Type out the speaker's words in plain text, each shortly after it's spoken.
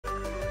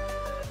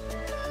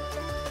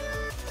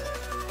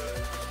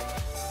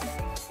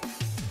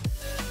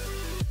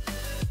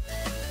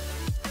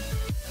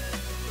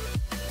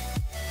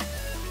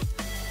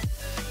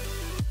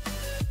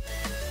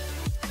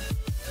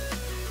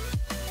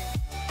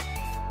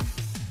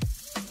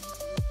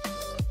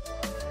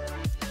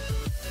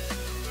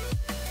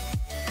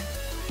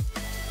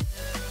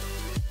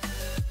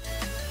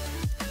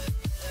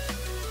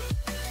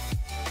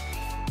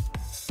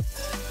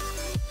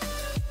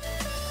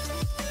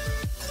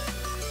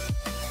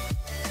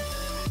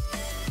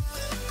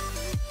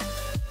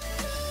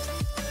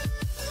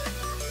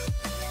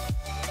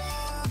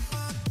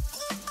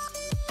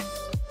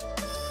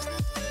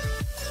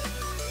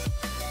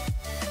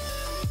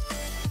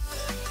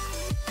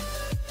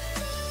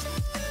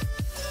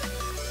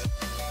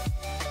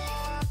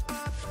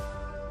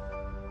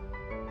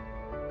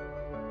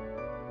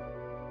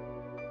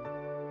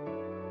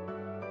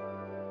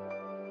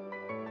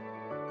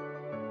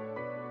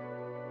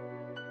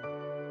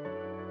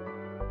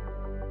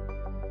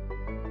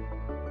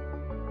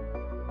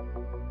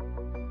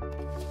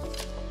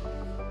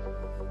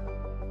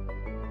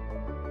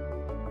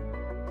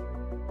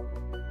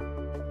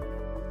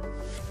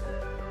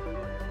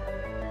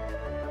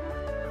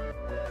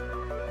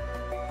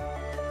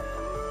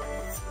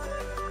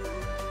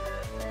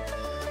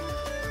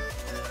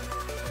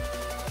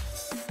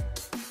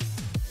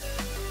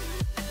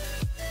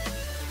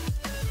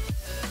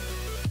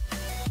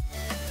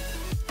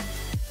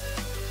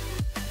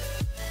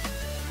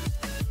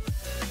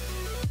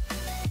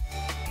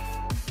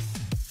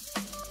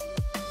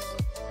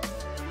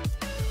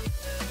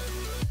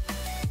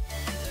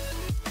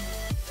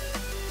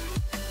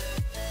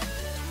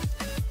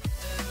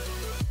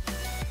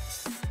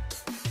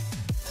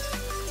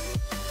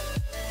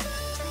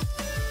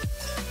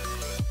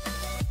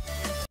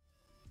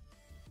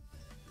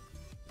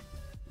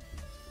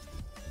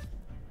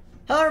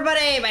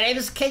everybody, my name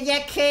is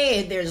Kenyeke,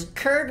 and there's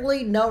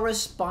currently no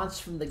response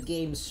from the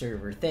game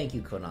server. Thank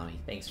you, Konami.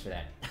 Thanks for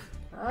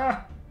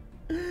that.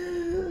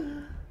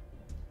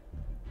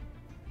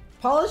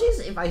 Apologies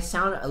if I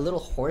sound a little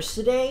hoarse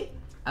today.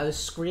 I was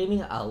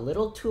screaming a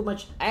little too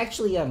much. I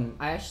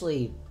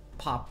actually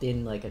popped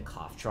in like a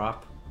cough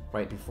drop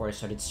right before I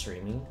started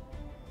streaming.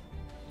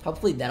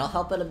 Hopefully that'll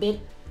help it a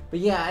bit. But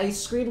yeah, I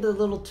screamed a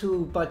little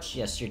too much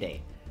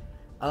yesterday.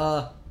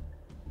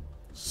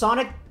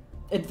 Sonic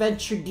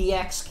Adventure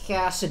DX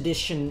Chaos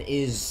Edition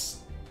is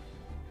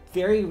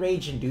very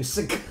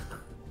rage-inducing.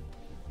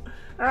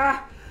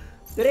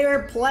 Today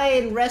we're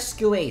playing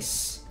Rescue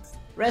Ace.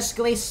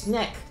 Rescue Ace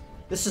Neck.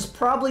 This is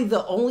probably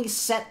the only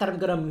set that I'm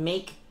gonna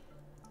make.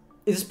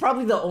 This is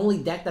probably the only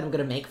deck that I'm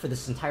gonna make for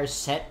this entire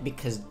set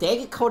because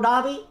dang it,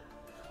 Konami,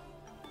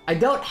 I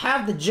don't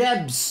have the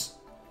gems.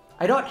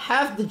 I don't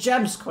have the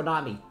gems,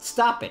 Konami.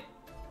 Stop it.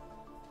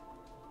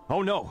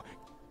 Oh no.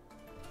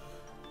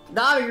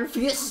 Konami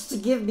refuses to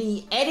give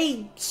me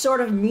any sort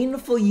of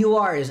meaningful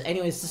URs.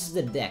 Anyways, this is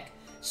the deck.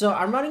 So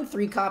I'm running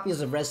 3 copies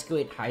of Rescue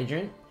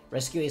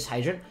Ace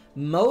Hydrant.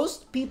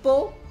 Most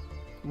people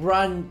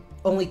run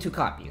only 2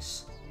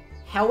 copies.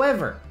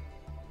 However,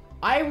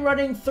 I'm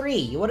running 3.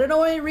 You wanna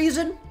know any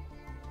reason?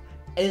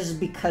 Is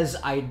because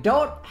I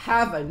don't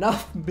have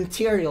enough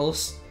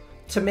materials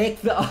to make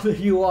the other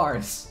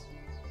URs.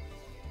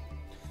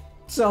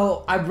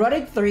 So I'm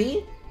running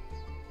 3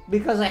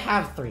 because I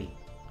have 3.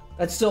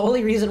 That's the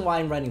only reason why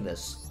I'm running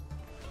this.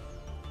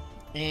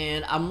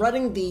 And I'm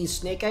running the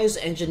Snake Eyes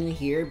engine in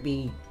here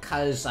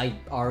because I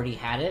already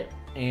had it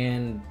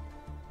and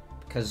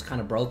because it's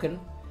kind of broken.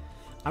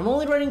 I'm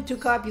only running 2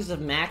 copies of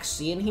Max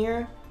C in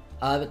here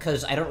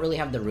because I don't really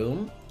have the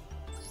room.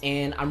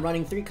 And I'm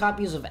running 3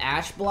 copies of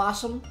Ash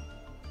Blossom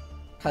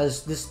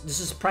because this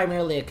is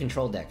primarily a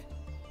control deck.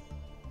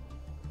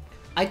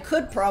 I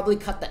could probably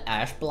cut the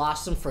Ash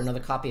Blossom for another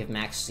copy of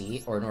Max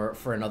C or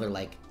for another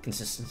like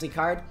consistency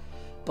card.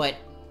 But,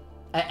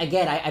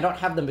 again, I don't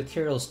have the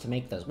materials to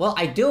make those. Well,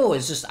 I do,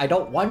 it's just I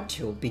don't want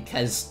to,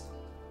 because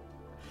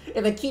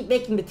if I keep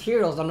making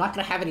materials, I'm not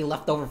going to have any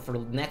left over for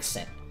the next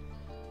set.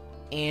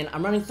 And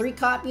I'm running 3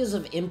 copies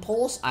of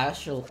Impulse. I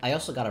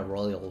also got a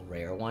Royal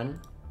Rare one.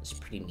 It's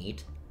pretty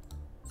neat.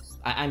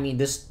 I mean,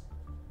 this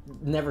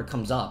never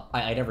comes up.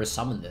 I never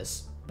summon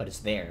this, but it's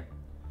there.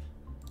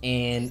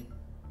 And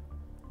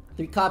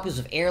 3 copies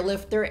of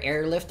Airlifter.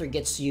 Airlifter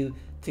gets you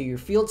to your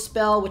field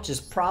spell, which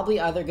is probably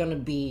either going to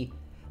be...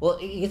 Well,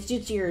 it gets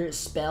you to your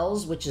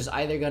spells, which is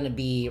either going to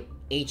be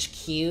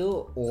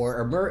HQ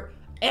or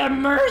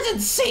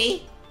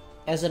emergency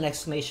as an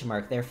exclamation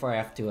mark. Therefore, I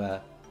have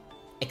to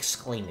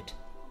exclaim it.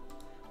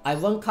 I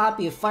have 1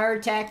 copy of Fire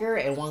Attacker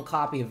and 1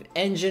 copy of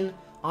Engine.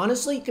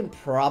 Honestly, you can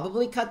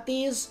probably cut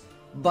these,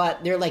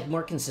 but they're like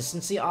more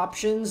consistency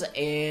options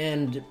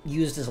and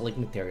used as a link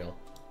material.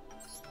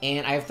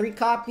 And I have 3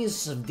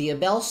 copies of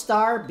Diabell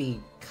Star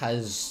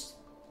because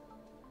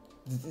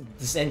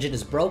this engine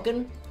is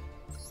broken.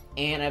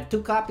 And I have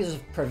 2 copies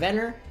of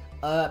Preventer.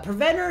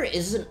 Preventer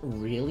isn't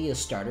really a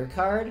starter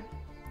card.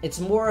 It's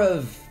more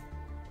of,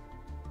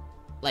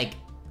 like,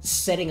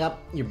 setting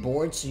up your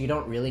board, so you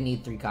don't really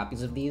need 3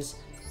 copies of these.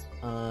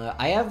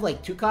 I have,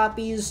 like, 2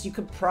 copies. You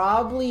could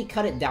probably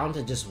cut it down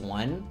to just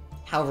 1.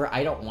 However,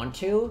 I don't want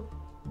to,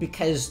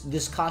 because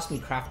this cost me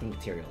crafting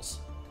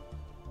materials.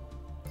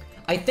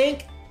 I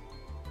think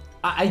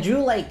I drew,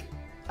 like,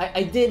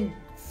 I did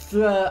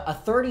a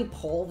 30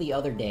 poll the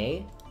other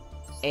day,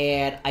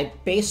 and I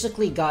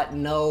basically got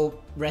no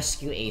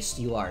Rescue Ace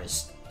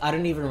URs. I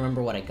don't even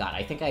remember what I got.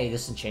 I think I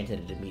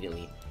disenchanted it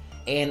immediately.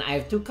 And I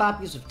have 2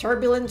 copies of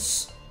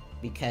Turbulence,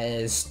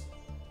 because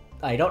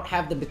I don't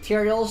have the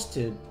materials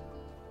to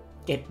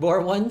get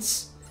more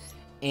ones.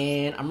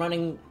 And I'm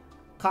running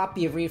a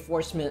copy of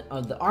Reinforcement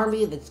of the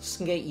Army that's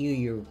gonna get you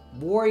your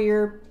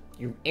Warrior,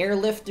 your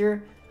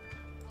Airlifter,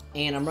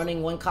 and I'm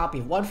running 1 copy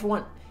of 1 for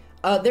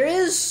 1. There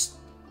is...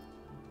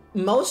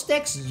 Most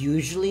decks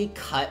usually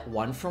cut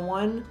 1 for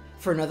 1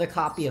 for another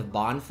copy of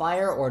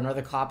Bonfire or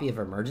another copy of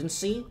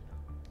Emergency.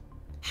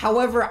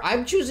 However,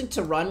 I'm choosing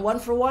to run 1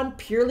 for 1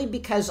 purely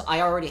because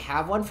I already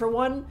have 1 for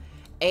 1,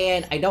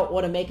 and I don't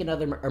want to make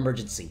another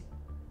Emergency.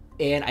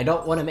 And I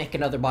don't want to make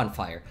another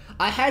Bonfire.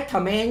 I had to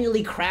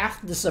manually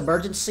craft this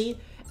Emergency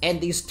and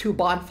these 2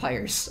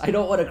 Bonfires. I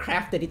don't want to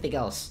craft anything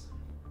else.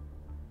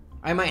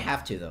 I might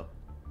have to, though.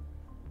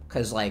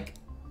 Because, like,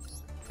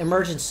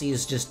 Emergency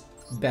is just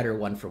better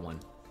 1 for 1.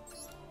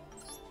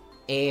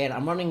 And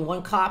I'm running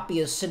 1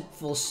 copy of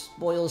Sinful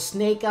Spoil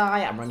Snake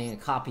Eye, I'm running a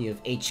copy of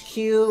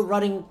HQ,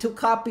 running 2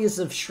 copies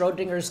of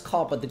Schrodinger's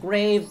Call by the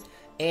Grave,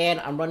 and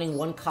I'm running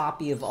 1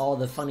 copy of all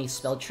the funny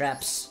spell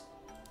traps.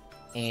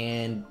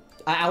 And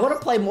I want to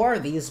play more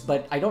of these,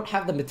 but I don't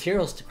have the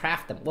materials to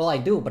craft them. Well, I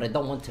do, but I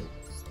don't want to.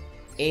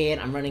 And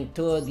I'm running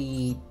 2 of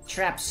the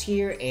traps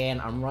here, and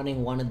I'm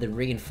running 1 of the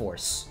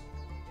Reinforce.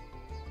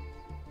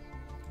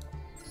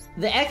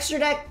 The extra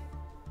deck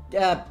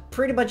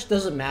pretty much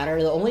doesn't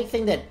matter. The only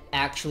thing that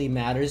actually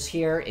matters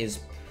here is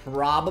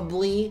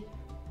probably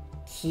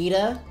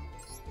Kita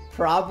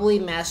probably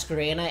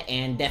Masquerena,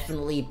 and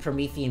definitely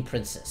Promethean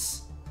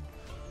Princess.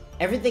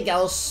 Everything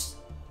else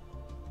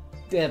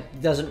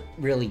doesn't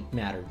really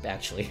matter,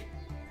 actually.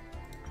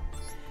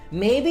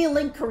 Maybe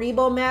Link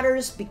Karibo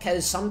matters,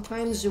 because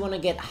sometimes you want to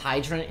get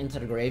Hydrant into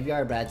the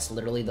graveyard, but that's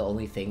literally the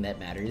only thing that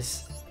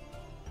matters.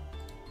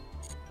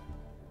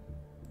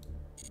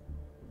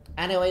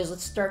 Anyways,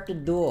 let's start the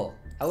duel.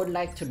 I would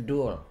like to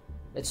duel.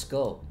 Let's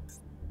go.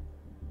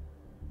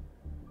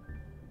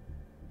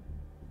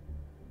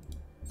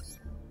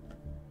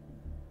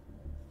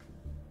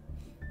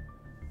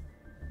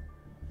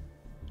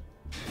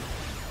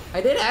 I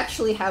did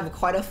actually have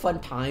quite a fun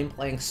time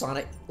playing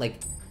Sonic,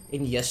 like,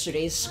 in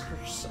yesterday's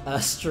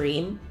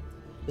stream,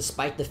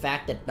 despite the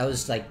fact that I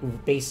was, like,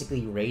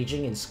 basically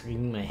raging and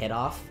screaming my head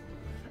off.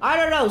 I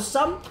don't know,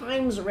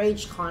 sometimes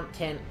rage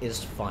content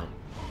is fun.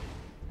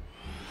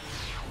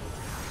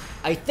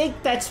 I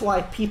think that's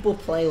why people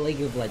play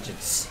League of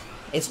Legends.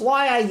 It's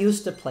why I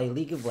used to play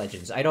League of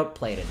Legends. I don't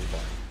play it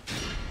anymore.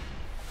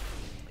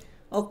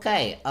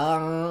 Okay,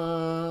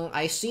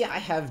 I see I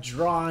have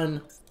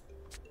drawn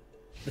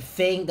the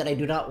thing that I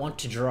do not want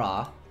to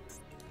draw.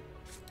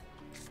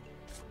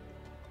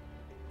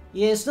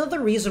 Yeah, it's another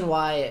reason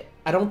why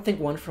I don't think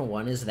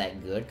 1-for-1 is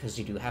that good, because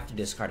you do have to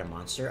discard a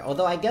monster.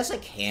 Although I guess I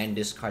can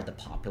discard the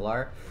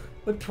Popular.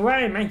 But why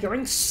am I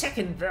going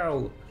second,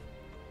 though?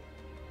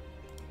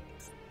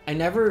 I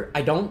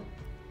don't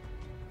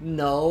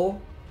know.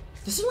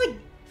 Doesn't, like,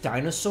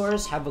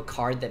 dinosaurs have a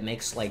card that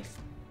makes, like,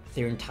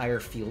 their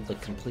entire field,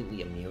 like, completely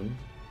immune?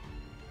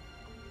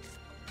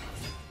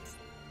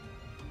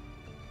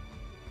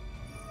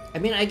 I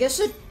mean, I guess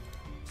it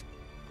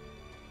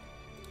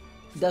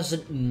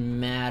doesn't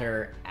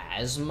matter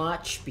as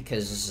much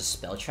because it's a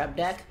spell trap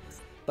deck,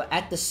 but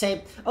at the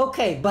same...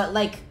 Okay, but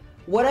like,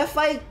 what if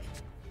I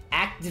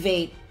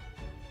activate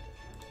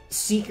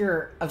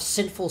Seeker of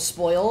Sinful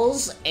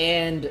Spoils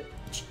and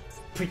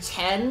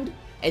pretend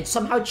and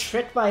somehow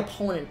trick my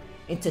opponent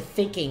into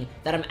thinking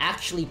that I'm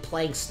actually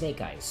playing Snake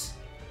Eyes?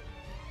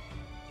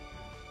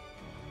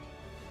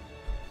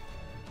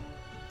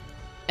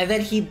 And then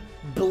he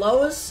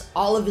blows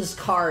all of his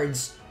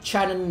cards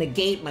trying to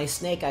negate my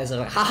Snake Eyes. I'm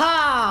like,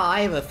 haha!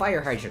 I have a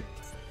Fire Hydrant.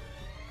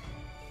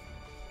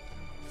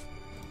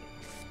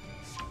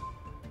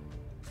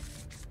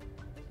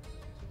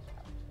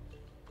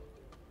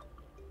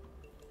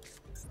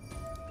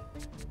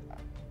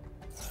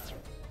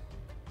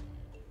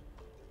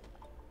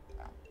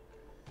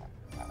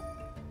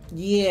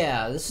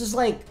 Yeah, this is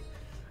like...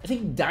 I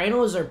think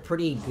dinos are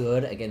pretty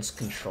good against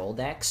control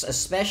decks,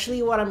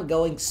 especially when I'm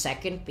going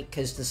second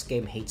because this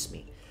game hates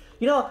me.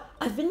 You know,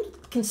 I've been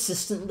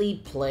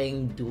consistently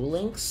playing Duel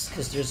Links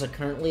because there's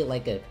currently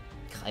like a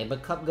Kaiba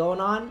Cup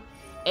going on,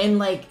 and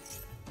like,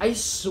 I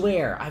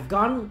swear, I've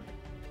gone,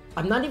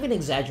 I'm not even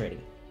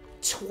exaggerating,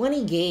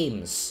 20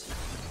 games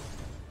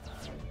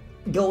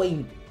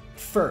going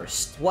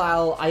first,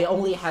 while I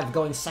only have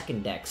going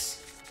second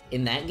decks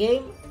in that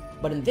game,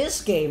 but in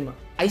this game,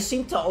 I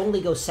seem to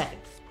only go second.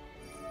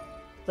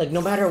 Like,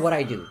 no matter what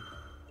I do.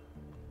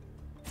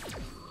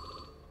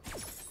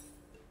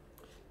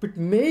 But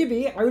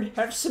maybe I would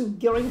have some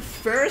going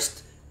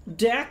first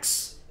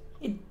decks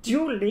in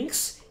Duel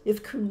Links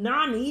if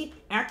Konami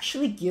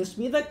actually gives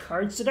me the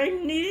cards that I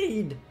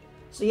need.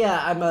 So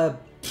yeah,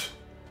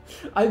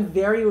 I'm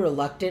very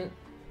reluctant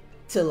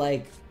to,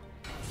 like,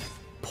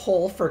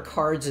 pull for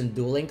cards in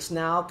Duel Links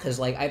now, because,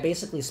 like, I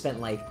basically spent,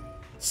 like,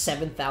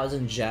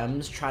 7,000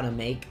 gems trying to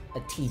make a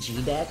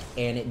TG deck,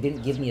 and it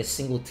didn't give me a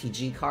single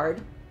TG card.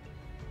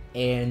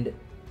 And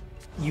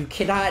you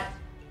cannot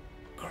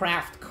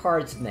craft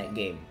cards in that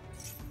game.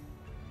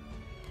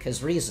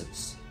 Because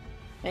reasons.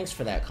 Thanks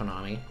for that,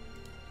 Konami.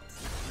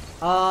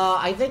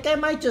 I think I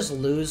might just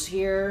lose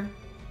here.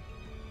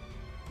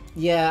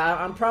 Yeah,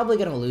 I'm probably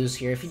gonna lose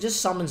here. If he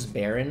just summons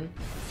Baron.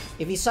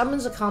 If he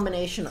summons a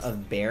combination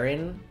of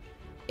Baron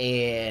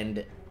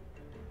and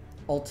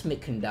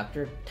Ultimate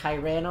Conductor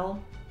Tyranno,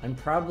 I'm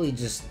probably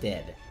just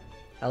dead.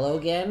 Hello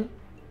again?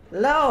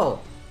 Hello!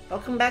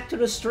 Welcome back to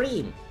the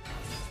stream.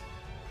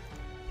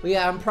 But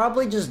yeah, I'm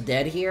probably just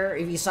dead here.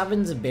 If he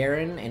summons a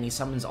Baron and he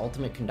summons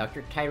Ultimate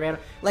Conductor Tyranno,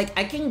 like,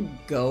 I can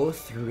go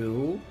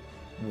through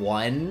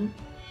one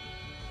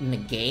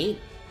negate,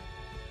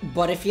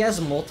 but if he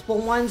has multiple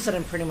ones, then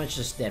I'm pretty much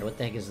just dead. What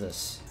the heck is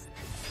this?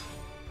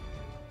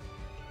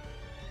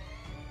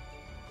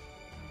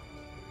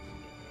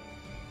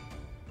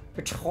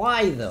 But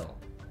why, though?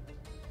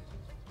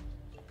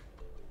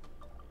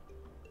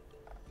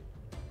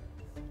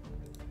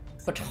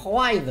 But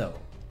why, though?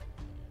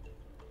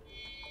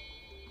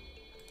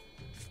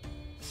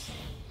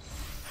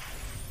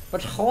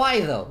 But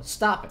why, though?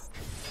 Stop it.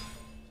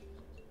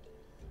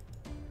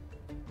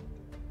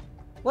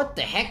 What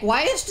the heck?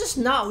 Why is this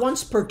not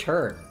once per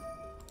turn?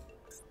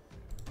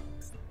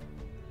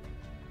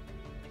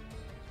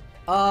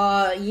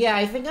 Yeah,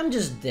 I think I'm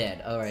just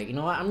dead. Alright, you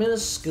know what? I'm gonna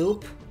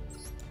scoop.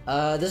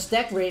 This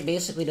deck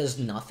basically does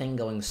nothing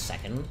going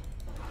second.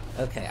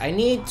 Okay, I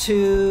need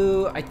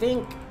to... I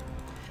think...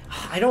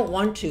 I don't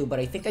want to, but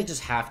I think I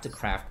just have to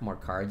craft more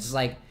cards.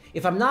 Like,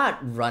 if I'm not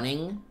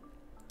running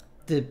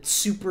the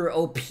super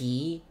OP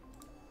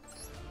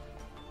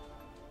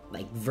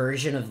like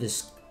version of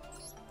this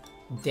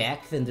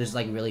deck, then there's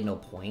like really no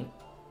point.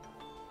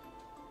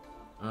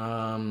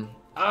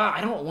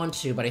 I don't want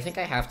to, but I think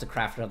I have to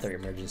craft another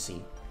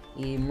emergency.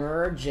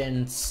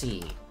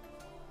 Emergency.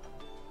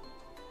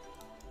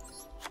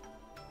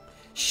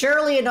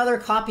 Surely another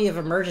copy of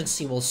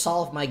Emergency will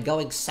solve my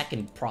going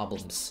second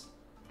problems.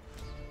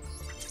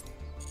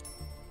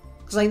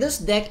 Because, like, this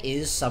deck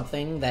is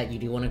something that you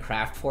do want to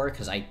craft for,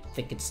 because I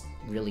think it's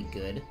really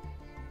good.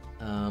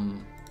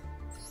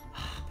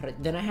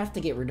 But then I have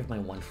to get rid of my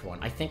 1-for-1.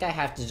 I think I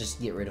have to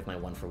just get rid of my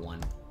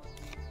 1-for-1.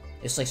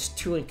 It's, like,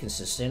 too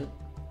inconsistent.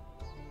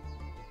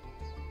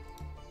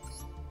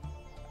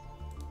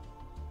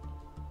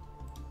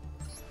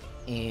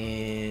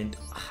 And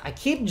I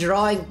keep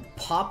drawing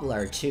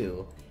Popular,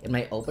 too, in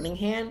my opening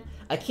hand.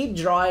 I keep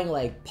drawing,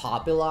 like,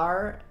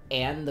 Popular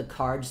and the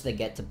cards that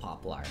get to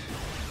Popular.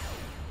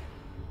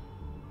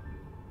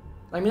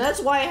 I mean,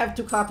 that's why I have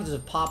 2 copies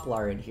of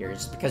Popular in here,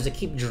 is because I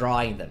keep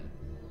drawing them.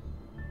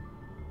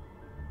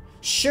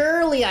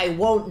 Surely I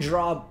won't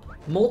draw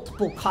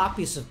multiple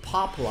copies of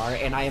Popular,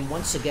 and I am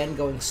once again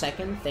going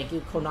second. Thank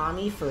you,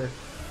 Konami, for,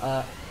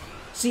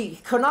 See,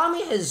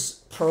 Konami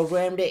has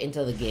programmed it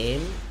into the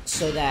game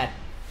so that...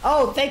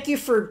 Oh, thank you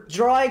for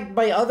drawing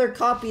my other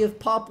copy of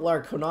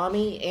Popular,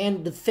 Konami,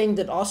 and the thing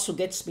that also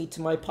gets me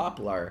to my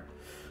Popular.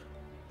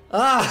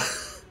 Ah!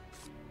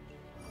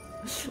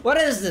 What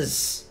is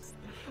this?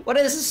 What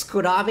is this,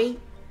 Konami?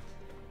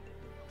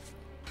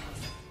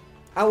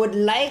 I would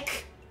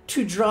like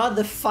to draw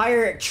the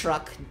fire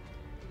truck.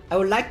 I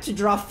would like to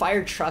draw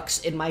fire trucks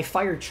in my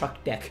fire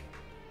truck deck.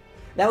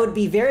 That would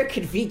be very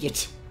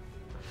convenient.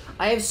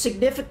 I have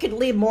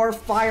significantly more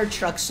fire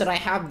trucks than I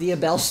have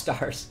Diabell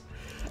stars.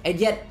 And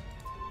yet,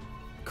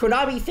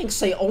 Konami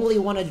thinks I only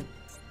want to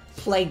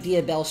play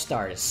Diabell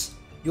stars.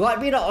 You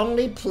want me to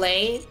only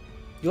play...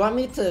 You want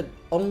me to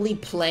only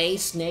play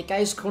Snake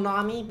Eyes,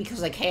 Konami?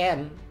 Because I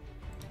can.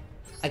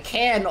 I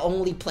can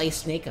only play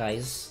Snake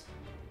Eyes.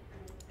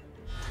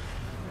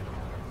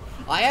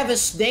 I have a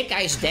Snake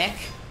Eyes deck.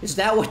 Is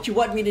that what you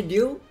want me to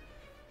do?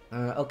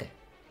 Okay.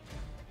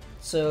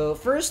 So,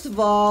 first of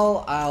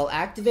all, I'll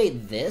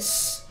activate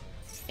this,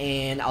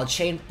 and I'll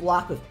chain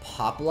block with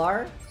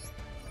Popular.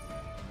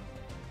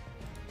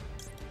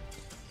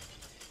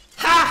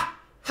 Ha!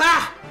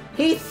 Ha!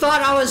 He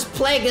thought I was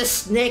playing a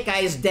Snake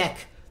Eyes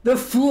deck! The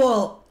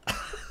fool!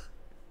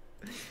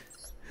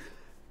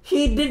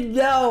 He didn't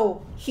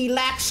know! He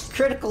lacks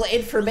critical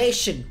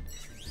information!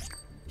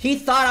 He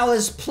thought I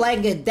was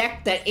playing a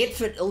deck that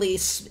infinitely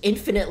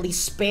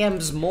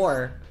spams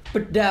more.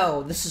 But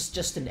no, this is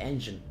just an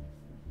engine.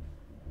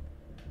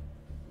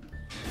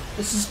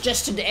 This is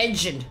just an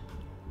engine.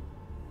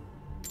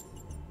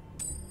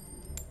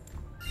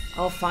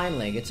 Oh,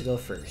 finally, I get to go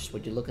first.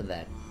 Would you look at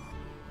that?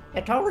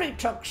 It only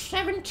took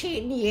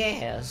 17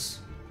 years.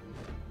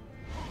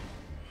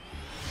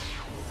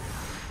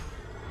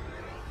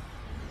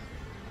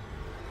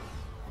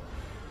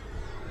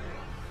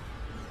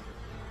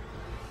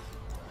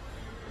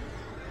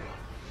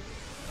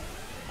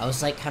 I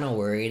was like kind of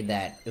worried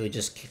that it would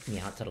just kick me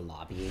out to the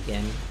lobby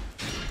again.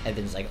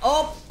 Evan's like,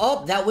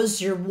 oh, that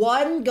was your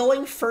one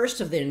going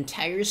first of the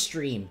entire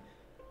stream.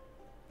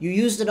 You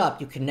used it up.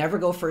 You can never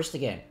go first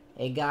again.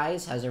 Hey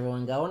guys, how's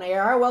everyone going?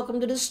 AR, welcome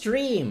to the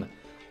stream.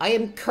 I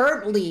am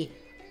currently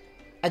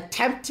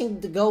attempting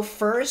to go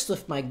first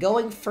with my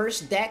going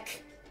first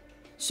deck.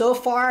 So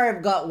far,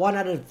 I've got 1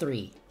 out of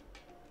 3.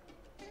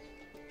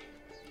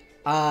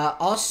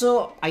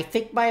 Also, I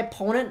think my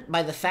opponent,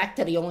 by the fact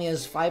that he only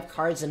has 5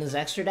 cards in his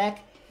extra deck,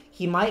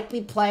 he might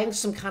be playing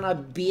some kind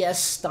of BS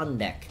stun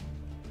deck.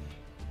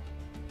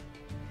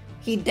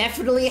 He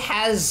definitely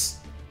has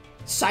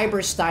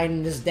Cyberstein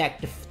in his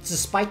deck,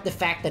 despite the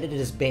fact that it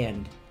is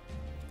banned.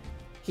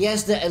 He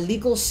has the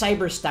illegal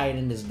Cyberstein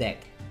in his deck.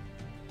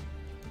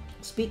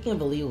 Speaking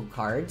of illegal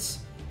cards,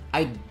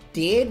 I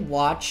did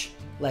watch,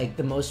 like,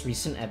 the most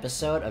recent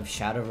episode of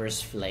Shadow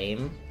vs.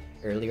 Flame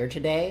earlier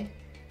today.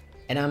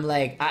 And I'm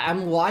like,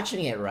 I'm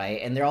watching it,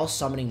 right? And they're all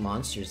summoning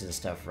monsters and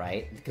stuff,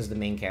 right? Because the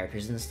main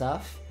characters and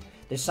stuff.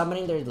 They're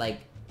summoning their, like,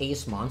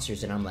 ace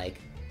monsters, and I'm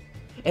like...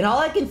 And all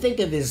I can think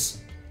of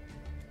is...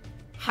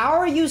 How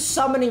are you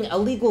summoning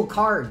illegal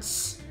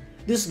cards?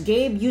 This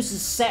game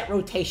uses set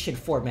rotation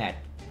format.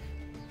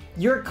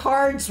 Your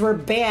cards were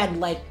banned,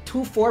 like, 2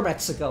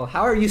 formats ago.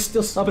 How are you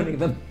still summoning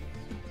them?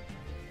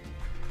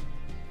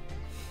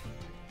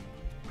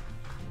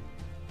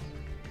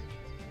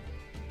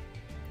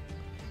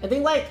 I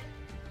think, like...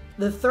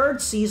 The 3rd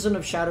season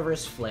of Shadow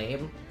vs.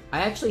 Flame,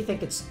 I actually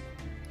think it's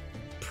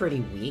pretty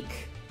weak.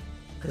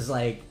 Because,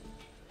 like,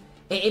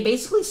 it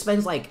basically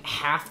spends, like,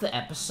 half the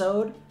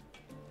episode,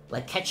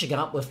 like, catching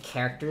up with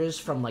characters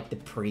from, like, the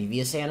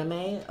previous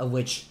anime, of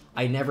which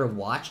I never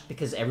watched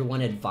because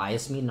everyone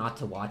advised me not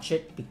to watch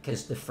it,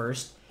 because the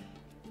first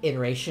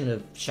iteration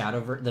of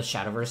the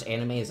Shadowverse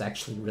anime is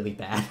actually really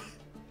bad.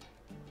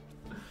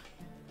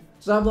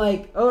 So I'm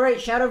like, alright,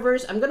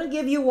 Shadowverse, I'm gonna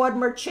give you one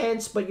more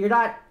chance, but you're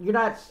not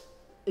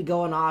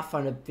going off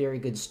on a very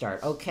good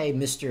start. Okay,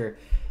 Mr.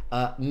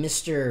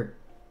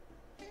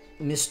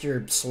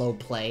 Slow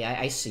Play.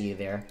 I see you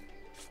there.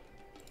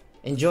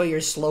 Enjoy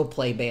your slow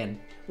play ban.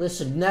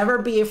 Listen, never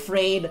be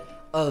afraid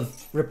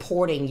of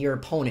reporting your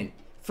opponent.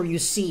 For you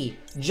see,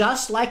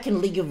 just like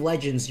in League of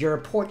Legends, your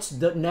reports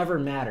never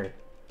matter.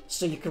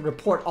 So you can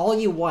report all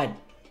you want.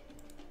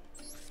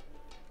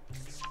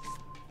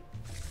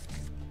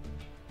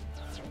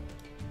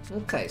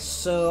 Okay,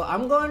 so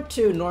I'm going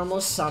to normal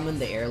summon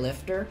the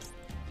airlifter.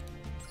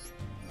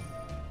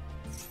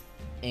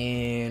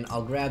 And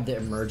I'll grab the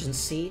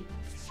emergency.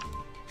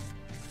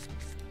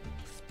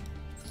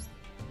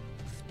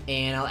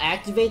 And I'll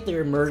activate the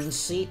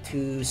emergency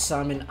to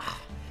summon...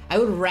 I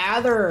would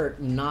rather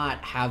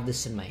not have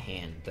this in my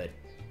hand, but...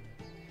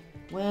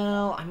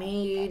 Well, I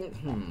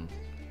mean...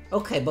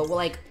 Okay, but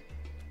like...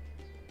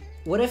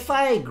 What if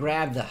I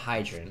grab the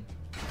hydrant?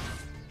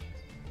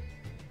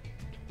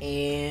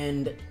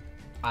 And...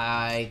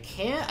 I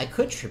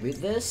could tribute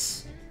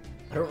this.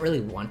 I don't really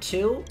want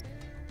to.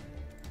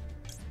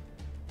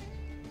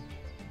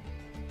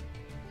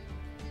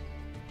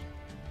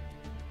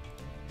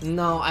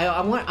 No,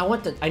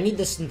 I need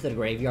this into the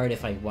graveyard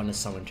if I want to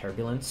summon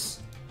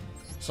Turbulence.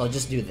 So I'll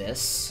just do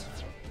this.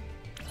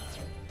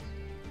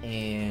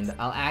 And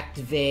I'll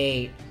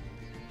activate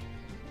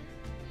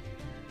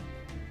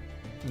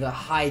the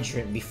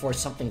hydrant before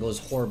something goes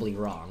horribly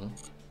wrong.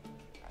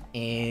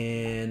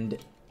 And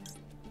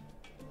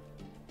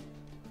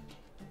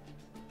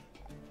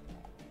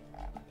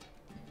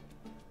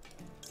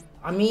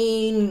I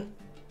mean,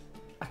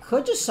 I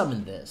could just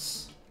summon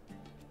this.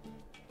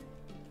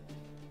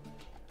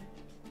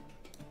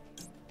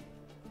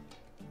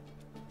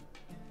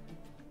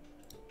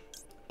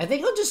 I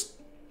think I'll just...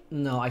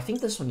 No, I think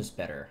this one is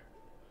better.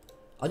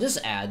 I'll just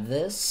add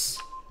this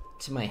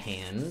to my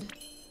hand.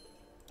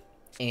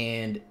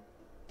 And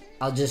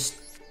I'll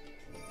just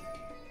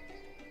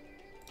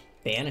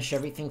banish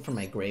everything from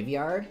my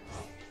graveyard.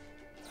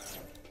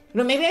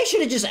 No, maybe I should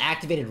have just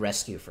activated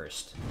Rescue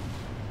first.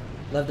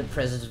 Love the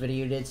Presence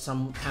video you did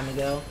some time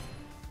ago.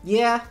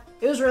 Yeah,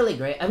 it was really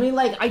great. I mean,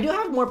 like, I do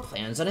have more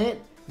plans on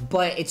it,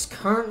 but it's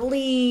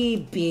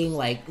currently being,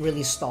 like,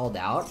 really stalled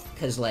out.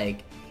 Because,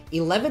 like,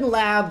 11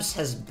 Labs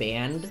has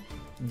banned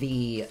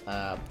the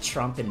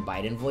Trump and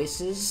Biden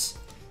voices.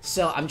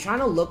 So I'm trying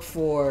to look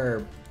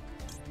for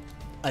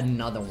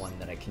another one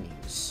that I can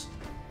use.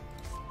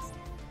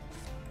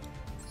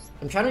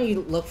 I'm trying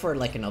to look for,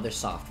 like, another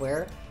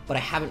software, but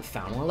I haven't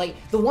found one. Like,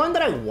 the one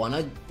that I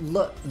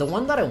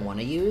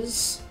wanna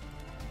use,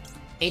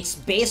 it's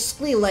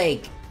basically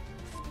like,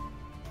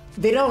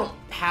 they don't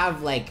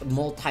have like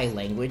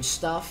multi-language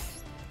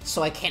stuff,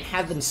 so I can't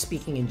have them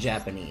speaking in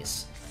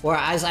Japanese.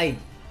 Whereas I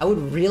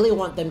would really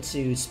want them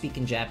to speak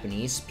in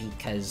Japanese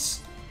because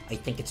I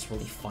think it's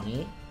really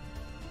funny.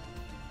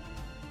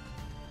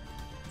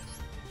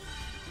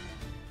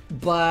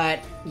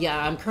 But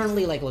yeah, I'm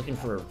currently like looking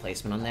for a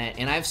replacement on that,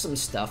 and I have some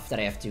stuff that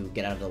I have to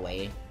get out of the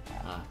way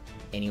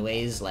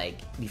anyways, like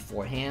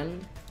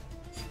beforehand.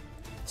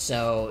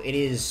 So it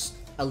is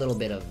a little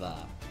bit of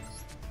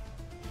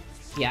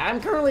yeah,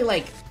 I'm currently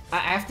like, I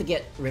have to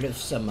get rid of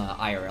some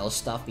IRL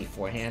stuff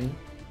beforehand.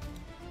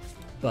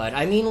 But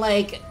I mean,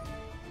 like,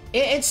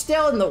 it's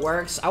still in the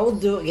works. I will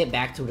get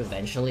back to it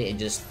eventually.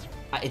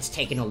 It's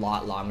taken a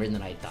lot longer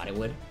than I thought it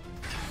would.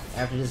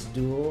 After this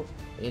duel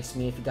against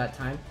me, if you got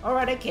time.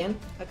 Alright, I can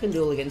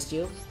duel against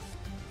you.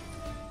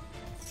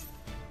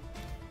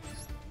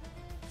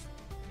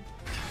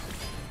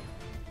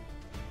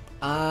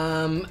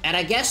 And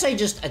I guess I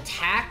just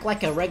attack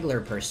like a regular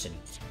person.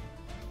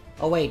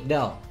 Oh wait,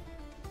 no.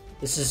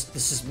 This is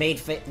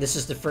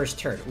the first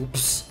turn.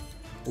 Oops.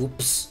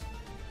 Oops.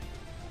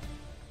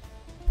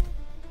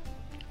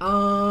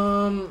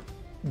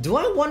 Do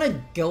I want to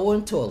go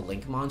into a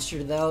Link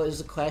monster though, is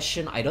the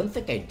question. I don't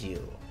think I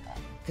do.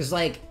 Cause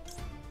like,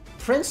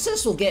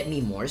 Princess will get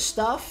me more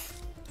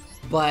stuff,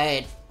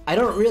 but I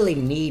don't really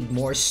need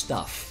more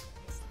stuff.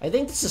 I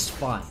think this is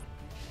fine.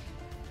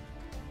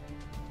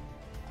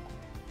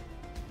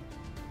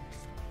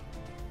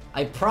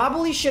 I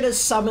probably should have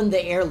summoned the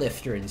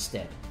airlifter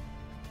instead.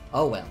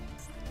 Oh well.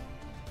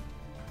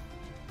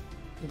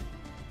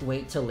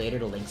 Wait till later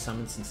to Link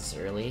summon since it's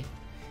early.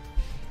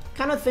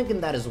 Kind of thinking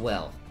that as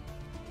well.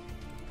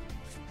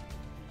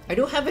 I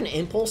do have an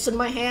impulse in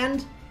my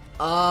hand.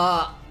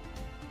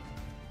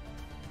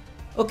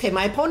 Okay,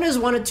 my opponent is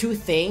one of two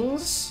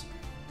things.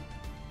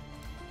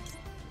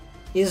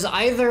 Is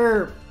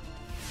either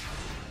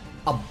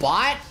a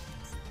bot.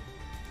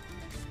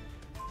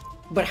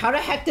 But how the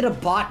heck did a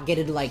bot get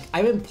in, like,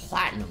 I'm in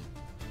Platinum.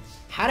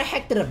 How the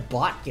heck did a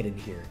bot get in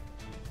here?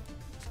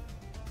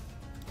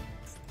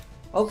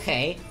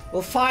 Okay,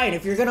 well fine,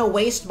 if you're gonna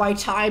waste my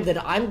time, then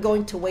I'm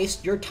going to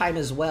waste your time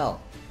as well.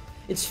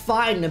 It's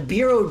fine,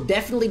 Nibiru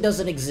definitely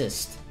doesn't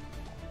exist.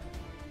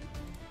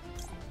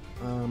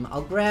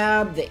 I'll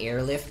grab the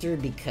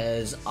airlifter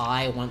because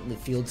I want the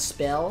field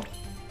spell.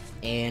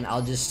 And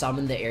I'll just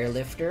summon the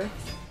airlifter.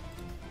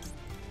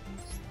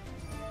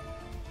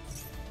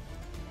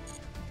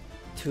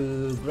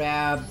 to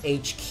grab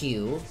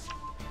HQ.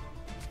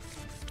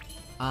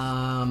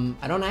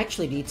 I don't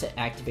actually need to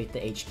activate the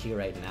HQ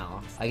right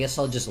now. I guess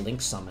I'll just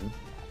link summon.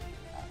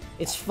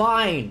 It's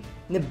fine!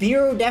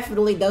 Nibiru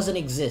definitely doesn't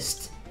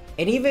exist.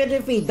 And even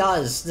if he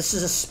does, this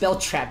is a spell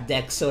trap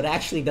deck, so it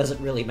actually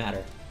doesn't really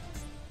matter.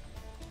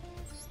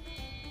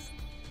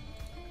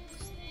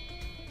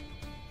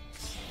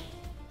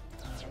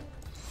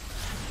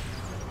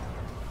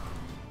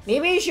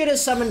 Maybe I should have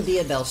summoned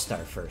Dia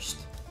Bellstar first.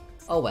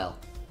 Oh well.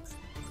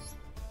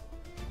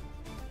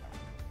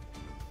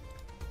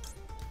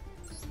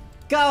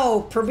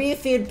 Go,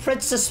 Promethean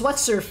Princess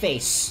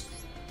What's-Her-Face!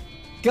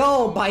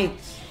 Go, my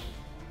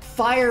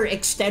fire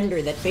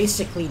extender that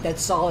basically,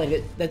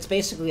 that's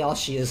basically all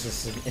she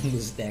is in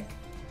this deck.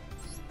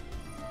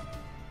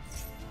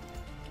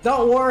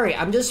 Don't worry,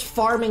 I'm just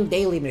farming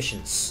daily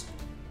missions.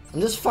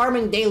 It's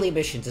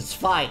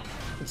fine.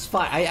 It's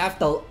fine, I have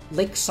to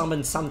link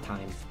summon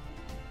sometime.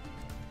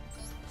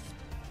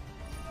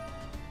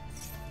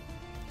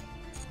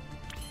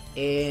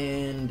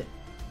 And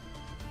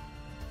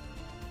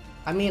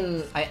I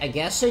mean, I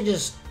guess I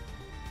just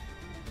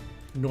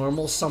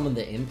normal summon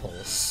the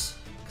Impulse,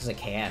 because I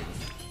can.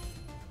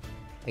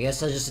 I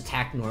guess I'll just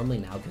attack normally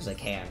now, because I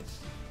can.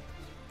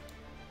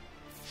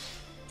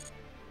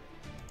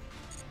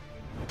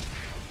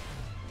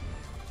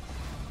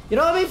 You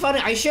know what would be funny?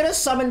 I should have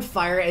summoned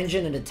Fire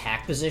Engine in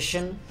attack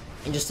position,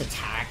 and just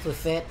attacked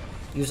with it,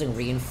 using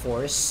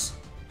Reinforce,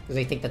 because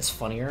I think that's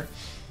funnier.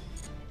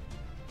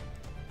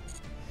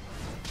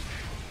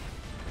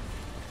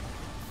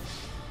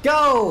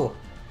 Go!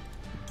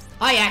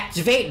 I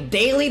activate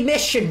daily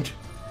mission!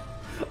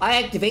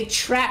 I activate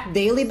trap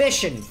daily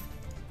mission!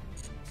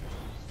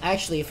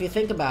 Actually, if you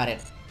think about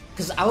it,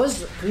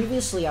 because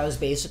previously I was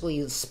basically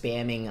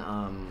spamming,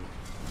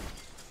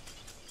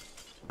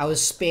 I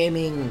was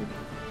spamming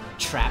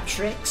trap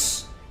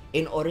tricks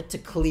in order to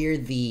clear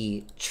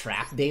the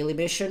trap daily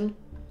mission.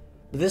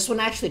 But this one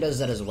actually does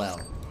that as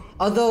well.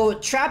 Although,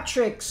 trap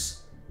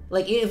tricks,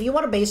 like, if you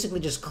want to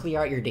basically just clear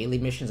out your daily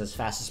missions as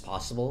fast as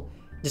possible,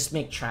 just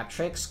make trap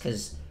tricks,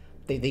 because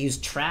they use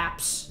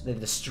traps, they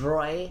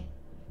destroy,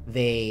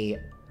 they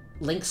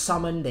link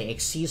summon, they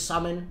XC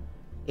summon.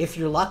 If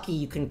you're lucky,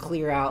 you can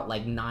clear out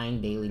like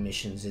 9 daily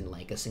missions in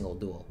like a single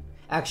duel.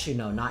 Actually,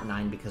 no, not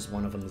 9, because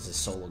one of them is a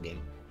solo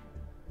game.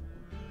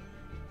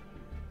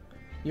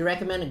 You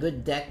recommend a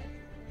good deck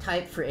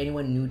type for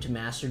anyone new to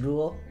Master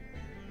Duel?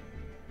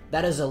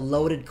 That is a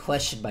loaded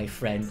question, my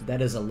friend.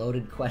 That is a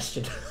loaded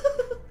question.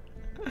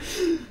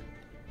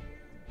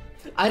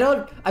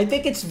 I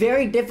think it's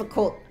very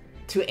difficult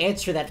to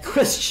answer that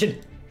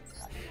question.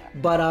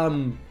 But,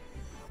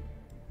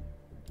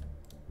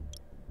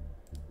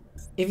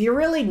 if you're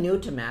really new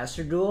to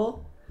Master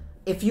Duel,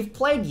 if you've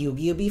played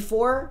Yu-Gi-Oh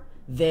before,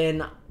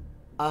 then,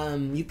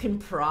 you can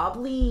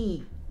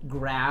probably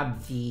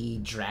grab the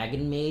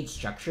Dragon Mage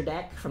structure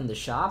deck from the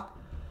shop.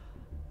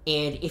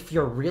 And if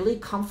you're really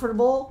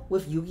comfortable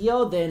with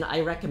Yu-Gi-Oh, then I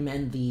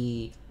recommend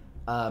the,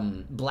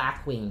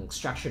 Blackwing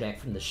structure deck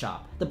from the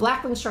shop. The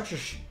Blackwing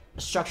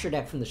structure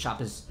deck from the shop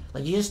is,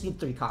 like, you just need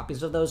 3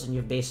 copies of those and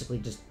you've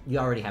basically you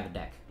already have a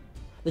deck.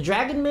 The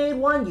Dragon Maid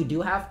one, you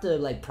do have to,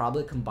 like,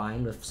 probably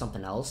combine with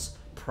something else.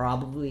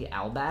 Probably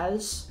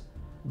Albaz,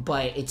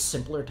 but it's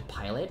simpler to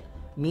pilot.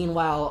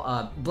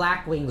 Meanwhile,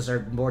 Blackwings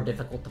are more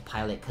difficult to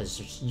pilot because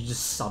you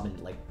just summoned,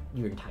 like,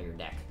 your entire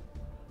deck.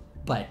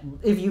 But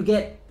if you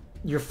get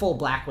your full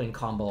Blackwing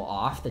combo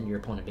off, then your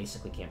opponent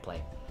basically can't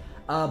play.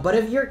 But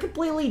if you're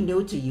completely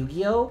new to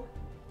Yu-Gi-Oh,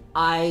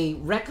 I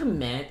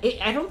recommend...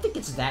 I don't think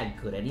it's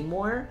that good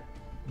anymore,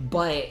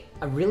 but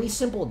a really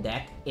simple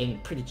deck,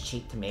 and pretty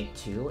cheap to make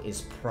too,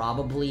 is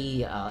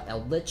probably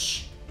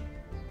Eldritch.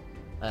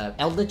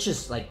 Eldritch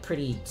is, like,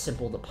 pretty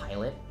simple to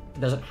pilot. It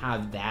doesn't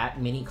have that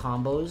many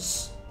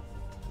combos.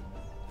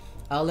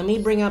 Let me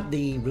bring up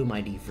the room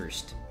ID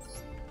first.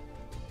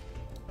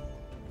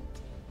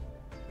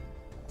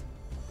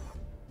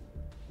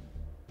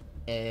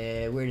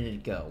 Where did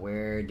it go?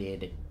 Where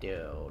did it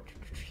go?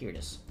 Here it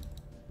is.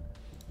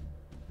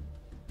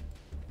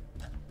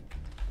 There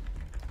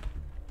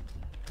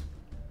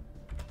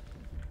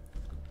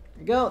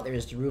we go.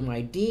 There's the room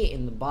ID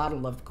in the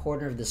bottom left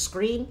corner of the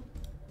screen.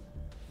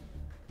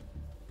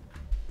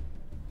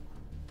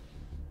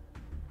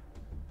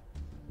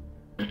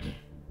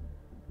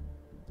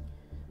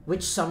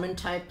 Which summon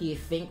type do you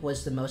think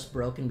was the most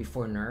broken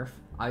before nerf?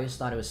 I always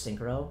thought it was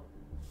Synchro.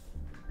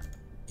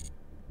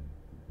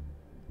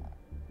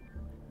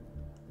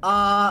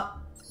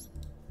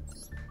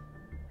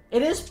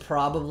 It is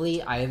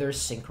probably either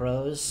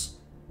Synchros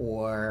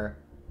or...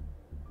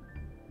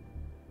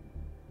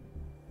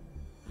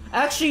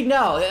 Actually,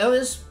 no, it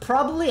was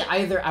probably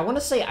either, I want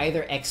to say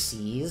either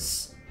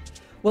XCs.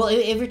 Well,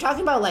 if you're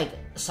talking about, like,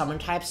 summon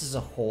types as a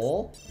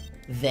whole,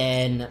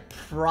 then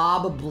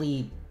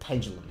probably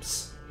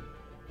Pendulums.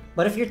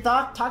 But if you're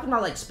talking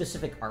about, like,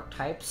 specific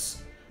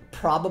archetypes,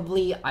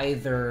 probably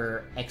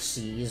either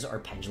XCs or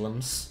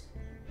Pendulums.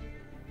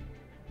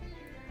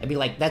 I'd be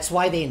like, that's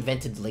why they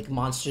invented Lake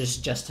Monsters,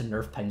 just to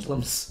nerf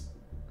Pendulums.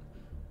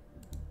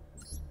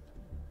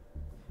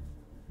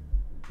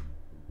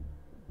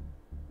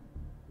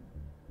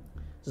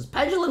 Because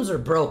pendulums are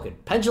broken.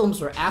 Pendulums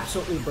were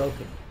absolutely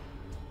broken.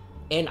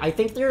 And I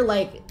think they're,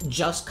 like,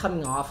 just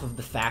coming off of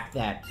the fact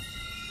that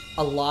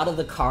a lot of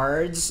the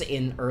cards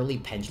in early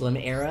Pendulum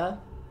era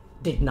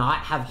did not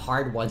have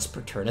hard once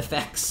per turn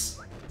effects.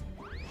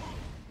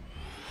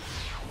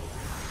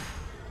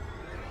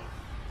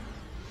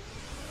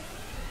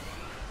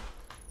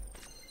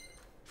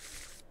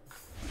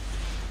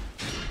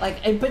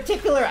 Like, in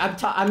particular,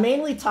 I'm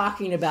mainly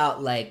talking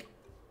about, like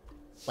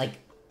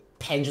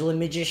Pendulum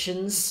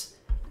Magicians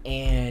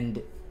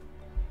and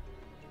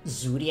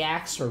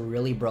Zodiacs were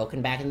really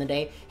broken back in the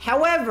day.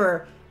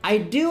 However, I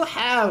do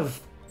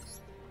have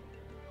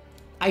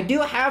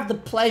the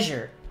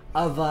pleasure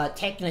of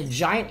taking a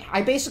giant...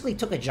 I basically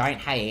took a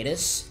giant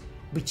hiatus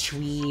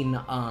between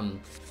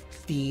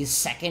the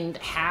second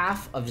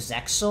half of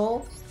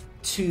Zexal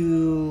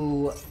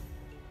to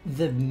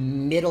the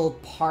middle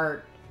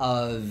part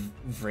of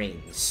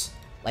Vrains.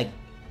 Like,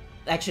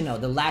 actually no,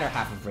 the latter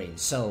half of Vrains.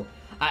 So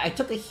I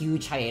took a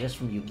huge hiatus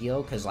from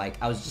Yu-Gi-Oh! Because,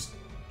 like,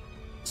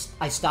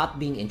 I stopped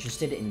being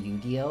interested in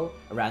Yu-Gi-Oh!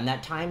 Around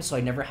that time, so I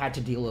never had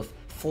to deal with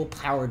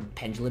full-powered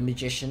Pendulum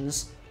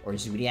Magicians or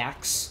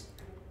Zodiacs.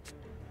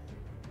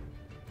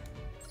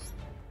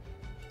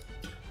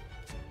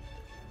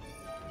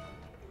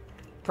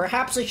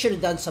 Perhaps I should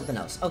have done something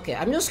else. Okay,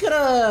 I'm just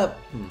gonna...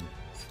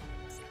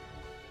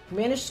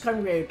 Manage to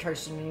come graveyard,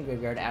 target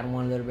graveyard, add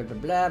one, blah, blah,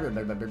 blah, blah,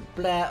 blah, blah, blah,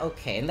 blah.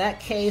 Okay, in that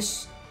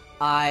case,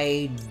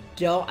 I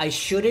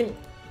shouldn't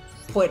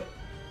put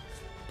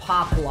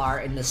Poplar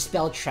in the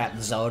spell trap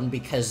zone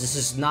because this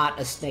is not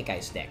a Snake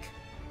Eyes deck.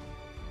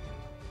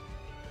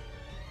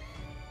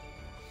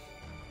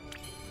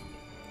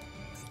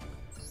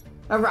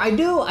 However, I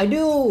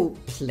do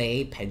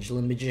play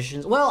Pendulum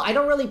Magicians. Well, I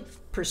don't really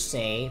per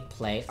se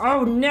play.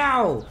 Oh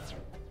no!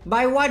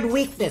 My one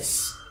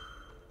weakness!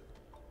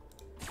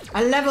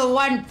 A level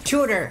 1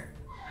 tutor!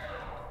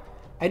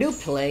 I do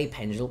play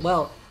Pendulum.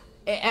 Well,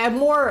 I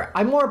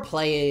more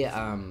play,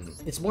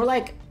 it's more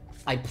like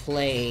I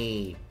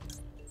play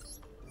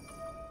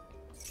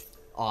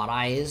Odd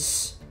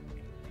Eyes,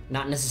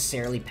 not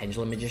necessarily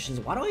Pendulum Magicians.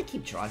 Why do I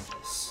keep drawing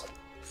this?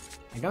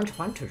 I don't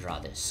want to draw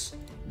this.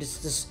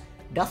 This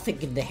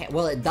nothing in the hand.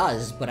 Well, it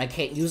does, but I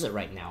can't use it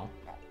right now.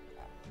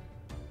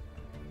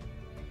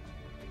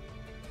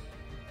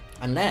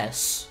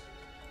 Unless...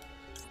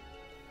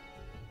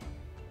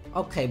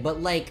 Okay,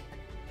 but like...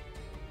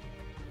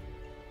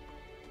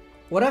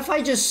 What if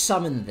I just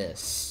summon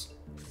this?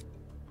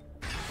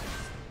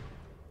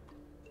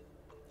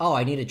 Oh,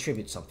 I need to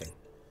tribute something.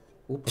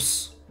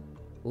 Oops.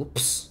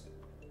 Oops.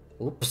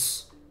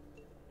 Oops.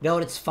 No,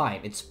 it's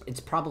fine. It's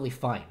probably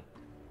fine.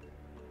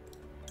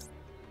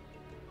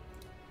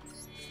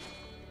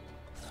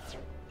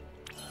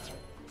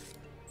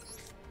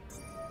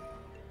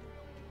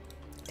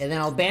 And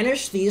then I'll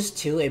banish these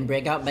two and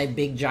break out my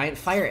big giant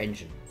fire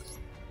engine.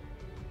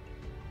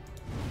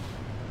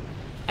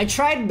 I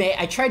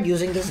tried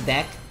using this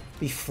deck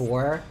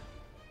before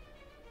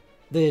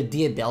the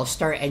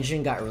Diabellstar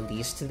engine got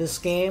released to this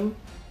game.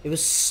 It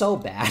was so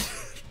bad.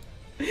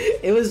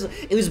 it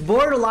was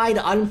borderline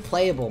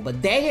unplayable, but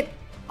dang it,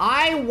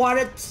 I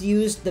wanted to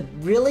use the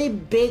really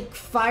big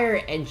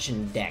fire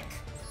engine deck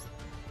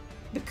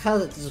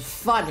because it's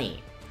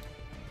funny.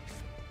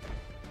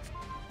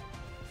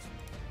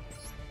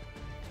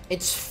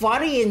 It's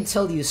funny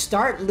until you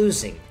start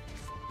losing,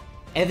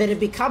 and then it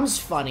becomes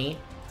funny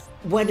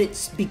when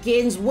it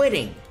begins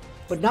winning,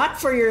 but not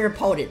for your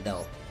opponent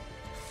though.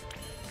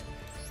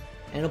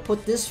 And I'll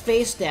put this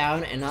face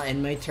down and I'll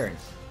end my turn.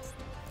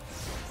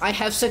 I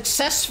have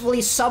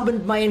successfully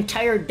summoned my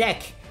entire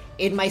deck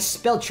in my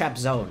spell trap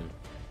zone.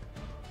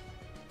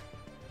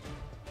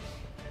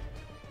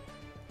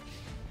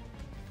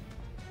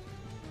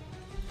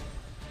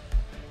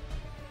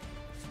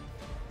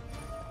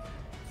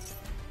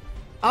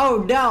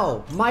 Oh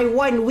no, my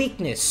one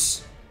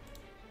weakness.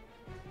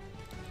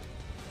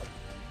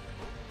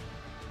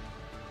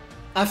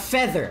 A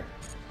feather.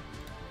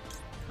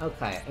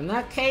 Okay, in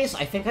that case,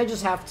 I think I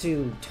just have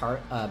to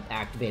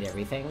activate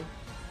everything.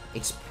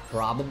 It's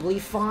probably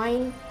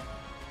fine.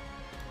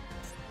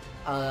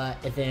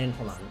 And then,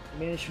 hold on.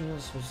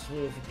 Management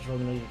specific control,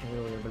 blah,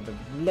 blah,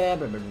 blah,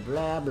 blah,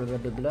 blah, blah,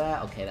 blah,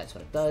 blah. Okay, that's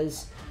what it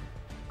does.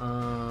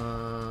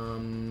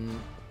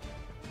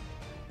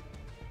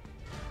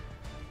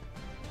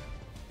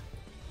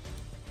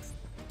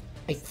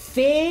 I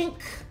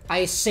think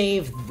I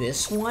saved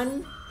this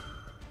one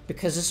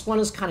because this one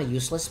is kind of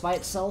useless by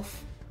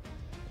itself.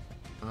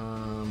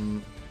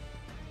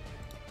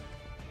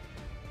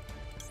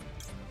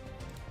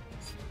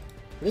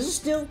 What does this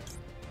do?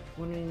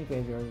 One in the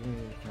graveyard.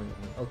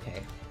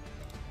 Okay.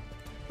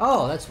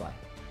 Oh, that's why.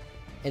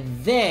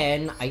 And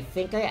then I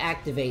think I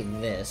activate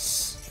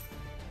this.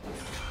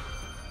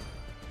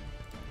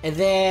 And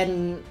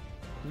then,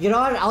 you know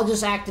what? I'll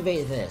just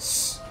activate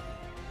this.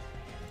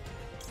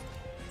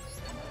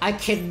 I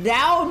can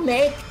now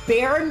make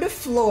Baron de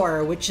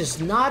Floor, which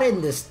is not in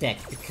this deck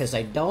because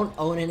I don't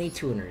own any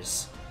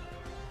tuners.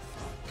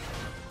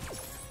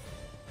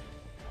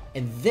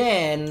 And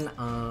then,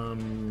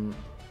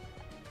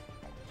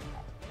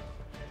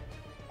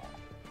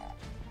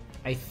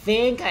 I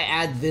think I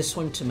add this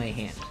one to my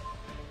hand.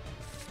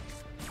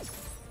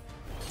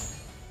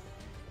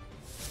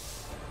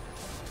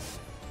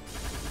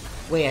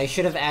 Wait, I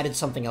should have added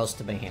something else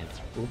to my hand.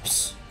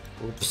 Oops.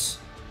 Oops.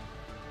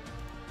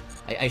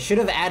 I should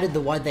have added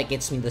the one that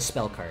gets me the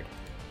spell card.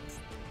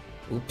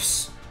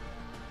 Oops.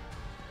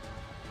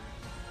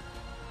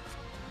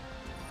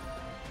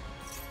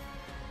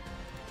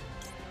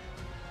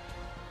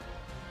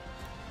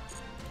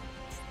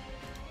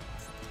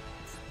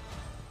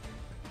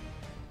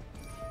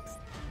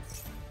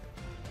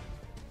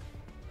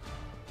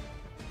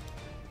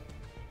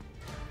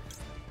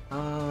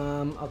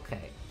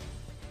 Okay.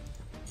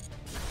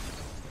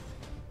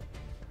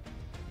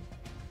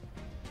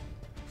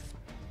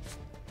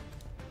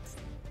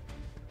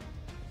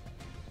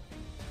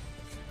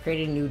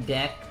 Create a new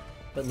deck,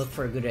 but look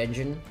for a good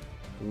engine.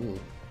 Ooh.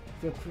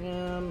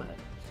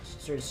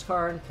 Insert this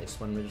card, place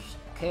one,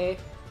 okay.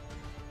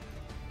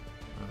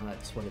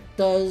 That's what it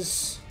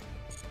does.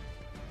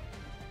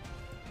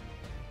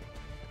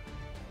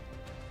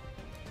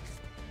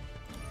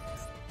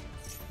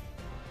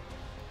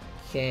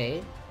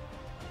 Okay.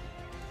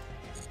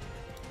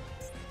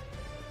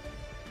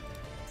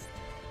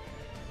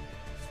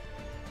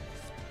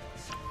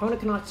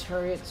 Opponent cannot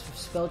target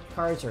spell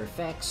cards or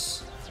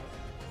effects.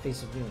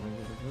 Face of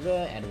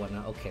add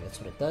one. Okay, that's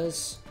what it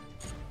does.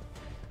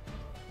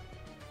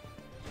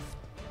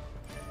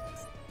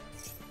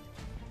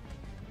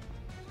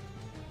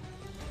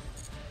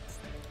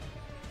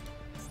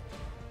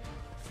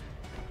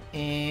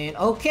 And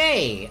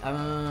okay,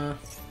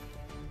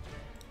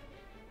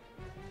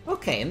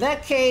 okay, in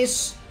that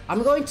case,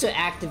 I'm going to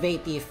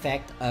activate the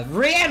effect of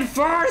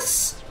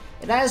Reinforce!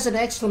 It has an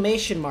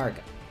exclamation mark.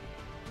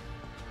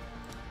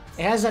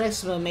 It has an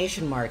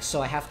exclamation mark,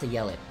 so I have to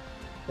yell it.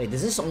 Wait,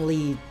 does this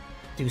only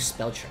do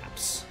spell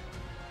traps?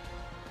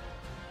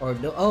 Or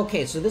no?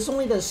 Okay, so this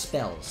only does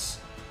spells.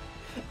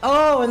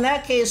 Oh, in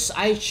that case,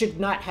 I should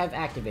not have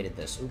activated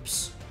this.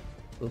 Oops.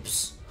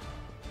 Oops.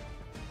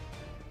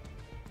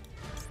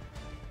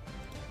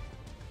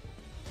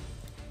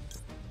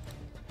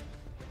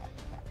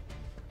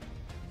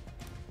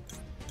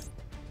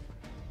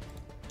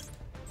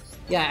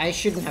 Yeah, I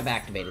shouldn't have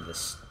activated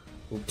this.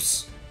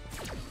 Oops.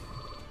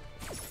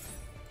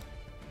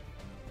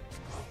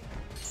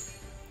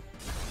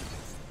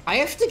 I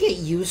have to get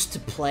used to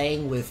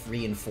playing with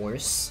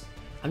Reinforce.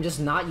 I'm just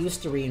not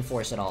used to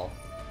Reinforce at all.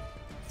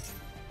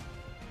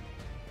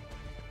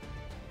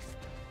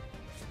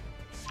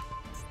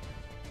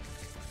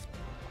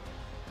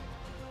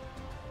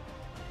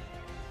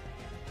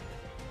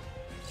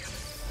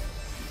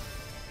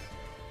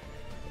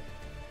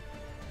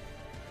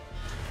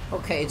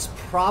 Okay, it's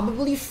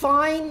probably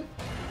fine,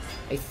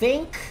 I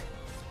think.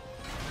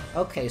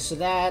 Okay, so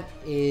that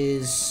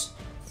is...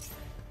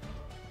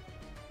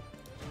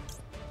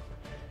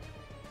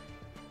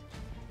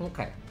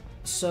 Okay,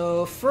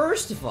 so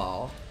first of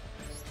all,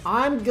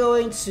 I'm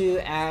going to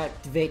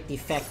activate the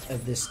effect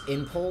of this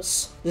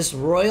impulse, this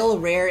royal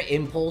rare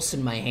impulse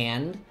in my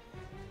hand.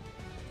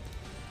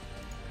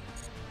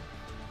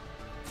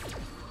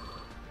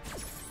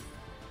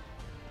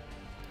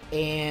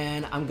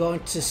 And I'm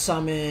going to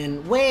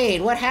summon... Wait,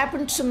 what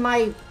happened to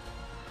my...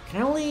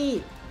 Can I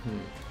only...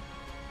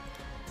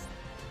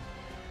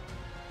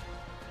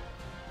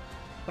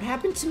 What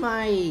happened to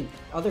my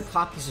other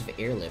copies of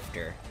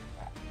Airlifter?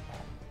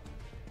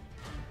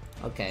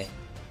 Okay.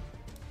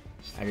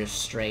 That is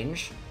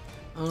strange.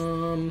 What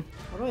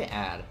do I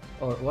add?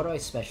 Or what do I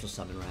special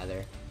summon,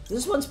 rather? Is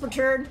this once per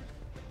turn?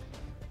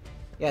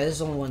 Yeah, this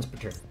is only once per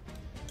turn.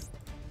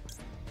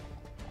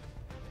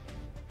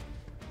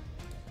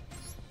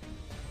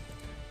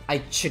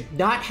 I should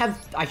not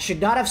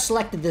have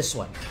selected this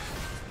one.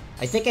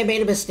 I think I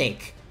made a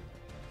mistake.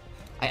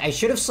 I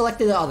should have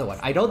selected the other one.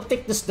 I don't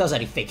think this does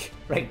anything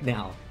right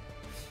now.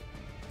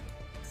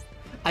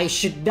 I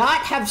should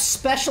not have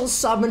special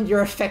summoned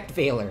your effect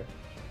Veiler.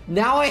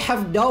 Now I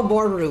have no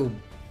more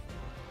room.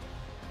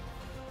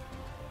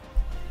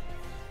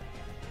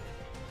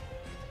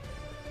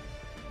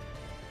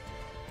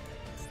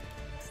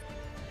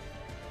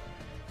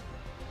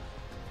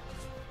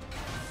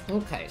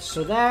 Okay,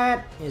 so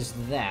that is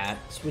that,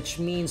 which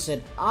means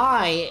that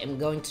I am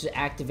going to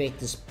activate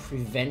this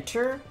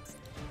Preventer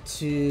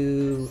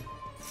to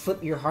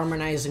flip your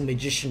Harmonizing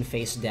Magician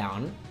face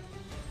down.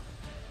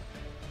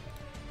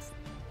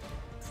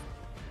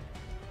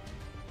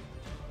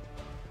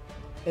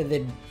 And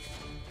then...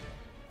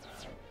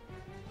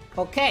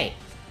 Okay.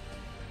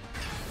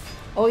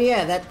 Oh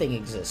yeah, that thing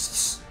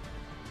exists.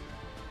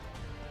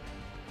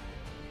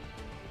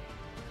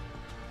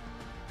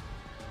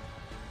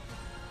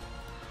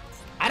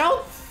 I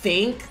don't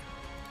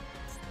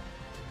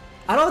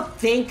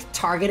think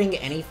targeting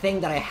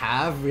anything that I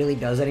have really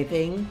does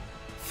anything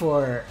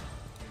for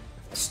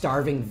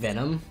starving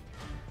Venom.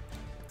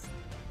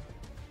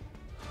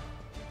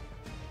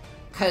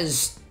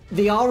 Because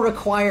they all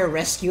require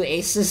rescue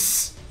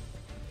aces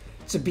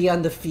to be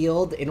on the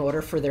field in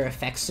order for their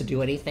effects to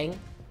do anything.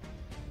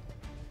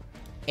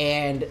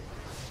 And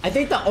I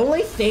think the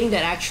only thing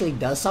that actually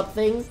does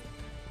something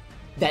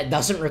that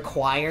doesn't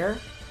require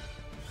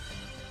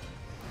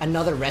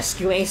another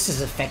rescue ace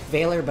is Effect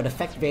Veiler, but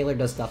Effect Veiler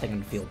does nothing on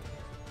the field.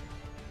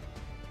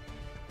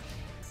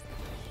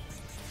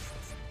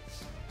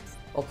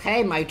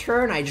 Okay, my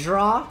turn, I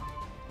draw.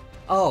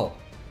 Oh.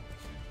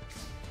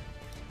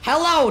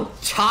 Hello,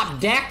 top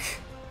deck!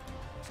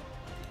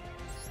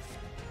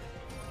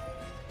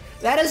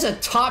 That is a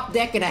top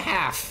deck and a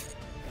half.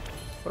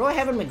 What do I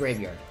have in my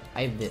graveyard?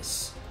 I have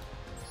this.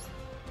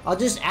 I'll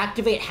just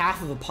activate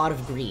half of a Pot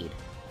of Greed.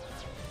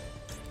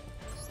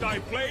 I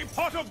play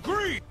Pot of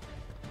Greed!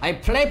 I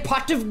play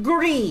Pot of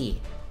Greed!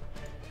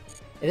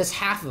 It is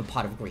half of a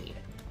Pot of Greed.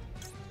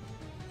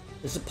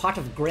 It's a Pot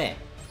of Grit.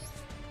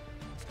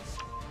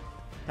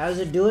 How's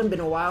it doing? Been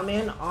a while,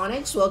 man.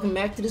 Onyx, welcome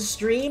back to the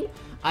stream.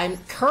 I'm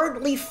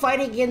currently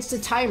fighting against a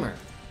timer.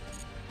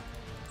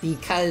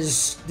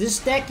 Because this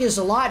deck is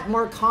a lot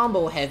more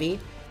combo heavy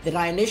than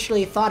I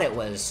initially thought it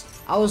was.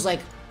 I was like,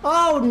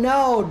 oh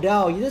no,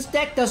 this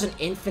deck doesn't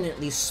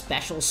infinitely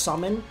special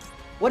summon.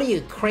 What are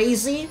you,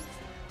 crazy?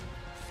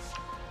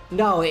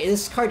 No,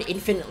 this card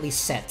infinitely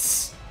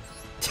sets.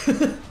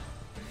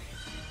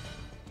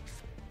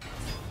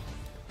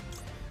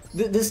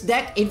 This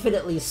deck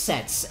infinitely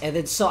sets, and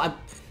then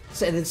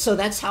so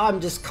that's how I'm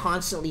just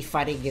constantly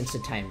fighting against a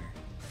timer.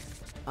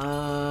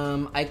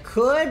 I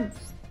could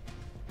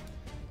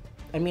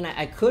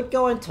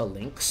go into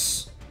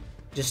Lynx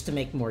just to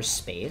make more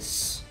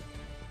space.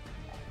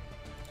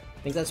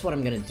 I think that's what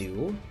I'm gonna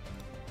do.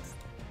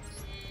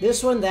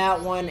 This one,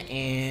 that one,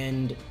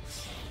 and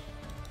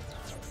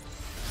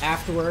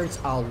afterwards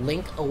I'll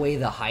link away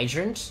the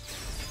Hydrant.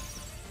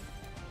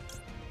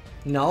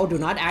 No, do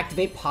not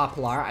activate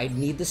Poplar. I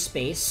need the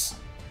space.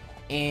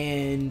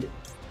 And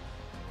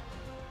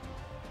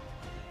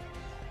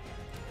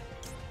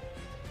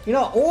you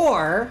know,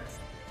 or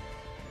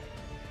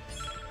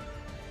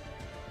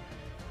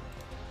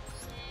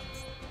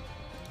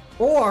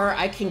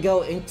I can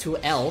go into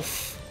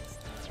Elf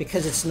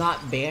because it's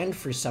not banned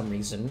for some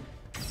reason.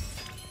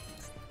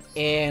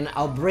 And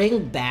I'll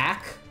bring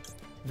back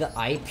the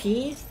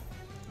IP.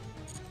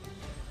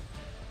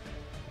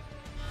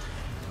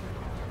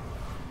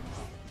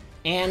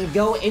 And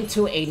go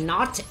into a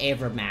not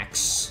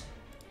Avermax.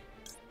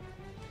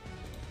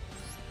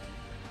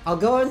 I'll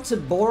go into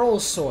Boral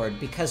Sword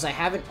because I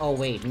haven't. Oh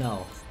wait,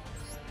 no.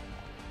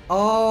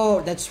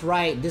 Oh, that's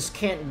right. This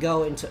can't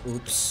go into.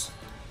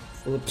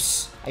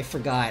 Oops, I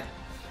forgot.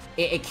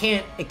 It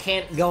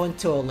can't go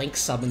into a Link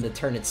summon the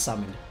turn it's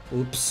summoned.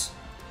 Oops.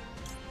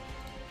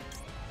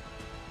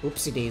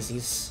 Oopsie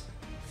daisies.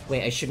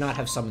 Wait, I should not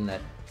have summoned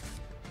that.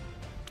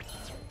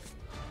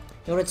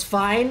 You know what? It's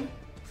fine.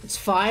 It's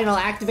fine. I'll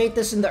activate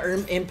this in the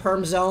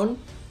Imperm zone.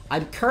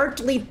 I'm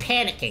currently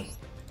panicking.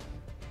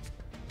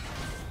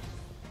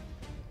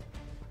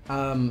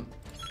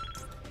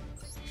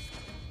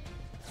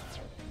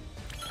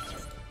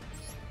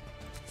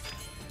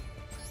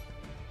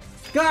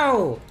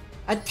 Go!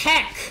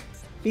 Attack!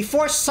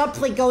 Before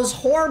something goes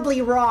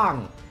horribly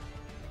wrong!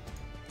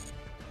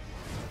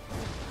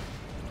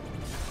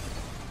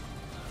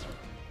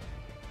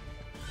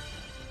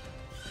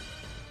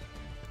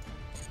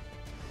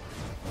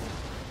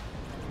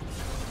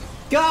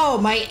 Go!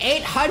 My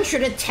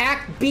 800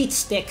 attack beat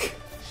stick!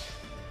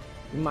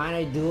 You mind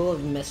I duel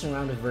messing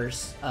around with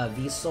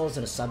V-Souls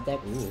in a sub deck?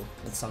 Ooh,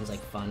 that sounds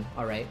like fun.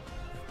 Alright.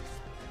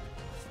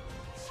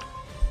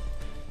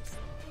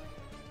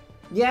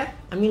 Yeah,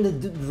 I mean,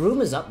 the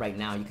room is up right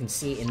now. You can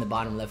see in the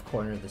bottom left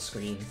corner of the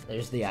screen.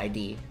 There's the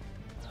ID.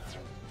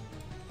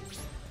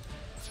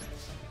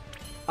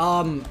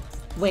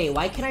 Wait,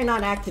 why can I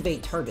not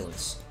activate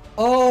Turbulence?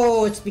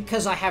 Oh, it's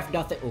because I have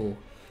nothing. Ooh.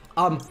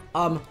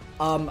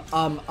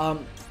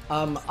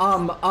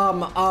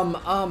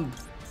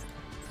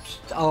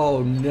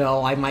 Oh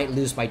no, I might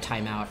lose my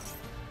timeout.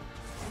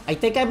 I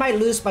think I might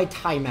lose my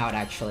timeout,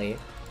 actually.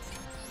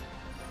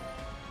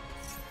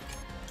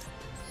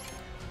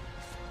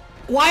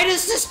 Why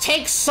does this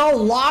take so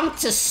long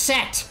to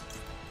set?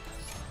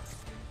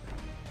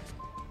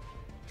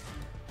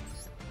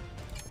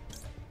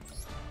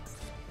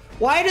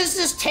 Why does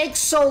this take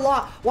so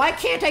long? Why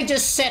can't I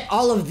just set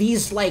all of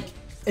these, like,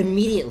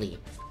 immediately?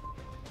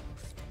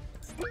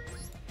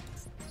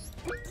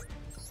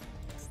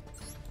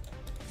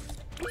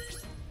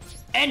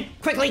 And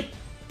quickly!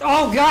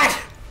 Oh god!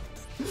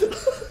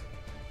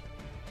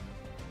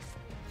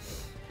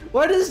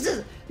 What is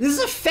this?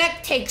 This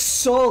effect takes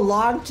so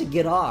long to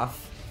get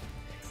off.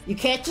 You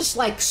can't just,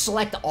 like,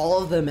 select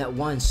all of them at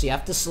once. You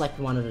have to select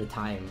one at a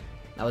time.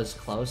 That was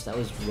close. That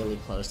was really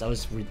close. That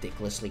was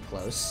ridiculously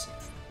close.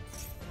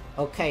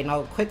 Okay,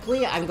 now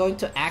quickly, I'm going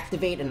to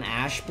activate an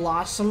Ash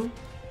Blossom.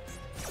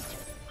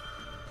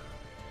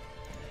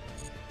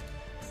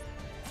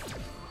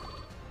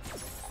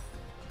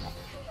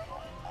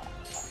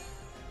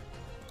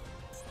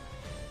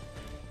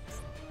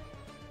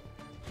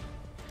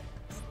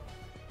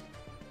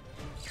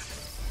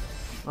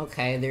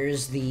 Okay,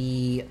 there's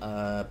the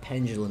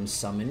Pendulum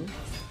Summon.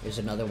 There's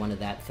another one of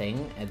that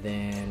thing. And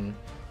then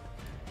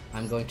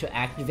I'm going to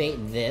activate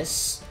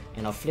this,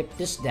 and I'll flip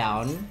this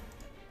down.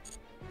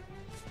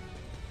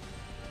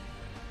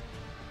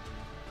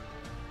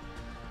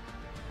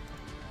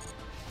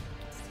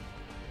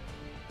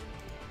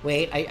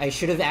 Wait, I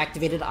should have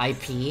activated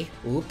IP.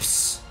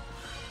 Oops.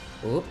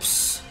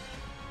 Oops.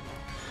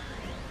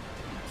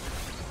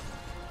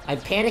 I'm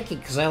panicking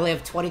because I only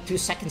have 22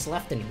 seconds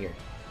left in here.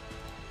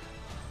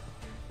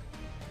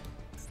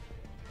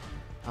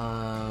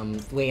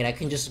 Wait, I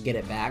can just get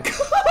it back.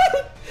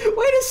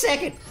 Wait a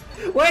second!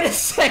 Wait a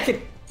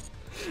second!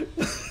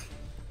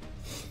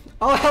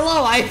 Oh,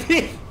 hello,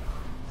 IP!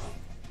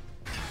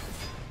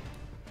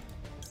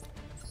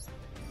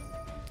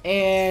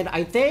 And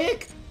I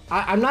think...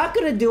 I'm not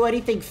gonna do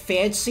anything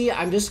fancy,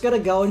 I'm just gonna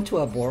go into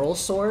a Boral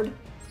Sword.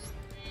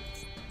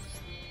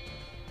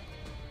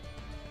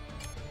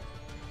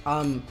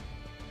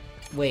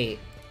 Wait.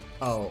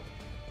 Oh.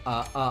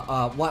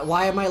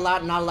 Why am I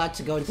not allowed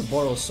to go into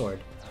Boral Sword?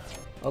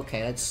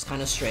 Okay, that's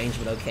kind of strange,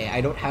 but okay.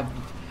 I don't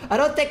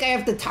think I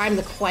have the time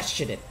to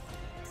question it.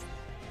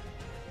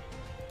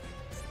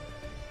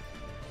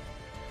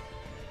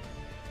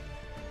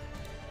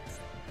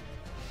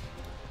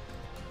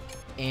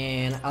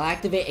 And I'll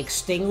activate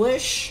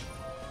Extinguish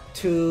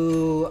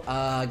to,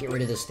 get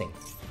rid of this thing.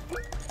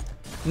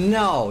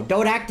 No,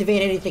 don't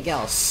activate anything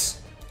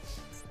else.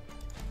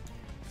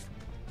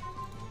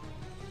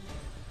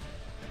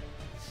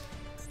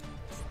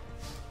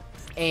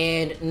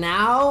 And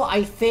now,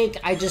 I think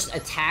I just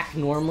attack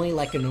normally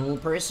like a normal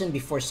person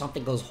before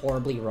something goes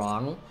horribly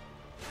wrong.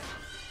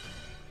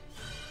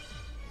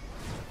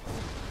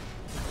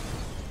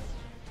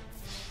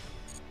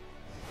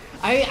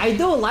 I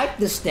do like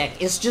this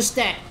deck, it's just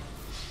that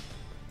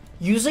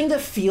using the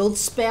field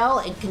spell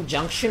in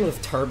conjunction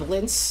with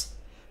Turbulence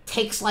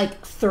takes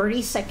like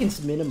 30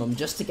 seconds minimum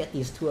just to get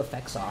these two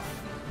effects off.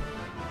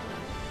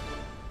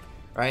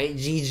 Right,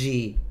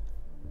 GG.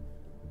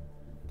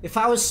 If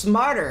I was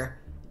smarter,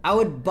 I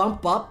would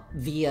bump up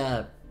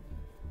the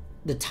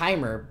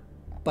timer,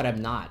 but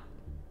I'm not.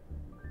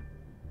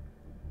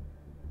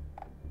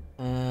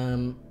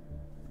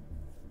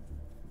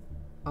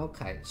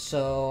 Okay,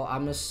 so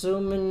I'm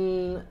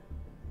assuming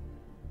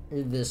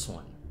this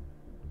one.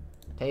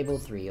 Table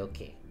 3,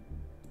 okay.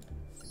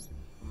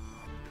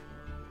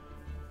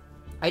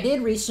 I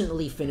did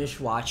recently finish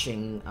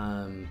watching,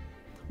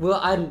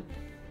 well,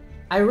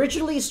 I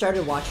originally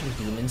started watching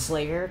Demon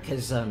Slayer,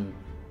 because,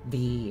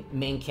 the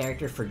main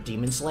character for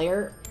Demon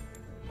Slayer,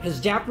 his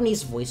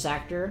Japanese voice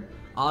actor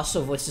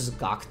also voices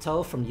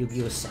Gakuto from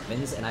Yu-Gi-Oh!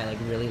 7s, and I, like,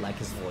 really like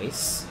his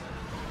voice.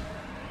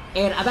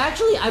 And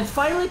I'm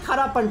finally caught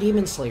up on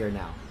Demon Slayer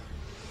now.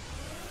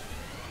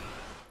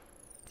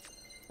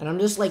 And I'm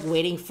just, like,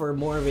 waiting for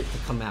more of it to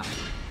come out.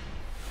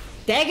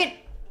 Dang it!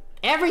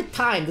 Every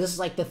time, this is,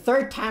 like, the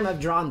third time I've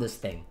drawn this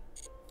thing.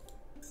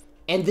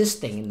 And this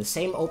thing in the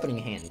same opening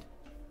hand.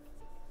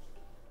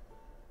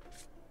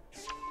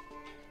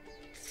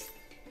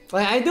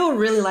 Like, I do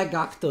really like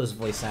Gakuto's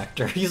voice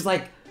actor. He's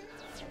like,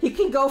 he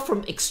can go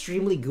from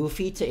extremely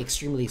goofy to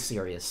extremely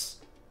serious.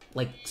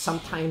 Like,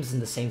 sometimes in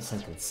the same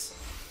sentence.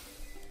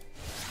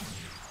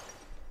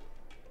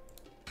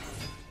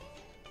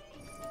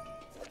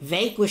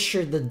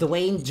 Vanquisher, the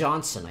Dwayne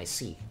Johnson, I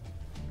see.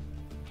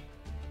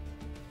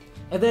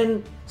 And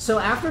then, so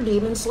after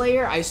Demon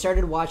Slayer, I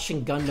started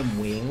watching Gundam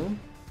Wing.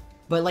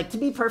 But, like, to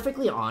be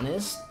perfectly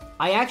honest,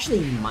 I actually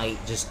might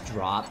just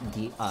drop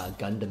the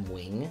Gundam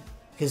Wing.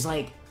 Because,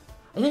 like,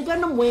 I think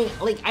Gundam Wing,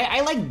 like,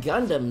 I like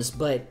Gundams,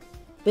 but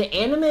the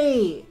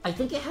anime, I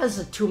think it has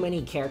a too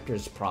many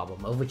characters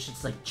problem, of which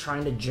it's, like,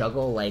 trying to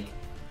juggle, like,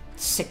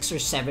 6 or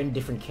 7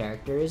 different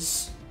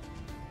characters.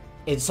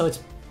 And so it's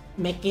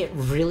making it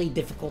really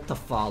difficult to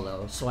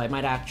follow, so I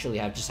might actually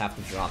just have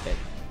to drop it.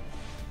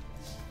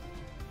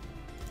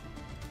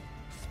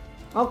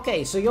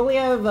 Okay, so you only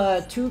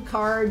have 2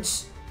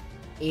 cards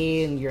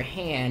in your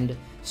hand,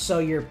 so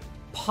your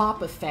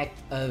pop effect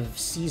of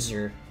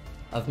Caesar,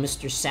 of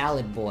Mr.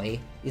 Salad Boy,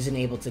 isn't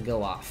able to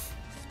go off.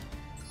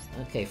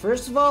 Okay,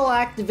 first of all, I'll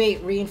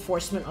activate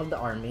Reinforcement of the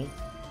Army.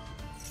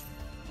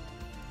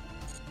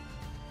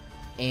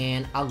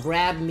 And I'll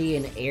grab me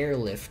an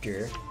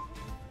Airlifter.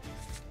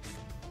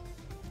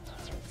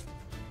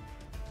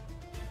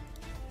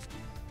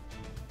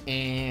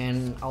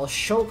 And I'll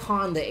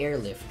Shokan the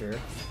Airlifter.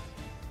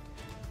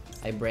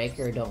 I break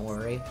her, don't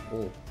worry.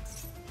 Ooh.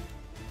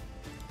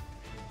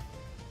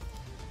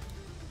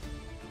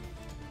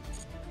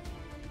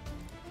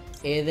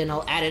 And then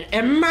I'll add an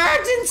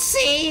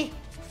emergency!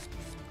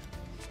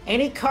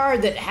 Any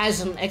card that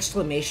has an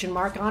exclamation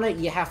mark on it,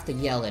 you have to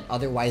yell it,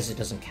 otherwise it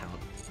doesn't count.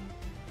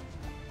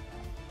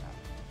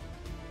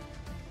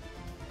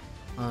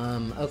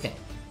 Okay.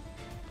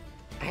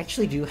 I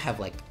actually do have,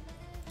 like,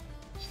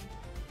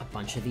 a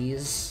bunch of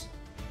these.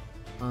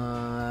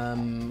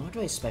 What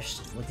do I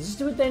special... Does this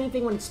do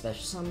anything when it's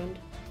special summoned?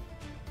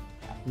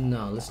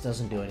 No, this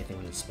doesn't do anything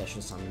when it's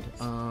special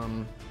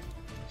summoned.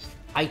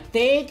 I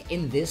think,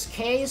 in this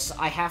case,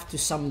 I have to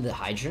summon the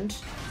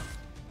Hydrant.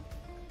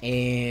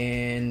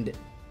 And...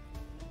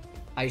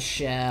 I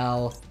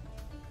shall...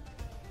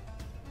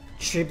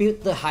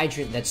 tribute the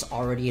Hydrant that's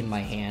already in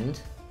my hand.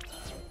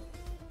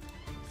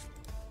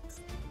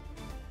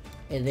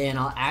 And then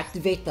I'll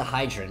activate the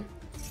Hydrant.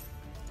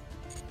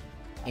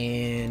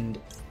 And...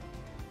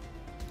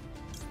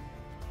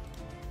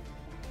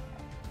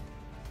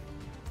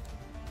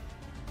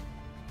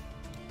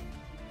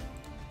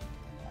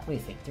 do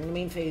you think? During the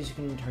main phase, you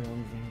can turn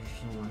on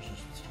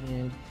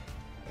hand.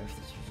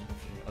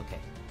 Okay.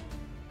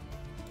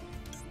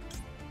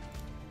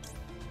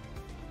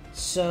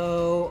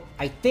 So,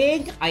 I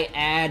think I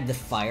add the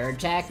fire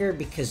attacker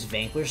because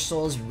Vanquished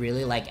Souls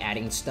really like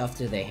adding stuff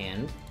to their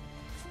hand.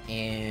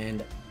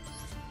 And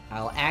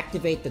I'll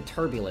activate the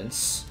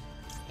turbulence,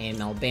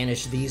 and I'll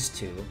banish these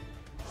two.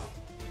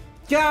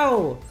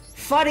 Go!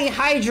 Funny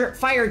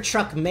fire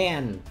truck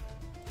man!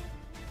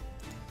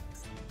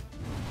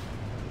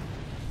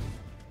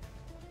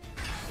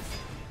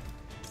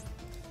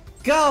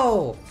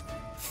 Go!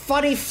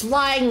 Funny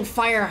flying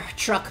fire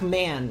truck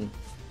man!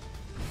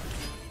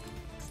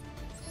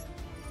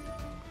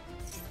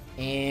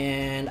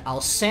 And I'll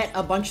set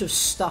a bunch of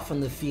stuff on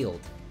the field.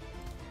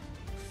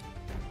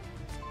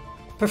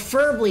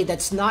 Preferably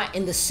that's not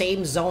in the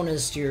same zone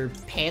as your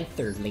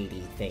Panther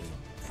lady thing.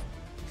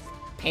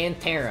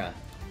 Pantera.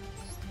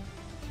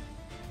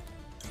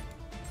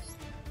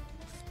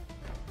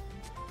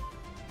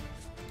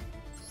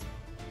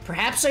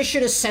 Perhaps I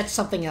should have set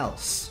something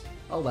else.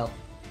 Oh well.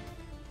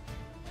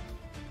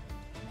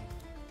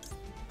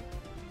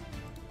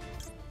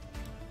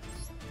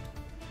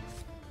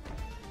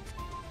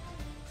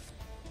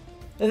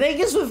 The thing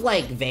is with,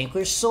 like,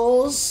 Vanquished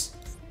Souls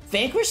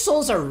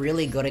are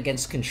really good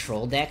against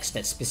control decks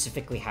that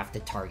specifically have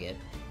to target.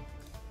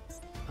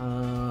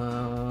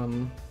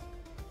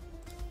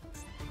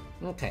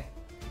 Okay.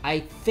 I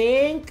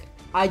think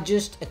I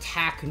just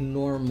attack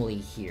normally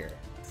here.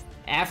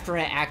 After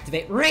I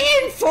activate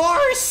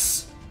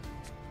Reinforce!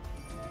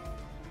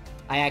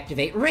 I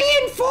activate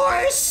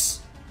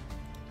Reinforce!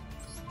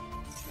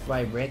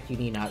 Right, Rick, you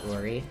need not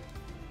worry.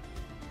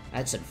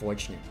 That's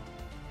unfortunate.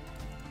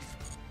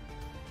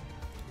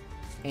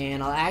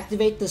 And I'll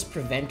activate this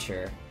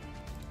Preventer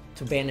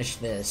to banish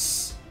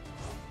this.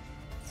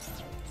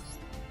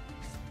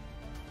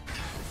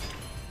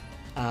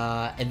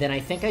 And then I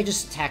think I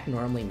just attack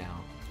normally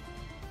now.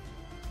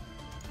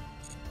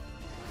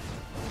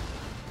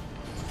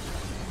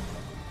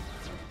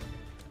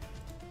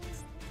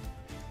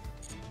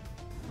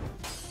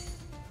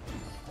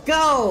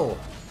 Go!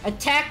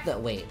 Attack the-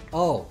 wait.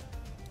 Oh.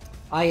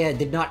 I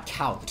did not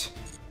count.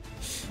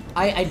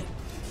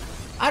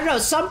 I don't know,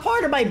 some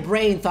part of my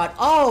brain thought,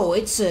 oh,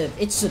 it's a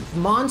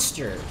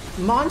monster.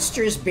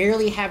 Monsters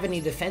barely have any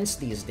defense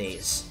these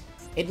days.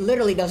 It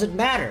literally doesn't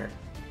matter.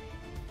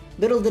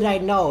 Little did I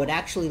know, it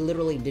actually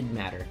literally did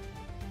matter.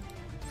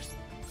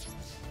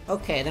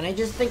 Okay, then I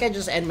think I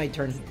just end my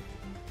turn here.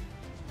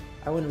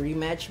 I want to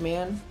rematch,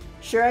 man.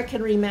 Sure, I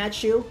can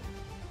rematch you.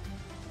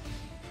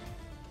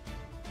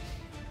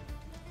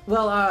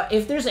 Well,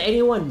 if there's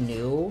anyone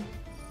new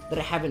that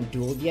I haven't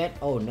dueled yet,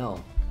 oh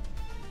no.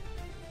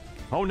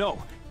 Oh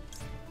no!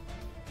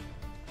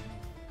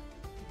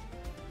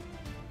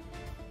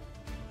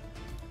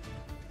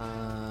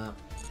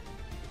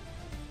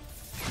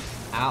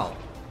 Ow.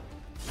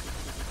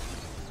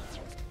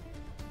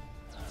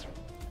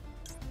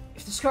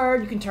 If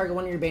discard, you can target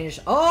one of your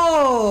banished.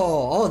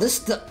 Oh,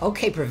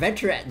 okay.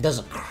 Preventer does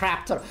a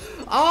crap ton.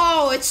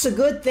 Oh, it's a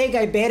good thing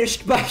I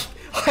banished my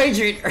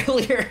Hydrant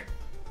earlier.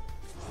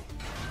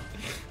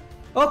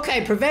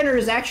 Okay, Preventer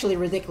is actually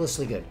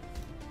ridiculously good.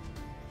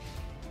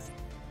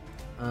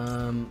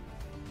 And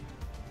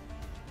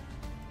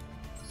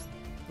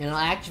I'll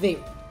activate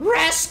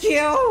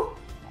Rescue!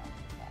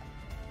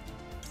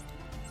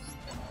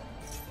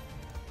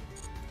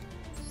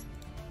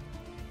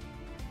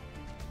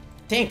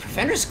 Dang,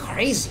 Preventer's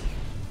crazy.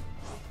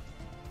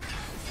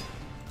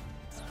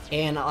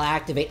 And I'll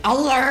activate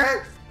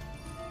Alert!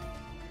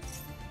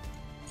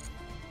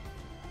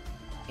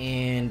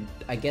 And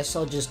I guess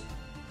I'll just,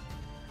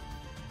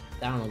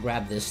 I don't know,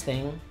 grab this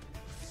thing.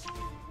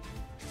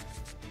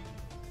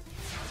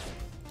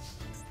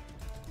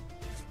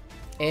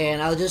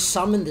 And I'll just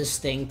summon this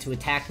thing to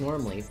attack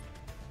normally.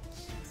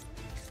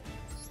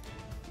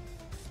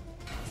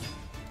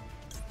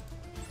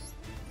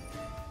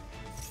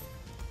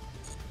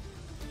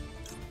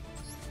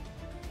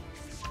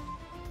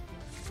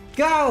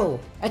 Go!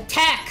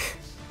 Attack!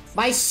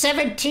 My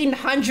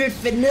 1700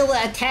 vanilla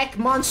attack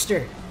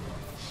monster!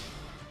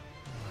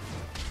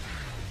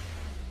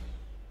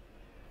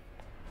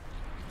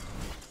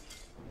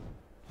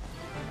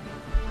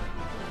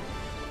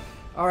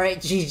 Alright,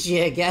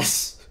 GG, I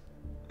guess.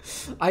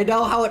 I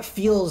know how it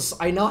feels.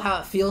 I know how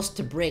it feels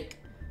to break.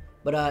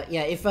 But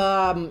yeah, if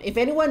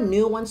anyone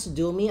new wants to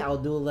duel me, I'll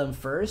duel them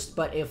first.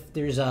 But if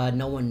there's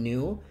no one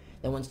new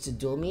that wants to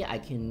duel me, I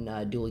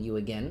can duel you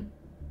again.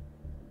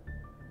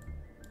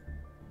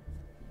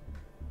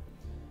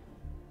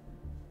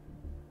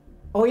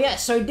 Oh yeah,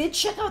 so I did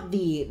check out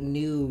the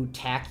new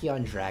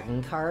Tachyon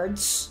Dragon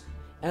cards.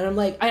 And I'm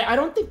like, I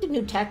don't think the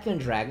new Tachyon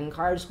Dragon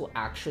cards will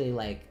actually,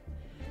 like...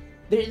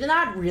 They're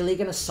not really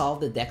gonna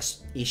solve the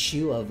deck's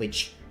issue of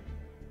which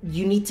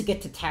you need to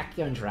get to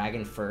Tachyon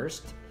Dragon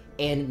first,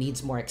 and it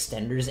needs more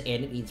extenders,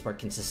 and it needs more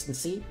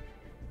consistency.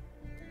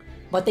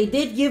 But they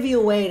did give you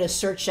a way to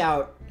search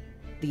out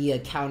the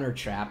counter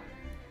trap,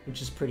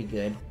 which is pretty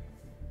good.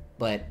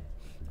 But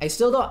I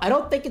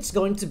don't think it's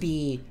going to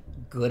be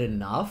good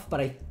enough, but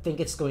I think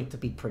it's going to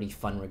be pretty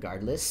fun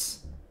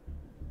regardless.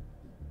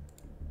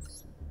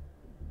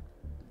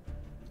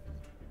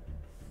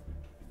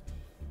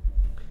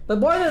 But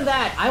more than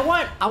that, I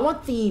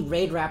want the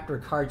Raid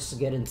Raptor cards to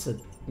get into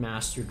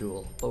Master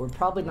Duel, but we're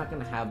probably not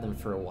going to have them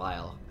for a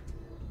while.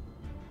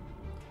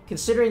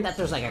 Considering that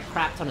there's like a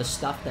crap ton of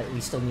stuff that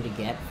we still need to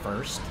get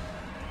first.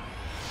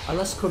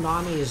 Unless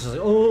Konami is like,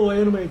 oh,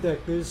 anime deck,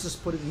 let's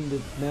just put it in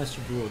the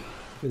Master Duel.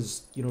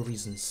 Because, you know,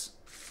 reasons.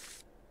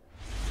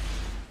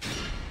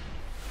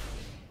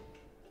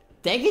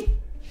 Dang it!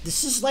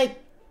 This is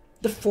like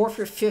the 4th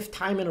or 5th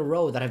time in a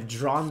row that I've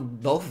drawn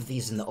both of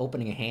these in the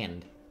opening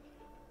hand.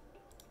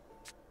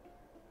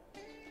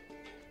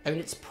 I mean,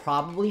 it's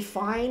probably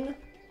fine.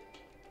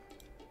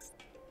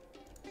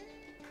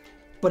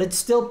 But it's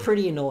still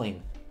pretty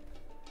annoying.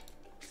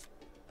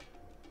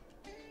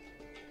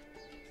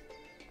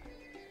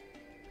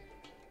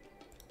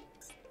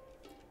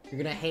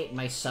 You're gonna hate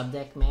my sub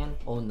deck, man?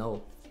 Oh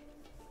no.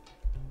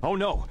 Oh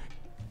no.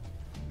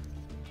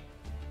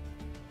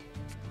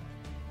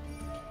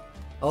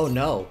 Oh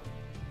no.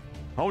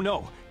 Oh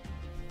no.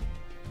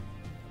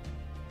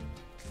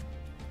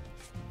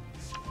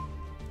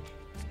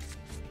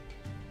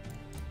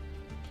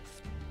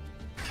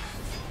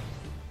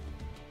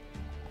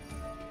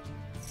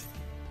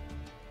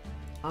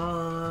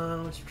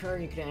 Once per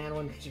turn, you can add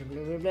one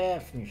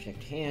from your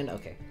checked hand.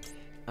 Okay.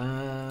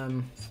 I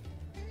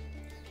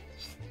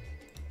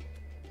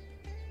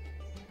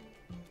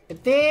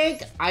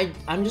think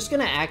I'm just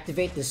gonna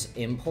activate this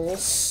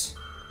impulse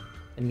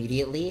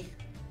immediately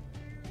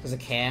because I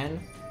can.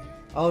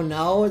 Oh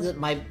no, that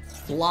my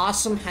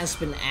blossom has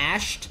been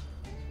ashed.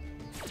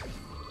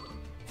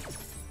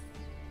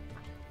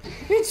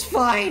 It's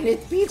fine.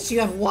 It means you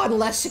have one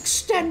less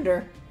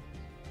extender.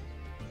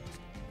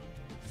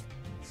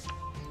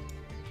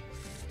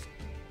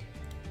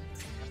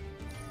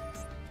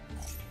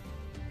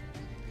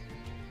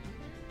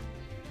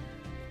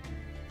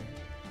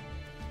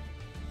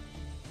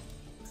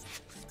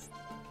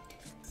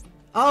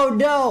 Oh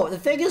no! The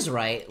thing is,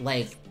 right,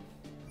 like,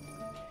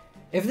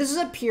 if this is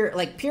a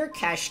pure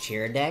cash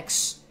tier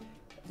decks,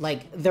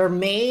 like, their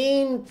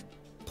main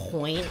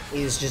point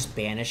is just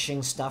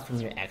banishing stuff from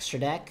your extra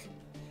deck.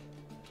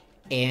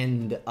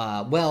 And,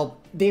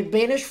 well, they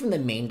banish from the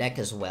main deck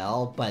as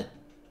well, but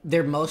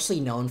they're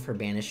mostly known for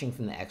banishing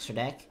from the extra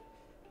deck.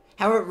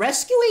 However,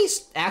 Rescue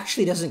Ace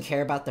actually doesn't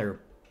care about their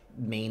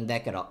main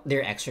deck at all,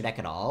 their extra deck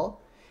at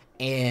all,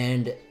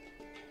 and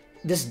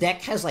this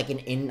deck has like an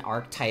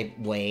in-archetype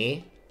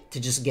way to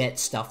just get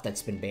stuff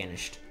that's been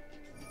banished.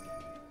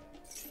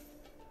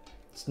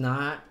 It's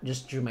not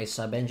just drew my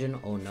sub-engine,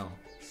 oh no.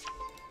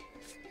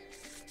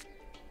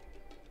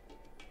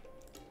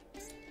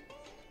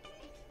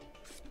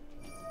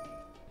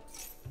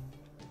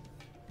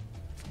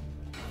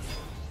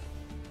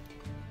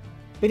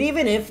 But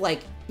even if,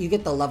 like, you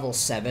get the level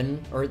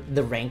 7, or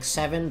the rank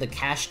 7, the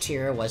cash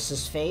tier was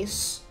his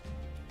face.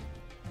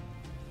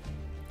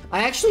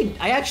 I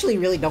actually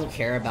really don't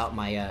care about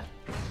my,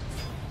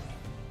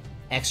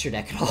 extra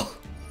deck at all.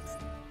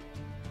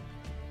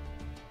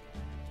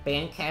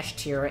 Ban Cash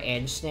Tier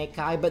and Snake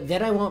Eye, but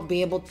then I won't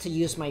be able to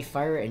use my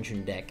Fire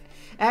Engine deck.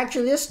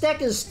 Actually, this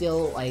deck is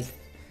still, like,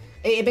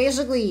 it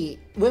basically,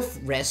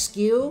 with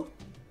Rescue,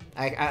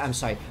 I'm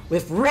sorry,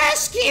 with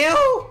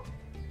Rescue!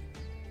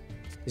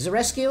 Is it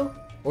Rescue?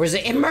 Or is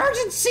it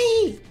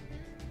Emergency?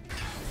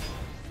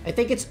 I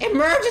think it's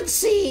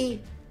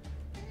Emergency!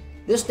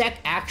 This deck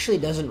actually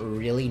doesn't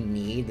really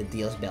need the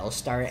Deals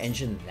Bellstar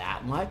engine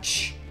that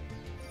much,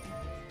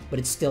 but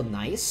it's still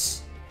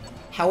nice.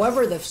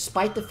 However,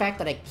 despite the fact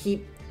that I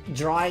keep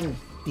drawing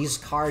these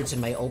cards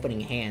in my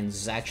opening hands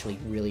is actually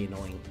really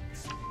annoying.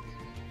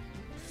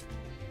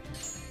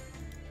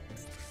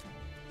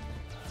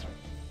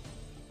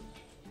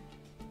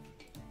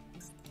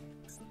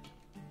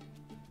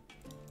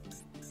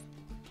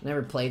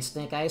 Never played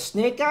Snake Eyes.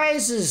 Snake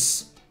Eyes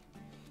is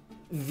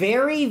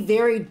very,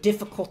 very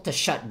difficult to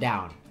shut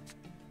down.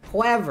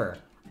 However,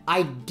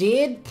 I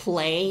did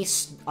play,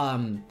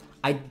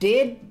 I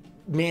did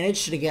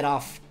manage to get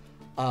off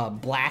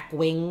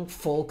Blackwing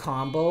full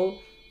combo,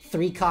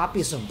 3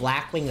 copies of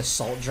Blackwing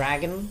Assault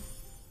Dragon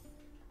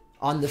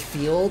on the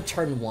field,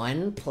 turn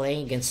 1,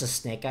 playing against a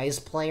Snake Eyes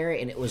player,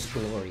 and it was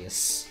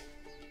glorious.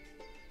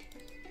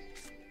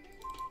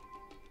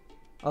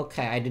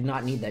 Okay, I did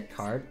not need that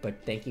card,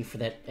 but thank you for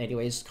that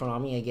anyways,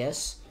 Konami, I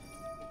guess.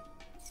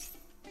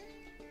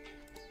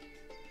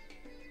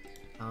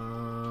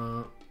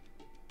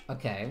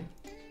 Okay.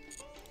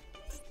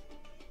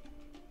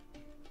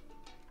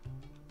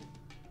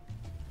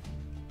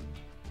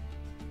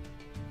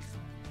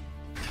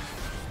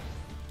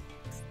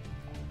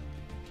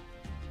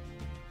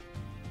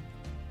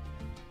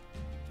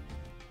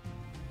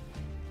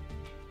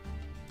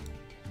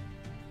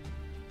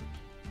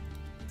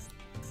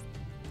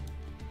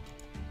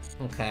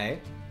 Okay.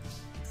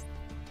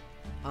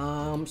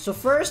 So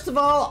first of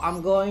all,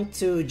 I'm going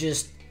to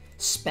just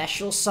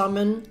special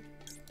summon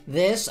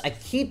this. I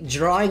keep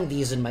drawing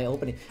these in my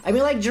opening. I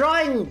mean, like,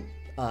 drawing,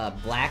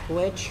 Black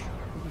Witch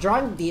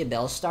drawing the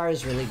Abel Star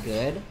is really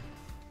good,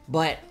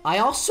 but I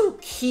also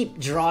keep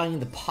drawing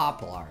the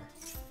Poplar,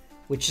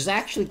 which is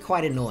actually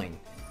quite annoying.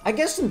 I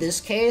guess in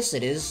this case,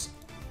 it is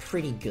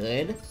pretty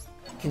good,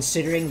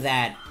 considering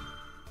that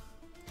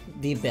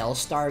the Abel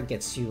Star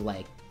gets you,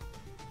 like,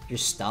 your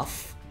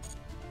stuff.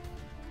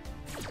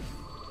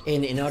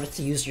 And in order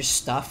to use your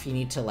stuff, you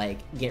need to, like,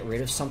 get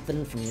rid of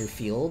something from your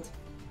field.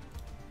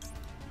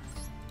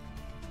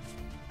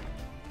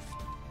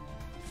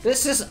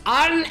 This is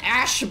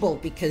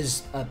unashable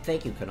because,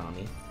 thank you,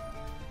 Konami.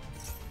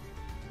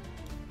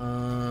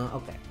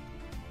 Okay.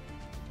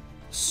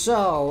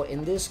 So,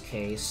 in this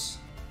case,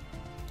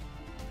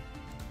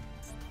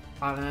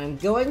 I'm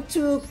going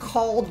to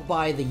called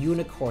by the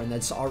unicorn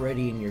that's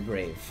already in your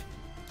grave.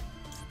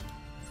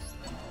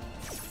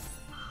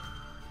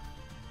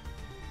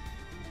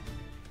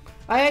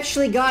 I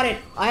actually got it!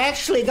 I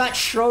actually got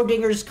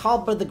Schrodinger's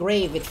called by the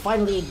grave. It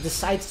finally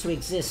decides to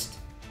exist.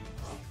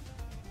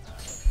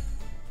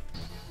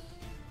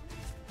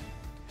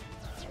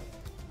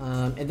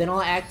 And then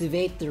I'll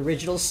activate the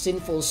original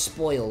Sinful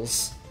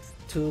Spoils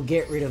to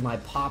get rid of my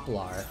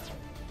Poplar.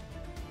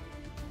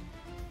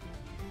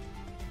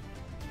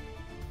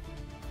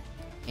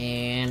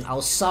 And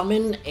I'll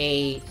summon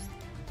a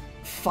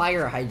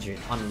Fire Hydrant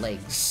on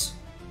legs,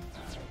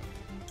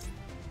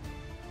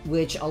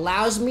 which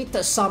allows me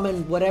to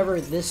summon whatever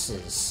this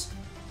is.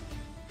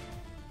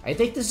 I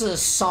think this is a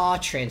Saw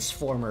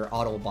Transformer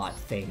Autobot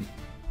thing.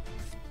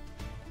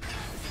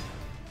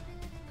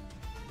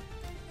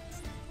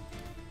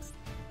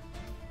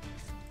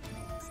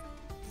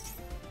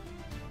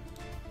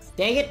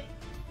 Dang it!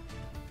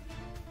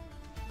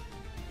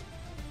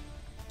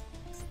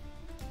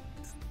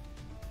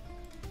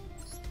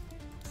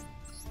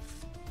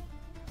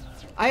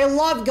 I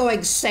love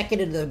going second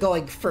in the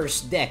going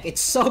first deck.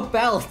 It's so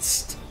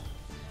balanced.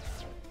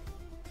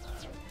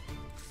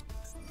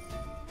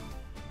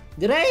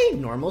 Did I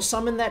normal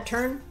summon that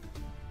turn?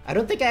 I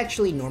don't think I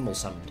actually normal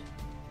summoned.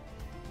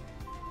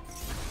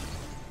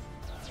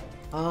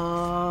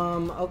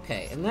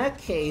 Okay. In that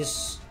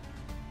case,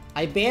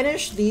 I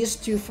banish these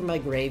two from my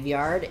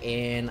graveyard,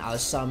 and I'll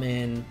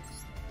summon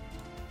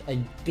a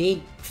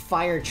big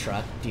fire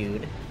truck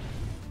dude.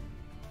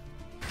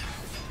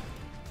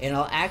 And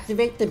I'll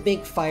activate the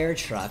big fire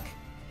truck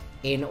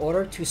in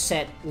order to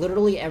set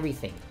literally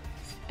everything.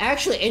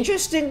 Actually,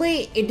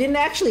 interestingly, it didn't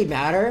actually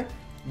matter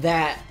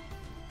that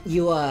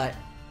you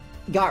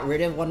got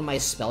rid of one of my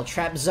spell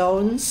trap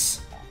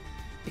zones,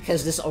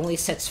 because this only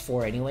sets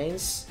 4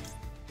 anyways.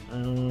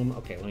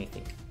 Okay, let me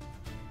think.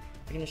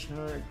 Finish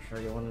hard, sure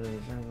you want to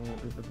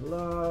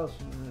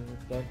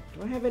do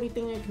I have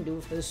anything I can do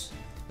with this?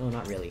 No,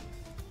 not really.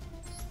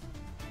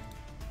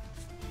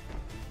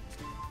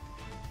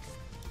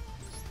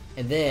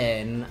 And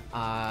then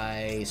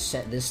I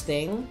set this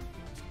thing.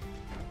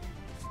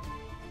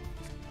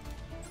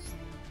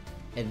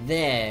 And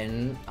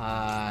then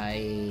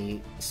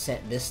I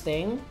set this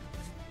thing.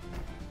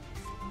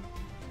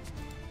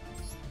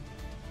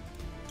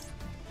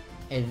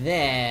 And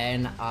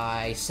then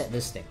I set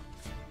this thing.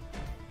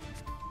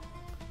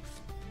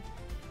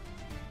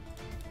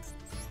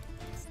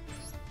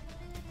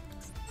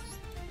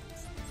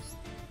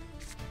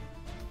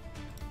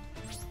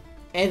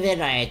 And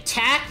then I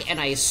attack and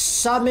I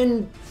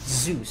summon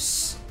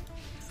Zeus.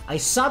 I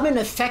summon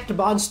Effect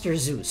Monster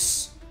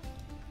Zeus.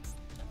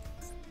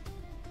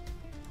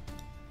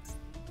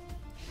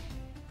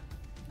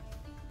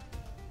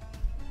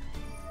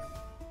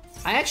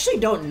 I actually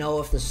don't know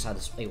if this is how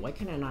this... Wait, why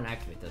can I not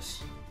activate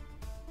this?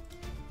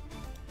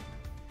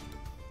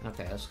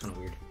 Okay, that's kind of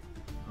weird.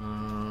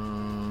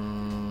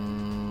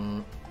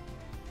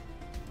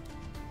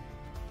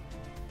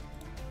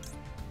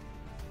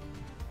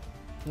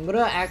 I'm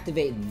gonna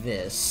activate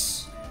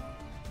this.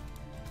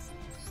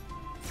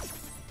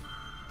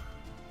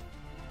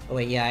 Oh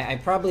wait, yeah, I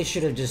probably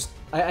should have just...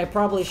 I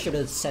probably should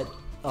have set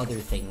other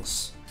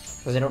things,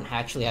 because I don't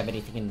actually have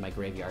anything in my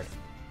graveyard.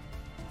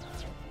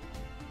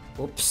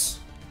 Oops.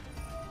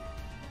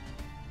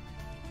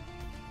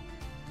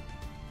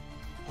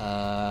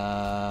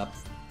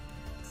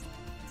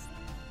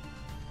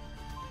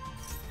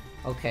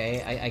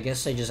 Okay, I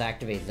guess I just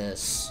activate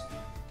this.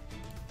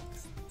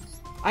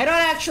 I don't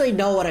actually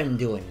know what I'm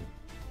doing.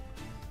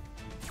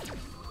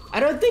 I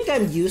don't think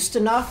I'm used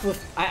enough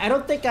with... I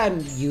don't think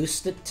I'm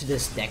used to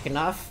this deck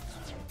enough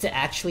to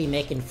actually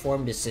make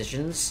informed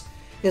decisions.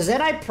 Because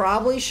then I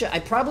probably should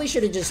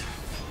have just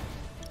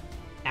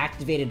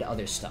activated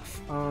other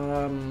stuff.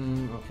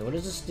 Okay, what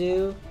does this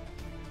do?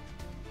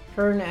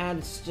 Turn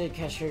adds to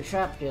cashier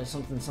trap, yeah,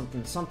 something,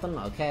 something, something,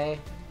 okay.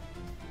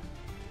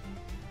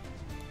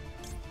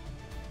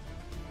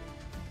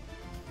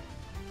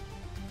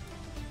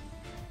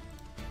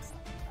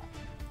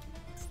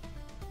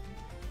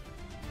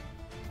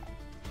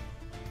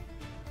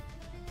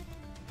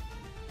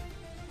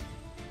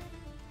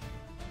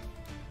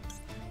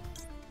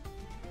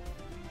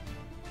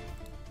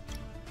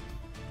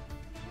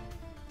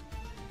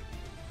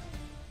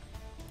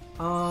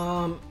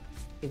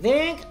 I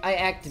think I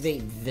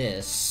activate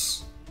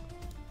this.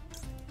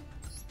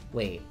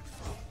 Wait.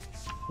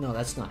 No,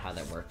 that's not how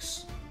that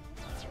works.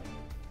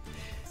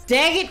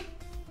 Dang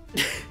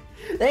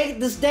it!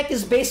 This deck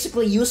is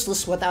basically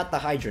useless without the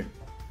hydrant.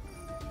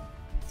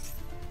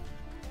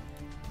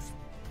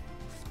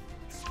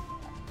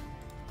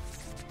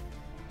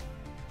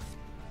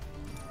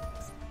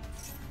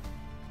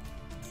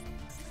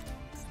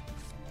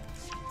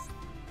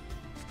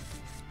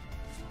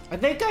 I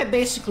think I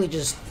basically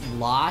just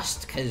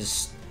lost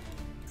because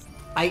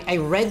I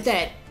read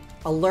that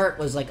alert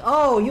was like,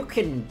 oh, you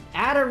can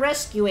add a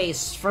rescue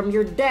ace from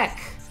your deck.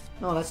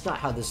 No, that's not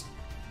how this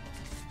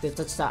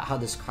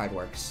card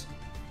works.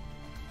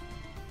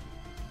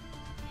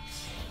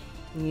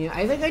 Yeah,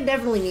 I think I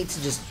definitely need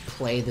to just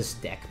play this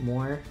deck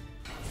more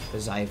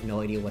because I have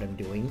no idea what I'm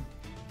doing.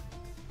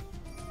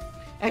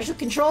 Actually,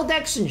 control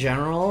decks in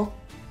general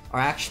are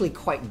actually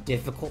quite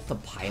difficult to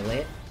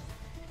pilot.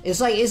 It's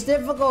like, it's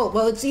difficult,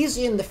 well, it's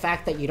easy in the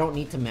fact that you don't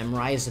need to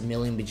memorize a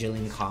million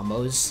bajillion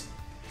combos,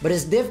 but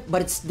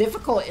it's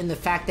difficult in the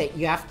fact that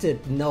you have to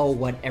know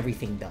what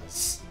everything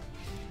does.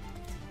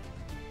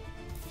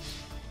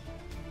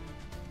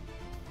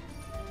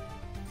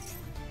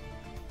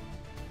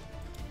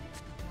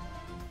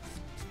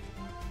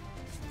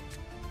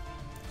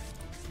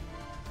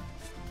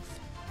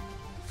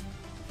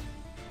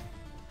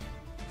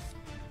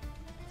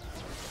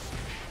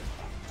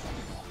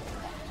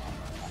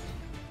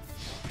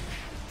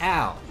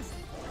 Ow.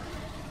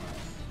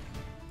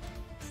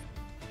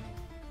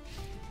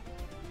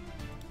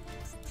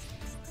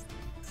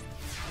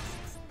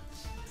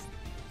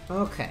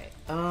 Okay,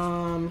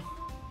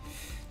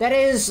 that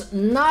is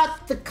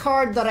not the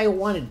card that I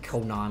wanted,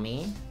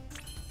 Konami.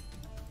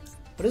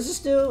 What does this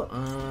do?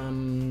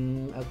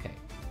 Okay.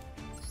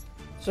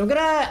 So I'm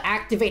gonna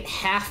activate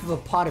half of a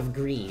Pot of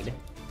Greed.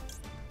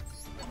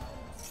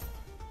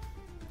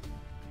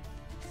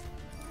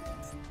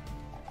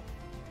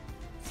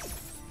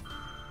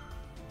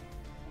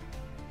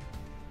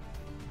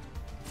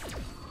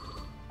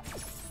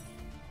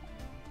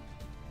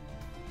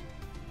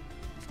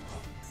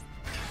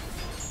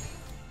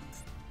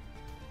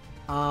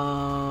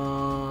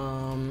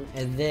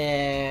 And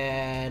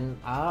then,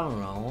 I don't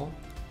know.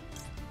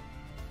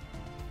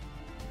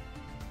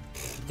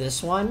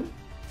 This one?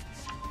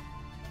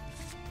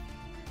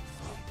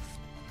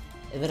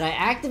 And then I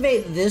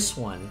activate this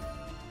one.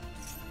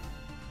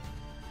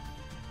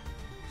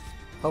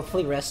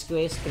 Hopefully Rescue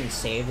Ace can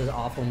save this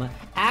awful meta.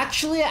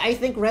 Actually, I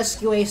think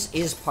Rescue Ace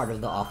is part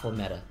of the awful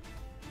meta.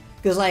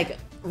 Because, like,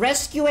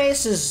 Rescue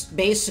Ace is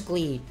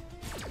basically,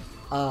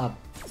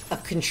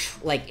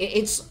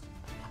 it's...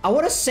 I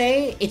want to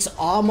say it's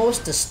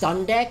almost a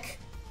stun deck.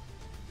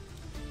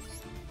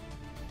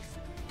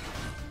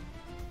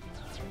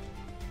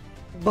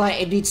 But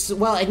it needs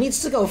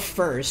to go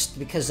first,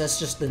 because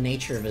that's just the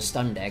nature of a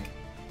stun deck.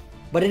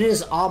 But it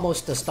is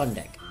almost a stun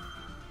deck.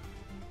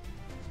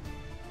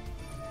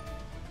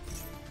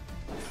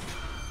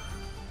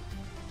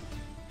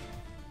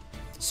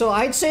 So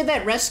I'd say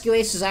that Rescue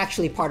Ace is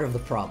actually part of the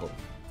problem.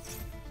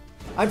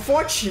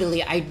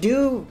 Unfortunately, I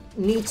do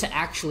need to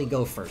actually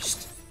go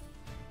first.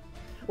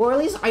 Or at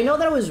least, I know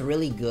that it was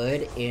really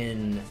good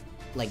in,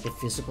 like, the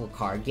physical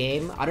card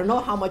game. I don't know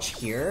how much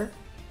here,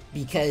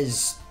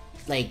 because,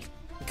 like,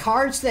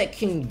 cards that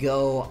can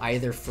go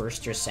either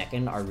first or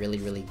second are really,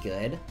 really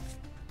good.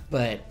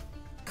 But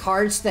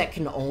cards that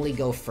can only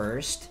go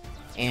first,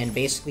 and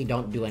basically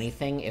don't do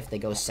anything if they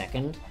go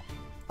second,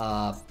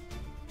 are,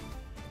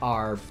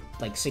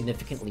 like,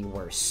 significantly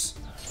worse.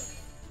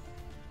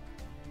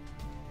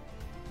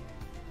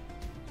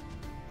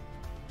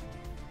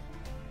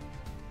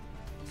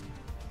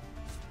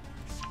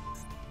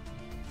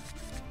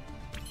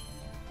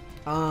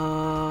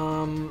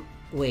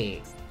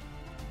 Wait.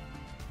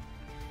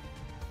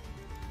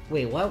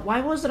 Wait, what?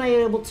 Why wasn't I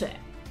able to...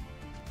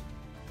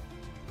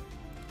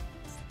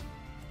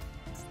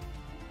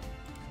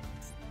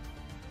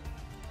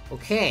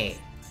 Okay.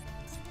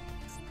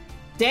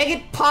 Dang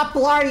it,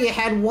 Poplar, you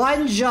had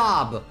one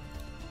job!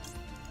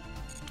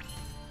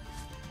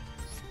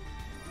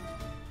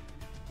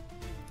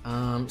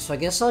 So I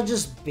guess I'll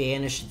just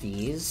banish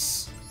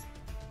these.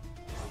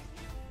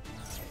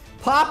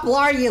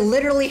 Poplar, you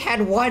literally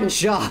had one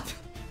job!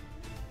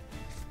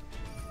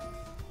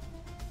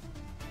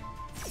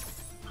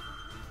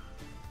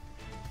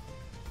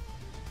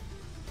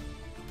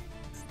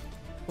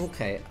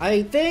 Okay,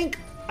 I think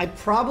I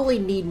probably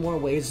need more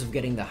ways of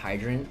getting the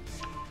hydrant.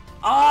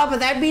 Oh, but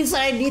that means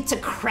that I need to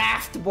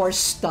craft more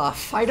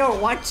stuff. I don't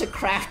want to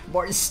craft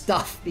more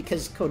stuff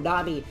because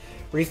Konami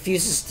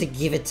refuses to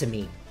give it to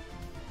me.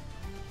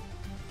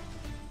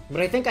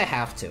 But I think I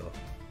have to.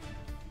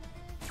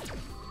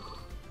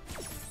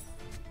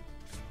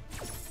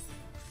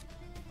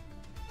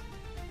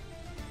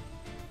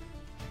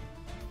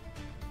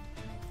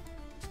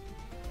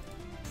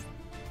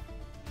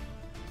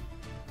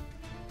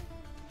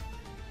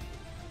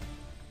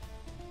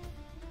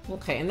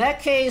 Okay, in that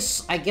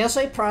case, I guess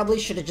I probably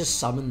should have just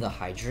summoned the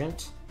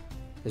hydrant.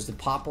 Because the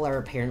Poplar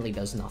apparently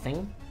does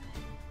nothing.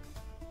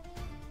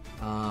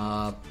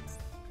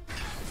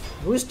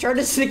 Whose turn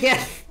is it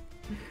again?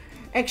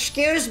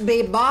 Excuse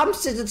me, Mom,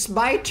 since it's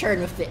my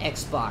turn with the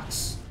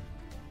Xbox.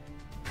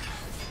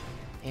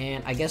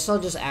 And I guess I'll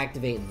just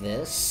activate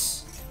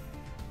this.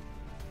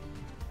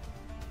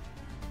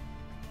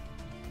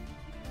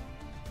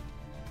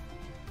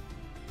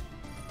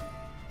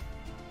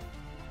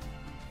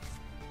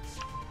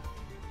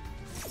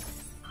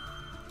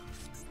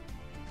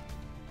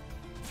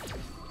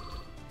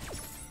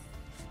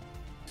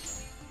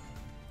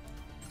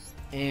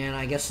 And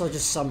I guess I'll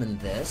just summon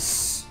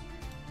this.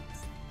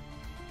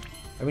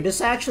 I mean,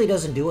 this actually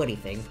doesn't do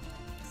anything.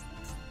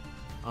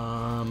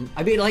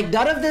 I mean, like,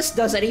 none of this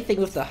does anything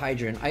with the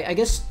hydrant. I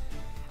guess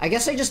I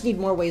just need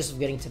more ways of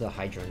getting to the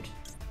hydrant.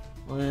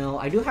 Well,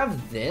 I do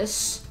have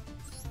this,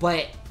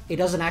 but it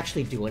doesn't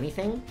actually do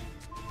anything.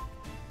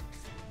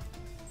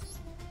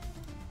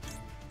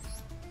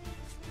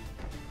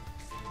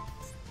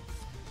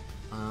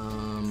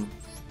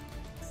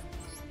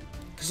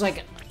 Cause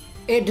like,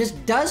 it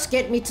just does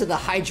get me to the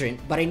hydrant,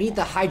 but I need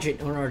the hydrant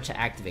in order to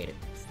activate it.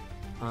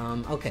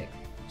 Okay.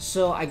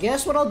 So I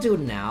guess what I'll do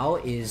now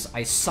is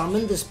I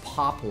summon this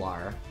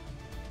Poplar.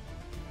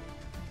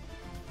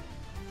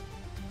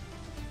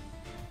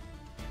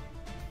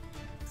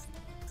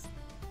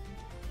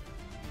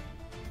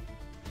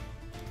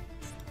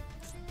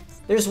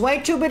 There's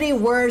way too many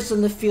words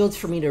in the field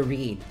for me to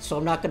read, so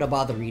I'm not gonna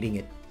bother reading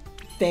it.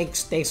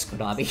 Thanks,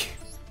 Konami.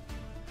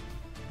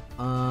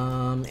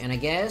 And I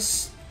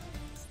guess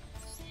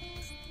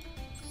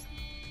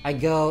I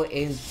go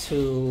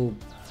into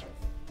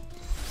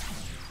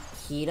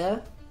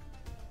Hida.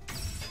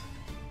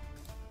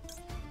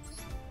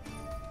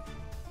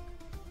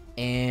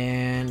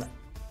 And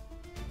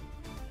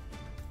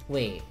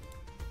wait,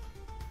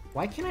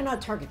 why can I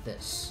not target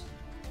this?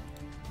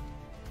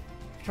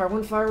 Target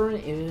one fire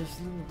is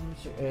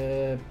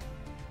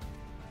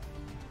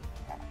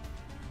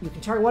you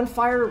can target one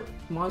fire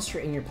monster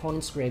in your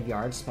opponent's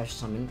graveyard, special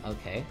summon.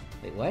 Okay.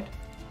 Wait, what?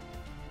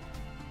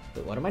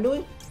 Wait, what am I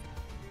doing?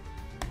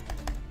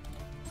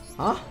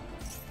 Huh?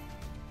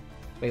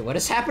 Wait, what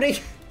is happening?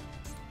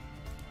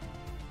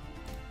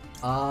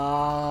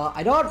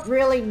 I don't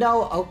really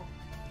know. Oh,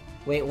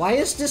 wait, why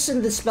is this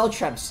in the spell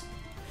traps?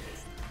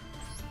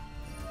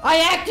 I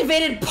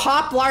activated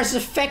Poplar's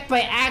effect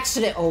by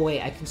accident! Oh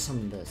wait, I can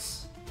summon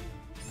this.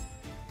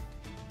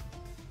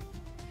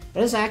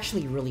 That is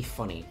actually really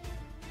funny.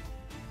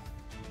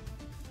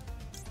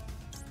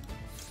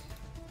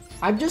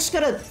 I'm just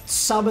gonna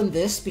summon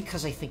this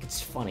because I think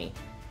it's funny.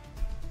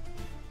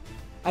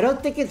 I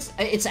don't think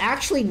it's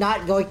actually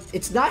not going,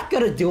 it's not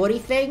gonna do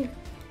anything,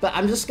 but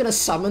I'm just gonna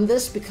summon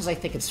this because I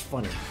think it's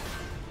funny.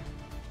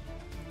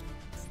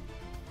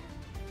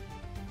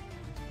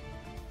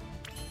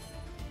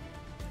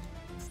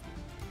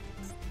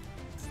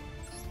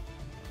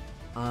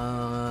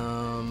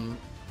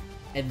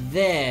 And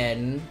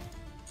then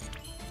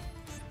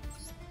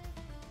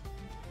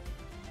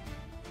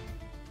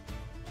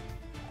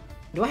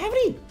do I have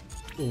any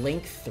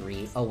Link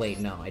 3? Oh wait,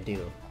 no, I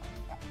do.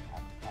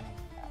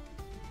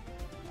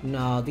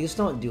 No, these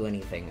don't do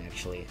anything,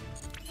 actually.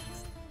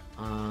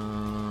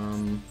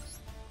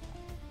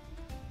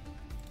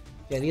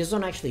 Yeah, these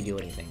don't actually do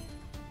anything.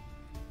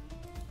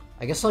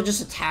 I guess I'll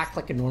just attack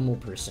like a normal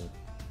person.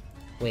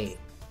 Wait.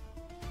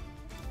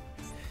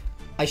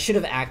 I should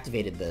have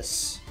activated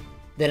this.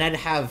 Then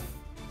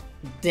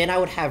I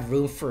would have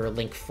room for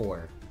Link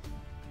 4.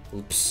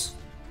 Oops.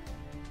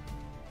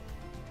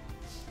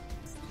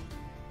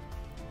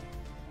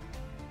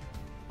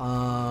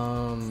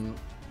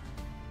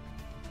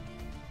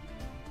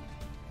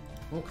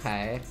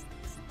 Okay.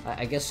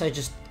 I guess I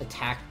just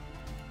attack.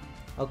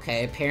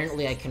 Okay,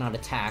 apparently I cannot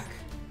attack.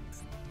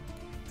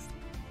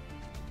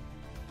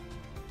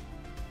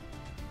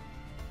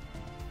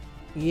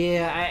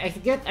 Yeah, I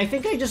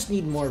think I just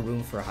need more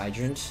room for a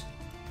hydrant.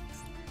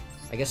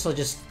 I guess I'll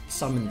just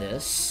summon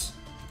this.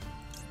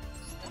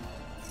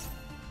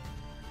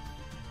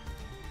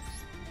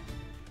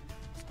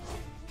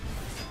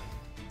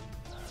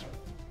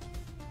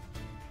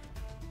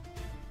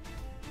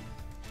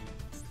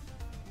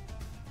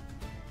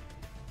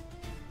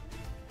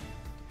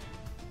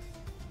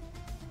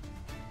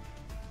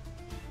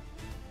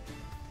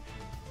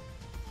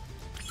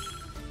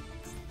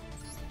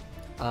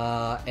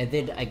 And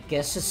then I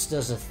guess this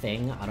does a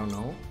thing, I don't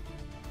know.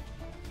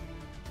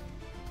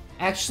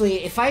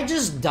 Actually, if I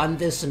just done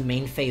this in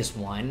main phase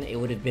 1, it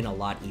would have been a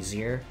lot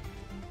easier.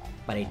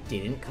 But I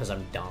didn't, because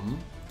I'm dumb.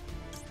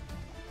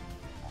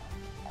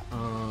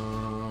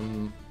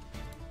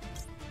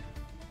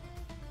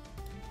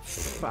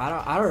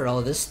 I don't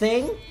know, this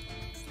thing?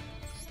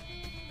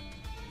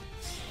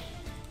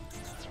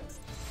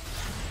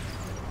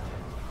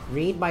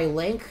 Read my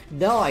link?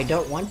 No, I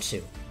don't want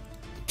to.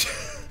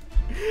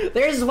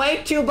 There's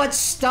way too much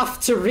stuff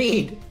to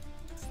read.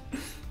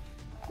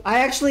 I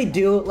actually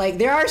do, like,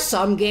 there are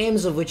some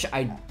games of which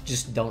I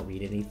just don't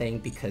read anything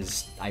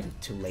because I'm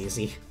too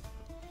lazy.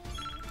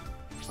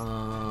 Can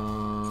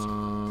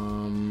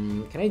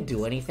I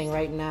do anything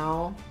right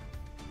now?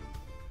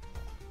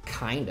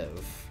 Kind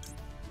of.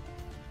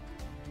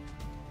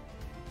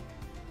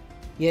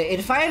 Yeah,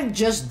 if I had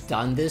just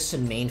done this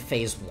in main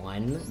phase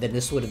 1, then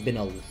this would have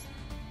been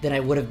then I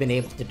would have been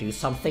able to do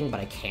something,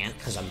 but I can't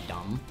because I'm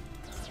dumb.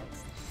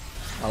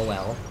 Oh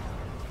well.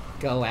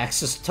 Go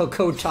access to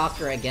Code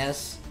Talker, I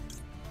guess.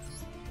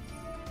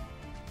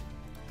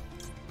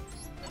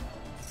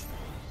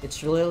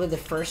 It's literally the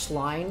first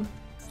line.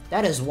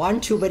 That is one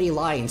too many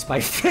lines, my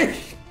friend.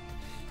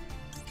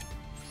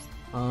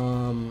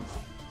 I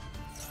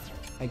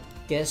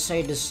guess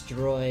I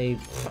destroy...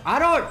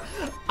 I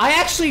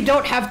actually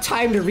don't have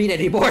time to read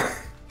anymore.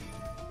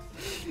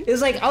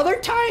 It's like other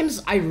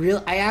times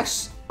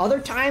other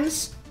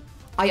times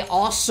I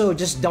also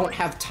just don't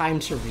have time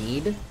to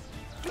read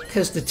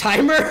because the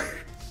timer.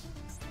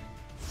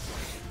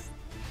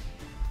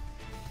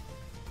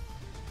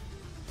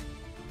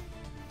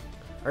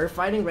 Are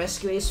fighting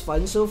Rescue Ace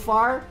fun so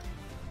far?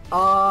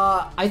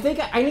 I think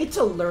I need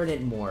to learn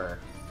it more.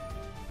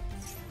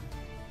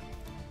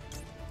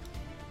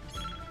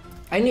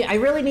 I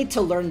really need to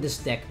learn this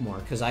deck more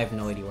because I have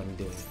no idea what I'm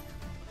doing.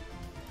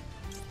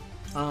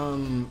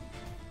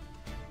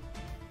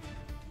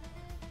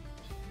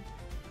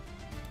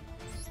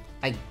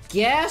 I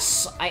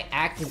guess I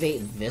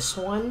activate this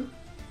one.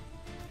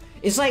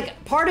 It's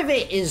like, part of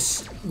it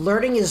is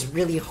learning is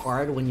really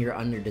hard when you're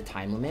under the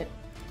time limit.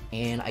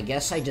 And I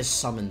guess I just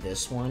summon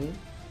this one.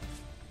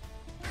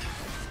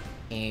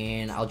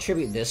 And I'll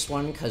tribute this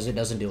one because it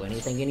doesn't do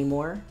anything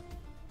anymore.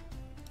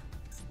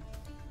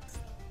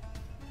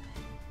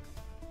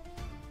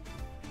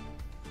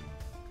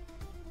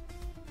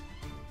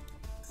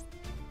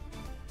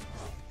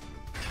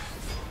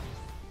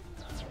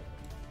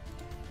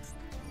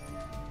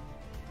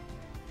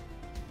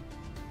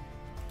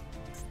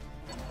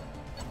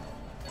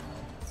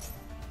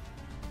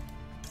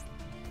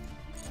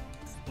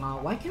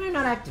 Why can I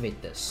not activate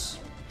this?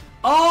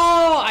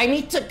 Oh, I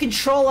need to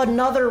control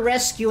another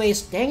Rescue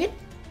Ace. Dang it.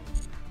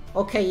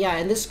 Okay, yeah,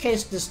 in this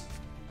case, this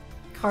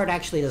card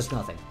actually does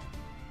nothing.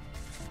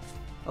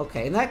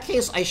 Okay, in that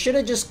case, I should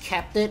have just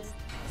kept it.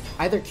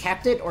 Either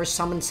kept it or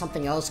summoned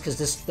something else, because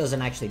this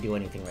doesn't actually do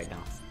anything right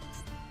now.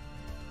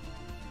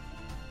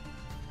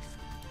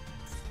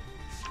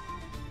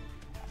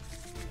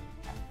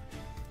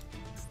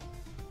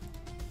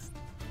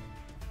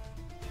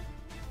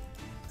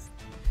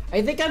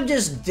 I think I'm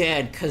just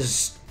dead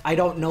because I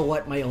don't know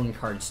what my own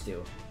cards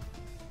do.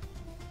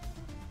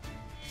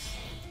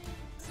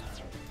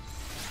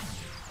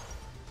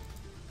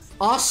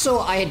 Also,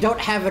 I don't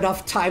have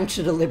enough time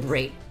to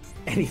deliberate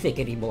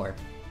anything anymore.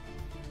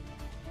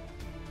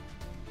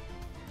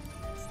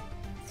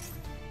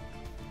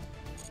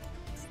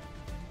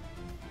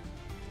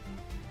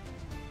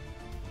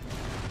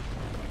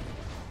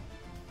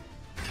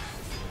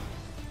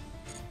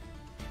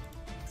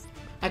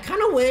 I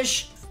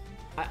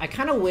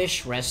kind of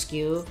wish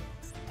Rescue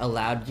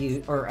allowed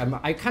you, or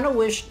I kind of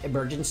wish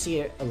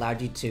Emergency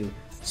allowed you to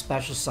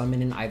special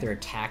summon in either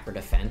attack or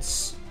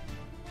defense.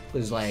 It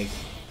was like,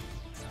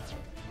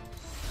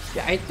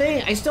 yeah,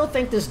 I still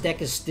think this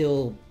deck is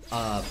still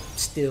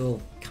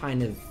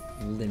kind of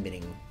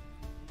limiting.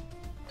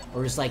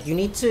 Or it's like, you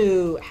need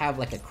to have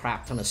like a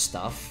crap ton of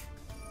stuff,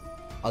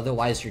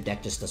 otherwise your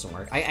deck just doesn't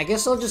work. I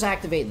guess I'll just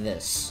activate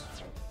this.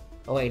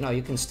 Oh wait, no,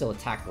 you can still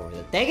attack over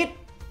it. Dang it!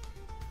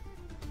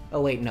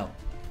 Oh wait, no.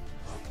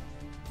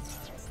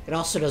 It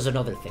also does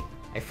another thing.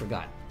 I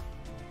forgot.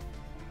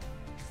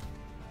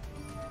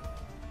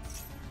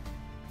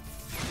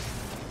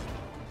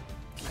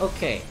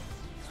 Okay.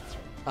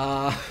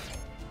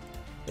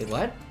 Wait,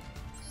 what?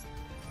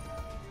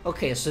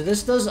 Okay, so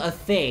this does a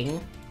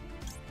thing.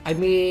 I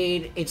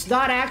mean, it's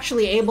not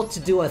actually able to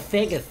do a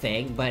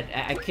thing, but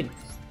I could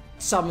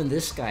summon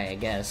this guy, I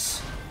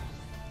guess.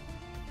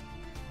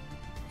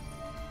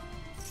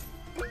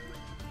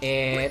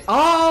 And...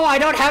 oh, I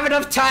don't have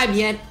enough time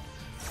yet!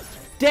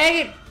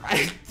 Dang it!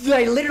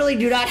 I literally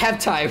do not have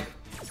time.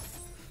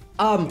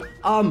 I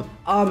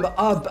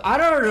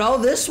don't know,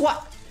 this one...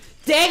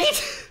 dang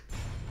it!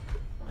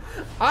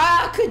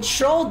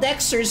 Control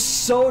decks are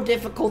so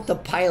difficult to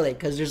pilot,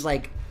 because there's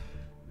like...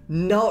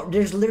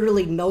 there's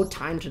literally no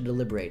time to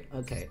deliberate.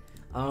 Okay.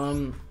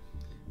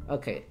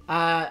 Okay.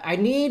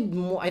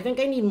 I think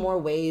I need more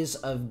ways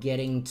of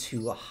getting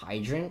to a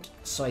hydrant,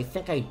 so I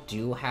think I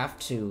do have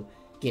to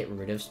get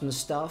rid of some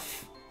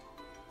stuff.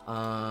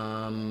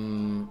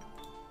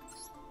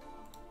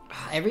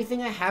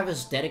 Everything I have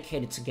is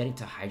dedicated to getting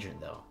to hydrant,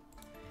 though.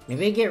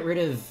 Maybe I get rid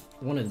of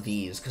one of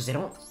these, because they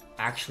don't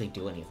actually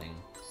do anything.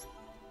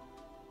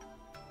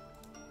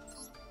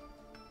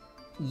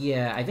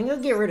 Yeah, I think I'll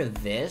get rid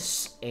of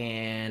this,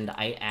 and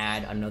I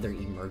add another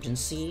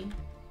emergency.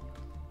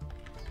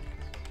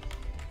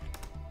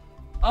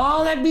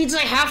 Oh, that means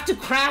I have to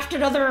craft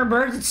another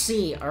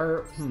emergency!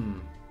 Or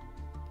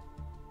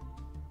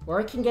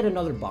I can get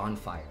another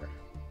bonfire.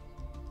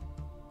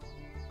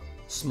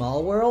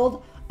 Small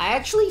world? I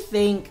actually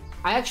think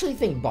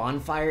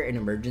bonfire and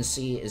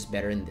emergency is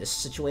better in this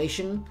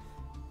situation.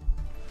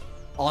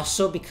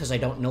 Also because I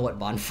don't know what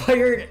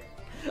bonfire...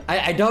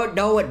 I don't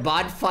know what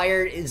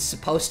bonfire is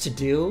supposed to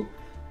do.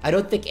 I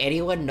don't think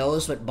anyone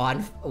knows I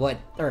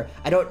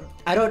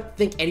don't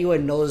think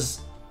anyone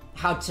knows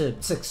how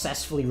to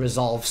successfully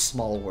resolve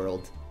small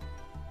world.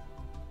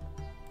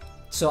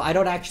 So I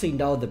don't actually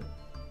know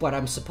what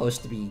I'm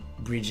supposed to be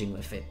bridging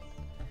with it.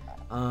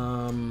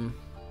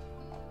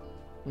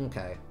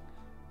 Okay.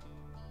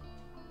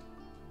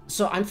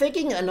 So I'm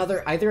thinking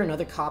either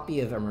another copy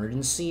of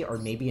Emergency or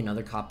maybe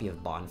another copy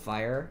of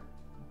Bonfire.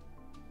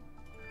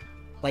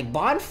 Like,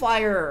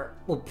 Bonfire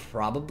will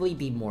probably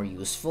be more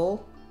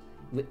useful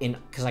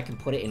because I can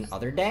put it in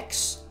other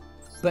decks,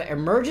 but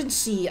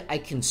Emergency, I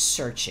can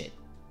search it.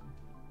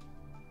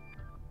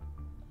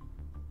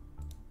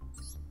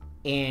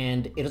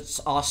 And it's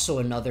also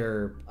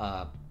another,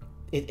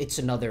 it's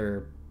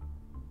another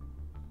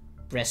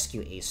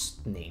Rescue Ace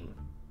name.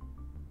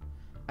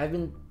 I've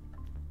been,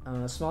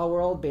 Small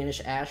World,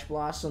 banish Ash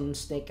Blossom,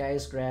 Snake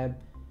Eyes, grab,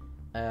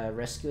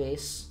 Rescue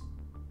Ace.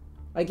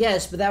 I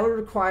guess, but that would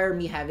require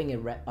me having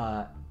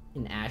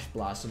an Ash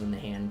Blossom in the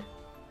hand.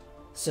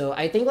 So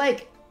I think,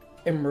 like,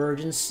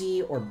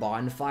 Emergency or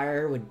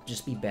Bonfire would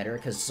just be better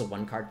because it's a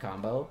one-card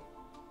combo.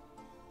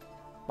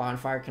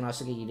 Bonfire can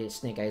also get you to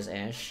Snake Eyes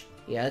Ash.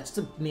 Yeah, that's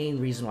the main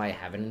reason why I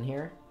have it in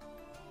here.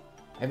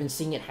 I've been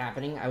seeing it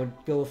happening. I would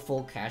go with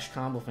full cash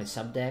combo with my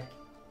sub deck.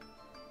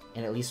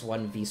 And at least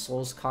one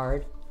V-Souls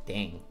card.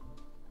 Dang.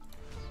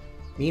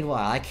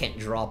 Meanwhile, I can't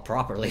draw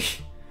properly.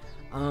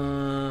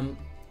 I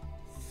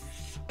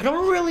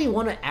don't really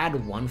want to add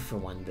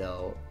 1-for-1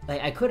 though.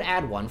 Like, I could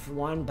add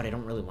 1-for-1, but I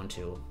don't really want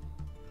to.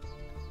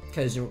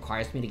 Because it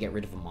requires me to get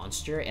rid of a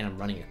monster, and I'm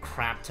running a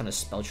crap ton of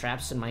spell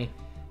traps in my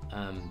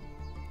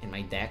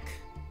deck.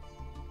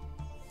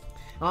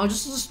 I'll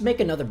just make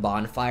another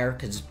Bonfire,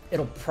 because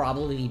it'll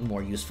probably be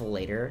more useful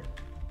later.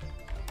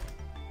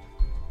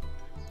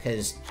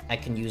 Because I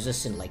can use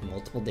this in, like,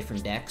 multiple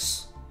different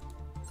decks.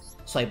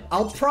 So I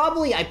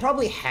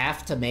probably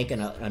have to make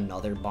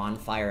another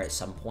Bonfire at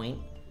some point.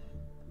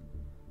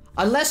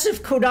 Unless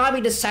if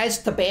Konami decides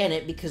to ban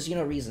it, because, you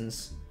know,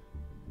 reasons.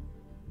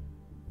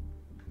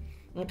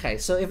 Okay,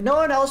 so if no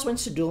one else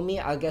wants to duel me,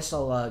 I guess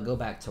I'll go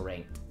back to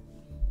ranked.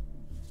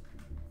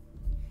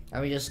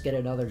 Let me just get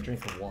another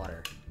drink of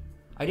water.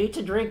 I need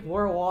to drink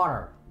more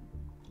water.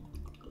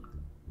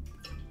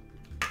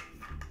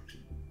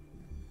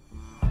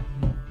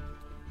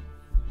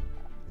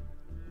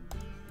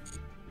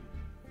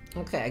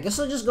 Okay, I guess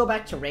I'll just go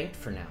back to ranked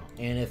for now.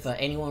 And if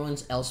anyone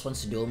else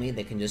wants to duel me,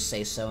 they can just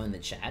say so in the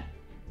chat.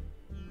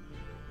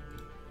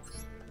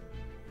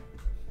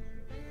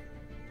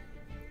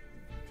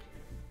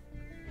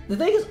 The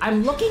thing is,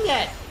 I'm looking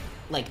at,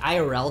 like,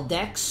 IRL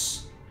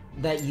decks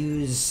that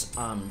use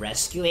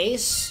Rescue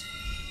Ace,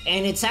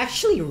 and it's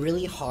actually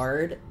really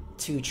hard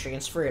to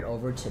transfer it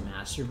over to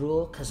Master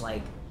Duel, because,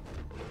 like,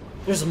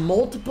 there's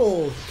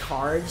multiple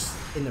cards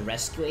in the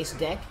Rescue Ace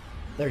deck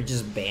that are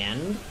just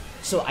banned,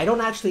 so I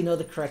don't actually know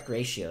the correct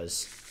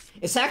ratios.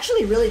 It's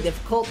actually really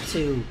difficult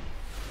to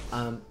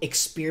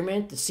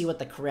experiment to see what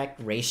the correct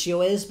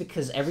ratio is,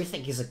 because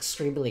everything is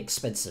extremely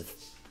expensive.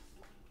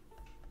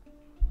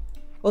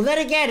 Well, then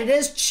again, it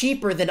is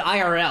cheaper than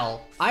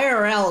IRL.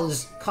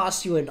 IRL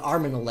costs you an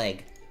arm and a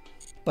leg.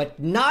 But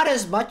not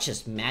as much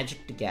as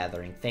Magic the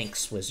Gathering.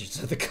 Thanks,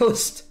 Wizards of the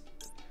Coast.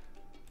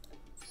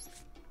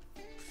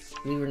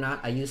 Believe it or not,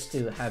 I used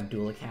to have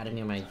Duel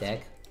Academy on my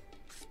deck.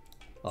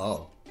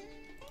 Oh.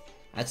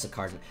 That's a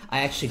card.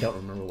 I actually don't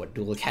remember what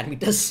Duel Academy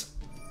does.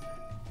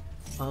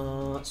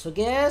 So I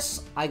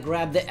guess I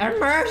grab the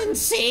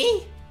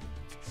Emergency!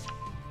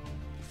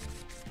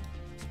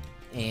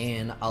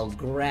 And I'll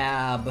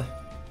grab...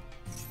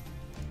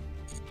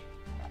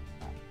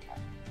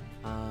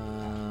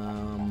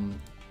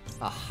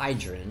 a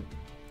hydrant.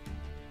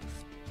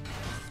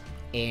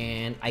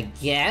 And I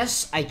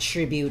guess I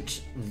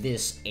tribute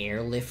this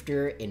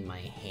airlifter in my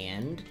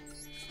hand,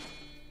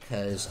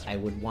 because I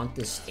would want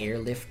this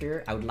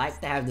airlifter. I would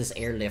like to have this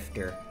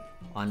airlifter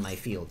on my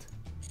field.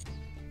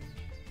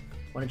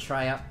 Want to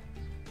try out...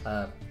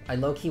 I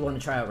low-key want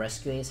to try out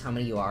Rescue Ace. How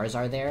many URs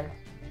are there?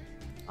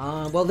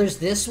 Well, there's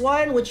this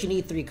one, which you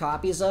need 3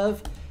 copies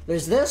of.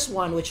 There's this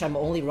one, which I'm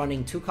only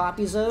running 2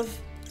 copies of.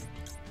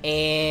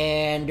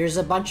 And there's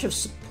a bunch of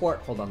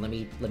support. Hold on, let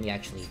me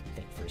actually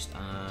think first.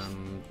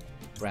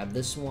 Grab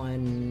this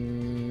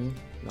one.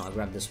 No, I'll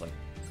grab this one.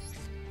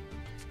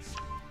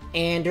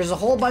 And there's a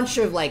whole bunch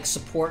of, like,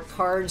 support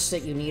cards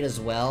that you need as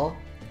well.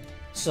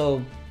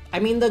 So, I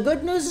mean, the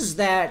good news is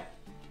that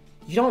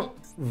you don't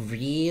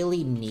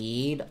really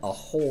need a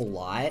whole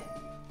lot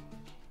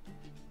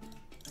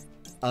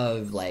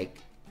of, like...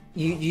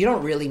 You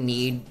don't really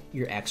need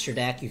your extra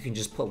deck. You can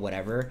just put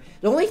whatever.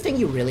 The only thing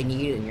you really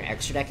need in your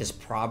extra deck is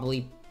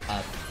probably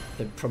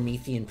the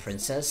Promethean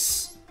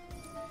Princess.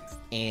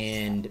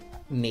 And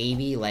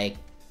maybe, like,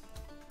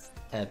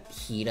 a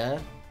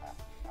Hida.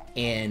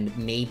 And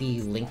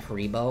maybe Link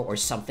Haribo or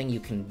something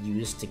you can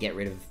use to get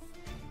rid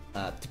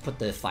of... to put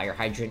the Fire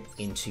Hydrant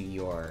into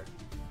your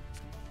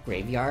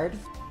graveyard.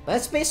 But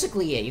that's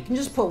basically it. You can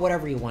just put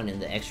whatever you want in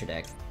the extra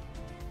deck.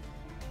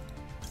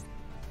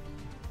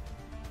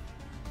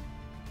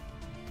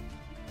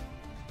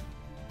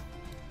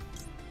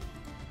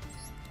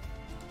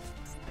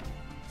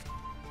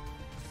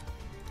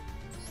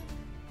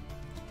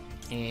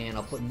 And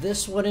I'll put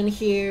this one in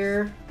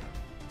here.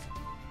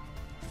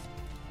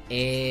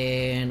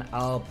 And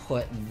I'll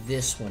put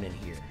this one in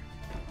here.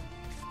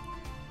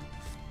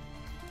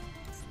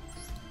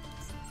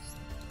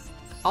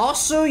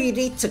 Also, you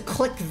need to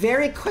click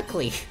very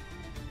quickly.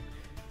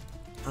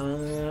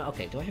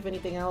 Okay, do I have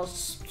anything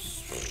else?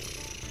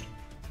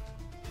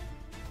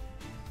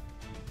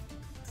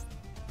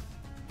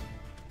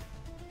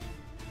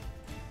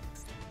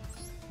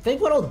 I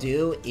think what I'll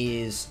do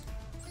is...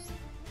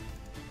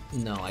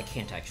 No, I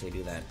can't actually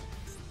do that.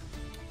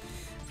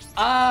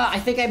 I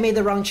think I made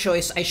the wrong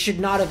choice. I should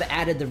not have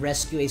added the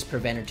Rescue Ace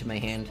Preventer to my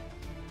hand.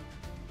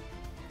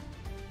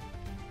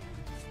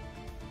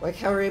 Like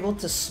how we're able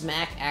to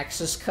smack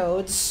access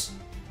codes.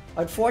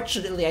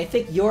 Unfortunately, I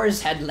think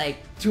yours had like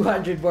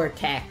 200 more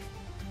attack.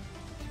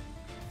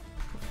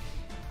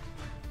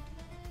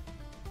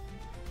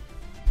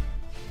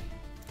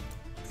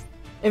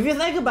 If you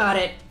think about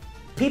it,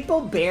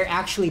 people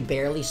actually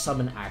barely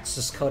summon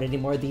access code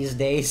anymore these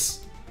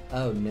days.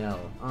 Oh no.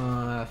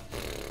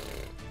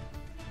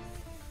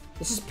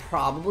 This is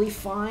probably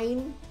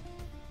fine.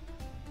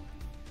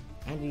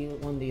 And you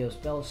won the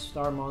spell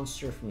star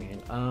monster from your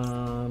hand.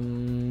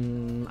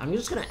 I'm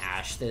just gonna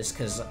ash this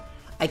because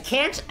I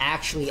can't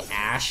actually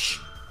ash.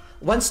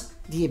 Once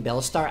the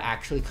Bellstar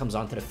actually comes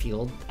onto the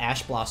field,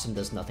 Ash Blossom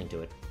does nothing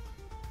to it.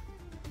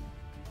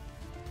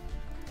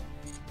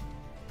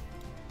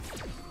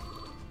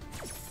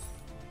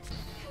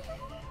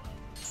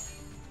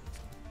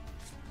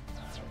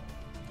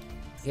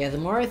 Yeah, the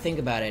more I think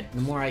about it,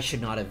 the more I should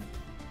not have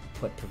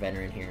put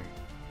Preventer in here.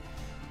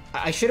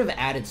 I should have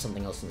added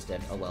something else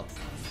instead. Oh well.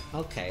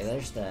 Okay,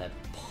 there's the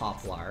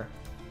Poplar.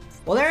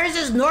 Well, there is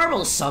his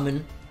normal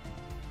summon.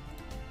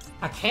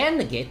 I can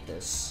negate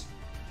this.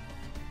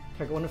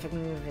 Okay.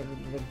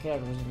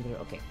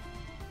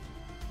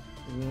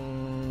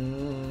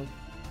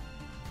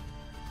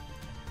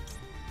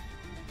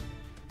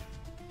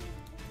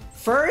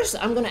 First,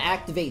 I'm gonna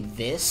activate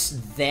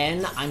this,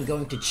 then I'm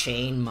going to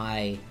chain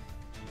my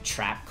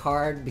trap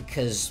card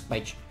because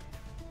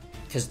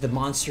the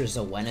monster is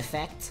a when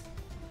effect,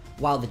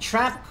 while the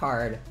trap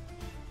card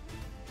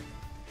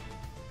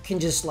can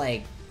just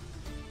like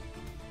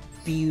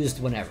be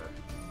used whenever.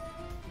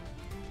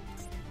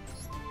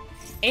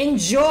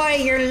 Enjoy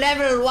your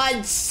level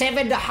 1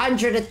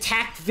 700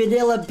 attack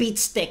vanilla beat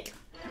stick.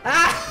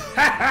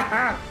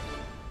 Yeah,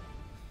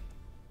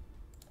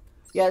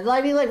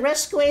 I mean, like,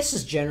 Rescue Ace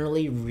is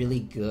generally really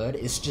good.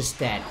 It's just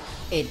that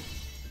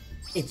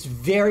it's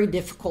very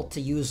difficult to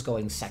use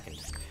going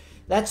second.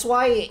 That's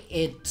why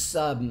it's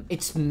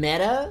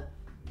meta.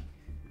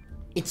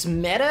 It's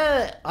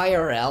meta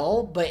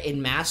IRL, but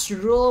in Master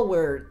Duel,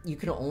 where you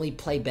can only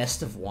play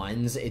best of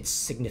ones, it's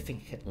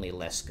significantly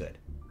less good.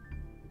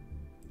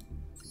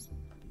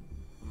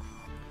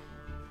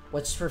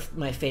 What's for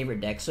my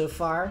favorite deck so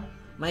far?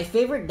 My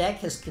favorite deck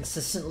has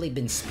consistently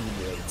been Speed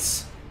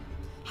Raids.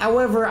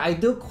 However, I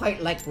do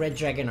quite like Red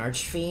Dragon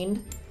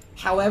Archfiend.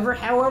 However,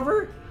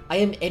 I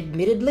am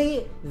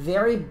admittedly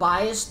very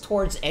biased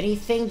towards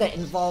anything that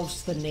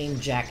involves the name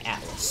Jack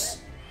Atlas.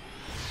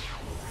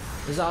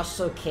 There's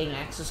also King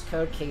Access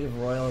Code, King of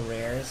Royal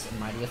Rares, and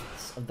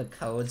Mightiest of the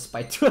Codes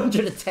by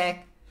 200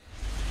 attack.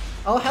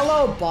 Oh,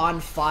 hello,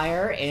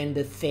 Bonfire, and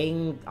the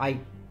thing I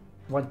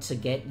want to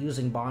get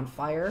using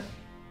Bonfire.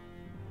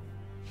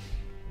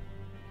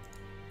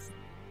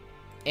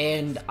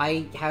 And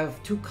I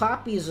have 2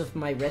 copies of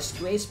my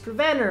Rescue Ace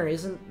Preventer.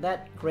 Isn't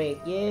that great?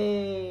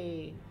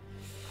 Yay!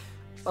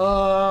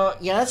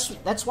 Yeah,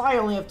 that's why I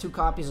only have 2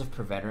 copies of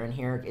Preventer in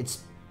here.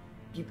 It's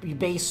you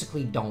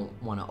basically don't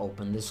want to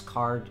open this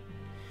card.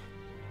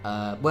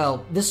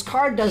 Well, this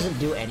card doesn't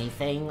do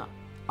anything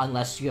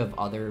unless you have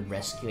other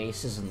Rescue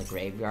Aces in the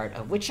graveyard,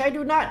 of which I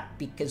do not,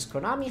 because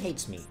Konami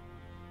hates me.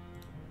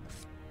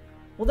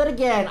 Well, then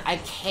again, I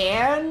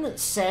can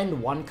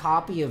send 1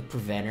 copy of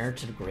Preventer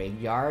to the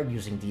graveyard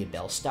using the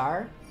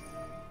Bellstar.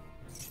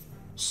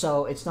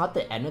 So it's not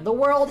the end of the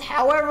world.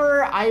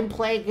 However, I'm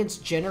playing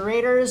against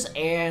generators,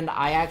 and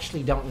I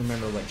actually don't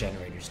remember what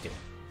generators do.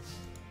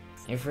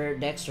 My favorite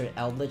decks are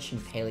Eldritch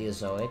and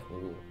Paleozoic.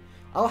 Ooh.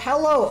 Oh,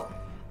 hello!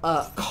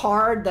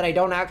 Card that I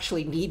don't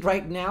actually need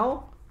right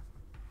now.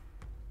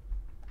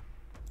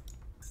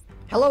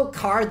 Hello,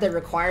 card that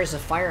requires a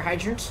fire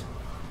hydrant.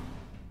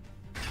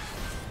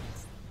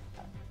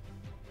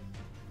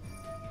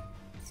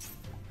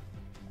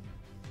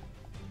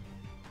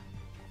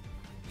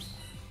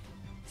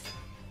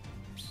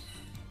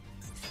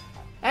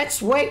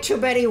 That's way too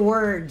many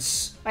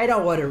words. I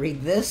don't want to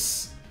read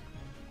this.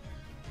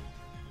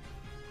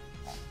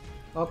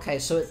 Okay,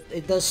 so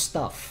it does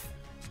stuff.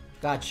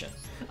 Gotcha.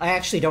 I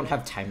actually don't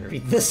have time to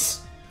read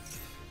this.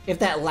 If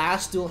that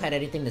last duel had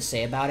anything to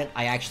say about it,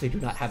 I actually do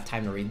not have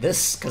time to read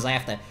this, because I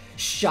have to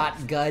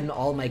shotgun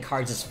all my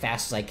cards as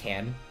fast as I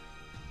can.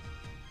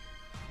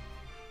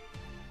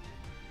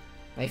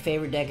 My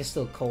favorite deck is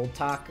still Cold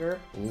Talker.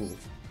 Ooh.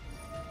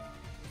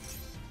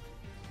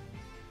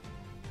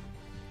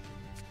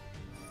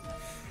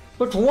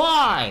 But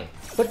why?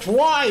 But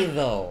why,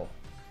 though?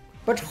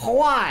 But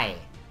why?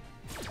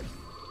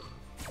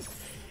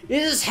 You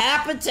just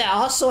happen to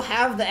also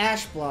have the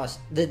Ash Blast,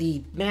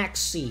 the Max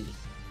C.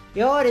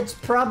 You know what, it's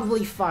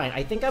probably fine.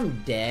 I think I'm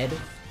dead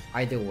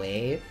either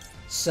way,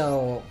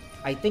 so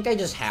I think I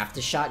just have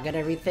to shotgun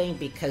everything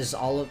because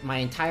my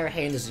entire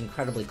hand is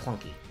incredibly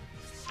clunky.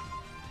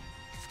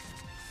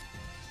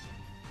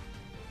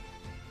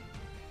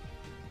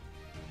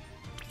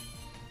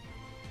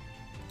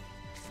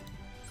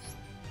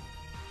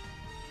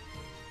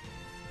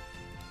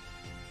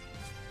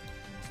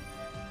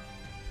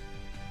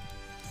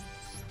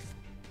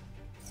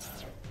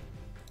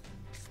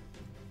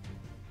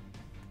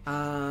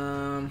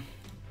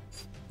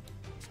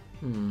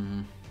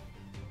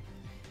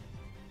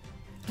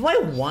 Do I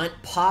want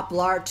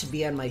Poplar to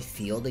be on my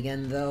field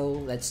again,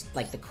 though? That's,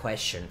 like, the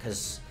question,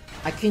 because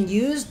I can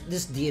use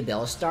this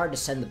Diabell Star to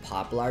send the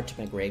Poplar to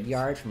my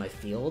graveyard from my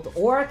field,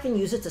 or I can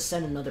use it to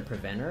send another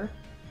Preventer.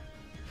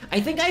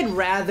 I think I'd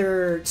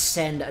rather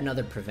send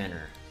another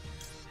Preventer.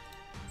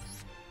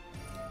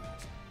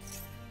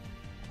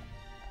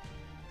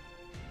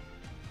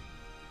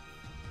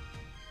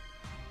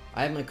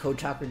 I have my Code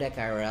Chakra deck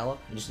IRL.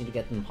 I just need to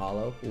get them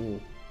hollow. Ooh.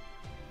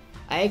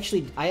 I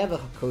have a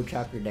Code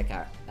Chakra deck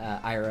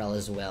IRL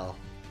as well.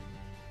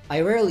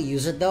 I rarely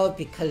use it though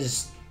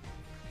because,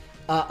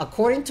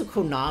 according to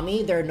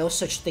Konami, there are no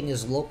such thing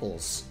as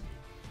locals.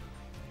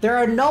 There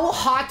are no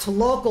hot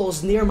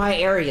locals near my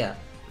area.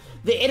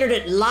 The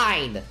internet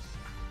lied.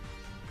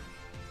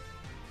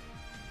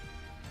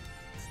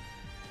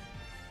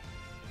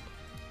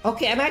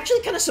 Okay, I'm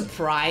actually kind of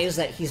surprised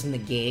that he's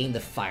negating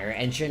the fire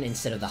engine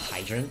instead of the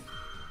hydrant.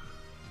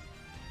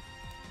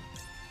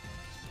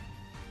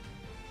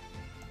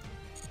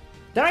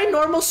 Did I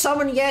normal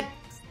summon yet?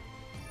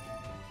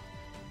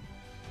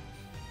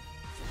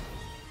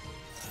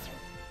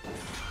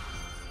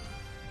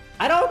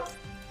 I don't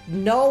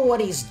know what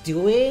he's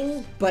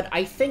doing, but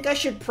I think I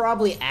should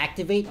probably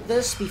activate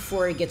this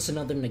before he gets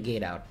another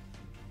negate out.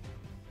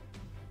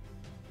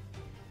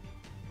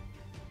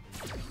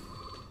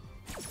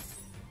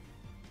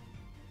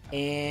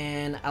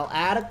 And I'll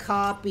add a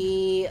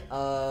copy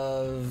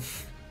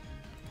of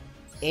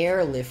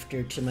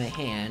Airlifter to my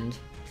hand.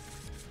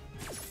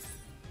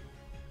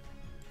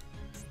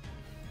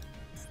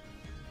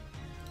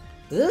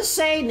 Did this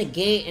say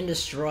negate and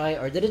destroy,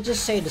 or did it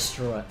just say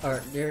destroy? Or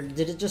did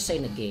it just say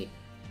negate?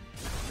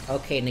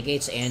 Okay,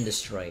 negates and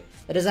destroy.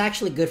 That is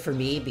actually good for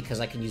me because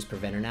I can use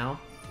Preventer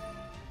now.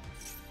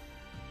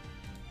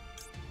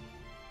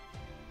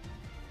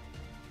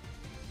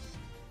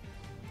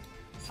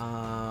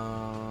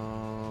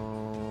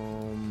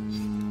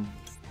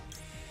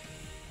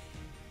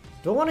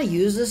 Do I want to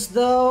use this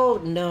though?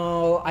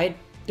 No, I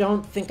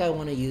don't think I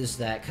want to use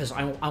that because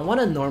I want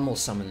to normal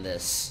summon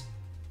this.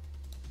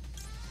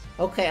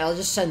 Okay, I'll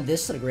just send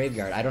this to the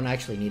graveyard. I don't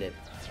actually need it.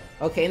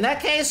 Okay, in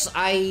that case,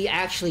 I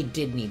actually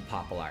did need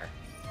Popular.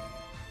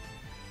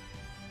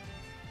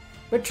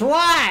 But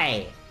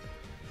why?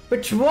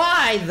 But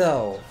why,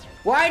 though?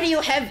 Why do you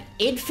have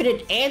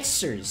infinite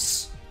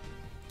answers?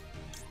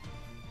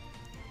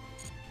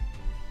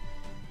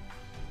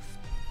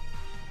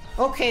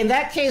 Okay, in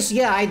that case,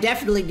 yeah, I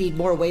definitely need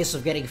more ways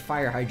of getting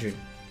Fire Hydrant.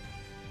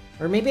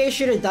 Or maybe I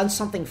should have done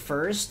something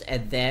first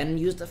and then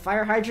used the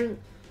Fire Hydrant.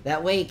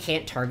 That way it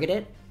can't target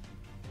it.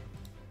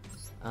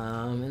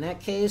 In that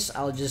case,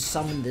 I'll just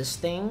summon this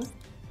thing.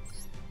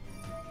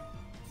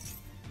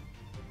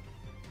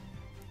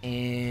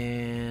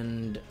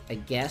 And I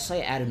guess I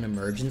add an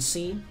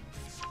emergency.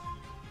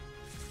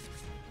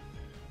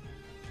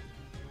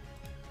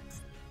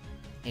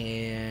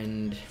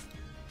 And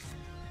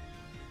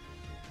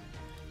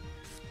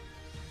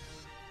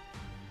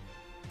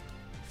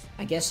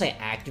I guess I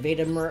activate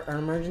an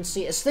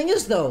emergency. The thing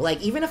is though,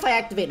 like, even if I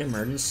activate an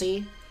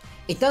emergency,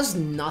 it does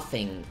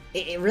nothing.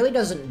 It really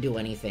doesn't do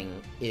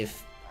anything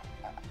if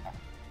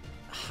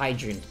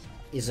Hydrant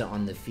isn't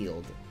on the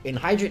field. And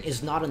Hydrant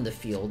is not on the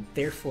field,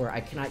 therefore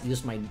I cannot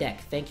use my deck.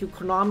 Thank you,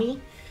 Konami.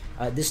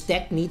 This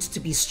deck needs to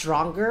be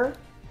stronger.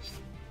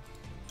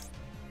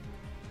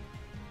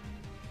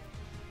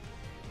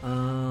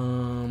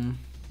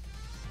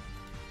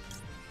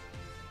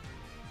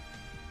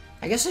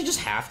 I guess I just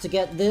have to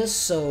get this,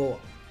 so...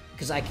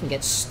 because I can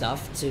get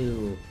stuff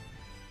to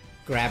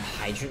grab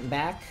Hydrant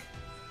back.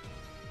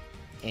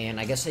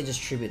 And I guess I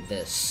just tribute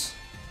this.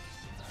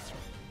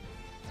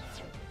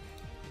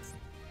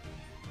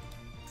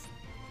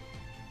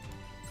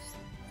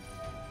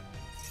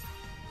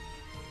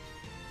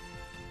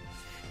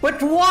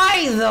 But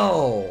why,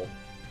 though?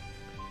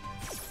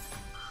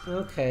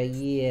 Okay,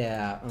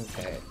 yeah,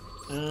 okay.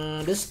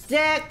 This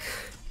deck...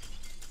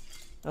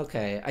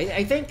 Okay,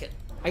 I think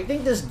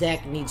this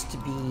deck needs to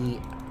be...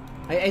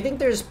 I think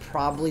there's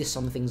probably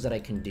some things that I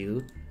can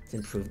do to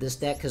improve this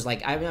deck, because,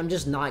 like, I'm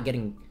just not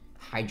getting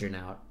Hydrant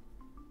out.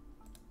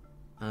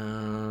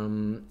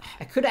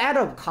 I could add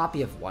a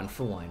copy of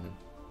 1-for-1.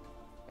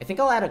 I think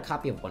I'll add a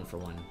copy of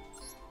 1-for-1.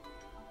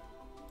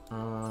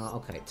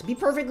 Okay, to be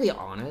perfectly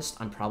honest,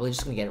 I'm probably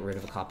just gonna get rid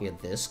of a copy of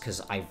this,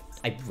 because I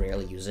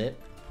rarely use it.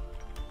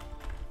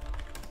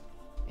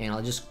 And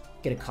I'll just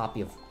get a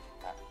copy of...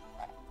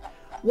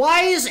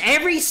 Why is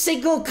every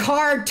single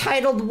card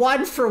titled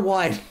 1 for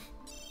 1?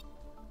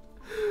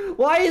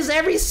 Why is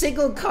every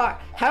single card?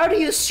 How do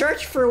you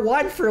search for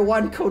 1 for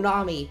 1,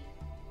 Konami?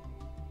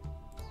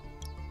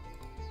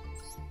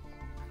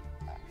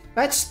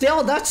 That's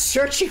still not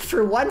searching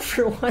for 1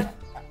 for 1.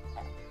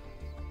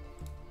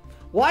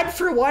 1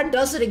 for 1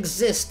 doesn't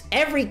exist.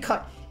 Every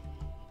card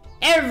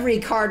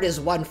is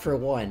 1 for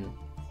 1.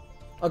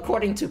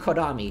 According to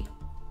Konami.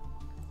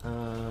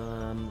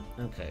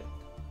 Okay.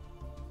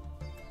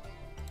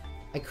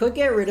 I could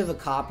get rid of a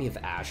copy of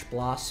Ash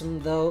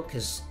Blossom, though,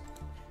 because,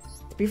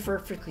 to be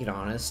perfectly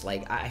honest,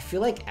 like, I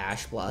feel like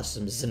Ash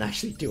Blossom doesn't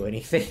actually do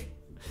anything.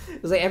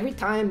 It's like, every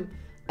time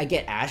I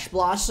get Ash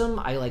Blossom,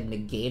 I, like,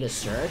 negate a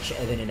search,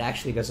 and then it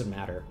actually doesn't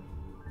matter.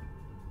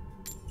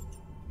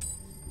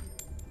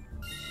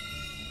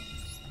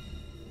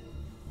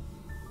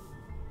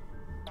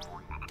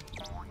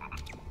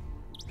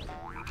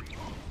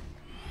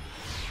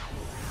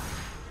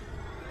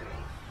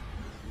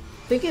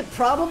 I think it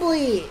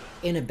probably,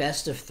 in a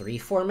best of 3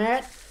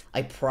 format,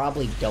 I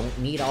probably don't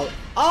need all—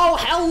 Oh,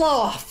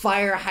 hello!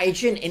 Fire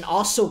Hydrant, and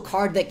also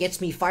card that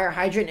gets me Fire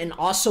Hydrant, and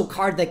also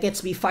card that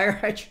gets me Fire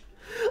Hydrant.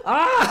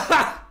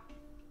 Ah!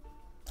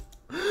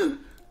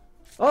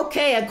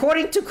 Okay,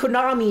 according to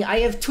Konami, I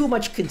have too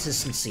much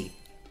consistency.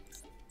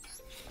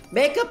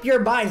 Make up your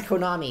mind,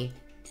 Konami.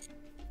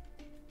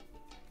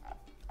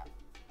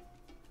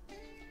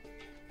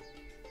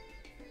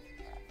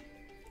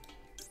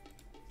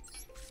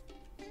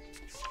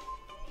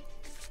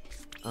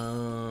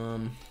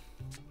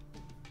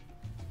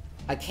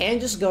 I can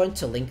just go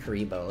into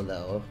Linkaribo,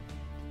 though.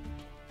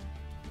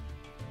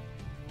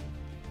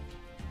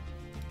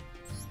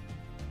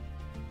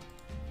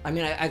 I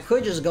mean, I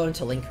could just go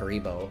into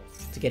Linkaribo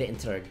to get it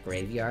into the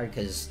graveyard,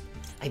 because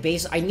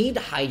I need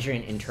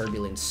Hydrant and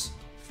Turbulence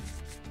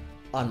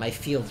on my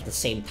field at the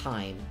same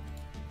time.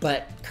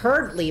 But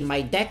currently,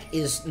 my deck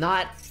does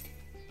not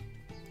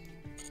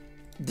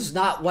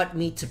want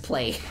me to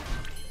play.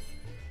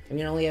 I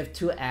mean, I only have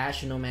 2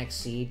 Ash and no Max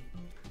Seed.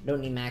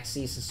 Don't need Max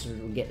Seed since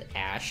we'll get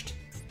Ashed.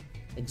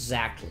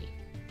 Exactly.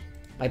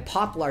 My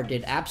Poplar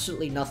did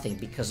absolutely nothing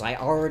because I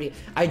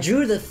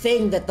drew the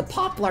thing that the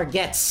Poplar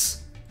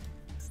gets.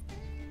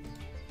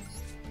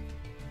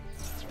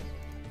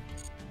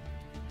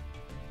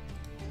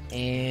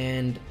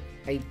 And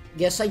I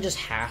guess I just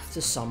have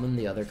to summon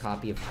the other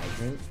copy of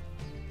Hydrant.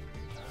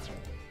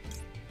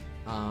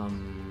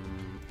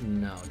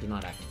 No, do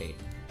not activate.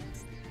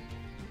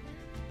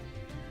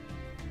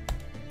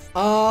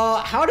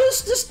 How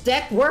does this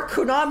deck work,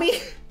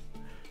 Konami?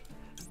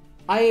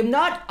 I am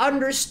not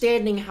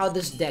understanding how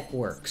this deck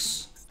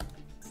works.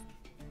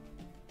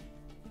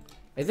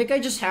 I think I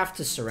just have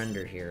to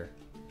surrender here.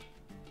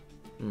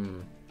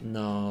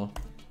 No.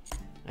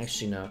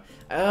 Actually, no.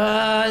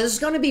 This is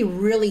gonna be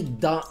really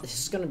dumb. This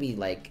is gonna be,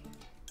 like,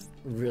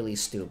 really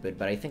stupid,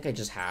 but I think I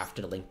just have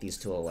to link these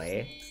 2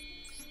 away.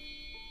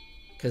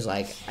 Because,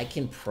 like, I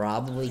can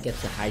probably get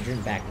the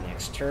Hydrant back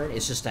next turn.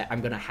 It's just that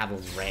I'm gonna have a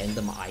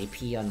random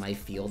IP on my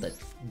field that's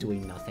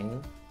doing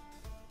nothing.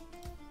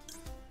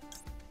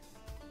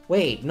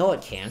 Wait, no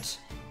it can't.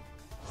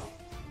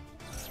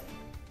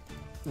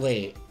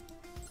 Wait.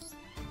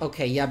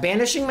 Okay, yeah,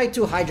 banishing my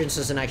 2 Hydrants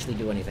doesn't actually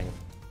do anything.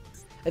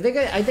 I think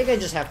I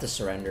just have to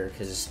surrender,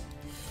 because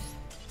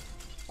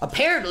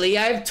apparently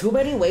I have too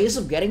many ways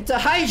of getting to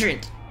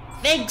Hydrant!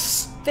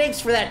 Thanks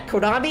for that,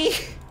 Konami!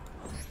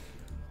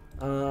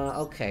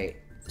 Okay.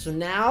 So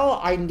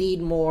now I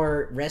need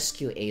more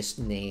Rescue Ace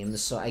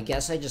names, so I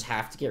guess I just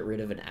have to get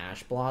rid of an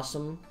Ash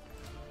Blossom.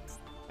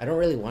 I don't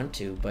really want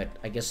to, but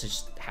I guess I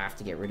just have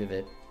to get rid of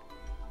it.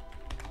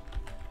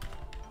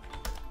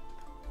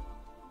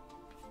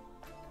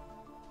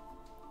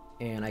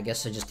 And I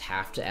guess I just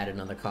have to add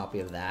another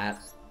copy of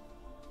that.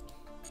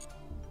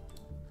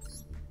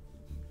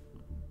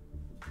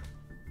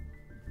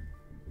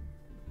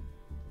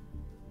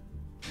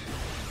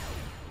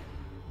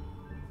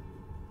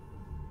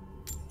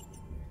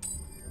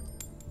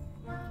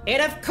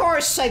 And of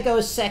course I go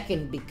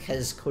second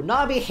because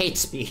Konami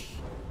hates me.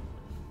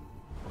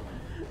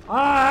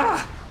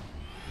 Ah!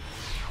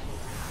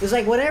 Because,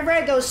 like, whenever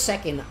I go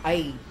second,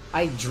 I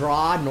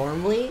draw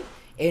normally,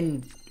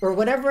 and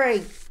whenever I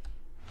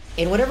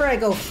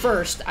go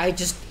first, I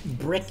just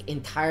brick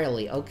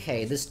entirely.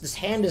 Okay, this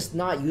hand is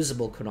not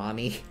usable,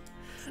 Konami.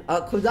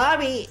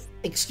 Konami,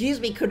 excuse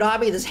me,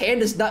 Konami, this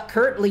hand is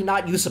currently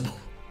not usable.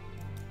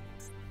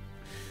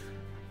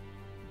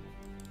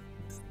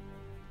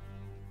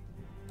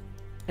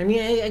 I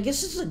mean, I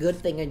guess it's a good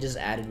thing I just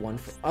added 1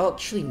 for— Oh,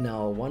 actually,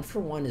 no. 1 for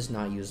 1 is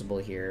not usable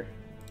here.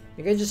 I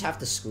think I just have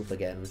to scoop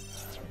again.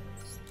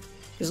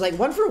 Because, like,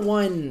 1 for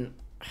 1...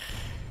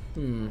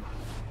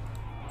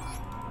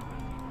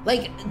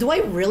 Like, do I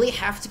really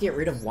have to get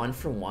rid of 1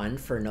 for 1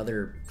 for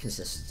another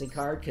consistency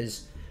card?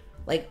 Because,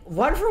 like,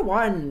 1 for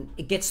 1,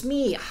 it gets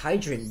me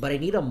Hydrant, but I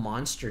need a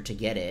monster to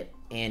get it.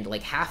 And,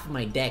 like, half of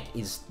my deck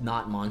is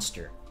not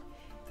monster.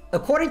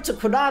 According to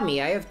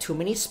Konami, I have too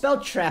many spell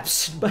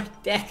traps in my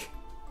deck.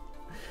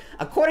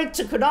 According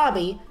to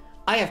Konami,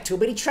 I have too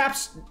many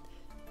traps.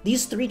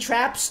 These 3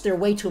 traps, they're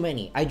way too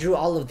many. I drew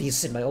all of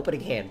these in my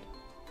opening hand.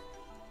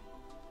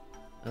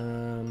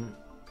 And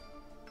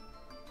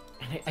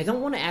I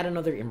don't want to add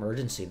another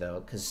emergency,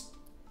 though, because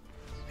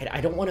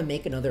I don't want to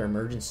make another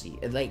emergency.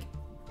 Like,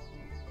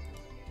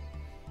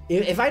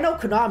 if I know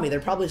Konami, they're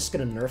probably just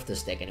going to nerf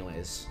this deck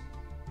anyways.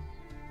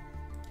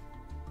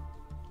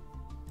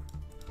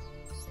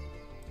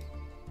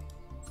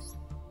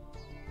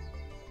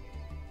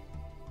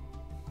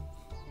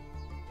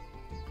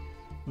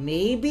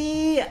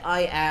 Maybe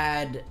I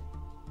add...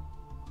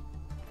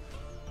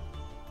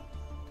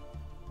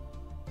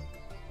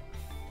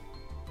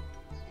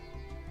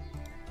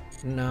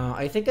 No,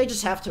 I think I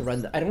just have to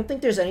run I don't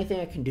think there's anything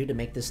I can do to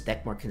make this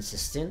deck more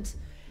consistent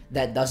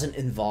that doesn't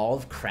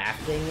involve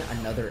crafting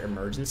another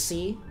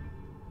emergency.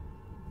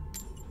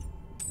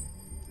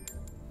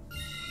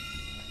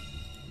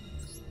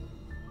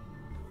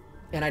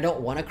 And I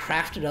don't want to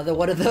craft another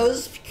one of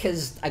those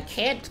because I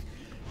can't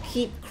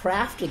keep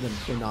crafting them,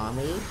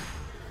 Konami.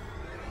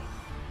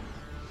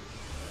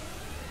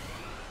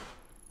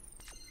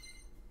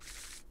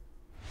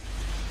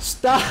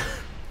 Stop!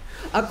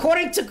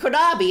 According to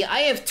Konami,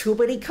 I have too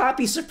many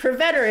copies of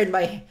Preventer in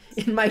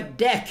my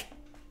deck.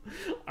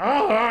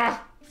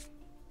 Ah!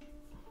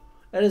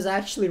 That is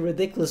actually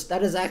ridiculous.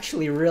 That is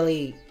actually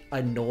really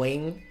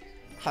annoying.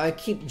 How I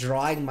keep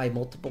drawing my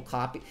multiple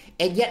copy,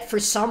 and yet for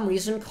some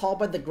reason Call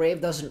by the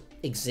Grave doesn't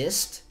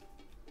exist.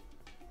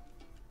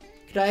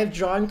 Could I have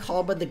drawn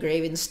Call by the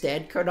Grave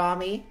instead,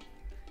 Konami?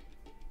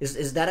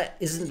 Isn't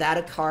that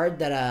a card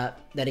that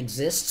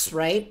exists,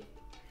 right?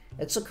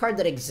 It's a card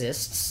that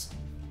exists.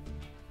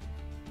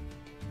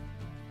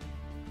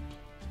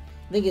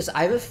 The thing is,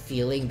 I have a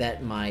feeling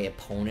that my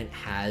opponent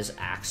has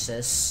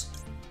access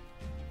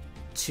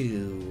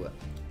to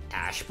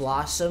Ash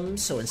Blossom,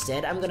 so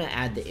instead I'm gonna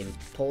add the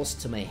Impulse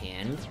to my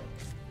hand.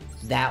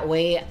 That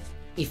way,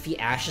 if he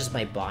ashes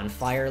my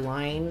Bonfire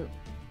line,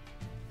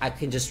 I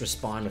can just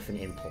respond with an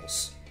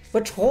Impulse.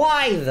 But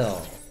why,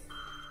 though?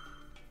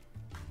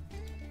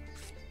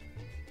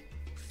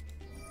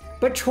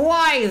 But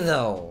why,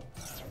 though?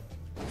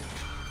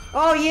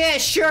 Oh yeah,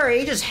 sure,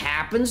 he just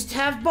happens to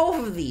have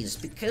both of these,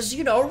 because,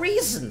 you know,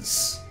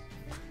 reasons.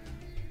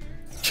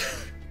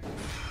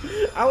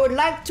 I would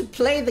like to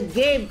play the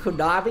game,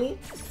 Konami.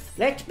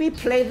 Let me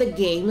play the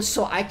game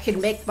so I can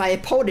make my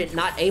opponent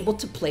not able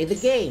to play the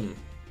game.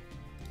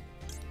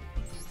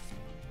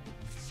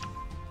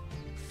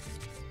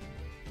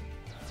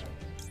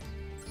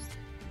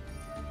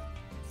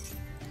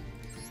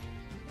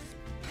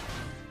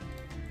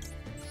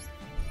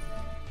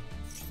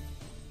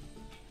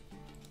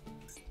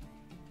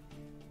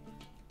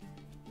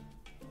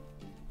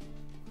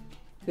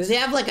 Does he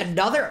have like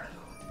another?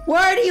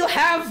 Why do you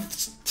have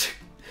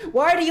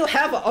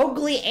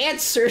ugly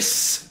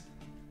answers?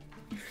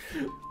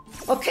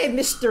 Okay,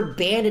 Mr.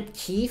 Bandit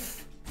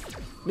Keith.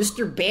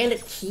 Mr.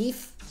 Bandit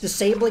Keith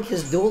disabling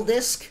his dual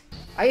disc.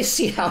 I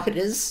see how it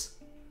is.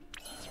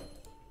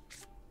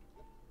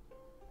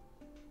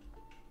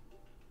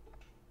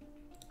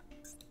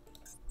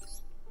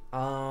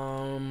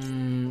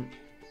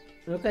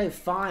 Okay,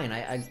 fine.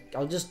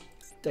 I'll just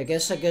I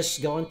guess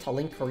go into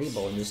Link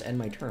Karibo and just end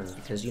my turn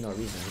because you know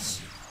reasons.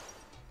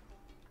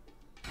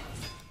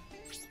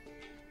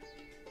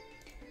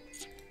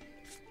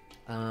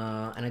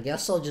 And I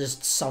guess I'll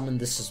just summon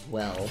this as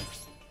well.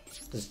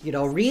 Because, you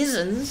know,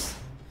 reasons.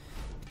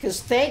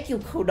 Because thank you,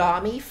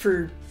 Konami,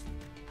 for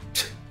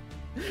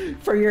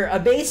your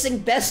amazing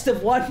best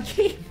of one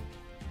game.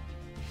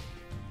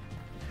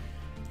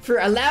 For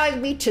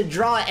allowing me to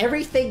draw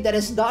everything that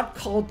is not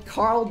called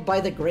Carl by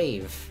the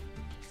Grave.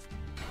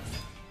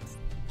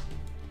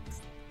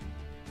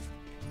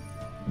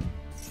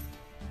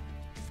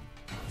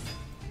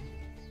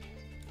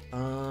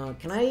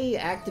 Can I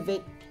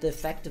activate the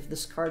effect of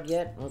this card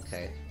yet?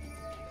 Okay.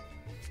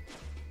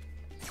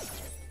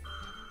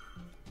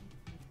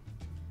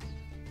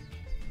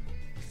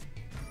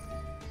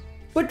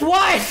 But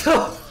why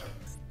though?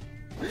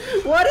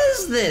 What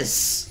is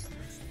this?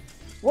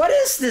 What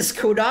is this,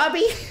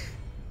 Konami?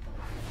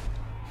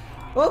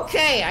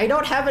 Okay, I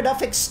don't have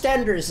enough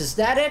extenders, is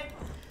that it?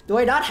 Do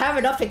I not have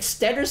enough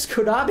extenders,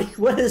 Konami?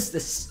 What is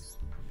this?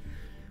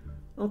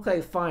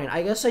 Okay, fine.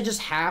 I guess I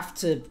just have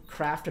to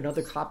craft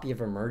another copy of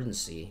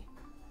Emergency.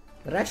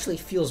 That actually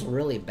feels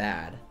really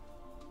bad.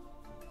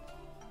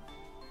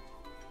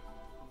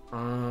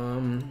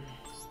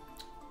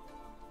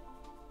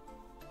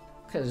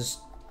 Because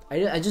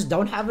I just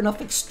don't have enough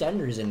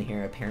extenders in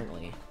here,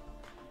 apparently.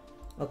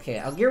 Okay,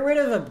 I'll get rid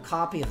of a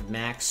copy of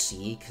Max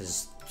C,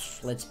 because,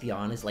 let's be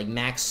honest, like,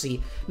 Max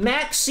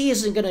C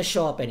isn't gonna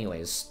show up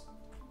anyways.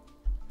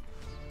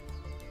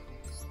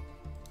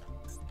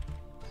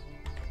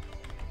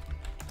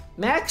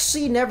 Max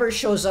C never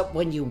shows up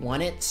when you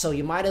want it, so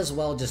you might as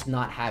well just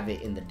not have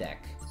it in the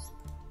deck.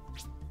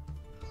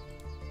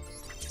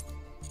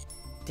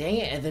 Dang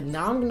it, and then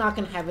now I'm not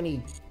gonna have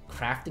any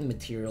crafting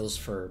materials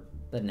for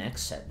the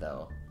next set,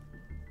 though.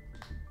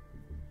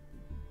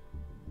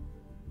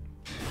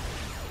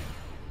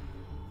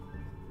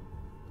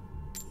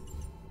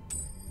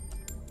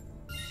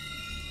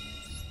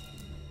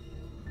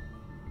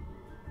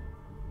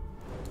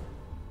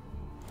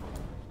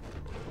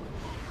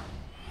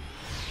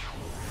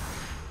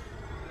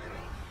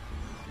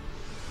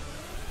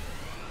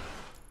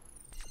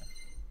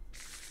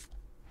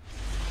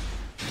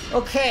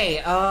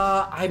 Okay,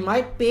 I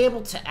might be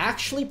able to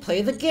actually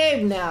play the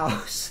game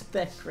now. Isn't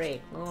that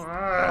great?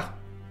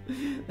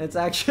 That's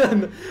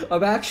actually,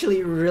 I'm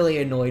actually really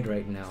annoyed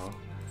right now.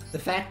 The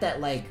fact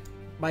that, like,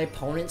 my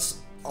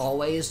opponents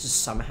always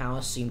just somehow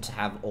seem to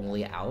have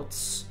only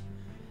outs.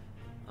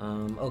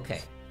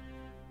 Okay.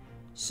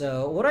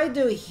 So, what I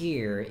do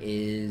here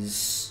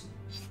is...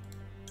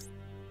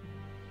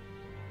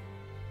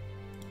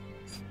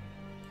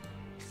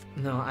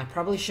 No, I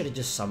probably should have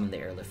just summoned the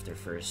airlifter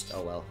first.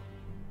 Oh well.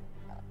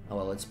 Oh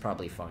well, it's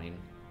probably fine.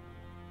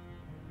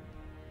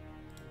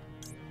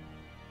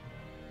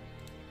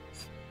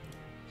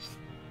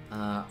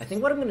 I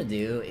think what I'm gonna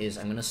do is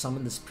I'm gonna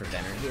summon this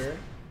preventer here.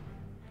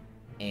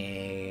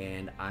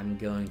 And I'm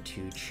going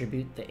to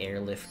tribute the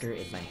airlifter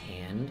in my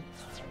hand.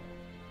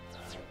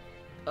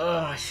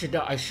 Ugh,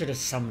 I should have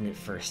summoned it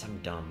first. I'm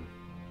dumb.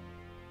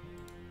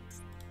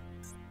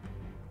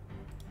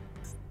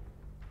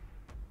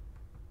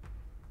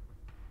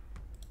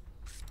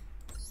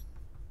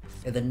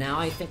 And then now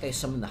I think I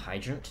summon the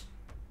hydrant.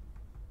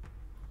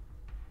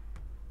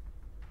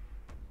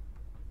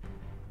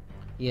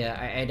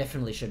 Yeah, I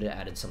definitely should have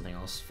added something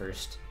else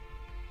first.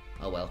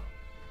 Oh well.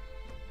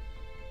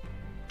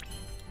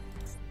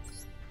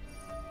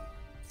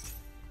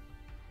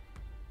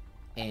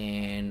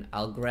 And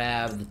I'll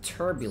grab the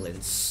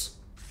turbulence.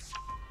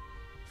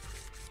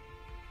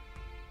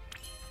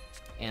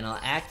 And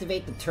I'll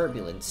activate the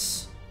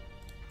turbulence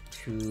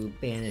to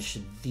banish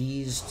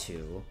these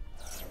two.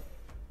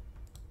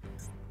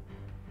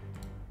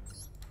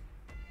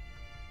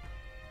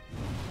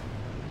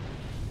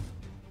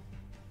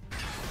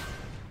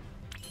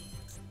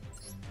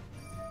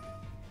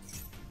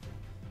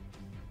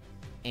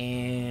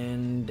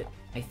 And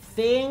I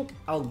think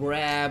I'll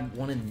grab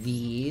one of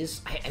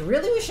these. I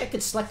really wish I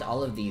could select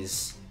all of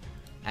these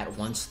at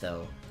once,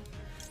 though.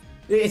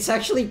 It's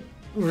actually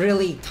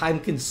really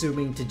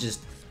time-consuming to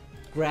just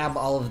grab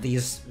all of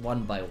these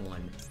one by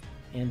one.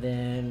 And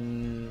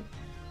then...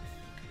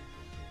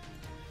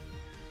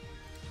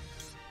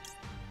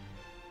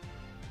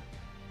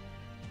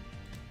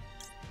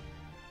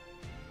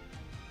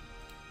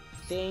 I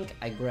think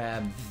I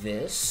grab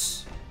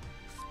this.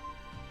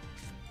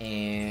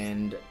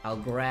 And I'll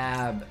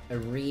grab a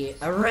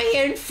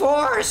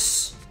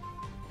reinforce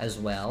as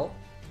well.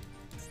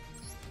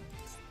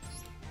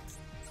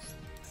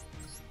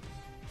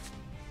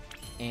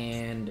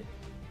 And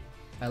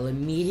I'll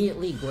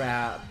immediately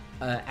grab,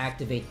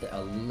 activate the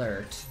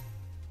alert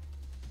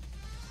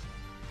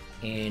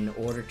in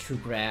order to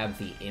grab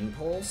the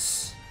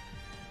impulse.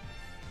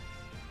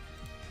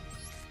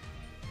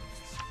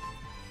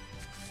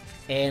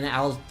 And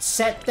I'll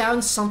set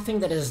down something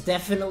that is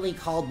definitely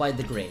called by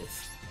the grave.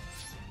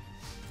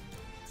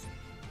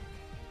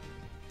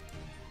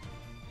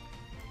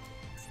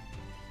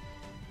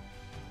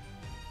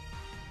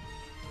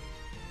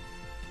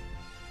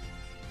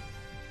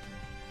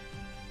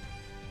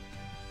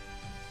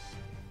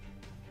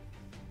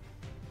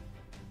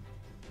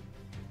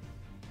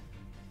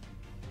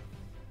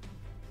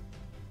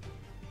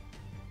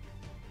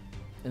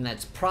 And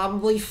that's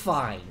probably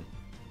fine.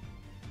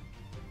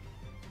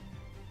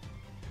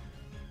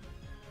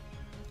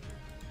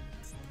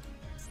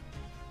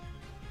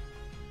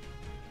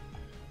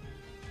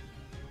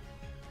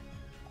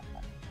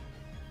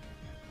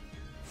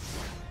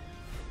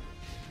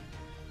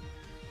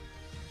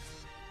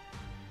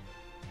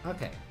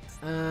 Okay.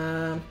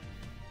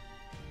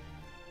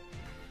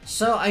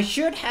 So I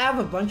should have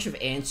a bunch of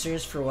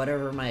answers for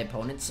whatever my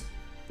opponent's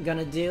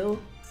gonna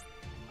do.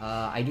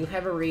 I do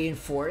have a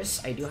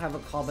reinforce. I do have a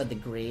call by the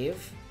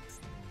grave.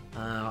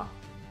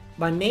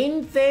 My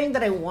main thing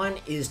that I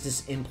want is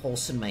this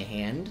impulse in my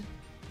hand.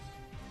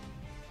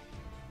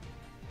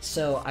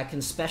 So I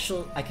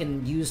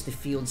can use the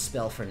field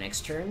spell for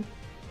next turn.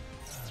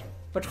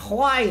 But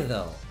why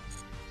though?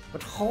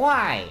 But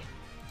why?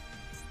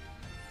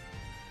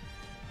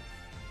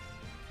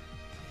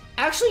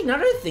 Actually, now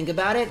that I think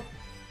about it,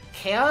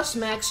 Chaos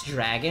Max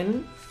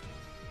Dragon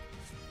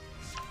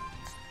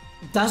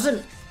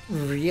doesn't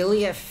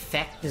really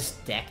affect this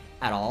deck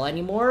at all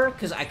anymore,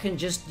 because I can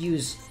just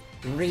use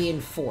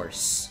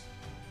Reinforce.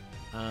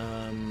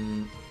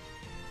 I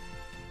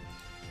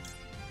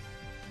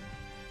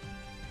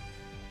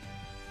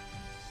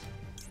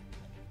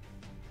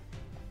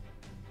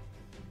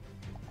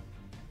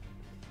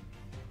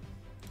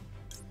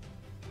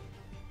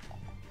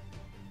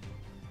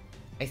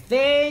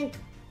think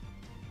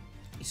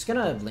he's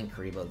gonna Blink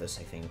Karibo this,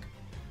 I think.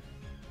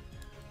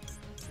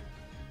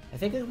 I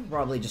think it will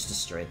probably just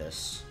destroy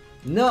this.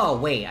 No,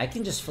 wait, I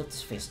can just flip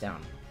this face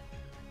down.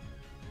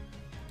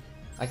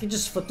 I can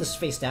just flip this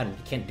face down and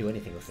you can't do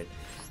anything with it.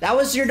 That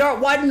was your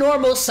one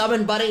normal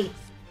summon, buddy!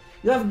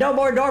 You have no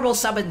more normal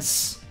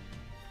summons!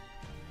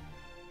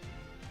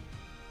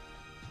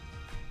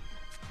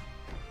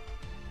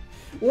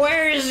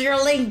 Where is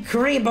your Link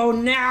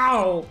Karibo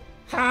now?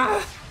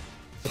 Huh?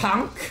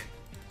 Punk?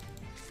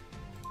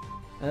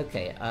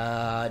 Okay,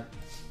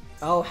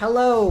 oh,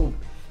 hello!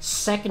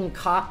 Second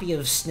copy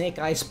of Snake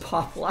Eyes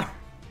Poplar.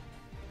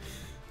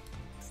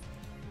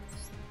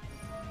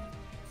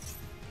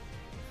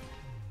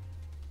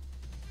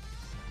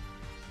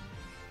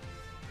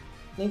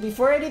 Like,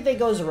 before anything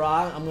goes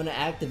wrong, I'm gonna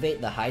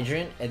activate the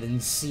hydrant and then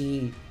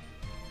see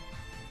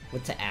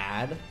what to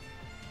add.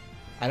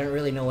 I don't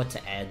really know what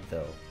to add,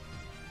 though.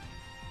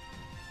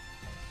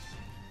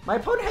 My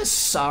opponent has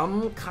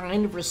some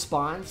kind of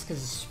response because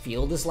his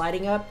field is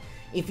lighting up.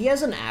 If he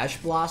has an Ash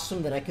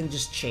Blossom, then I can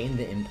just chain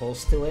the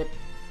impulse to it.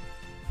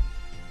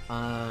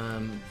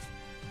 And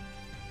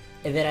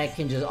then I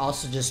can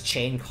just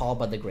chain Call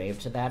by the Grave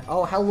to that.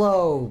 Oh,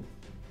 hello!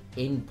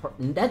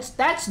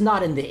 That's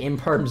not in the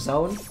imperm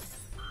zone.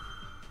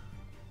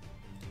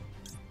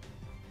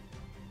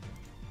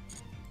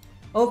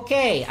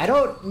 Okay, I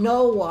don't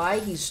know why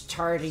he's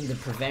targeting the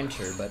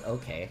Preventer, but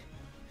okay.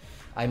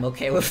 I'm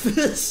okay with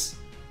this.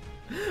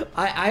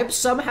 I'm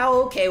somehow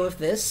okay with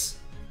this.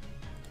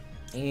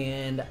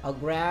 And I'll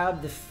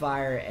grab the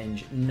Fire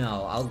Engine.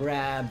 No, I'll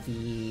grab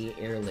the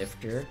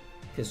Airlifter,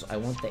 because I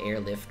want the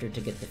Airlifter to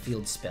get the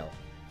field spell.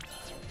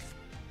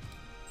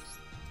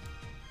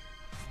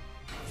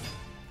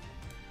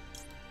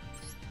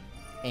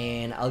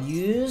 And I'll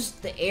use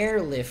the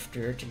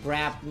Airlifter to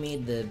grab me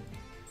the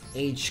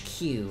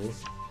HQ.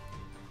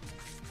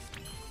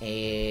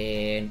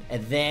 And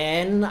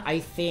then I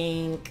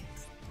think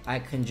I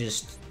can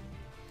just...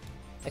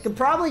 I could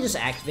probably just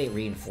activate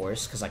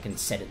Reinforce, because I can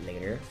set it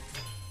later.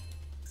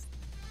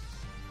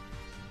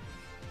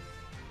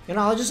 You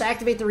know, I'll just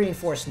activate the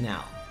Reinforce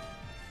now.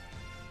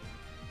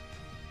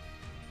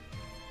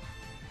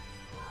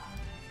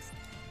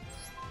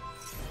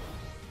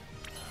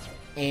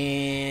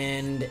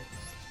 And...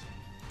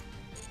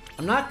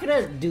 I'm not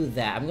gonna do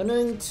that. I'm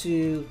going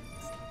to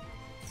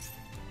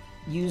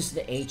use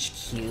the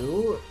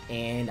HQ,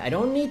 and I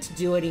don't need to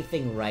do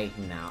anything right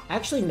now.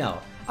 Actually, no.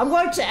 I'm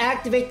going to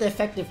activate the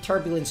effective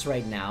Turbulence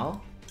right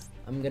now.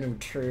 I'm gonna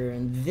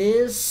return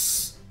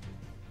this,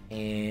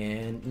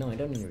 and... No, I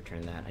don't need to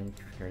return that. I need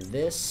to return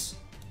this,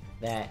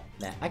 that.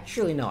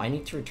 Actually, no, I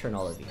need to return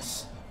all of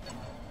these.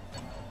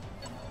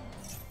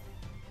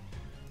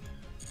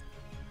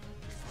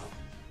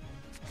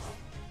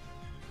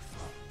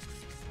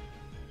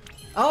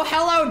 Oh,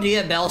 hello,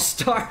 Diabell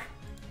Star!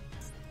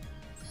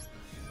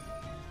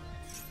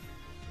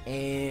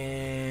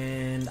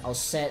 And I'll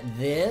set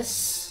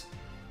this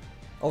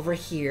over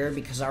here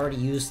because I already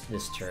used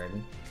this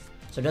turn.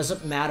 So it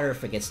doesn't matter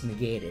if it gets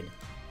negated.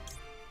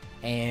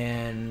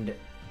 And...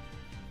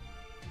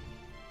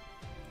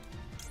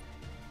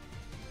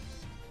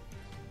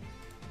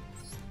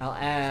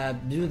 I'll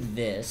do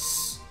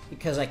this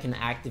because I can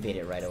activate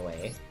it right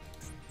away.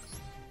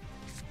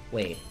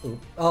 Wait, ooh,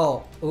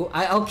 oh, ooh,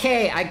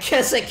 okay, I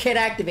guess I can't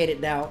activate it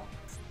now.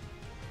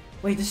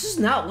 Wait, this is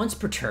not once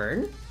per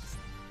turn?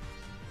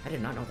 I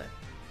did not know that.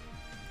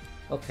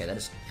 Okay, that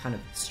is kind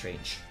of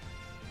strange.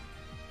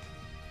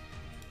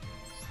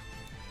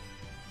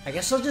 I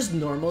guess I'll just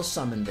normal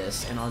summon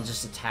this, and I'll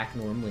just attack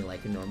normally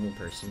like a normal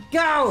person.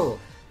 Go!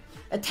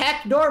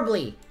 Attack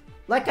normally!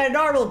 Like a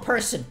normal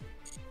person!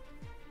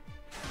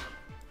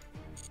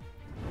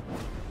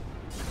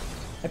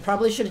 I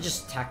probably should have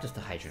just attacked with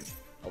the Hydrant.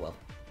 Oh well.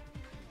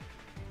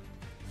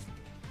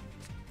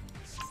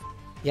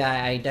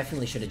 Yeah, I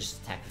definitely should have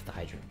just attacked with the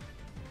Hydrant.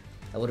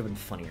 That would have been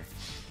funnier.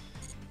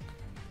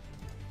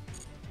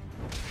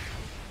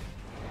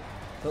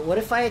 But what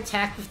if I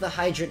attack with the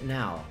Hydrant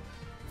now?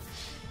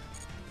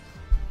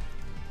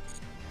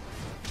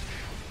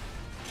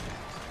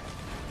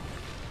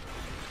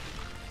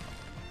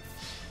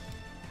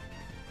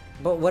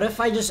 But what if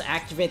I just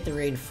activate the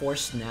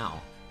Reinforce now?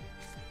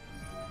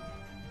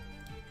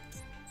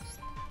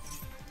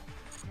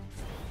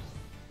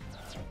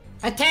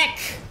 Attack!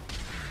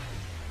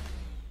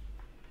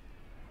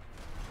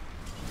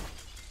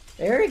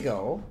 There we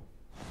go.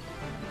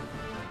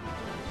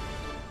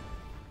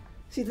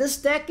 See,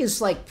 this deck is,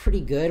 like,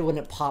 pretty good when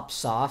it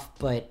pops off,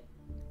 but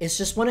it's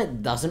just when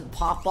it doesn't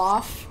pop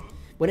off,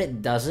 when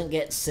it doesn't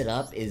get set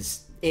up,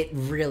 it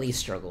really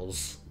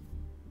struggles.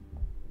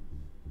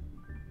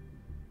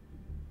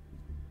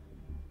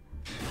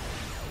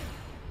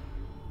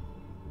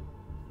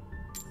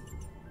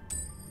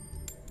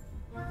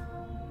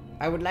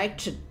 I would like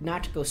to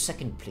not go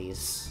second,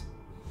 please.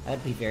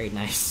 That'd be very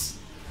nice.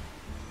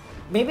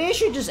 Maybe I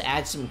should just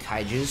add some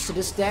kaijus to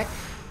this deck.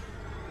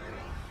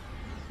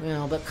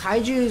 Well, but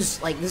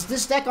kaijus, like,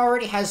 this deck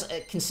already has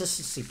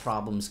consistency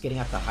problems getting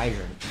out the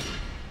Hydrant.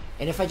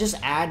 And if I just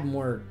add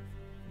more,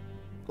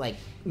 like,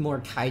 more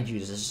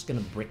kaijus, it's just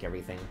gonna brick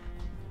everything.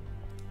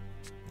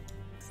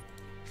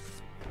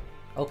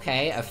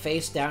 Okay, a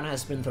face down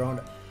has been thrown.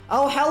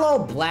 Oh, hello,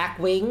 Black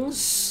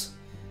Wings!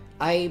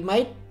 I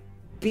might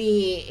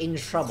be in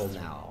trouble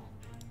now.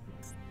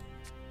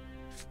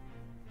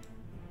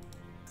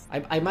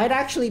 I might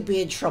actually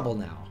be in trouble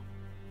now.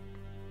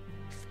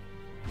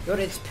 But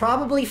it's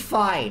probably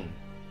fine.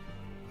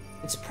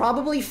 It's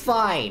probably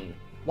fine.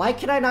 Why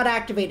can I not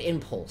activate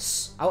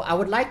Impulse? I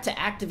would like to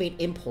activate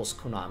Impulse,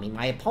 Konami.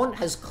 My opponent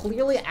has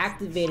clearly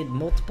activated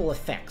multiple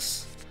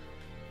effects.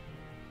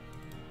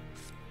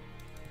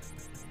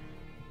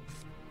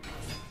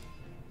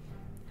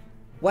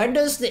 When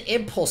does the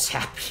Impulse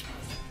happen?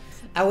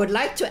 I would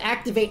like to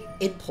activate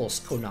Impulse,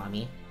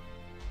 Konami.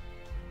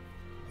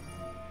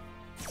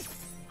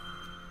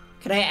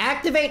 Can I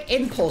activate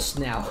Impulse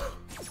now?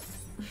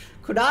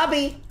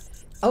 Konami!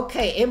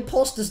 Okay,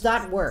 Impulse does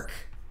not work.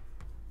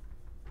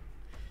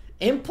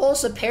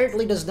 Impulse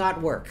apparently does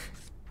not work.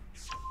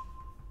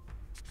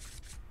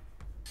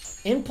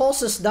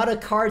 Impulse is not a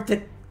card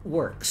that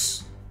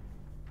works.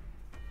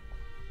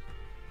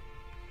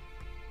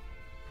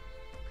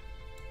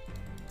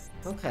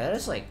 Okay,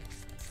 that's like...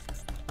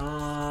 can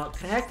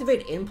I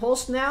activate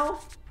Impulse now?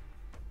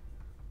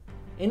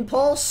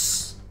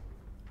 Impulse?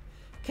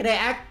 Can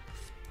I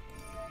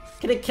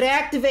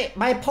activate...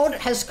 My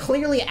opponent has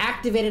clearly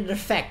activated an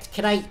effect.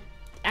 Can I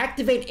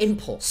activate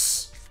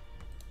Impulse?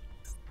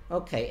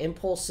 Okay,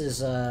 Impulse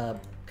is,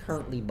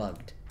 currently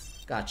bugged.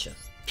 Gotcha.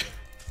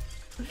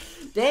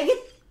 Dang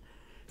it!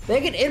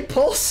 Dang it,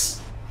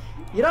 Impulse!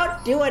 You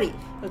don't do any...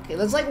 Okay,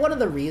 that's like one of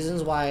the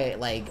reasons why,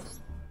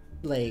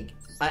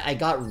 I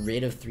got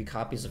rid of 3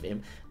 copies of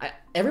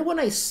everyone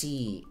I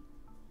see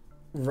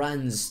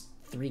runs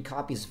 3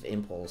 copies of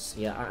Impulse.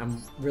 Yeah,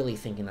 I'm really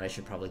thinking that I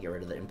should probably get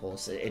rid of the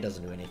Impulse. It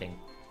doesn't do anything.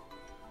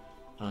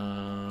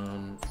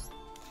 I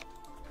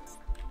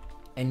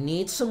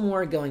need some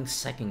more going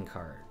second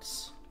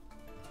cards.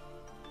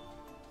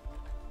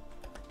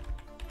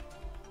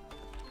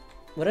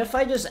 What if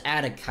I just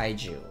add a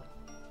Kaiju?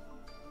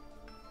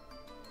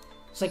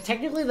 It's like,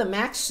 technically the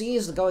max C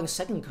is the going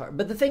second card,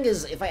 but the thing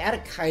is, if I add a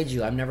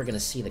Kaiju, I'm never gonna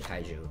see the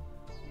Kaiju.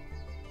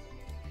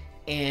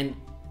 And...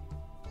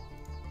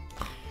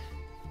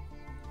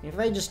 if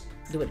I just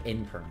do it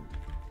imperm.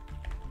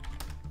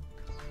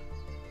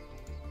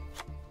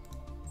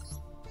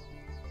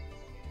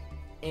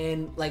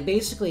 And, like,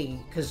 basically,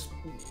 because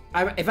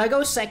if I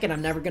go second,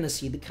 I'm never gonna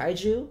see the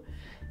Kaiju.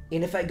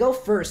 And if I go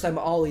first, I'm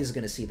always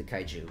gonna see the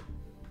Kaiju.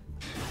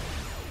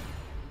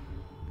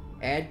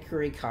 Add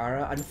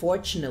Kurikara.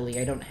 Unfortunately,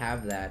 I don't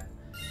have that.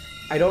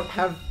 I've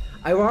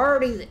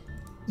already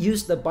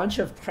used a bunch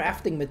of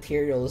crafting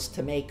materials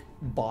to make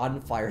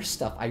Bonfire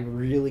stuff. I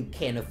really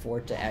can't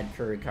afford to add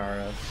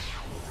Kurikara.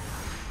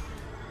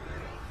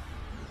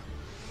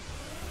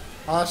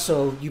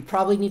 Also, you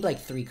probably need like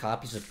 3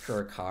 copies of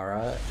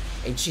Kurikara,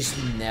 and she's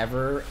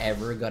never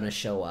ever gonna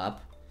show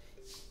up.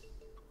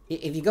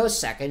 If you go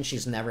second,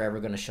 she's never ever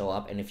gonna show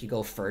up, and if you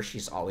go first,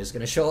 she's always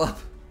gonna show up.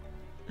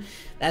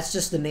 That's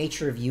just the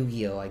nature of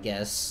Yu-Gi-Oh, I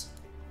guess.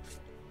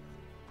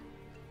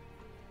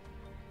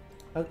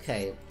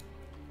 Okay.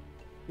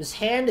 This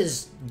hand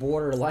is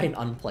borderline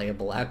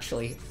unplayable,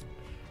 actually.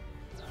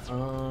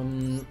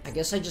 I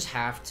guess I just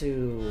have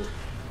to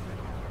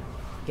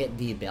get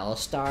the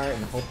Bellstar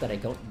and hope that I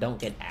don't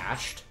get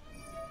ashed.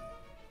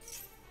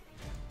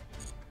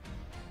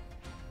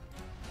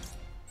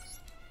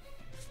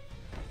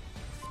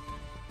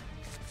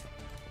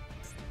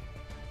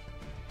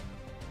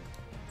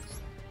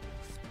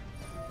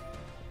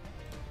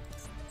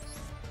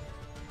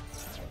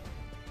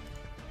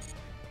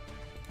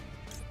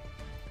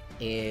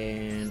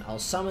 And I'll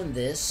summon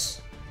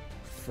this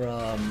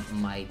from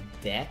my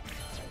deck.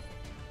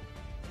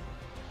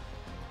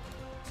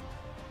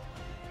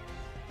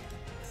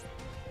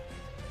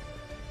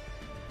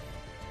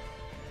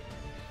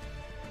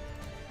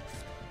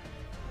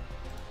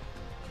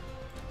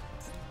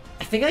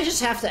 I think I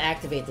just have to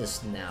activate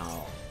this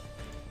now.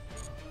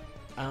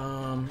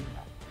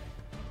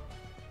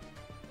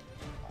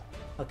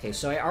 Okay,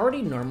 so I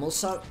already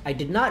I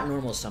did not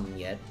normal summon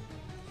yet.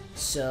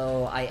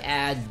 So I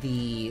add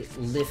the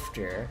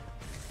lifter.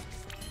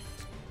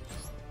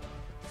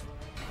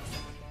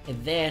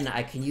 And then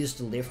I can use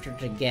the lifter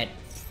to get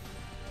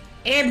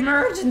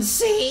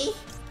emergency!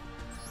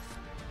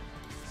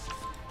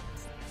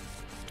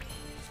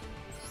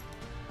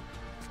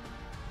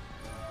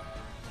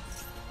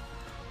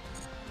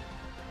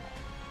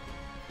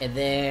 And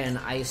then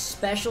I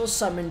special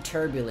summon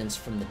Turbulence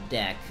from the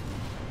deck.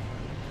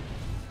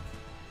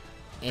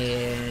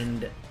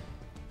 And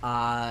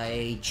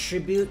I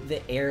tribute the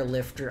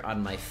airlifter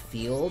on my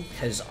field,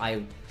 because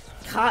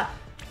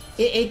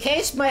in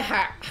case my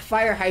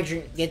fire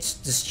hydrant gets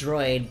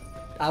destroyed,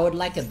 I would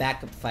like a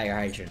backup fire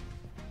hydrant.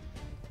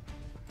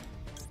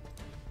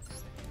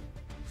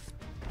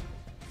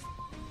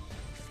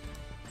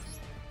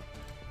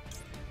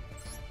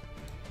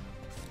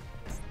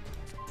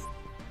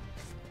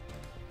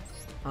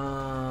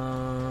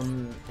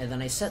 And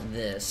then I set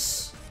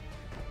this.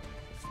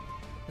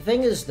 The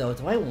thing is, though,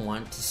 do I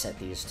want to set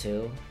these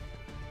two?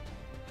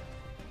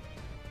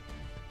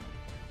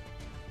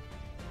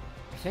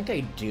 I think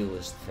I do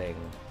is the thing.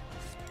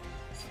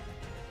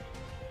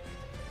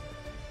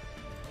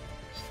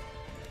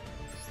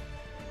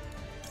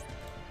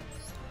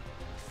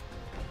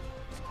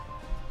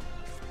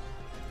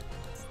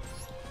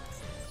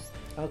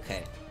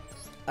 Okay.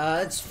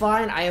 It's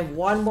fine. I have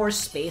one more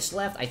space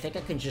left. I think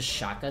I can just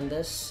shotgun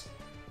this.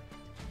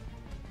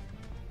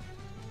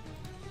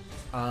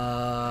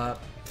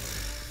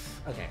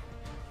 Okay.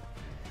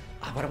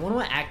 But I want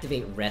to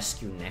activate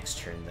Rescue next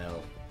turn,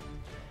 though.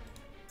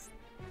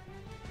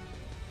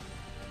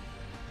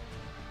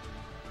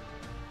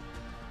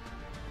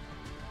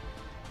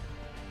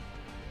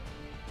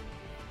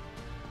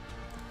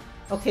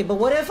 Okay, but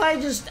what if I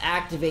just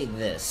activate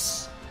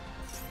this?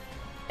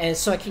 And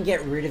so I can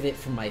get rid of it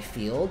from my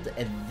field,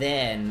 and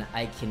then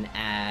I can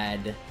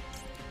add...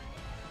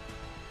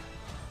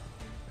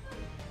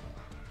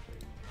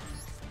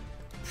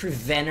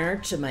 Preventer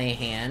to my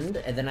hand,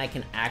 and then I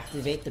can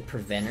activate the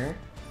Preventer.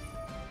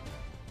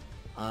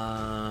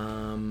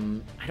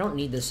 I don't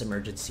need this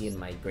emergency in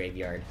my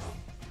graveyard.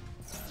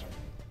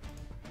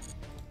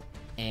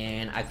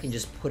 And I can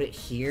just put it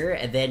here,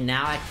 and then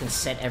now I can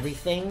set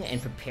everything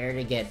and prepare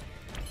to get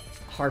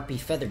Harpy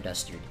Feather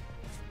Dustered.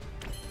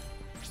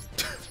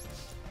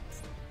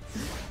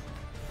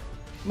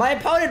 My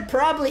opponent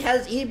probably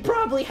has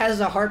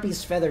a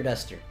Harpy's Feather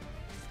Duster.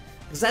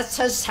 Because that's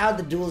just how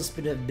the duels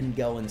have been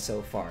going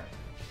so far.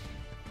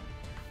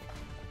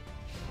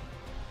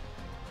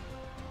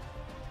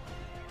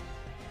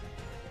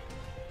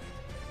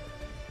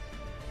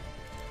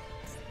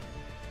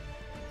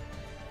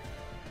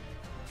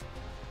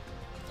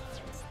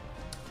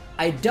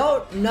 I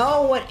don't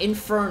know what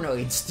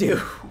Infernoids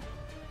do.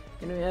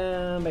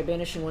 By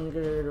banishing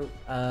one...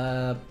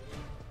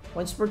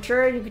 once per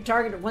turn, you can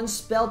target one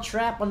spell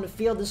trap on the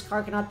field. This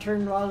card cannot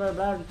turn blah blah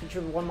blah. You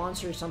contribute one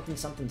monster or something,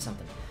 something,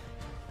 something.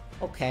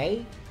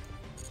 Okay.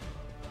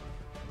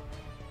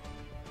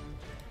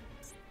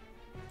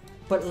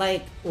 But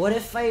like, what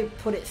if I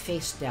put it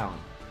face down?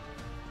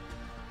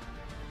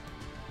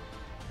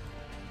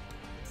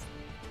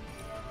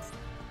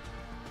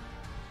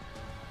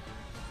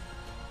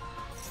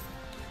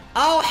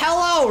 Oh,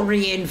 hello,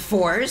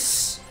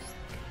 Reinforce!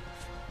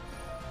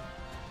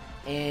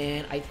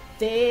 And I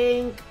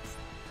think...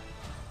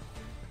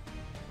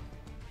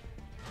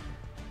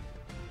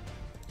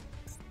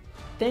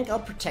 I'll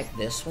protect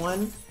this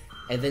one.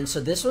 And then, so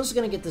this one's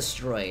gonna get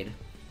destroyed.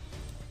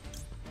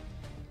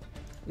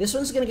 This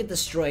one's gonna get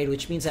destroyed,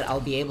 which means that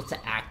I'll be able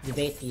to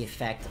activate the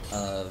effect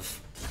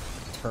of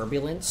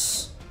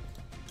Turbulence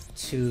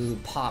to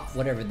pop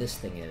whatever this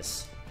thing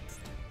is.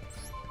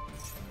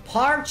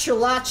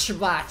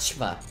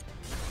 Parchulachvachva.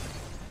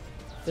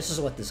 This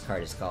is what this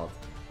card is called.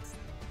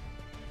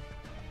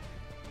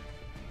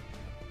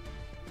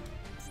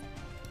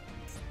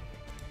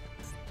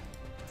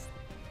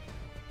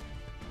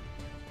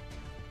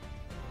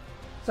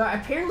 So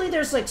apparently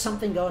there's like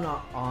something going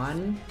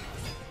on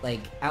like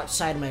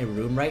outside my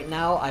room right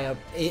now. I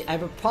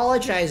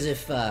apologize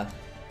if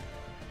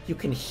you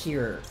can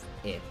hear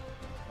it.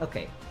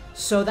 Okay,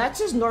 so that's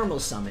his normal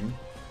summon.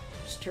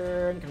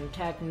 Turn, can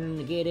attack,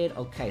 negate it.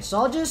 Okay, so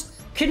I'll just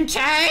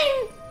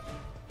contain!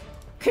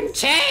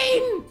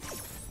 Contain!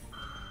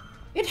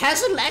 It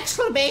has an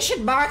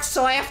exclamation mark,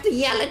 so I have to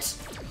yell it.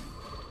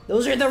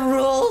 Those are the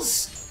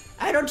rules.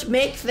 I don't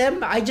make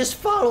them, I just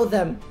follow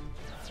them.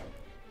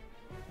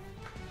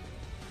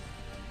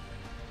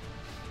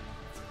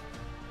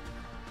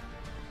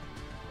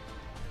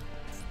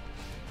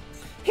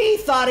 He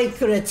thought he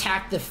could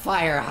attack the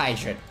fire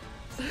hydrant.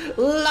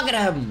 Look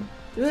at him!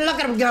 Look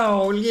at him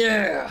go!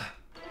 Yeah!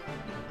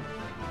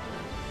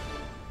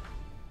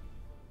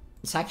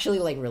 It's actually,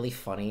 like, really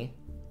funny.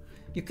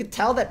 You could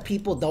tell that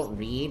people don't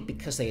read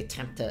because they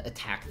attempt to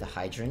attack the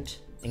hydrant.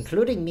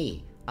 Including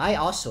me. I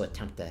also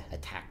attempt to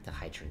attack the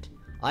hydrant.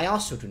 I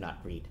also do not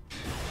read.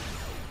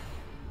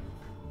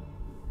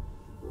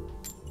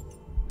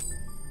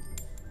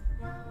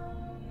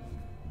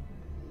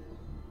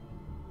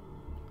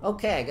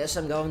 Okay, I guess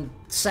I'm going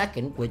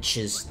second, which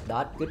is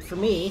not good for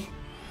me.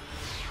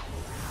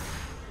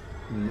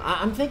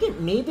 I'm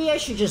thinking maybe I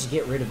should just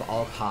get rid of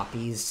all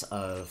copies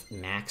of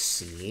Max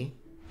C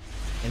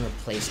and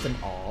replace them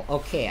all.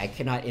 Okay, I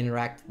cannot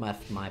interact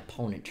with my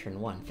opponent turn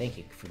 1. Thank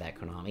you for that,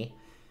 Konami.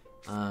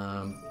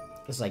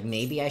 It's like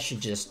maybe I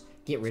should just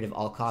get rid of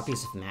all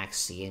copies of Max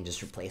C and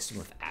just replace them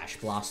with Ash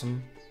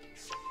Blossom.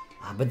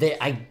 But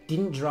I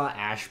didn't draw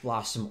Ash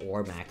Blossom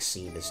or Max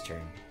C this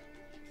turn.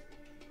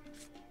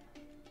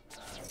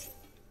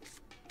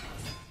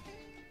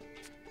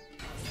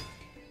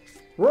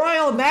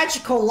 Royal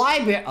Magical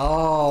Library!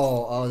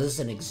 Oh, this is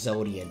an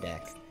Exodia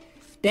deck.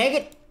 Dang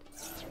it!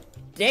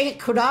 Dang it,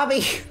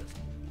 Konami!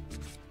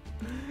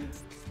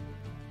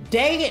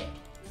 Dang it!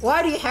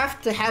 Why do you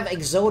have to have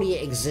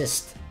Exodia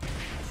exist?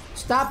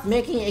 Stop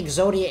making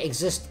Exodia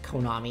exist,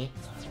 Konami.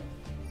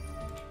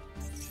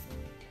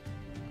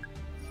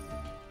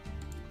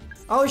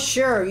 Oh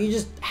sure, you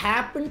just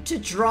happen to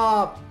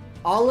draw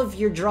all of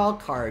your draw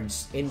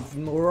cards in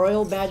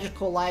Royal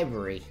Magical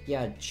Library.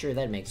 Yeah, sure,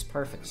 that makes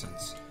perfect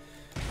sense.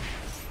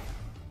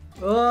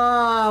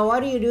 Why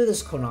do you do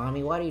this,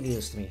 Konami? Why do you do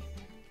this to me?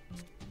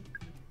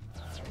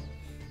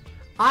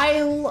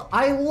 I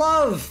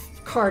love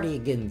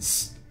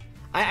Cardigans.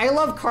 I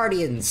love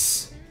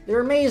Cardians.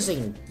 They're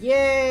amazing.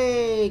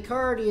 Yay,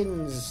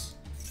 Cardians.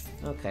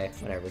 Okay,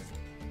 whatever.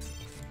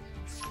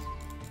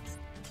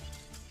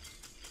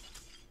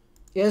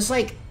 Yeah, it's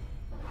like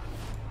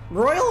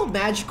Royal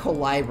Magical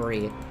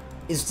Library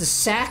is the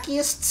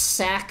sackiest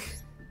sack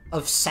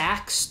of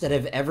sacks that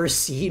I've ever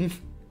seen.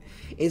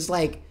 It's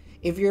like,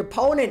 if your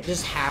opponent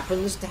just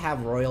happens to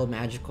have Royal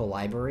Magical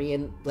Library,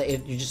 and like,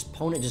 if your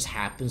opponent just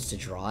happens to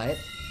draw it,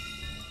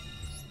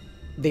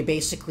 they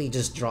basically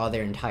just draw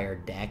their entire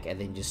deck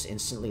and then just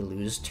instantly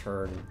lose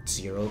turn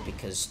 0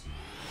 because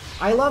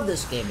I love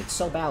this game. It's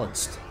so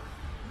balanced.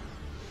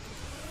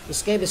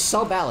 This game is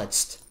so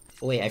balanced.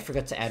 Oh, wait, I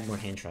forgot to add more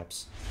hand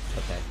traps.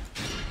 Okay.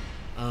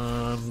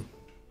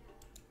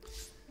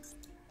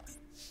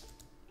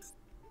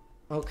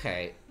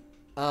 Okay.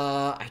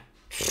 I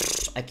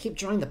keep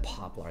drawing the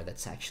Poplar.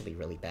 That's actually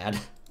really bad.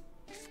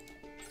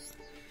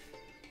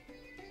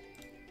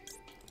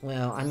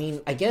 Well, I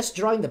mean, I guess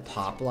drawing the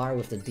Poplar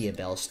with the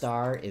Diabell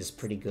Star is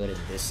pretty good in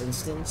this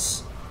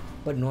instance,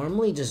 but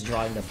normally just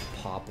drawing the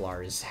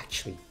Poplar is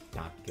actually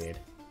not good.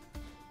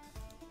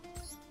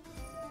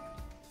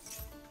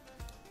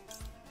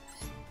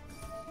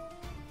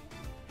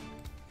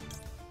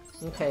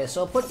 Okay,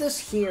 so I'll put this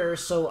here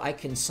so I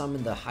can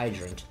summon the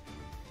Hydrant.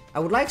 I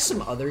would like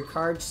some other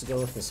cards to go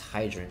with this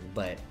Hydrant,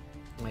 but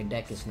my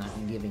deck is not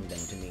giving them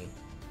to me.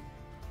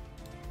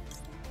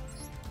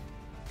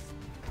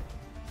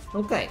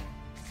 Okay,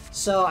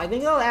 so I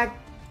think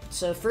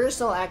so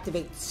first I'll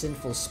activate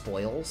Sinful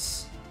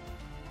Spoils,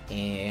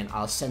 and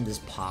I'll send this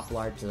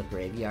Poplar to the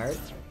graveyard.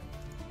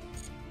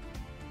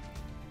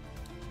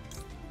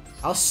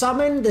 I'll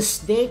summon the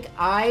Snake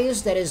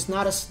Eyes that is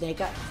not a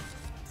Snake Eye.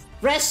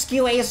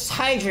 Rescue Ace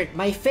Hydrant,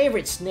 my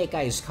favorite Snake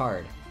Eyes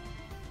card.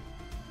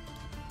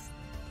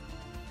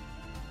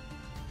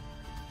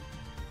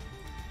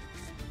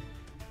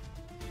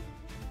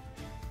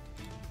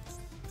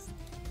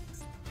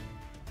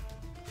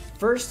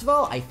 First of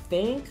all, I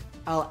think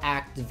I'll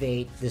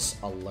activate this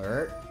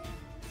alert,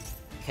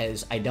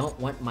 because I don't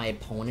want my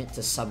opponent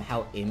to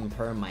somehow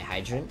imperm my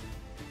Hydrant.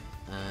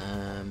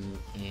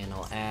 And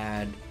I'll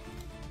add...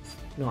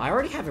 No, I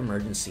already have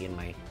Emergency in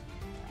my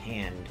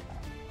hand,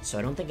 so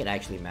I don't think it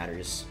actually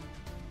matters.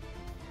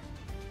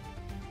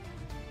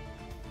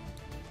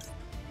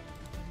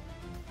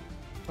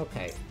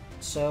 Okay,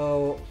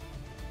 so...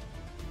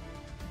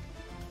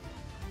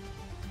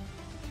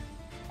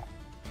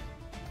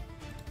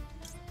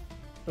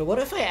 But what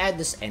if I add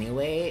this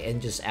anyway and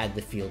just add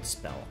the field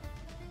spell?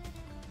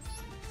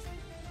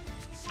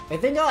 I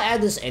think I'll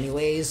add this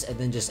anyways and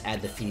then just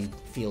add the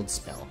field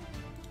spell.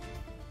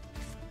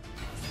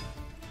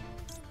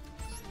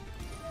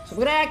 So I'm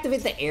gonna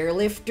activate the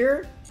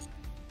Airlifter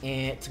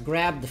and to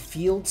grab the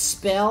field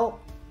spell.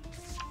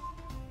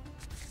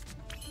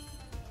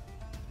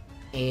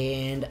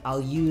 And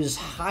I'll use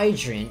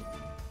Hydrant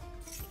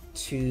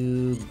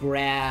to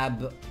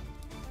grab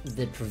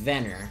the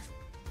Preventer.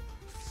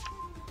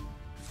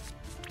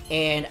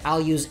 And I'll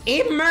use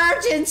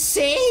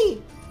Emergency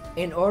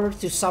in order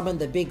to summon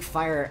the big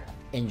fire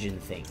engine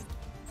thing.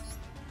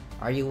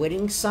 Are you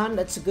winning, son?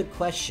 That's a good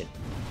question.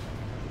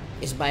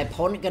 Is my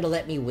opponent gonna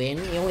let me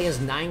win? He only has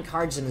 9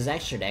 cards in his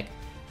extra deck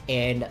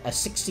and a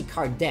 60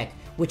 card deck,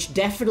 which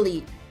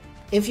definitely...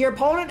 If your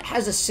opponent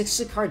has a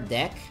 60 card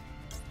deck,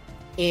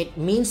 it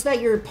means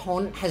that your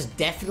opponent has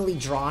definitely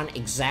drawn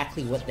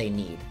exactly what they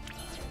need.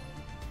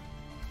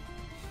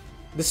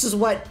 This is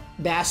what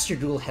Master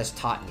Duel has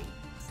taught me.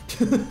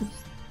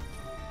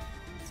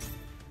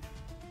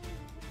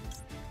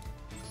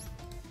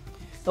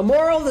 The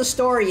moral of the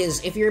story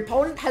is, if your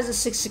opponent has a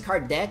 60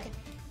 card deck,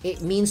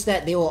 it means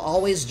that they will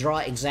always draw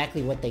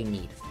exactly what they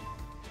need.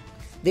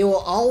 They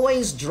will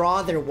always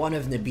draw their one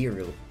of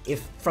Nibiru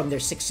from their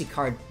 60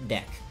 card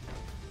deck.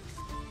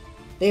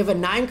 They have a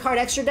 9 card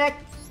extra deck,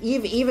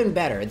 even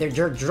better.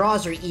 Their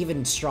draws are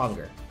even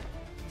stronger.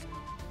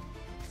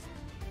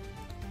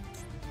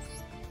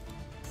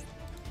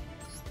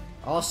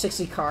 All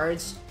 60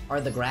 cards are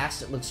the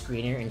grass that looks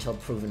greener until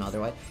proven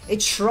otherwise.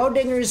 It's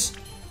Schrodinger's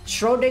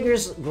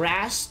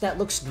grass that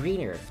looks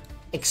greener.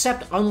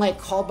 Except, unlike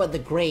Called by the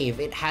Grave,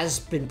 it has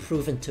been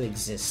proven to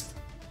exist.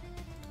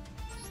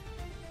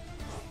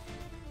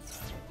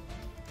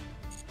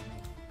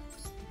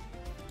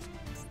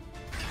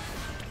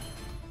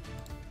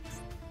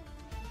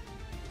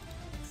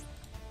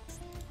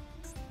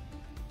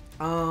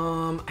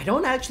 I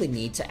don't actually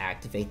need to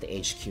activate the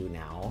HQ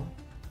now.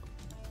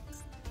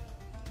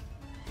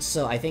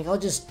 So I think I'll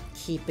just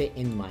keep it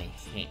in my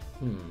hand.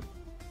 I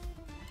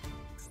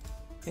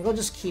think I'll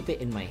just keep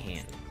it in my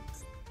hand.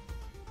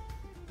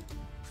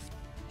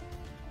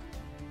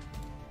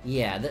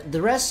 Yeah,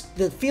 the rest,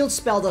 the field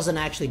spell doesn't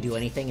actually do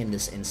anything in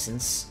this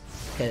instance,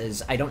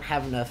 because I don't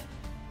have enough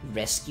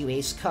Rescue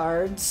Ace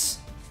cards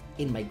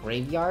in my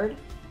graveyard.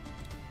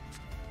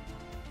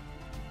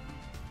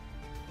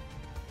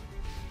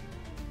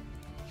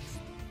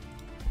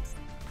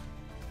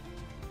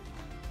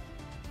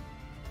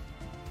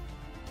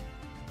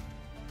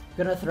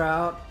 Gonna throw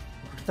out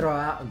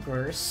a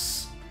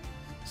Gurse,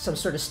 some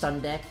sort of stun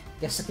deck.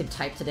 Guess I could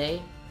type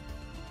today.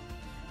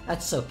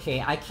 That's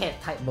okay, I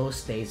can't type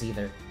most days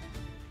either.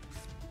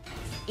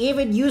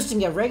 Even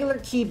using a regular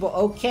keyboard,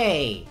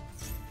 okay.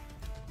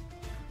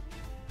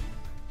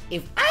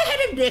 If I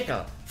had a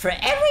nickel for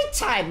every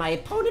time my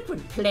opponent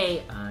would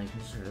play...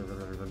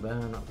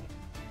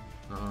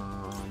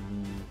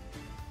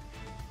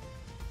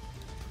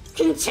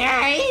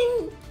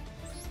 Contain!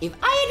 If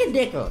I had a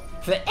nickel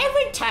for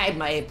every time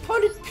my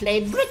opponent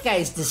played Brick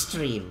Eyes to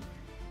stream,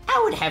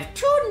 I would have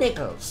 2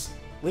 nickels,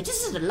 which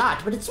isn't a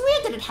lot, but it's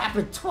weird that it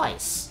happened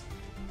twice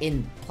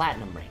in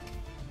Platinum rank.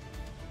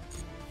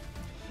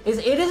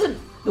 It isn't,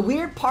 the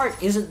weird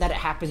part isn't that it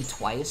happened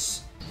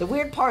twice. The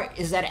weird part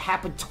is that it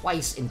happened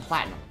twice in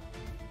Platinum.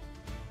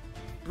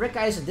 Brick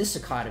Eyes in this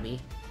economy.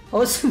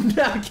 Host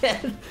now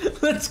again.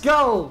 Let's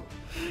go!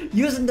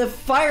 Using the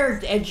fire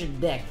engine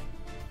deck.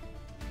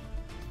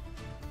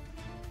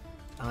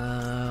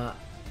 I'll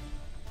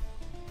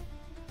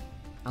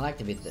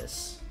activate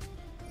this.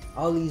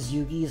 All these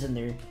Yugis and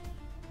their...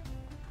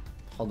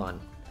 Hold on.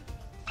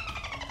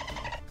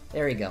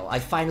 There we go. I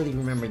finally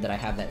remembered that I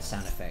have that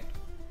sound effect.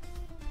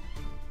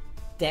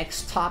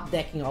 Decks top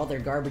decking all their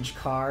garbage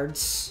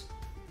cards.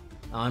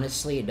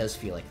 Honestly, it does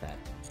feel like that.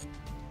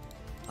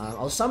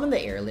 I'll summon the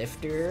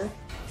Airlifter.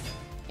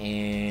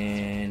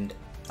 And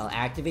I'll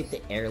activate the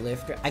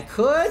Airlifter. I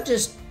could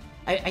just...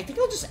 I think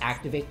I'll just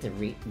activate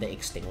the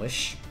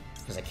Extinguish.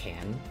 Because I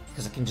can.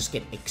 Because I can just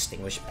get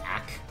Extinguish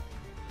back.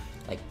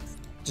 Like,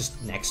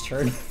 just next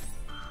turn.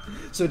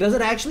 So it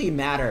doesn't actually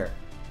matter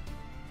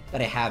that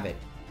I have it.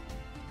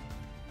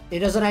 It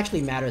doesn't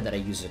actually matter that I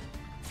use it.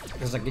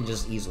 Because I can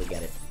just easily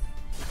get it.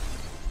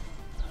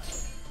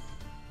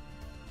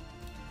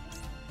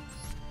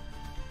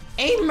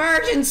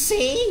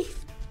 Emergency!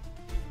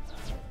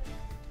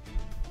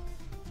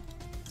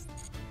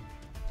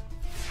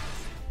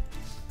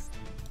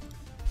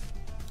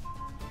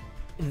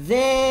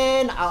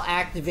 Then I'll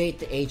activate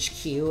the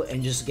HQ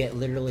and just get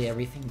literally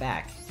everything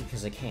back,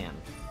 because I can.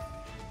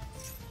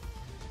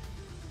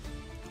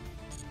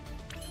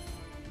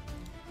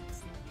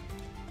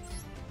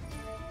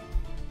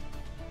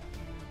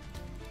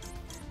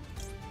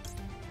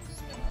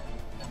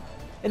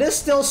 It is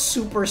still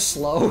super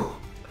slow.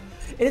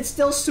 It's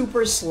still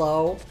super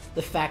slow,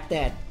 the fact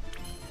that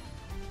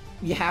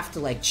you have to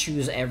like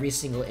choose every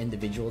single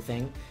individual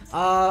thing.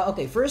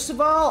 Okay, first of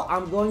all,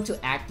 I'm going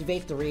to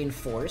activate the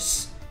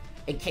Reinforce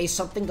in case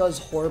something goes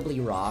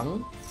horribly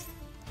wrong.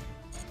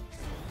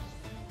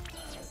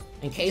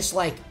 In case,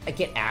 like, I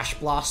get Ash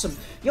Blossom.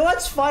 You know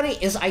what's funny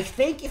is I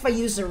think if I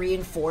use the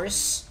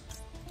Reinforce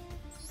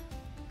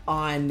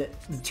on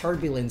the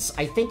Turbulence,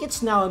 I think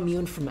it's now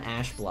immune from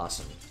Ash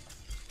Blossom.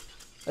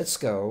 Let's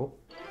go.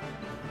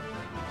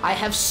 I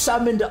have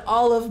summoned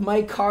all of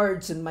my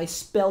cards in my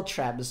Spell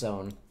Trap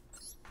zone.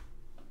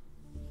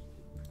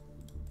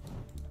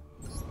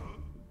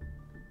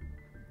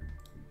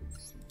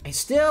 I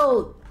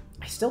still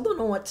don't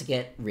know what to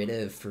get rid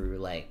of for,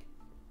 like,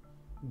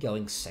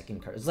 going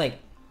second cards. Like,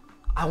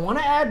 I want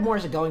to add more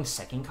to going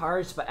second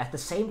cards, but at the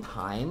same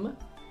time,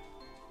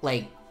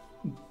 like,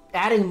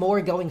 adding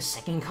more going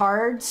second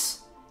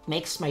cards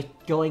makes my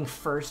going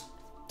first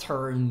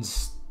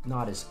turns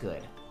not as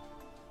good.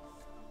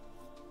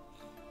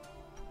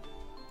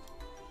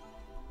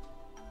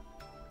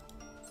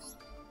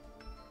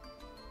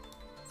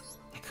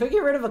 I could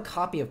get rid of a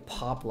copy of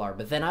Poplar,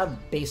 but then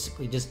I'd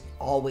basically just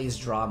always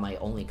draw my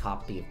only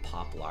copy of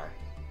Poplar.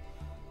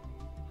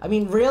 I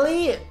mean,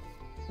 really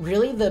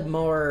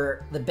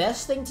the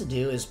best thing to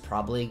do is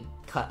probably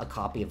cut a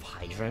copy of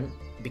Hydrant,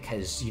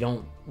 because you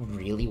don't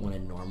really want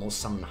to normal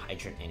summon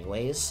Hydrant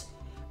anyways.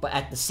 But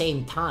at the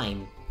same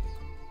time,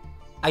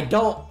 I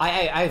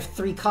have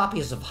 3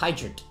 copies of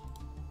Hydrant,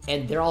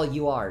 and they're all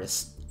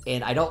URs,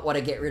 and I don't want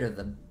to get rid of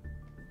them.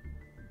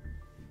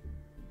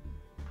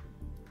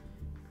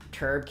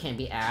 Turb can't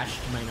be Ash,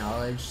 to my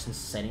knowledge, since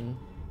setting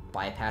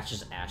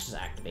bypasses Ash's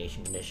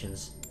activation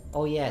conditions.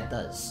 Oh yeah, it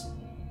does.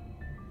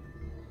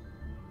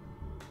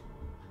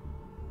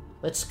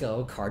 Let's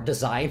go, card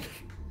design.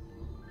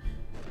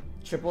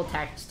 Triple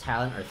attacks,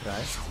 talent, or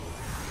thrust.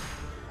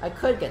 I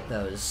could get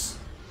those.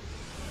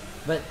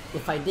 But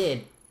if I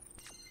did,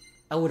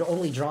 I would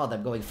only draw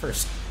them going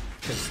first.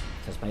 Because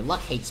my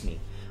luck hates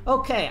me.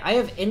 Okay, I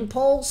have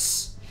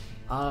Impulse.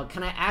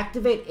 Can I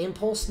activate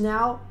Impulse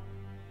now?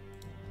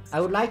 I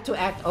would like to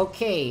act...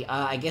 Okay,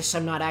 I guess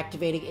I'm not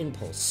activating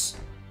Impulse.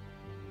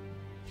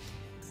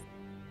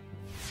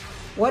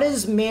 What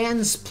is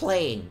Man's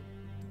playing?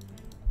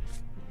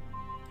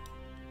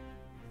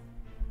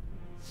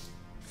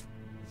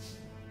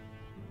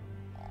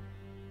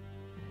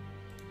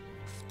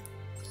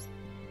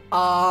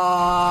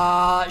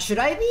 Should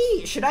I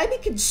be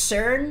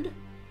concerned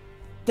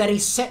that he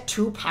set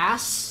 2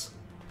 pass?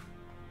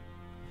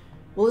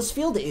 Well, his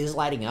field is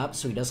lighting up,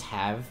 so he does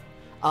have...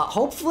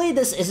 hopefully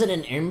this isn't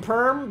an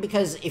imperm,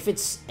 because if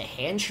it's a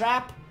hand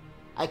trap,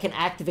 I can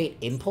activate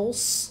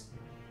Impulse.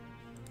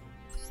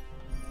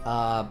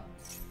 Yeah,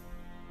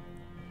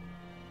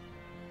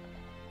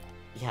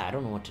 I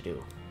don't know what to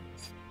do.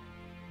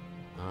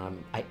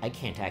 I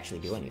can't actually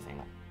do anything.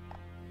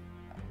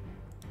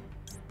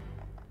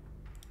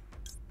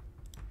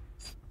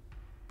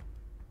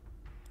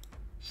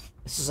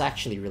 This is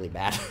actually really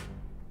bad.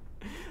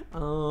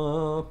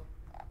 I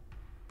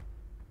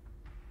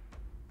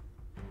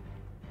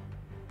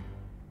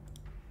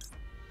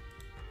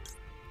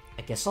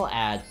guess I'll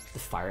add the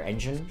fire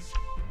engine.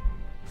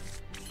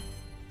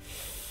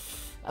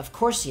 Of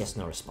course he has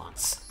no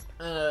response.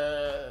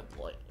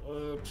 Boy.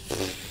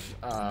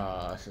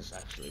 This is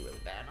actually really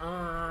bad.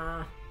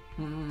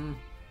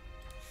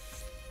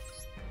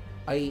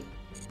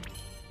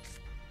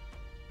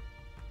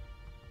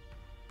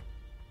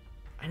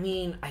 I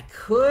mean, I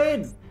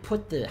could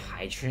put the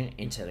hydrant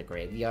into the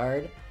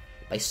graveyard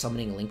by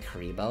summoning Link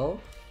Karibo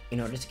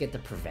in order to get the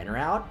preventer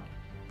out,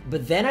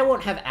 but then I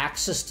won't have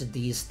access to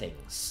these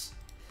things.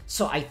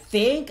 So I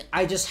think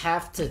I just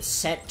have to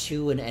set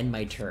 2 and end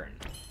my turn,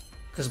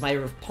 because my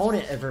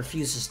opponent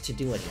refuses to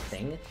do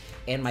anything,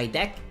 and my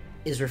deck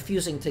is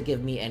refusing to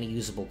give me any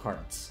usable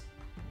cards.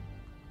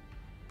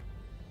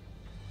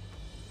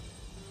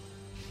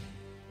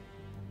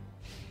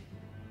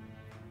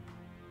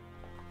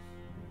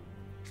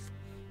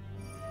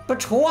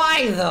 But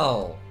why,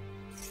 though?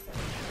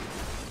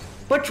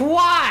 But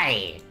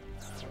why?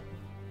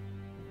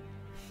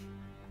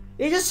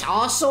 It just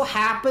also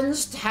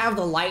happens to have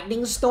the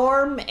Lightning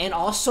Storm, and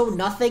also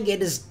nothing in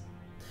his...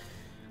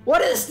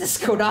 What is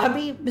this,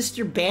 Konami?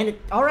 Mr.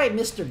 Bandit... Alright,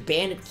 Mr.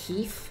 Bandit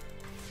Keith.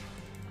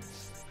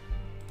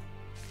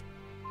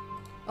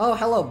 Oh,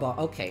 hello,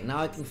 okay, now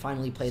I can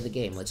finally play the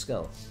game. Let's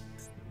go.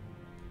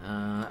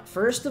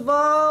 First of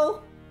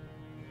all...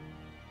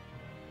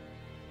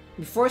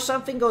 Before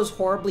something goes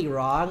horribly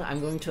wrong, I'm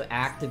going to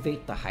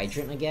activate the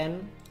hydrant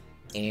again.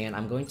 And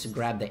I'm going to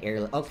grab the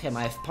air... Okay,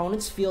 my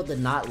opponent's field did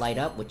not light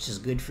up, which is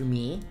good for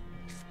me.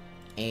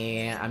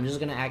 And I'm just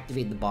gonna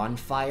activate the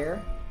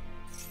Bonfire.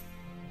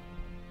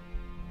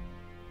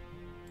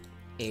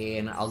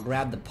 And I'll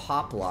grab the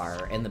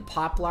Poplar. And the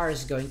Poplar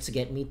is going to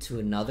get me to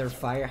another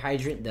fire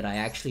hydrant that I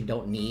actually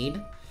don't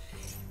need.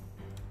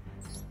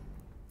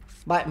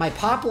 But my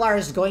Poplar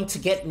is going to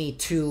get me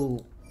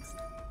to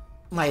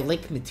my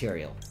Link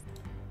material.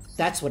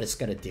 That's what it's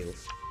gonna do.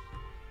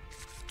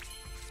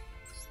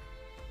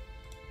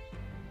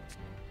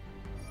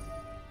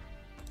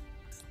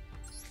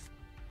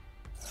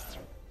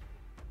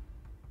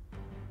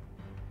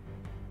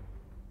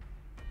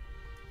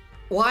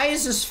 Why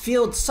is this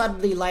field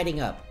suddenly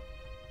lighting up?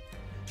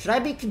 Should I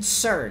be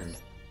concerned?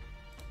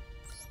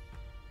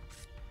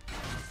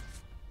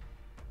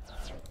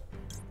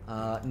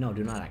 No,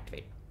 do not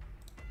activate.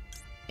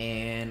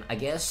 And I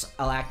guess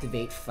I'll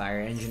activate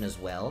Fire Engine as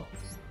well.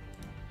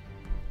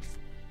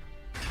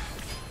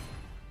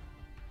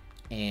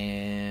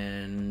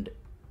 And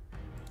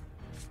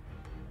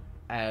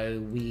I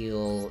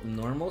will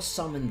normal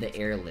summon the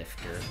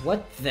Airlifter.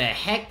 What the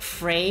heck,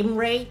 frame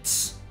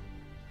rates?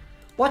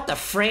 What the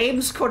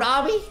frames,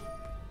 Konami?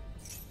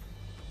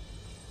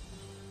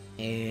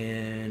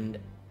 And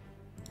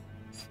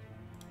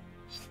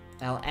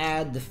I'll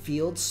add the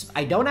fields.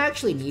 I don't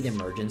actually need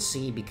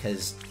Emergency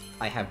because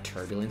I have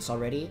Turbulence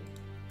already.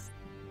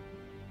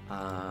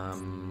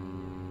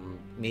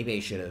 Maybe I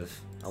should have.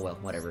 Oh well,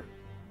 whatever.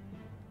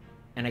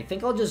 And I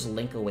think I'll just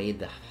link away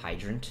the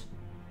hydrant.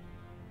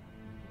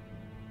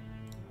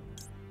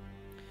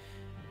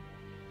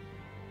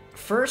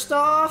 First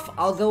off,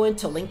 I'll go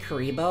into Link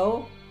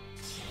Karibo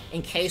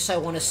in case I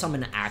want to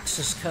summon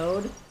Access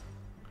Code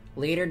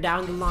later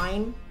down the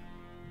line.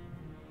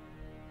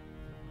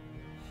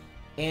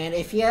 And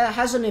if he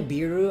has a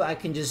Nibiru, I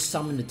can just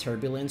summon the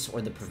Turbulence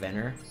or the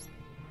Preventer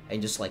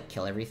and just, like,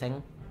 kill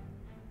everything.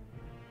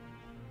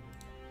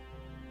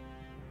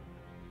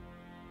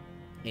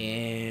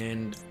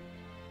 And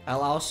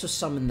I'll also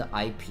summon the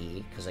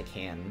IP, because I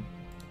can.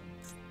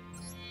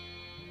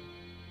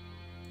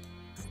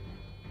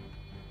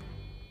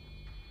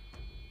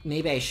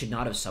 Maybe I should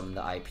not have summoned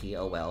the IP,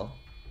 oh well.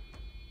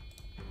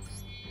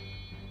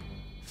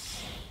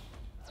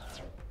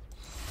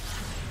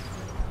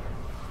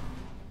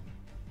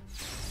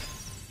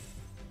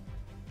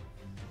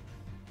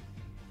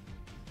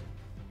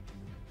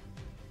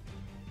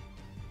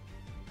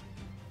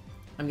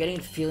 I'm getting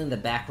the feeling the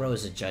back row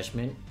is a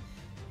judgment.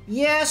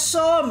 Yeah,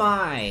 so am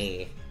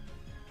I!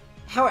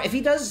 How, if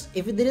it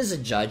is a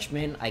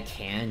judgment, I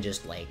can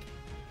just, like...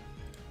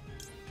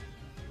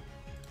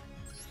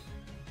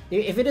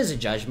 If it is a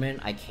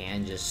judgment, I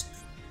can just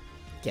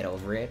get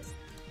over it.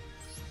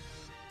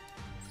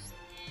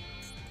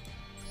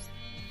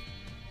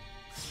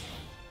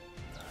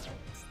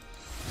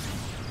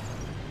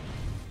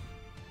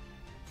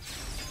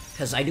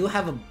 Because I do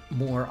have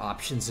more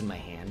options in my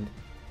hand.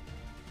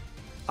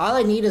 All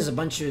I need is a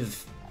bunch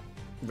of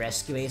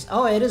rescue ace.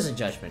 Oh, it is a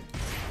judgment.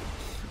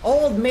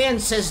 Old man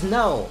says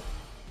no.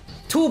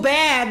 Too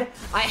bad!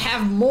 I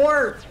have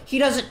more! He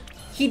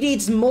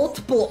needs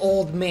multiple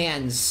old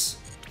mans.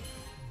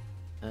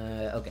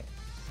 Okay.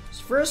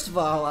 So first of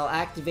all, I'll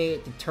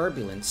activate the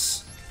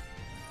Turbulence.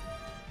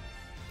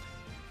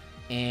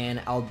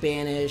 And I'll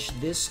banish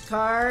this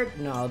card.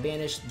 No, I'll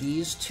banish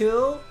these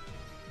two.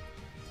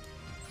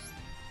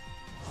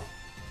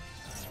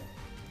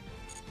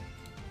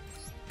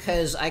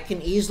 Because I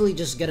can easily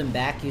just get him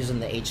back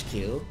using the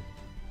HQ.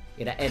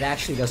 It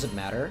actually doesn't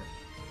matter.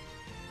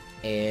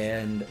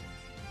 And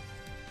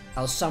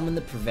I'll summon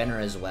the Preventer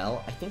as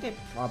well. I think I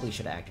probably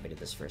should have activated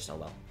this first, oh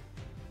well.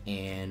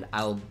 And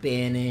I'll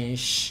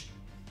banish...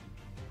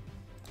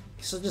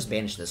 So just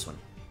banish this one.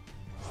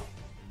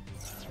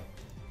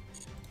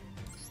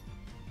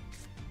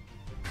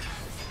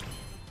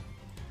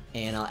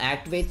 And I'll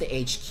activate the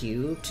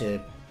HQ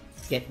to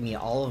get me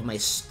all of my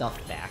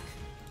stuff back.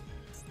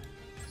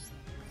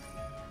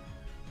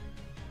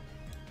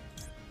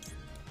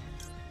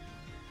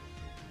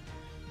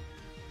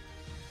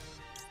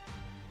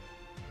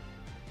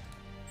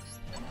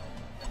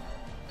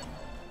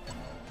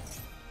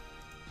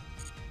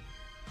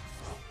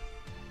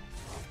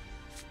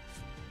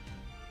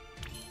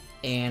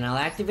 And I'll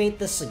activate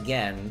this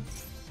again.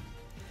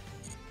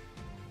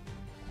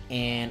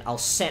 And I'll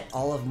set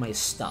all of my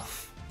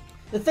stuff.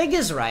 The thing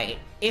is, right,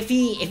 if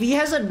he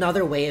has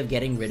another way of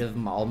getting rid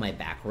of all my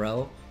back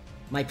row,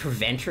 my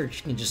preventer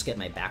can just get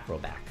my back row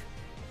back.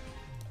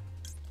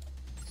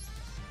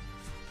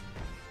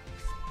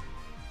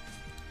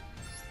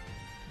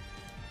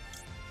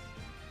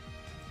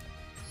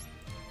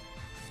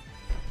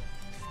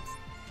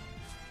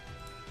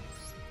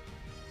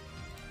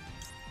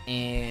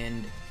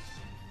 And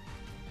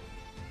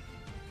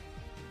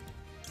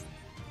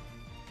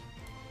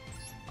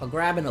I'll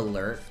grab an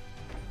alert.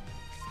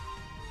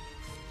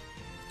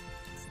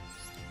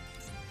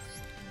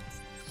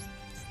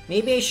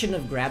 Maybe I shouldn't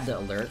have grabbed the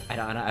alert. I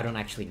don't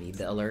actually need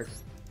the alert.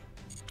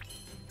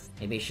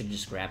 Maybe I should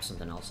just grab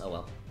something else. Oh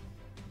well.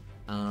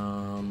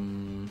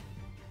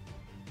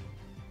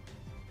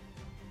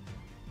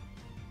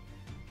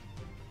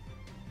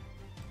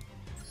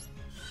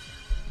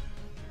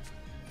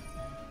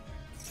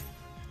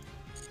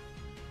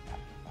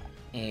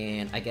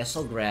 And I guess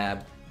I'll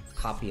grab a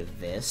copy of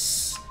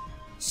this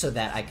so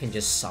that I can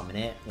just summon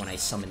it when I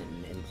summon it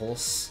in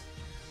Impulse.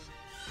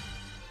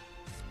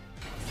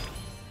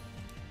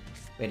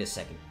 Wait a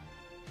second.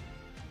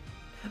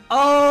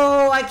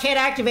 Oh, I can't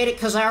activate it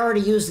because I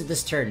already used it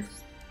this turn.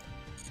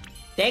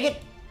 Dang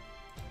it!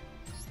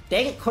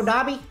 Dang it,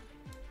 Konami!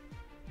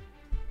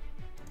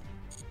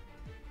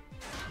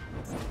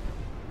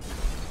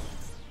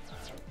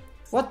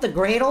 What the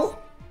Gradle?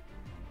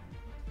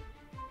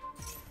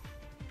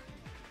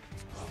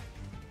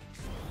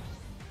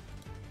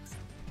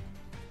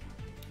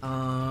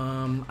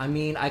 I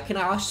mean, I can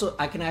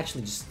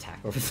actually just attack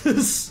over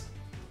this.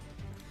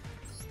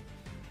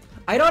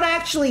 I don't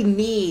actually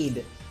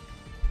need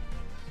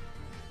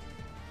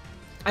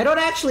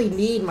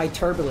my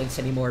turbulence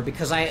anymore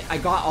because I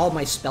got all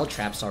my spell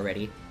traps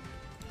already.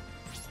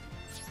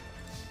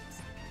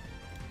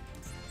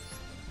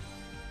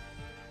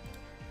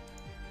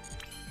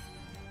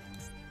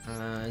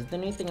 Is there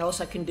anything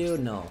else I can do?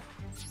 No.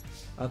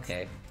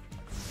 Okay.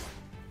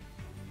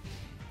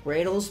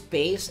 Gradle's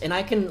base, and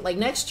I can, like,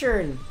 next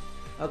turn...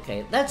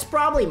 Okay, that's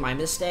probably my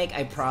mistake.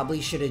 I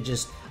probably should have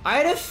just... I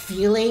had a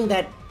feeling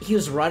that he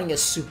was running a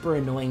super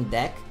annoying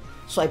deck,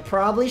 so I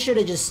probably should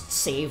have just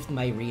saved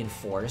my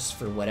Reinforce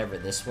for whatever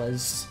this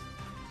was.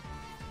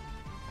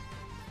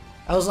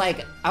 I was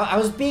like... I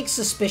was being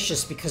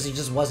suspicious because he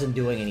just wasn't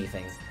doing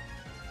anything.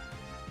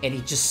 And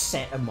he just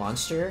set a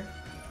monster.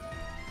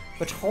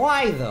 But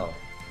why, though?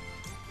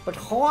 But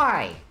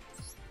why?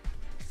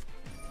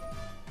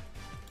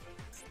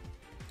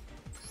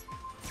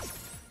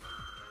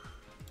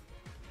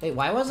 Wait,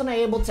 why wasn't I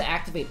able to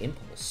activate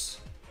Impulse?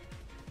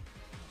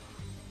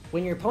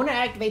 When your opponent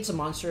activates a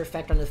monster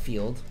effect on the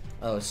field...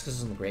 Oh, it's because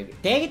it's in the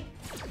graveyard. Dang it!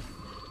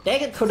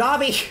 Dang it,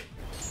 Konami!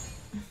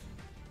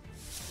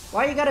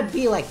 Why you gotta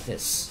be like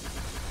this?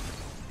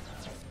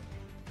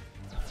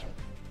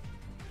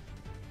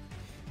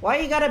 Why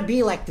you gotta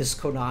be like this,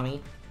 Konami?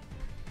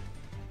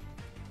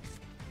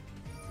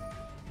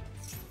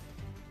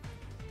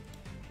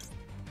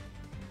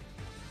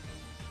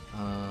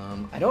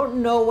 I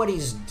don't know what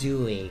he's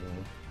doing.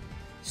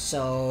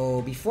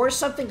 So, before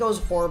something goes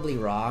horribly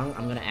wrong,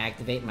 I'm gonna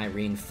activate my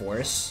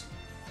Reinforce.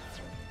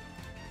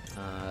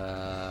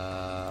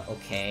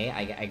 Okay,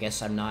 I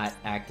guess I'm not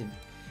active.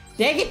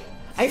 Dang it!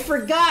 I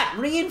forgot!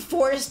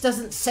 Reinforce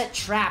doesn't set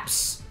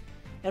traps.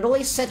 It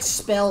only sets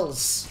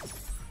spells.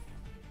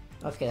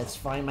 Okay, that's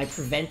fine. My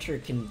Preventer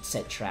can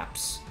set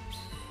traps.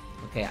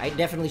 Okay, I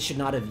definitely should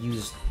not have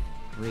used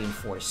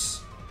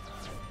Reinforce.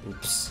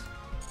 Oops.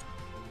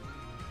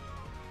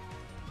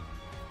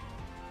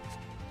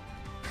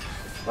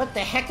 What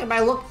the heck am I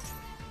look?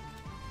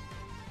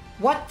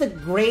 What the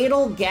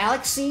Gradle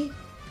Galaxy?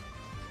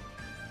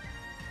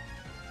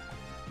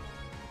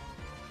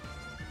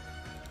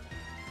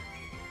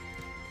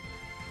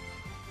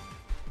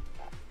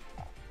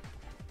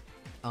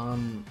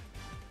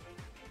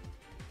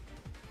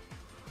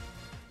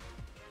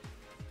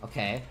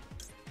 Okay.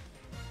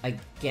 I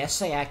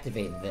guess I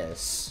activate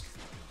this.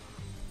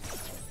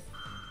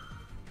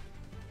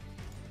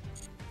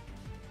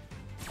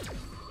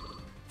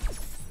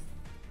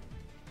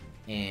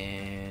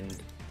 And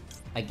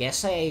I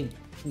guess I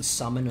can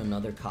summon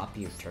another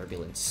copy of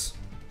Turbulence.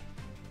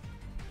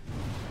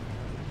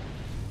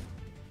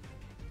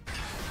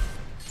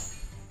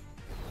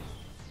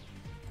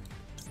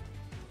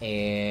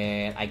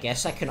 And I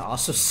guess I can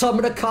also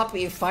summon a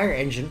copy of Fire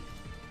Engine.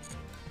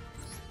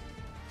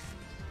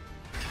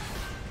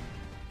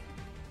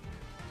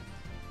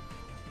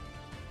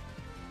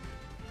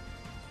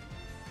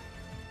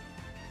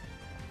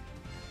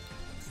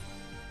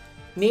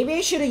 Maybe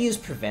I should have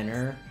used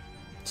Preventer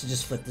to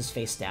just flip this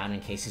face down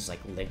in case he's like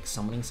Link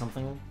summoning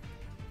something.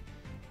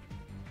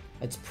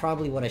 That's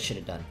probably what I should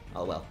have done.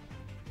 Oh well.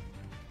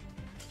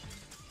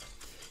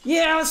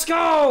 Yeah, let's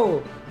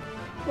go!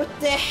 What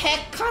the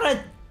heck kind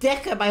of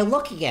deck am I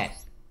looking at?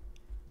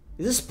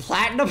 Is this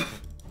platinum?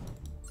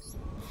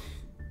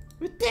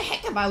 What the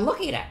heck am I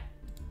looking at?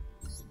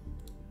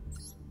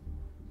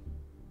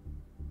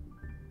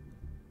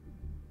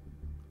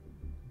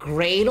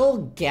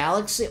 Gradle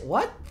Galaxy...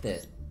 What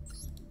the...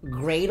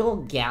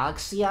 Gradle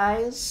Galaxy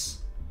Eyes?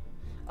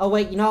 Oh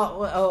wait, you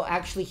know... Oh,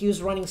 actually, he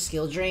was running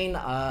Skill Drain.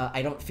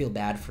 I don't feel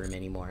bad for him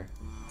anymore.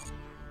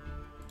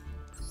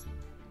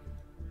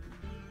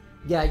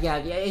 Yeah,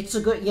 it's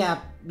a good...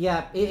 Yeah,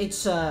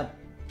 it's a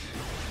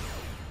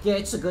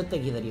good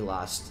thing that he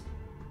lost.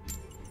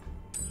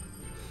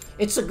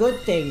 It's a good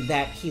thing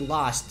that he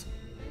lost.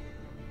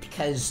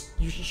 Because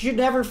you should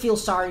never feel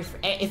sorry for...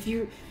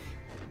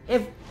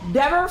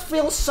 Never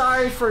feel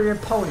sorry for your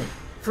opponent.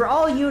 For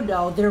all you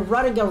know, they're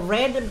running a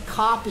random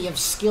copy of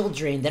Skill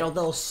Drain that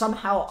they'll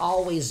somehow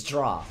always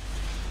draw.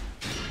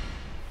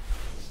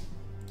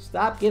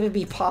 Stop giving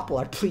me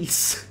Poplar,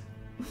 please.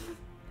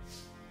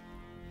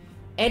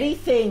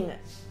 Anything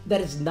that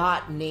is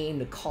not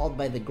named Called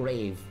by the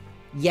Grave,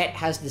 yet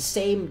has the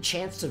same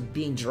chance of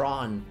being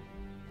drawn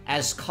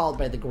as Called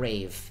by the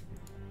Grave,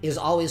 is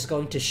always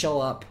going to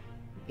show up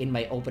in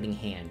my opening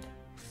hand.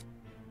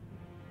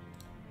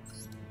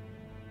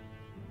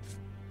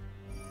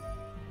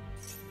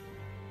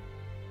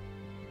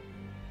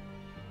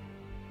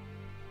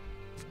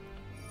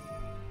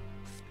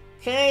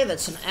 Okay,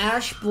 that's an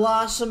Ash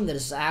Blossom that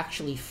is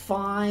actually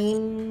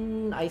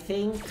fine, I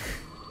think.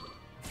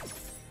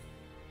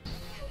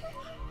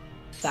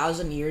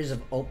 1,000 years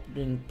of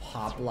opening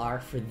Poplar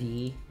for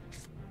thee.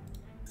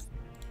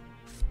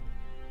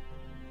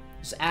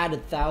 Just add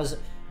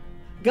 1,000...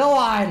 Go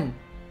on!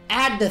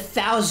 Add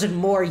 1,000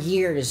 more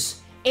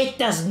years! It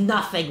does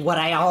nothing when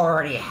I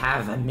already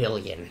have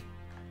 1,000,000.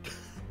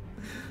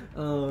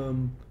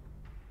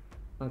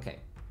 Okay.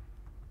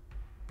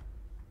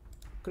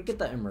 Could get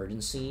the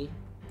emergency.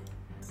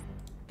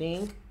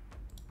 I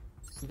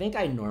think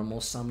I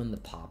normal summon the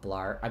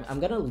Poplar.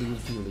 I'm gonna be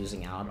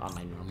losing out on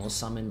my normal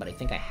summon, but I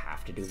think I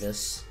have to do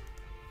this.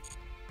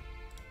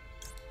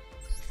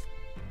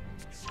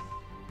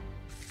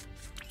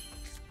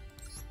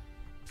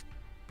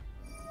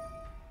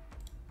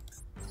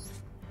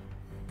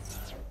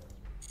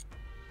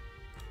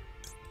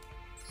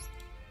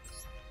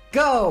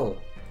 Go!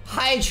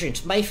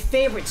 Hydrant, my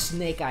favorite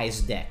Snake Eyes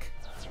deck.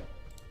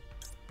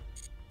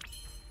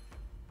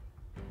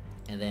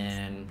 And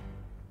then...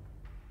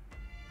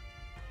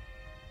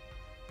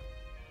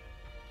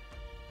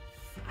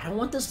 I don't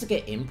want this to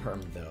get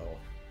imperm, though.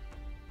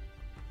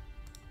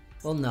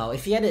 Well, no.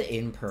 If he had an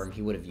imperm,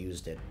 he would have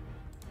used it.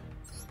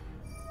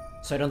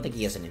 So I don't think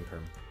he has an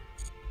imperm.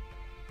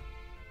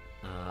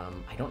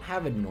 I don't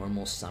have a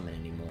normal summon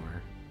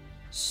anymore.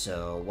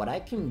 So what I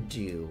can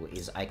do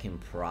is I can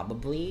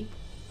probably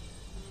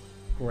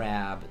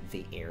grab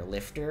the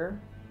Airlifter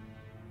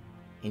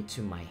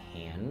into my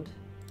hand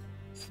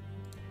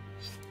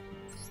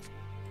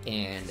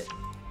and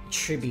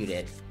tribute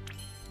it,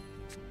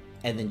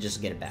 and then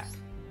just get it back.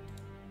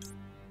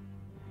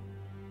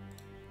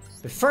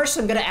 But first,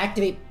 I'm gonna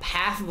activate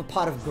half of a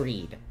Pot of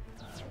Greed.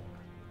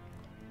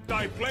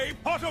 I play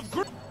Pot of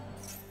Greed.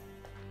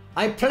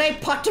 I play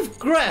Pot of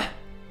Greed.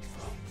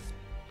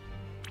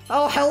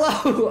 Oh,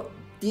 hello,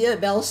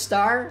 DML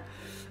Star.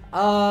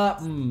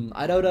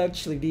 I don't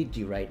actually need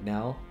you right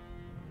now.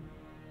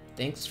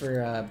 Thanks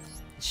for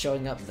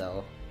showing up,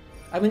 though.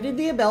 I mean, the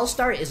DML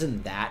Star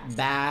isn't that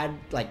bad.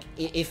 Like,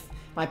 if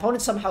my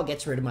opponent somehow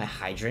gets rid of my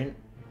Hydrant,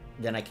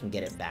 then I can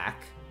get it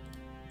back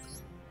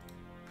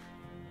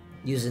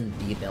using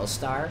the DML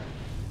Star,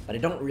 but I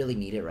don't really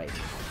need it right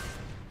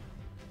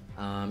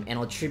now. And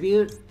I'll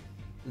tribute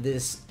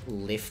this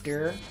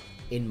Lifter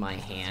in my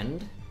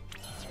hand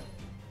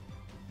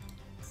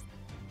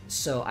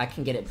so I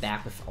can get it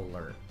back with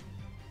Alert.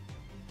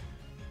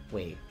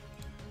 Wait.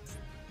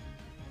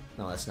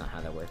 No, that's not how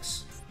that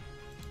works.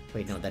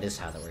 Wait, no, that is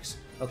how that works.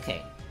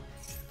 Okay.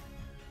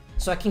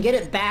 So I can get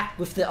it back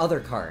with the other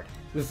card,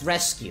 with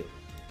Rescue.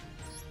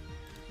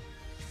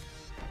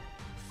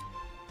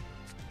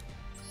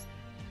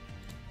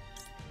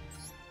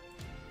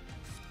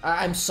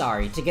 I'm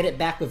sorry, to get it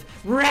back with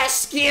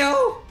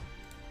Rescue!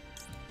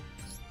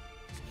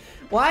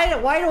 Why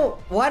do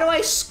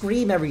I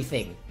scream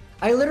everything?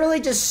 I literally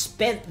just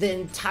spent the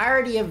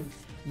entirety of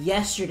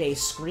yesterday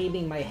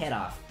screaming my head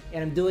off,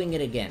 and I'm doing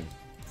it again.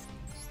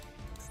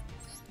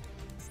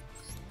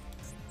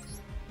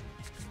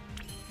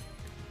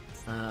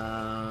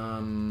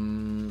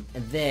 And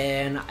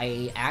then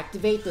I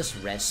activate this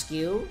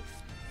Rescue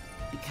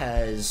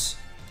because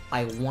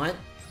I want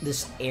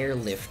this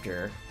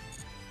Airlifter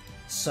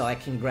so I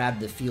can grab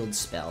the Field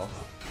Spell.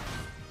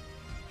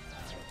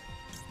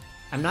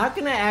 I'm not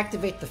gonna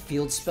activate the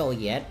Field Spell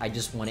yet, I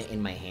just want it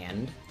in my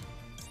hand.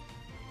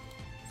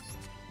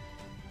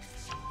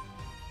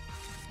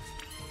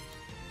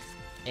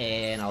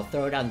 and I'll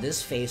throw down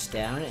this face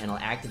down, and I'll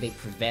activate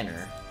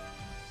Preventer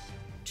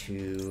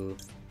to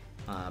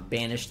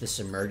banish this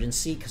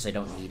emergency, because I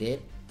don't need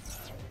it.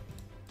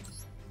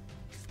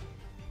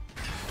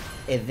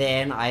 And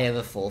then I have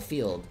a full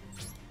field.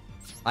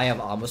 I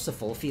have almost a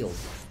full field.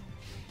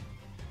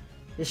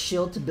 The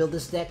shield to build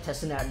this deck,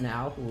 testing out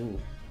now. Ooh.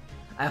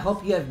 I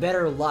hope you have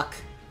better luck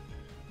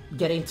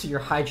getting to your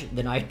hydrant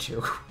than I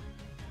do.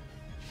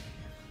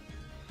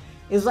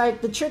 It's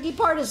like, the tricky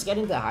part is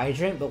getting the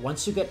hydrant, but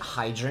once you get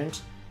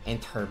hydrant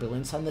and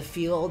turbulence on the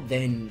field,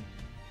 then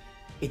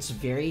it's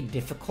very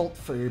difficult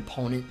for your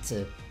opponent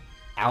to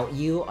out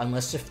you,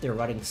 unless if they're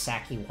running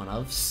Saki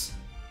one-ofs,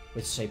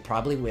 which they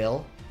probably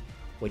will,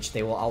 which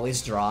they will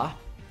always draw.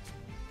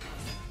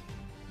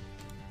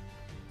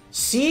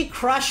 Sea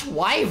Crush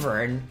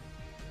Wyvern?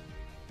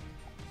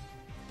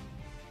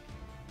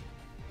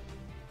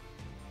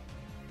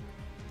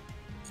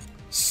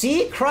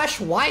 Sea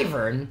Crush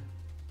Wyvern?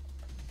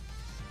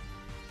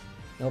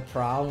 No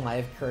problem, I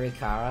have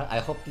Kurikara. I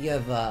hope you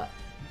have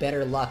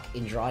better luck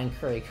in drawing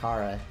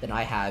Kurikara than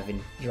I have in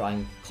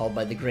drawing Called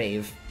by the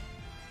Grave.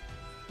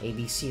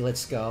 ABC,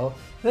 let's go.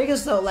 The thing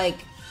is though, like,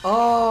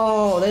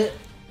 oh,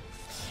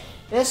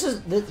 this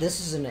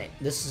isn't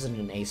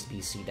an Ace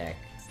BC deck.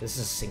 This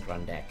is a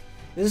Synchron deck.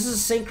 This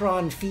is a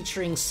Synchron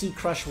featuring Sea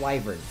Crush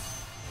Wyvern.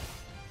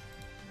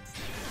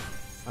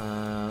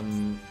 I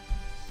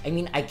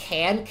mean, I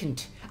can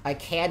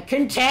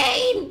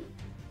contain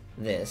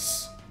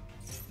this.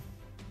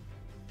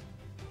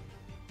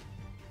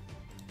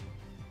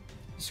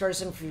 Discard a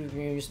symbol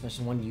from your use,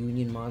 mention one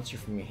Union monster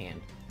from your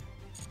hand.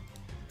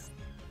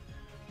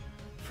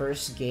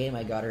 First game,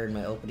 I got her in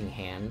my opening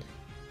hand.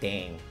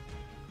 Dang.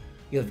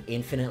 You have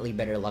infinitely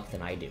better luck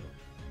than I do.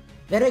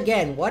 Then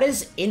again, what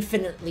is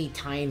infinitely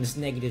times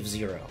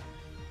 -0?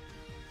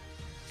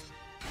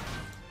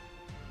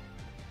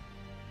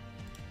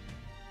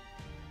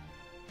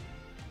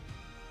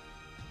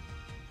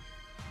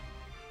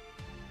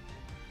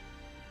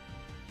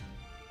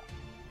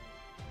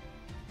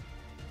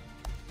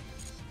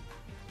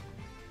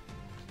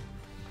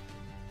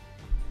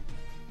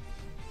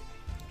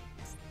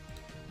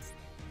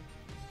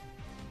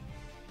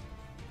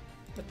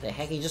 What the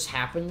heck? He just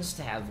happens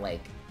to have,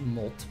 like,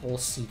 multiple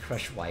Sea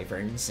Crush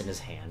Wyverns in his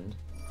hand.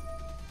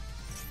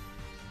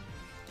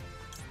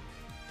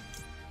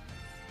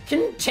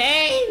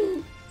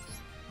 Contain!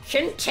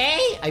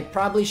 Contain! I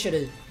probably should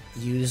have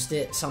used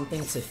it,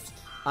 something to...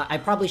 I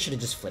probably should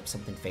have just flipped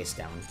something face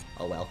down.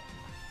 Oh well.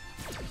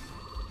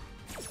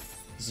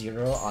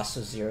 0,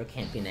 also 0,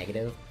 can't be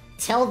negative.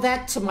 Tell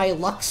that to my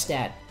luck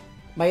stat.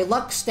 My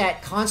luck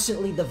stat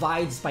constantly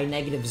divides by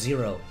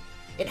 -0.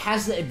 It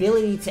has the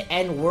ability to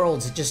end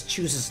worlds, it just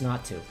chooses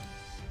not to.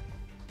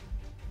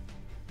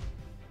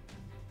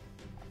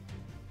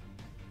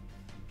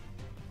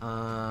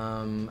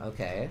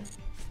 Okay.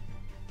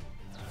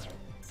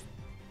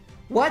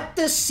 What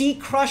the Sea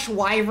Crush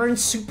Wyvern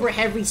Super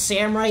Heavy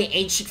Samurai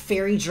Ancient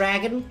Fairy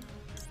Dragon?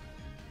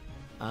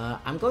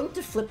 I'm going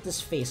to flip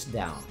this face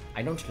down.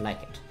 I don't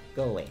like it.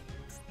 Go away.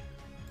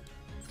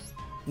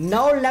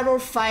 No level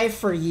 5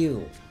 for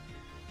you.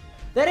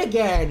 Then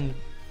again,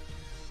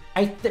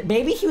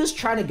 maybe he was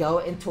trying to go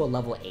into a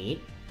level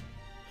 8,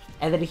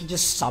 and then he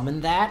just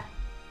summoned that.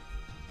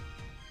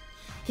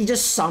 He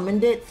just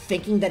summoned it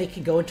thinking that he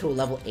could go into a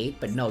level 8,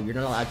 but no, you're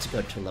not allowed to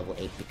go to a level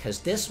 8 because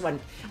this one,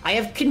 I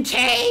have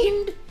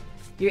contained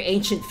your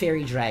Ancient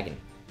Fairy Dragon.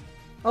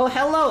 Oh,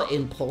 hello,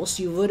 Impulse.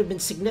 You would have been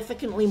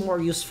significantly more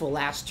useful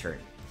last turn.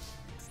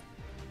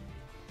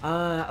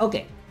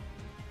 Okay.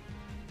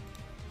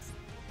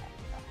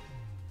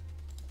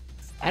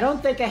 I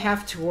don't think I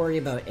have to worry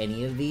about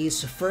any of these,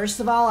 so first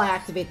of all, I'll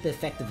activate the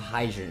effect of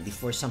Hydrant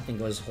before something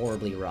goes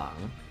horribly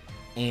wrong.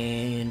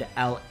 And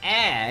I'll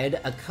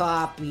add a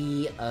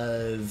copy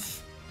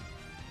of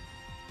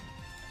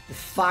the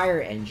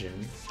Fire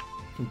Engine.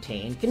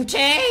 Contained.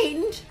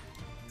 Contained!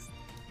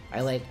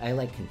 I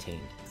like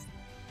contained.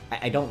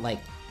 I don't like...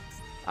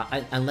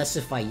 unless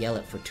if I yell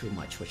it for too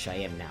much, which I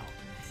am now.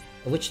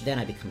 Which then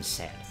I become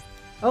sad.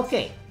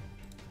 Okay.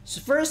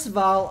 So first of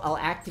all, I'll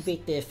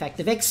activate the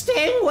effect of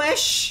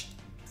Extinguish!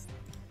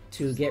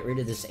 To get rid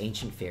of this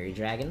Ancient Fairy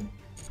Dragon.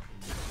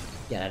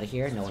 Get out of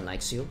here, no one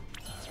likes you.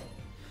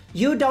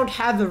 You don't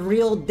have a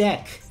real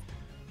deck!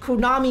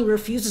 Konami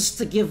refuses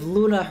to give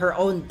Luna her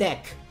own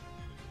deck.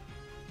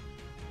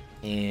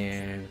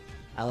 And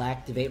I'll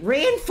activate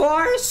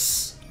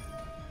Reinforce!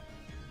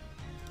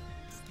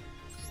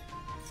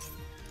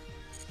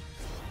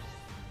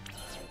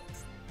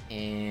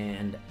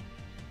 And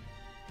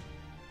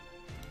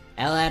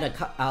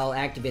I'll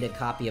activate a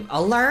copy of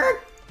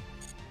Alert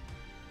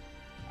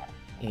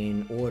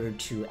in order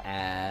to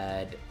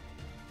add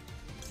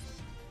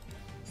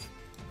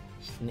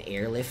an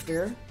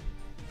Airlifter.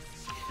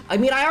 I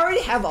mean, I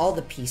already have all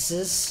the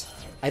pieces.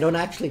 I don't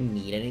actually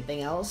need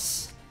anything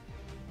else.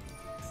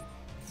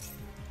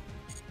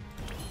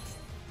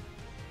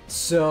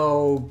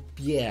 So,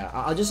 yeah,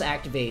 I'll just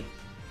activate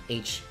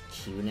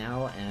HQ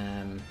now.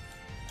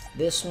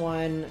 This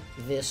one,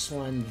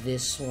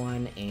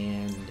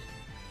 and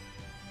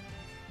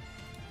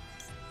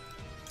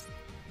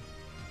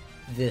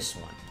this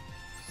one.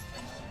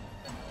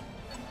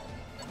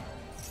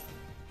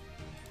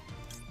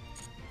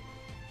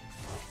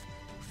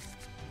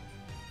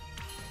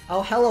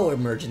 Oh, hello,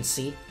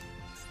 emergency.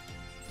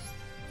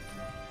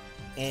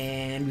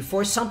 And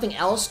before something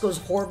else goes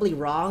horribly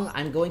wrong,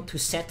 I'm going to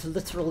set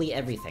literally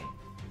everything.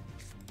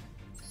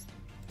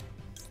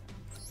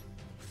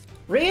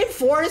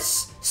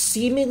 Reinforce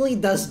seemingly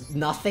does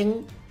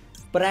nothing,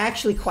 but I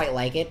actually quite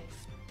like it.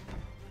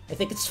 I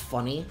think it's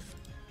funny.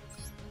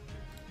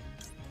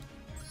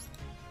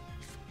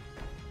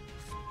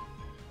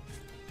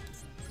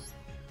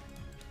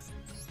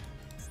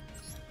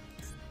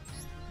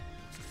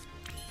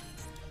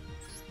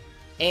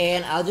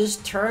 And I'll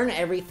just turn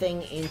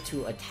everything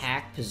into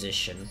attack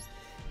position.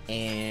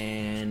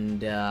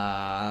 And,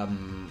 I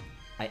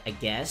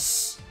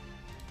guess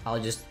I'll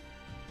just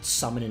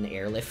summon an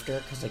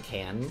airlifter, because I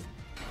can.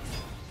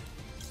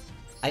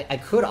 I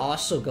could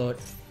also go...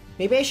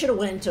 Maybe I should have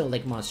went into a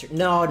Link Monster.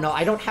 No,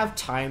 I don't have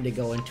time to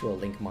go into a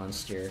Link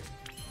Monster.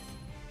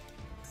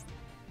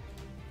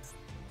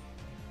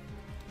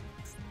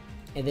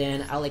 And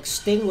then I'll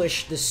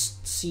extinguish this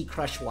Sea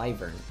Crush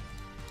Wyvern.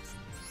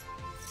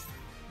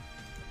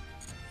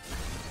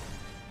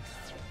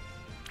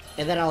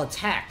 And then I'll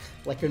attack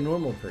like a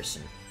normal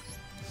person.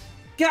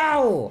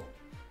 Go!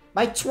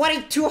 My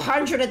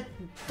 2200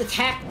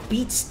 attack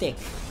beat stick.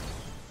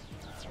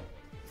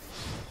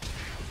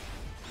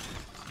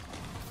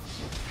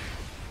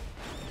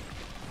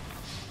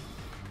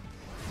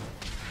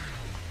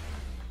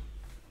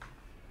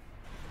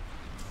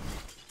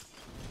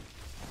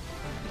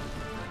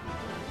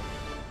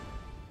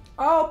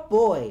 Oh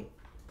boy.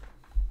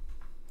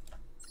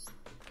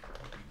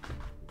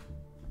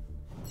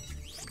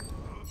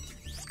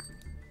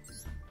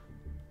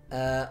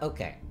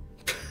 Okay.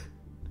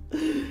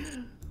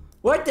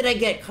 What did I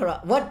get,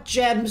 what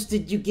gems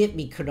did you get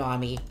me,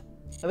 Konami?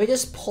 Let me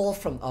just pull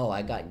from... Oh,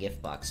 I got gift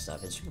box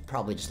stuff. It's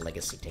probably just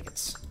legacy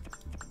tickets.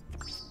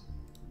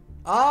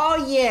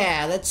 Oh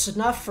yeah, that's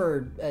enough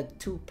for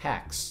 2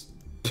 packs.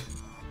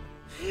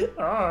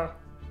 I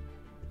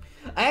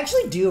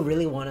actually do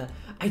really wanna...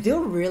 I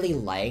do really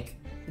like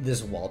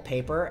this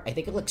wallpaper. I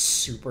think it looks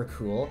super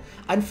cool.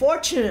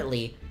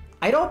 Unfortunately,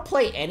 I don't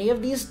play any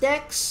of these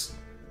decks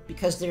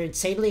because they're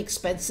insanely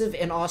expensive,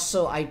 and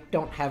also I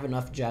don't have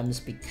enough gems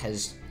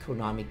because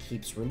Konami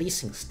keeps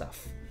releasing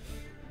stuff.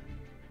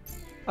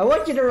 I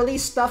want you to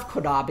release stuff,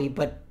 Konami,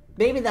 but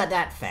maybe not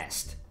that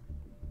fast.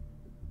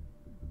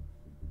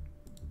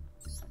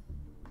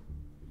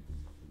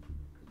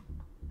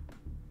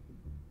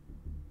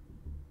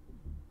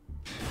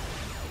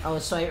 Oh,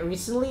 so I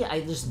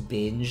just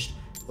binged,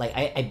 like,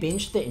 I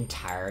binged the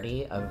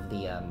entirety of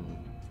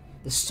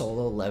the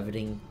solo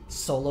leveling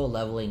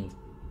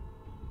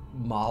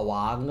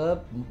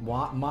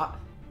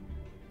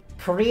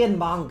Korean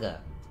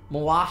manga.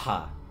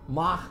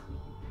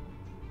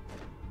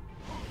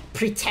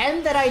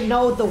 Pretend that I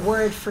know the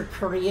word for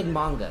Korean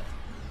manga.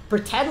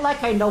 Pretend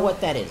like I know what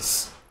that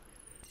is.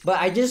 But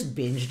I just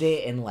binged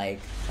it in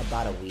like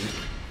about a week.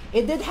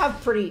 It did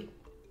have pretty...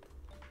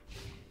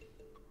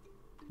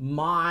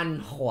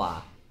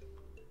 Manhwa.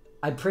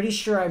 I'm pretty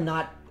sure I'm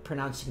not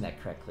pronouncing that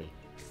correctly.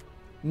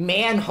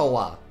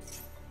 Manhwa.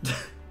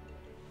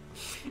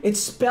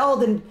 It's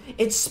spelled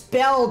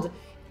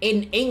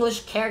in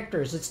English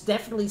characters. It's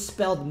definitely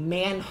spelled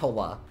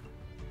Manhwa.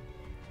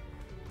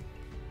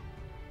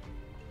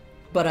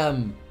 But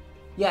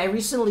yeah, I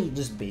recently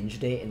just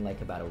binged it in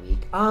like about a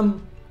week. I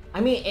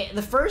mean,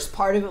 the first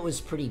part of it was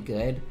pretty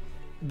good,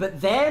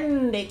 but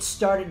then it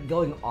started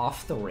going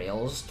off the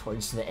rails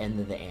towards the end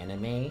of the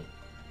anime.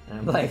 And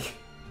I'm like,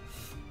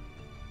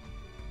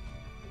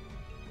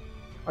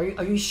 are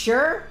you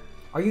sure?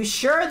 Are you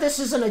sure this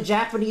isn't a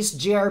Japanese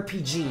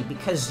JRPG?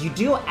 Because you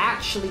do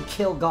actually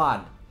kill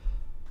God.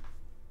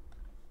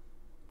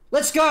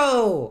 Let's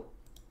go!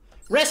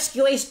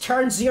 Rescue Ace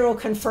turn 0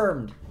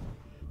 confirmed.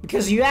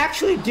 Because you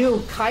actually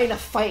do kind of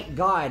fight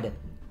God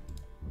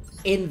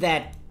in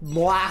that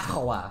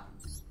Muahawa.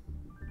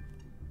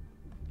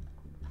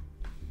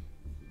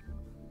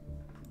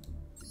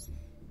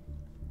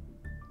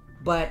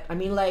 But, I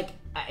mean, like,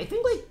 I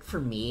think, like,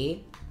 for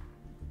me,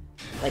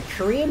 like,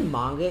 Korean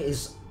manga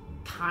is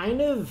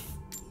kind of...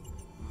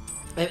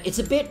 It's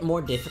a bit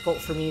more difficult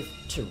for me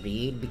to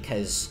read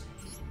because...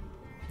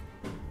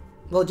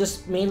 Well,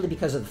 just mainly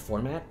because of the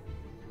format.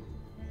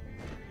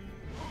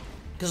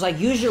 Because, like,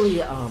 usually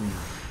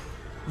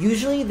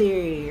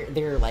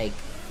they're, like,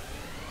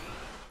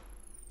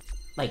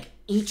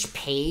 each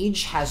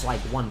page has, like,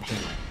 one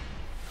panel.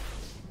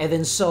 And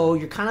then so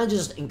you're kind of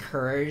just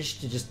encouraged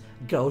to just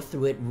go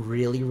through it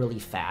really, really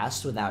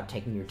fast without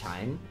taking your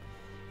time.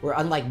 Where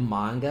unlike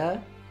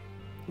manga,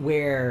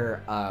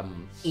 where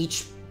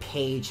each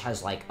page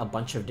has like a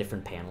bunch of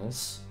different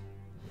panels.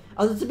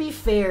 Although to be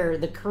fair,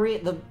 the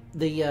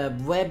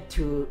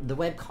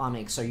web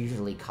comics are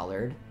usually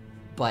colored,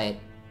 but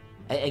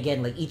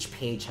again, like each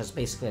page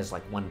basically has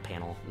like one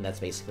panel, and that's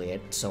basically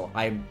it. So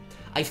I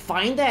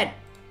find that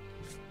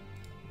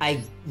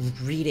I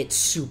read it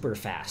super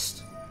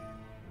fast.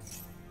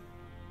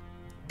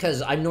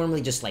 Because I'm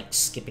normally just, like,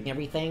 skipping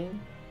everything.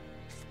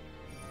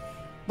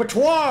 But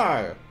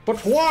why? But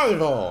why,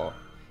 though?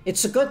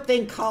 It's a good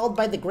thing Called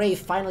by the Grave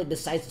finally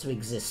decides to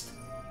exist.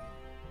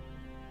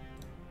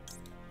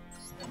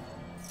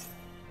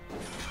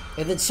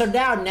 And then, so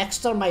now,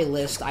 next on my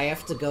list, I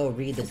have to go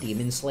read the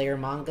Demon Slayer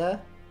manga.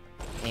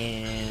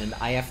 And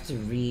I have to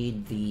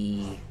read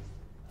the,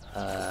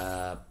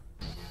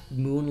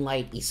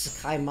 Moonlight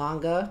Isekai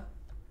manga.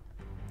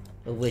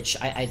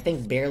 Which I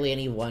think barely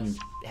anyone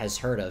has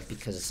heard of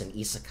because it's an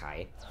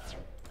isekai.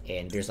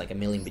 And there's like a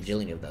million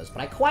bajillion of those.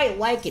 But I quite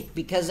like it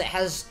because it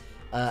has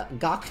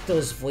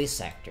Gakuto's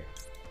voice actor.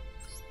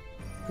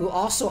 Who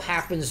also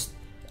happens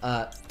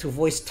to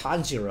voice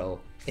Tanjiro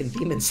in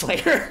Demon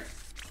Slayer.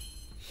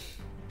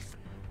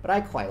 But I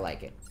quite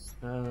like it.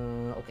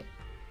 Okay.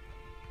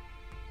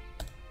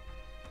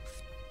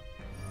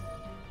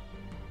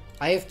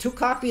 I have 2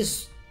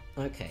 copies.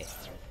 Okay.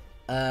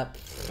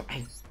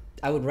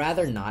 I would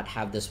rather not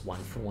have this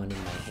 1-for-1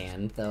 in my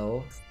hand,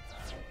 though.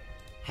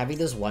 Having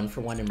this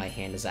 1-for-1 in my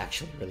hand is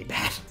actually really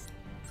bad.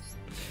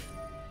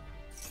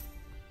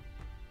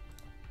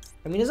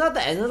 I mean, it's not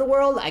the end of the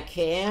world.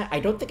 I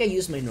don't think I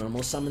used my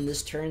normal summon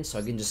this turn, so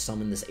I can just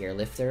summon this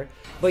airlifter.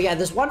 But yeah,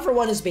 this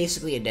 1-for-1 is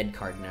basically a dead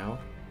card now.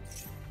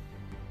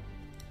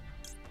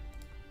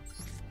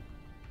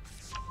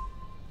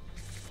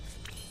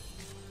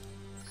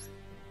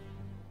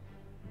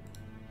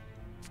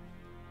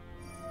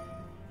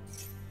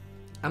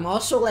 I'm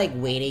also, like,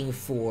 waiting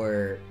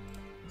for...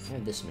 I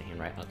have this in my hand,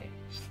 right? Okay.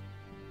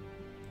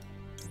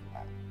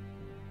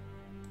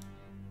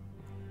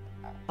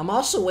 I'm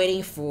also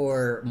waiting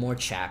for more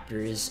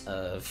chapters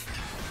of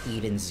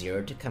Eden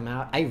Zero to come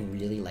out. I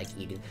really like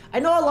Eden. I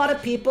know a lot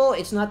of people,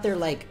 it's not their,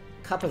 like,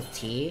 cup of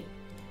tea.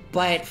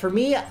 But for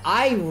me,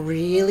 I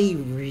really,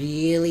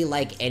 really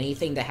like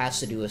anything that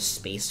has to do with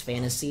space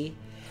fantasy.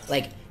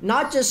 Like,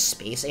 not just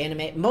space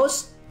anime.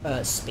 Most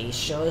space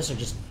shows are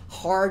just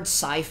hard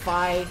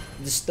sci-fi,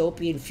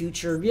 dystopian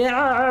future.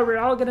 Yeah, we're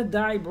all gonna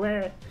die,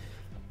 blah.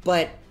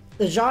 But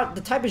the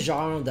type of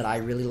genre that I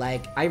really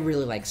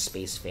like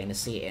space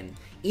fantasy, and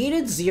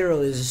Eden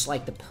Zero is just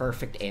like the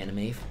perfect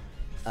anime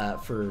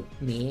for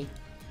me.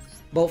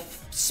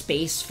 Both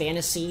space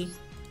fantasy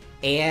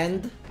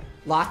and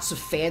lots of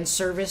fan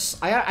service.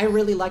 I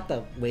really like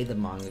the way the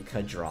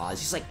mangaka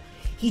draws.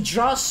 He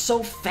draws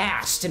so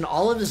fast, and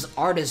all of his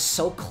art is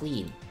so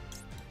clean.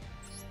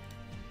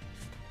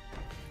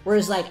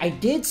 Whereas, like, I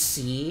did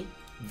see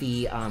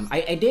the,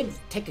 I did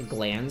take a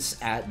glance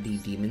at the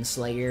Demon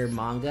Slayer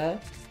manga,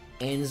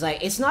 and it's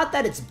like, it's not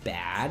that it's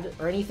bad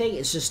or anything,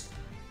 it's just,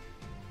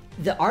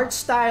 the art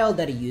style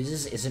that he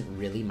uses isn't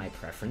really my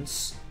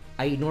preference.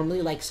 I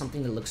normally like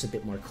something that looks a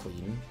bit more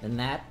clean than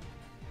that.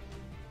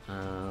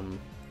 I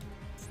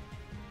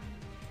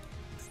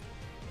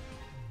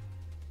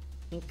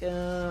think,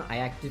 I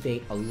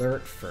activate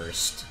Alert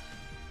first,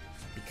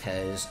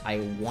 because I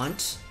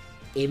want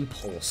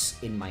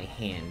Impulse in my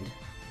hand.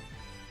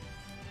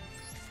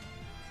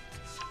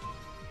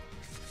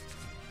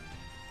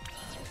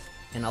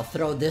 And I'll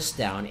throw this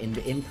down in the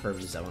imperm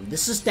zone.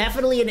 This is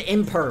definitely an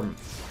imperm.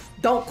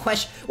 Don't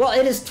question. Well,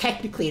 it is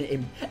technically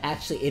an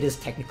actually, it is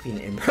technically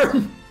an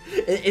imperm.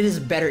 It is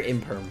better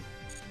imperm.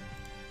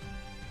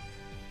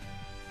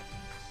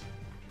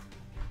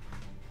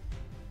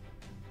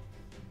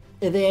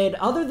 And then,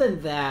 other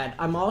than that,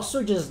 I'm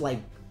also just, like,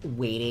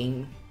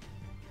 waiting.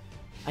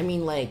 I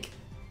mean, like,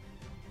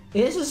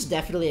 this is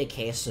definitely a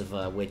case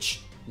of, which,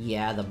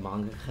 yeah, the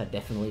mangaka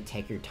definitely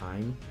take your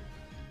time.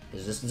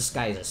 Because this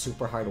guy is a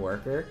super hard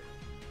worker.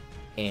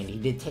 And he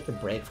did take a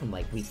break from,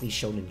 like, Weekly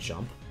Shonen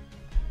Jump.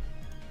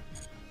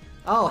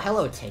 Oh,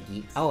 hello,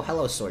 Teggy. Oh,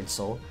 hello, Sword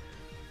Soul.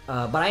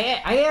 But I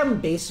am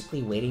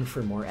basically waiting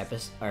for more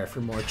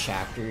for more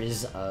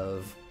chapters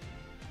of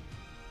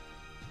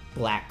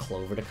Black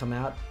Clover to come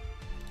out.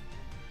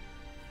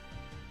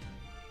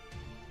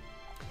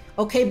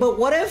 Okay, but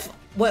what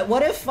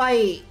if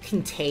I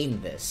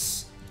contain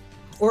this?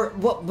 Or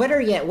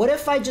better yet, what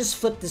if I just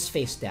flip this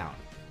face down?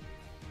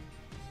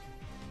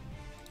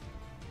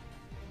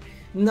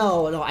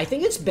 No, I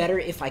think it's better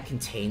if I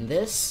contain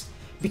this,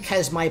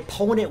 because my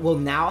opponent will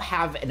now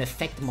have an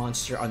effect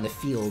monster on the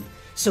field,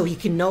 so he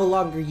can no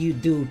longer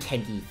do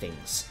Tengi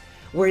things.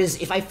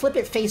 Whereas if I flip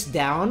it face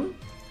down,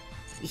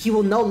 he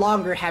will no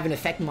longer have an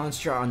effect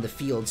monster on the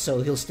field,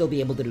 so he'll still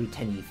be able to do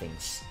Tengi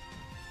things.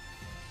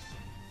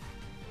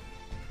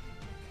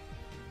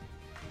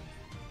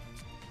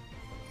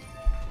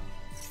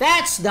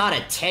 That's not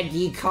a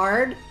Tengi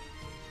card!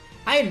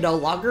 I no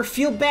longer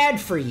feel bad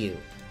for you!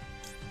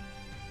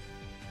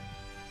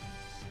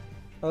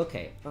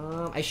 Okay,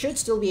 I should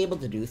still be able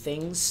to do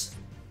things,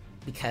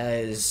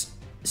 because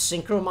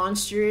Synchro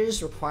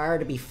Monsters require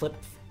to be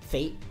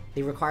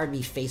they require to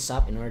be face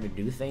up in order to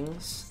do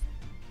things.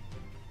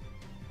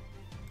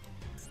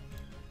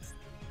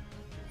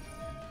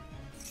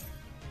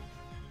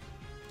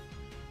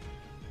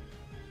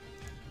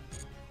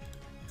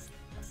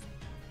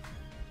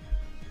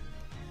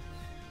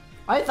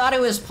 I thought it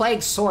was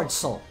playing Sword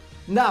Soul.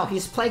 No,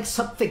 he's playing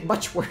something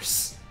much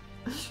worse.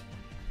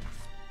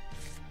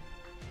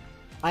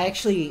 I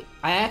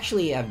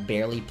actually have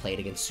barely played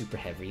against super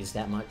heavies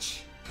that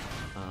much.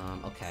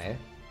 Okay.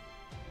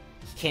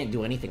 He can't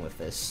do anything with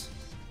this.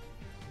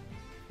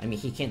 I mean,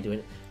 he can't do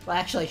it. Well,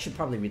 actually, I should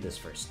probably read this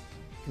first.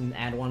 You can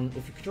add one.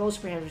 If you control a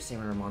super heavy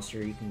samurai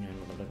monster, you can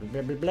blah blah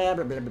blah blah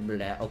blah blah blah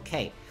blah.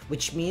 Okay,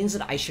 which means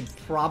that I should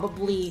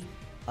probably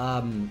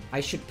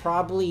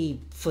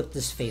flip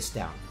this face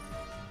down.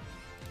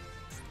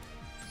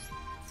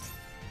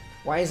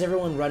 Why is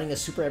everyone running a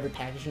super heavy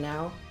package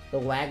now? The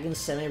wagon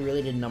semi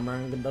really did number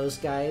on those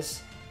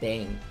guys.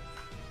 Dang.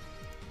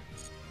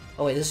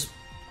 Oh wait, this.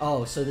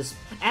 Oh, so this.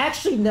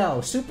 Actually,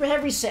 no. Super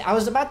heavy. I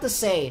was about to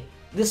say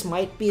this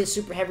might be a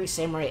super heavy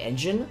samurai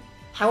engine.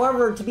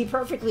 However, to be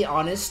perfectly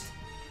honest,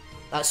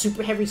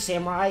 super heavy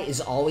samurai is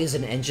always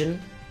an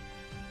engine.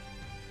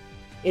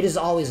 It is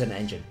always an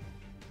engine.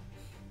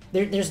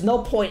 There's no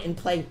point in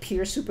playing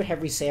pure super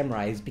heavy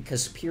samurais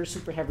because pure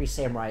super heavy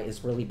samurai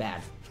is really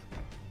bad.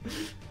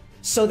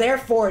 So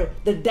therefore,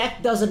 the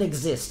deck doesn't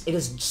exist. It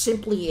is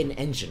simply an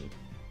engine.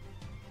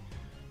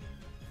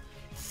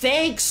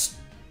 Thanks,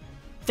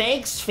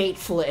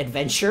 Fateful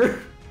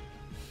Adventure.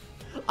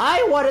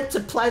 I wanted to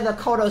play the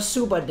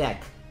Konosuba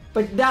deck,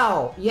 but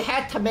no, you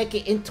had to make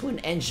it into an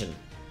engine.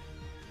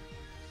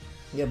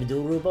 You have a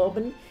duel room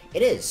open?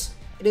 It is.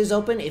 It is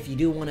open. If you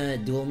do want to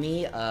duel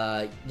me,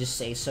 just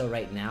say so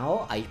right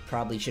now. I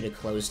probably should have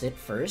closed it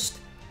first.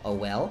 Oh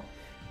well.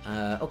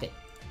 Okay.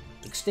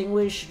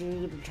 Extinguish,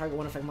 target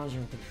one effect monster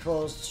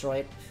controls, destroy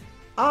it.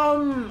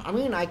 I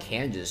mean, I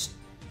can just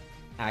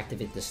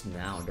activate this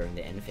now during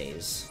the end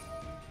phase.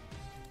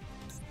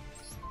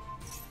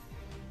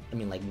 I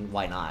mean, like,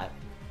 why not?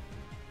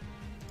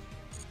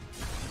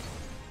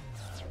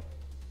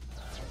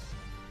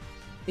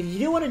 If you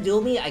do want to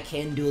duel me, I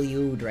can duel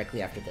you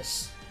directly after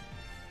this.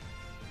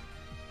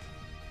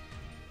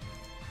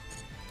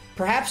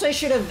 Perhaps I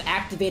should have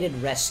activated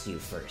Rescue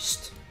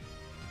first.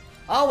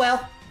 Oh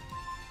well.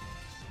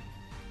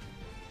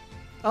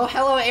 Oh,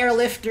 hello,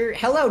 Airlifter.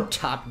 Hello,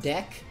 Top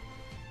Deck.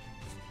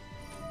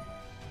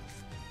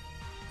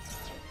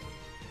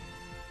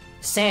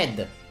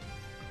 Sad.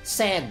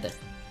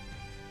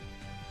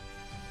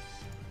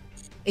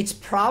 It's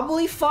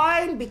probably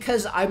fine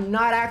because I'm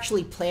not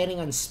actually planning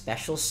on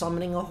special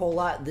summoning a whole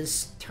lot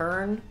this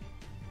turn.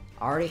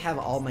 I already have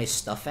all my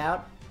stuff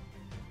out.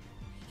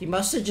 He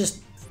must have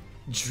just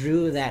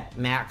drew that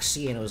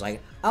Maxi and it was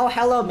like, oh,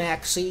 hello,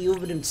 Maxi.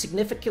 You've been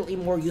significantly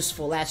more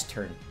useful last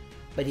turn.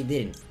 But he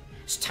didn't.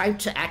 It's time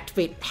to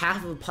activate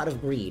half of a Pot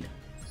of Greed.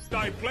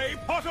 I play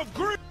Pot of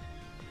Greed.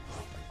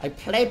 I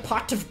play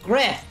Pot of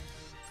Greed.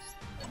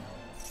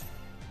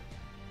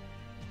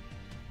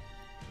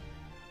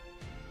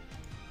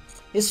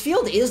 His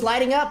field is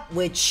lighting up,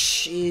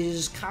 which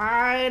is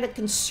kind of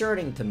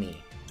concerning to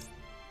me.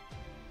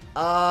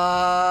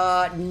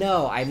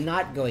 No, I'm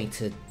not going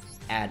to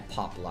add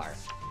Poplar.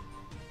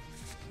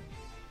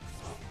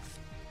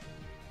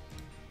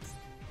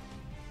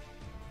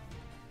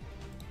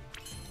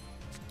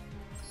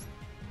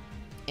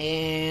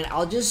 And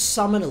I'll just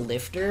summon a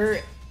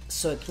Lifter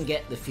so it can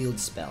get the field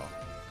spell.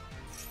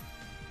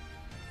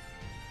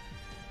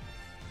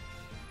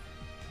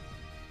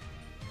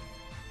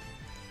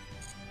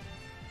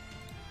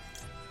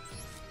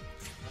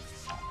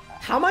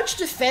 How much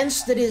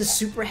defense did his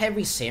super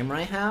heavy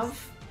samurai have?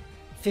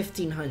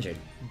 1500.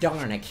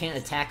 Darn, I can't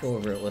attack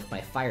over it with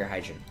my fire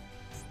hydrant.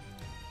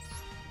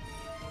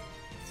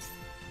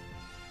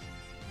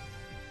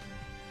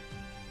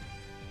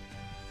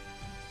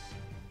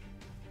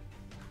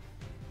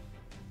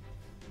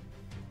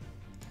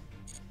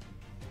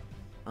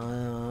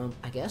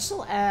 I guess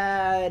I'll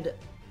add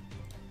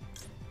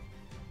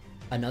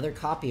another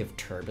copy of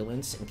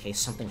Turbulence in case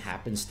something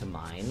happens to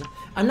mine.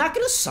 I'm not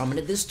gonna summon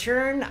it this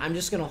turn, I'm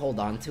just gonna hold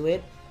on to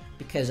it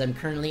because I'm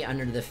currently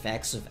under the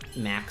effects of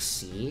Max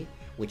C,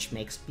 which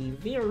makes me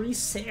very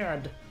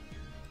sad.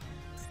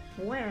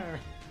 Where?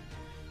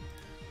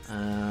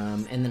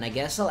 And then I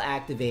guess I'll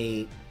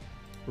activate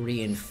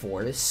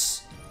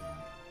Reinforce.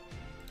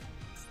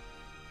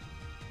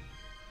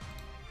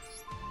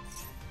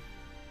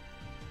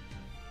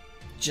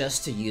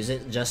 Just to use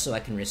it, just so I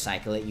can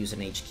recycle it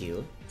using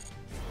HQ.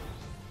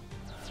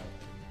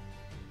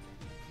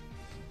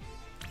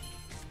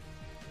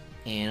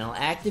 And I'll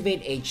activate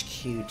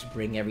HQ to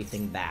bring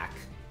everything back.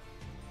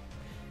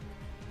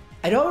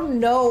 I don't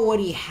know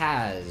what he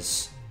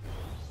has.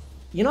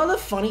 You know the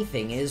funny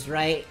thing is,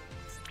 right?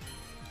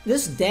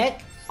 This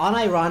deck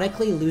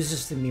unironically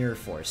loses to Mirror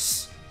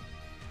Force.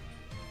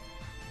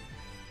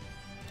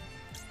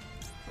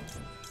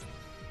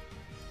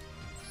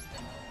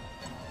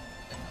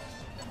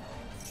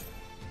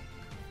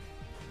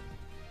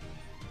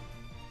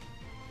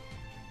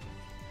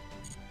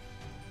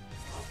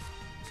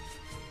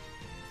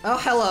 Oh,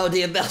 hello,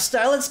 Diabell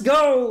Star, let's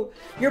go!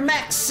 Your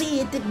Max C,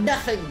 it did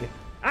nothing!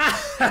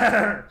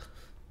 Ah!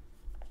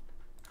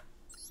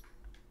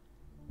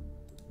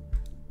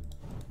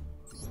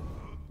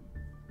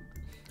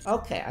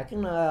 Okay, I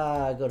can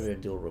go to the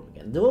duel room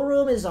again. Duel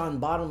room is on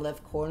bottom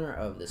left corner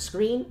of the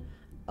screen.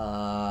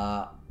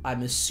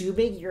 I'm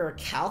assuming you're a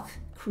Calc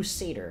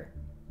Crusader.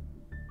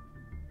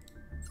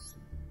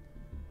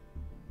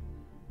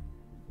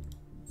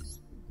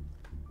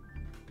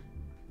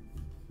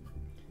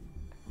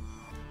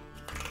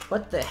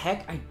 What the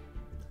heck?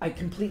 I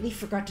completely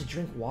forgot to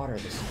drink water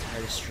this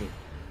entire stream.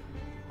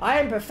 I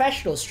am a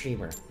professional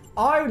streamer.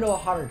 I know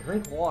how to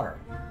drink water.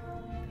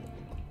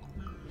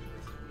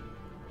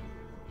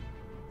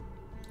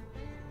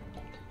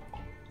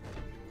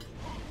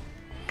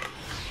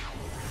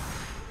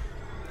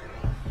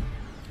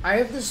 I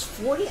have this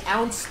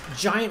 40-ounce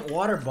giant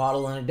water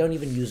bottle and I don't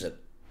even use it.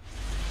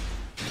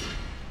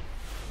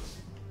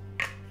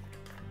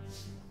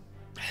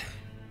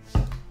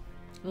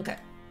 Okay.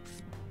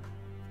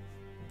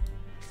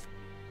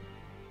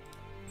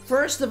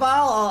 First of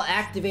all, I'll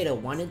activate a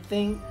wanted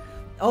thing.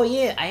 Oh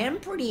yeah, I am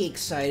pretty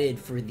excited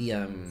for the,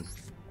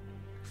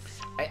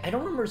 I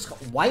don't remember what it's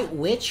called. White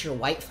Witch or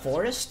White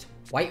Forest?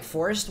 White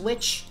Forest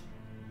Witch?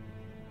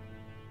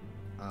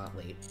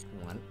 Wait,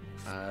 hold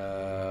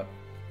on.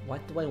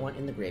 What do I want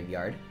in the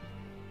graveyard?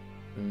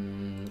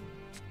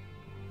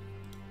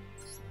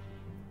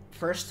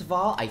 First of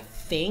all, I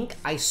think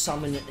I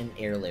summon an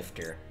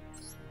airlifter.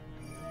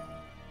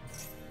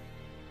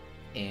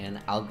 And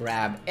I'll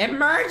grab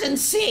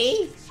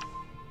Emergency!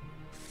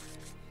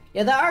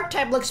 Yeah, the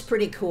archetype looks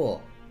pretty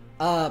cool.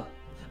 Oh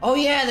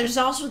yeah, there's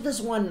also this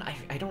one,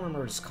 I don't remember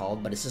what it's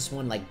called, but it's this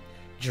one, like,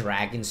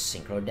 Dragon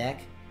Synchro deck.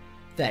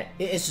 That,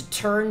 it's a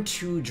turn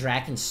 2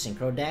 Dragon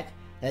Synchro deck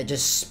that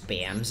just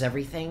spams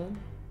everything.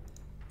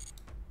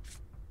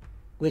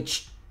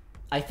 Which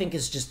I think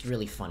is just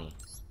really funny.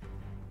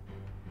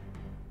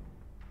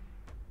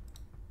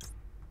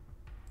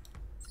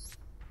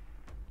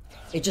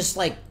 It just,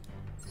 like,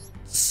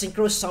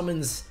 synchro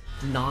summons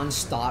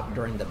non-stop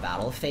during the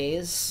battle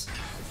phase.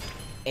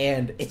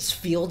 And its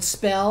field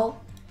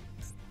spell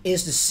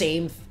is the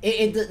same.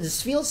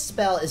 This field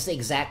spell is the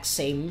exact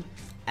same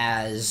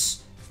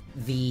as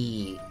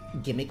the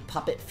Gimmick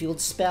Puppet field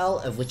spell,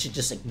 of which it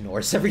just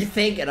ignores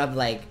everything, and I'm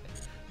like,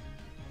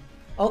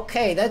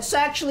 okay, that's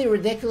actually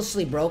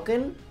ridiculously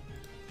broken,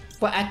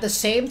 but at the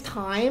same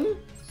time,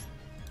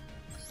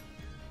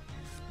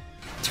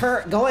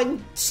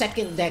 going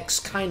second decks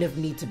kind of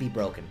need to be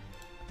broken.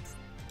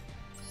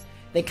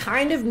 They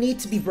kind of need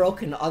to be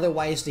broken,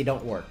 otherwise they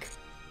don't work.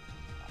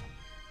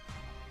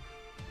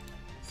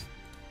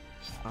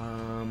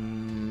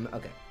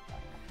 Okay.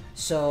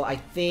 So I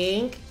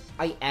think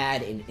I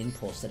add an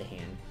impulse to the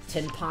hand.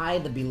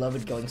 Tenpai, the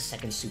beloved going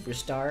second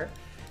superstar.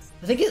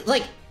 I think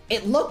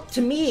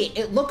to me,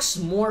 it looks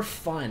more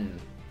fun.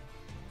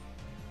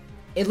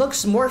 It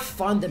looks more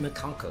fun than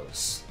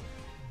Makonko's.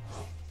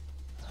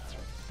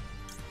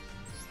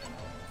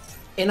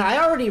 And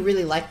I already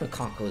really like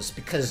Makonko's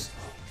because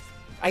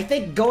I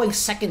think going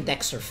second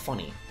decks are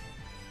funny.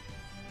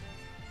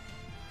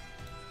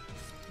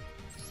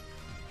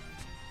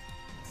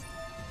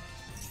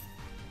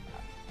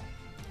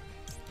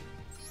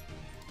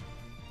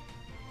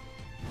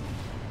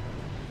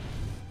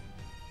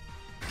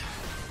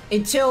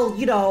 Until,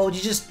 you know,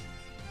 you just...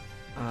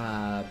 hold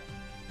on,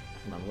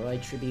 what do I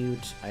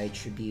attribute? I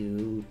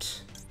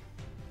attribute...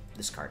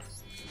 this card.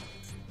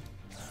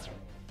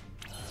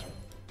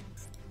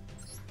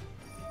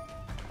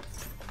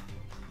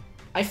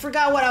 I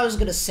forgot what I was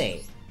gonna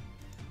say.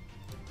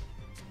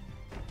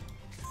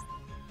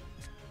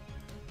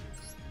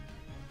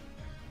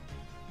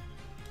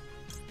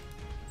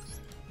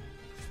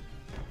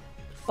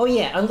 Oh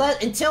yeah,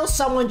 until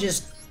someone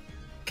just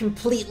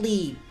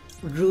completely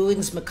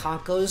ruins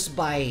Makonko's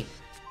by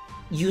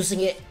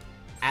using it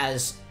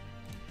as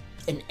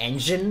an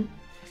engine.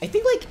 I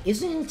think, like,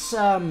 isn't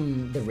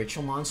the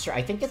ritual monster,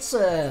 I think it's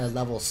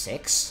level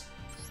 6,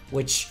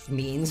 which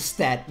means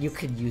that you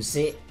could use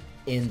it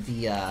in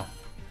the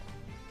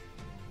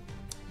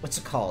what's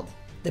it called?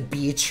 The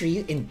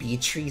Beatrice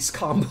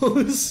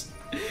combos.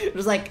 It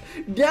was like,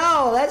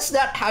 no, that's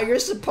not how you're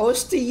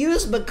supposed to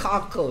use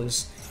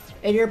Makonko's.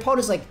 And your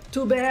opponent's like,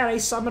 too bad I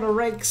summon a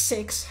rank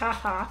 6,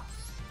 haha.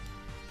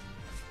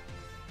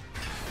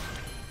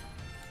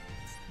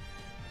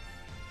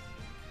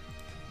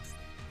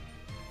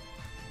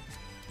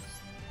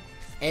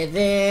 And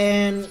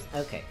then...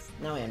 okay,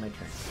 now I end my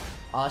turn.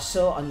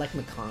 Also, unlike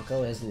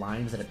Makonko, it has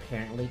lines that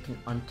apparently can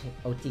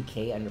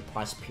OTK under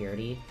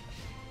Prosperity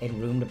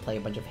and room to play a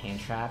bunch of hand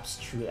traps,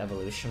 True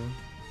Evolution.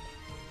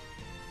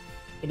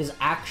 It is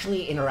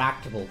actually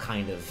interactable,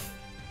 kind of.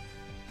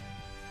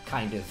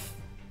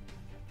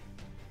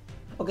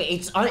 Okay,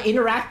 it's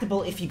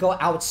interactable if you go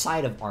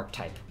outside of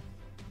Archetype.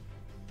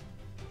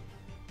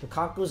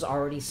 Makonko's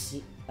already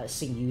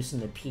seeing use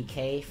in the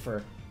PK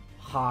for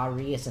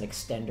Hari as an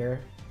extender.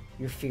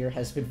 Your fear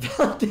has been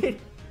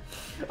validated.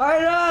 I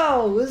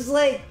know! It's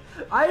like,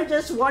 I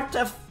just want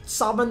to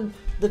summon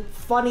the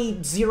funny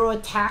zero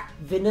attack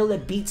vanilla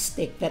beat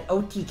stick that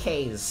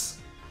OTKs.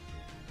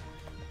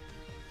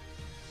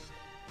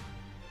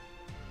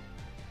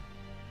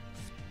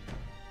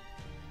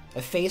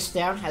 A face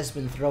down has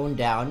been thrown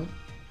down.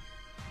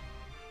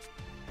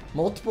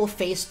 Multiple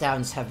face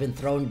downs have been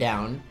thrown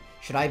down.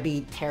 Should I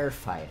be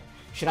terrified?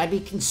 Should I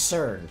be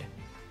concerned?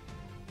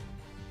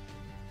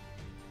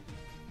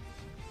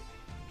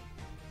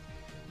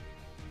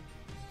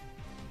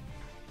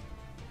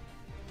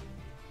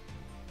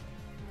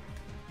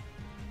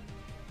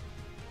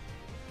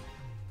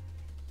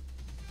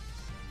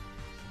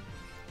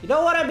 You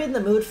know what I'm in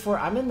the mood for?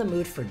 I'm in the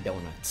mood for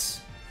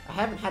donuts. I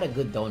haven't had a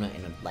good donut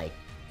in like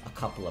a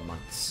couple of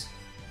months.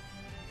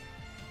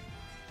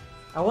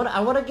 I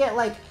want to get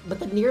like, but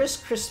the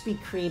nearest Krispy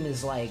Kreme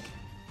is like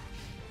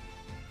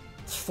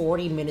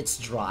 40 minutes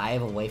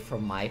drive away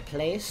from my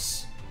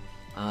place.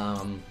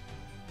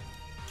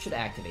 Should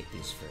activate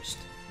these first.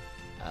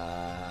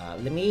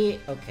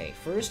 Okay,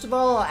 first of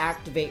all, I'll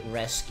activate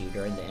Rescue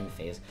during the end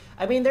phase.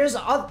 I mean, there's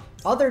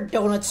other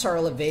donuts are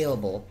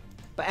available,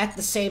 but at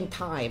the same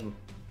time,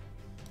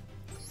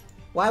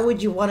 why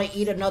would you want to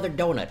eat another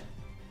donut?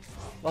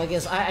 Well, I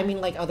guess, I mean,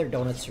 like, other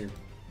donuts are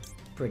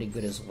pretty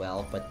good as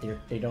well, but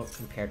they don't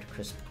compare to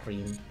Krispy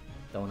Kreme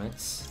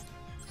donuts.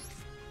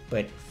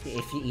 But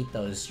if you eat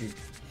those,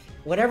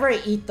 whenever I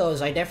eat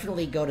those, I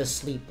definitely go to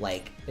sleep,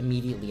 like,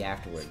 immediately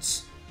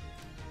afterwards.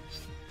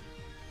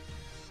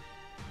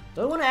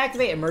 Do I want to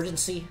activate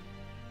emergency?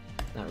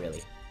 Not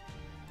really.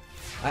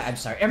 I'm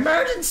sorry.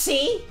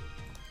 Emergency?!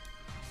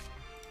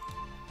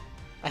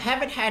 I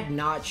haven't had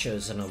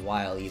nachos in a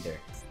while either.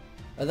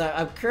 Although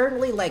I'm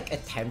currently, like,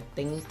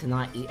 attempting to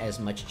not eat as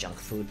much junk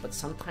food, but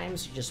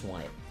sometimes you just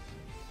want it.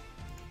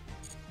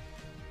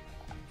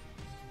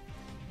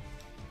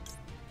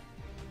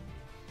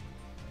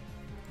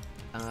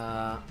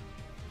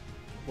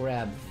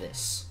 Grab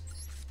this.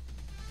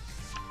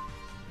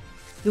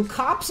 Do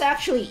cops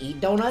actually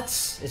eat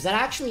donuts? Is that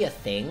actually a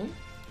thing?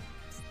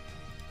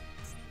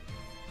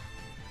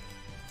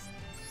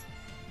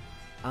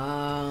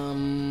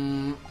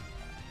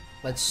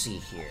 Let's see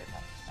here.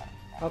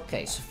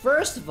 Okay, so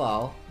first of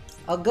all,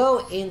 I'll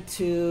go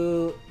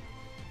into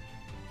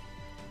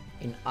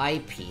an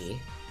IP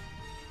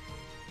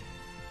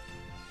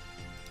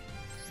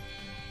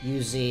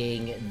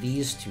using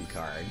these two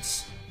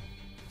cards.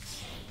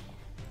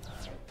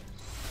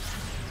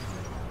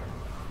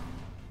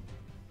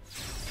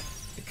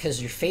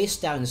 Because your face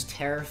downs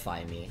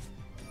terrify me.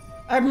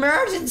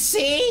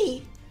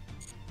 Emergency!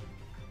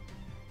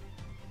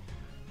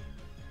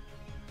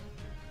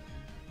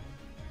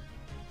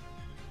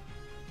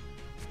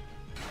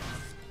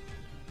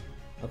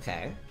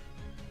 Okay.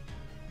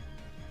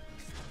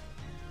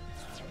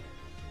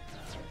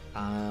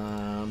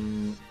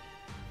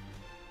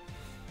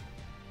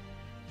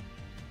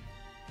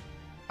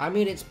 I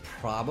mean, it's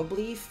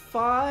probably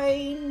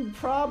fine.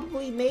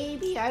 Probably,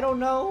 maybe, I don't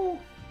know.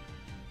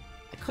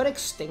 I could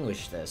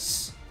extinguish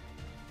this.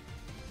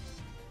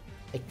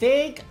 I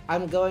think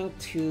I'm going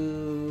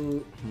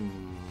to...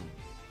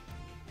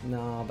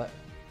 No, but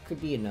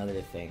could be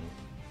another thing.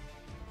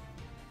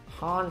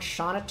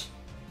 Sonnet?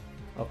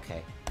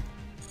 Okay.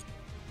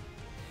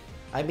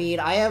 I mean,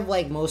 I have,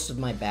 like, most of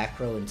my back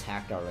row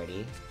intact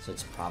already, so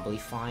it's probably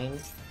fine.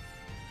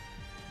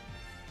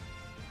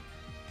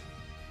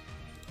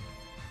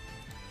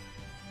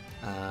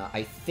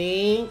 I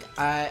think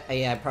yeah,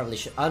 I probably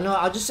should. Oh, no,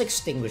 I'll just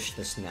extinguish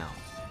this now.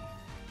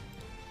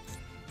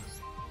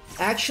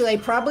 Actually, I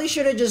probably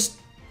should have just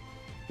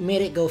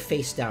made it go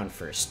face down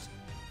first.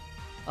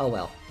 Oh,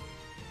 well.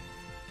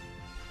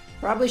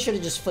 Probably should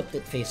have just flipped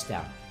it face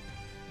down.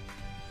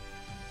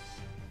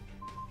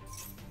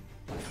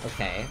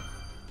 Okay.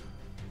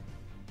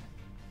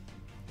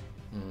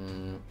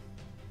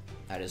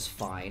 That is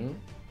fine.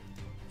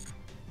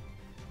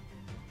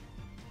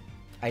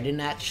 I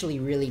didn't actually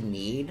really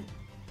need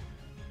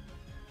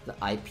the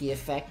IP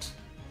effect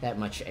that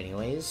much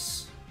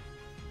anyways.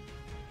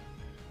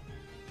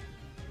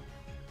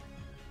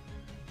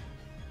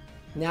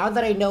 Now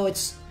that I know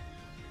it's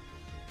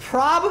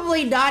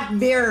probably not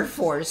Mirror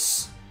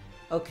Force.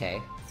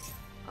 Okay.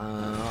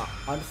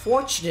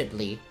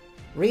 Unfortunately,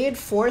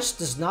 Reinforce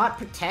does not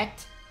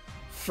protect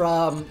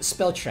from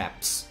spell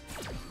traps.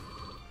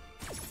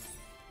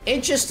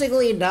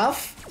 Interestingly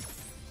enough,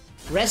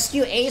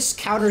 Rescue Ace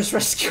counters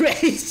Rescue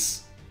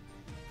Ace.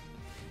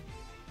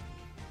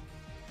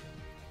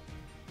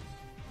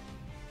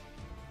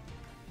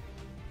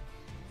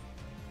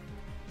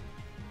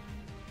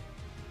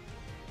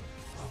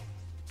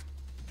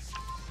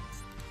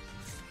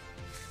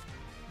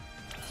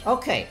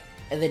 Okay,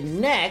 and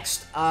then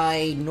next,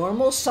 I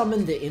normal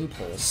summon the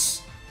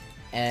Impulse,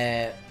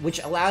 which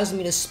allows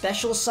me to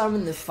special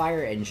summon the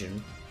Fire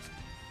Engine.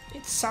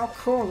 It's so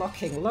cool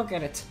looking, look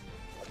at it.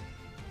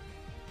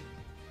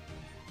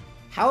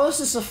 How is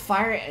this a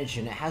Fire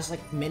Engine? It has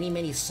like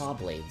many saw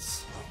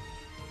blades.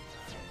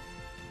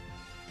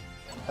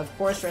 Of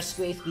course,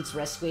 Rescue 8 beats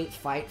Rescue 8,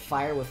 fight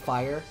fire with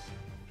fire.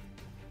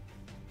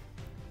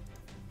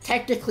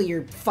 Technically,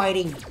 you're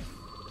fighting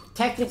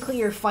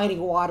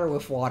water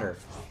with water.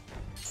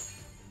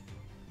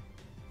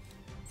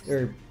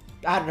 Or,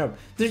 I don't know.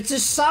 There's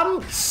just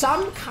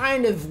some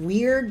kind of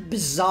weird,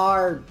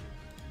 bizarre,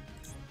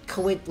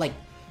 like,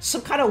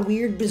 some kind of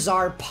weird,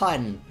 bizarre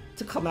pun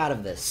to come out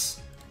of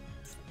this.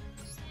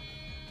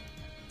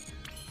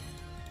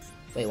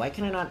 Wait, why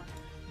can I not...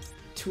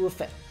 Two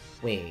effect...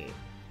 Wait.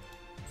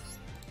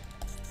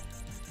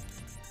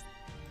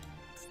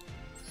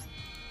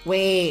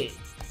 Wait.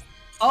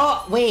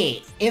 Oh,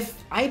 wait. If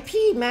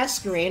IP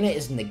Masquerena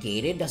is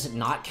negated, does it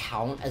not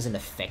count as an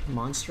effect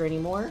monster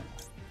anymore?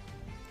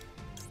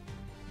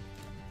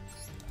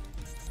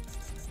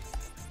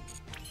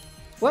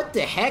 What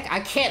the heck?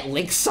 I can't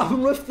link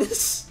summon with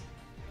this?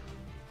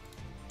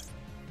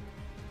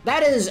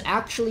 That is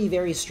actually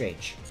very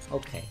strange.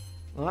 Okay.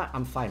 Well,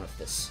 I'm fine with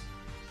this.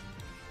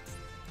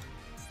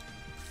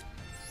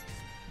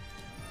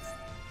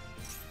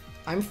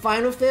 I'm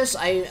fine with this.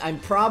 I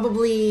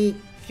probably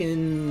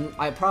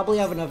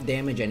have enough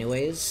damage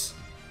anyways.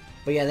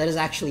 But yeah, that is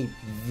actually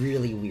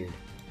really weird.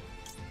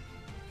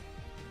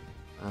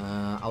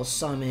 I'll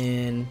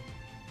summon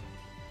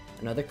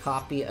another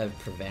copy of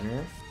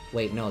Preventer.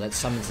 Wait, no, that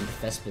summons in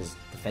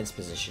defense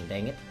position.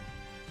 Dang it.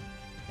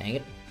 Dang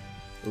it.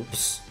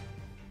 Oops.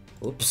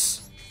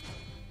 Oops.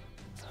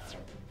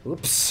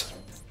 Oops.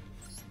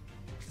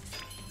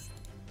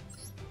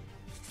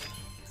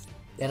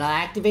 Then I'll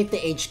activate the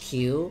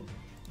HQ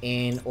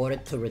in order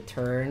to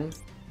return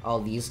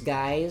all these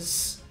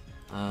guys.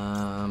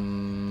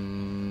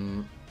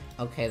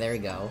 Okay, there we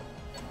go.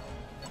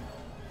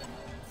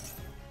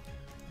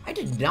 I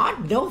did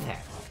not know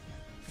that.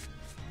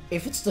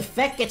 If its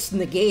effect gets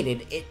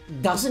negated, it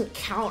doesn't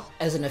count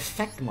as an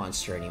effect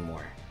monster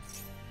anymore.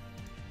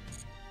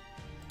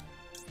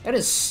 That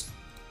is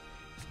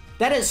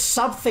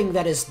something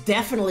that is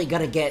definitely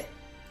gonna get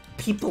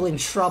people in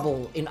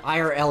trouble in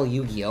IRL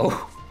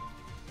Yu-Gi-Oh!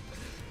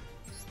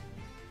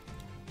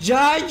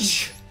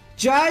 Judge!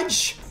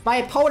 Judge! My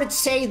opponent's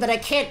saying that I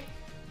can't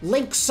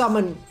link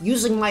summon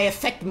using my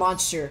effect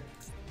monster.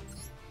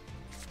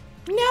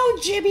 No,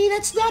 Jimmy,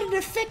 that's not an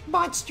effect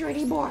monster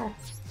anymore.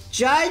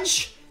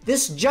 Judge?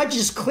 This judge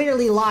is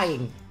clearly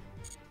lying.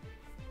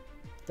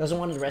 Doesn't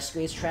one of the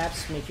rescue ace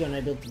traps make you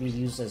unable to be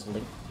used as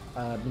link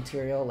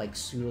material, like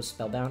pseudo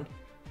spellbound?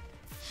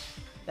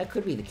 That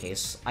could be the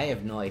case. I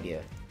have no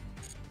idea.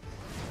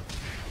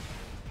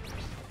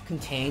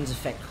 Contains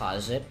effect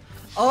cause it.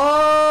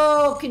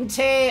 Oh,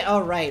 contain.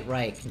 Oh, right,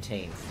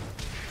 contain.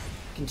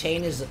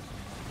 Contain is.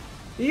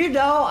 You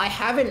know, I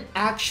haven't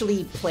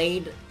actually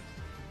played.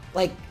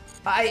 Like,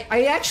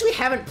 I actually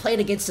haven't played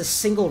against a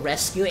single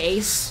rescue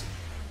ace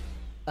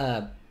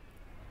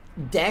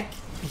deck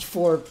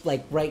before,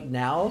 like, right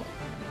now.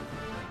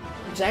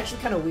 Which is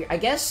actually kind of weird. I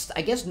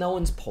guess no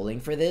one's pulling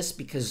for this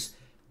because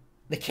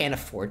they can't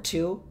afford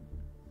to.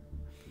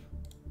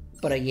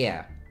 But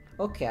yeah.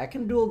 Okay, I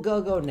can duel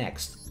Go-Go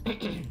next.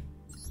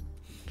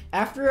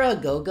 After a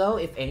Go-Go,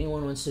 if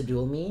anyone wants to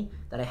duel me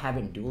that I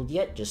haven't dueled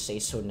yet, just say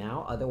so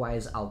now.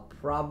 Otherwise, I'll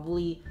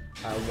probably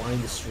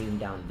wind the stream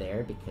down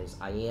there because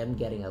I am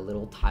getting a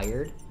little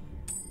tired.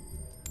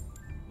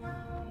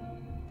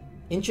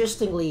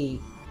 Interestingly,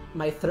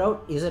 my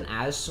throat isn't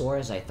as sore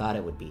as I thought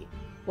it would be.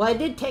 Well, I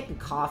did take a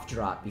cough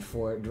drop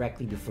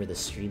directly before the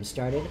stream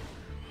started,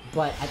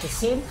 but at the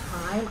same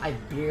time, I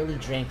barely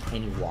drank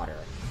any water.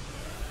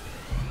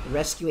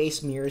 Rescue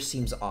Ace Mirror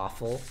seems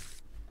awful.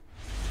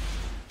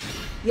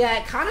 Yeah,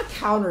 it kind of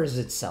counters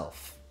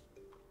itself.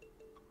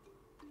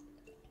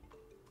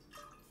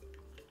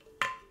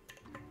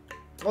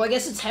 Well, I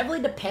guess it's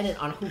heavily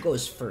dependent on who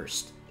goes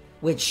first,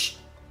 which,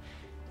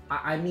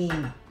 I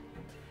mean,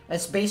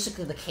 that's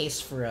basically the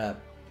case for a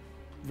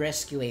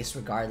Rescue Ace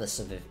regardless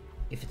of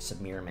if it's a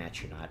mirror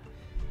match or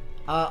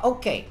not.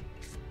 Okay.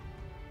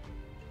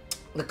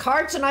 The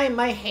cards in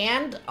my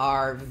hand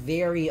are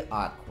very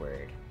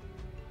awkward.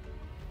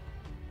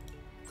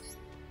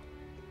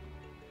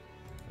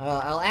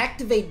 I'll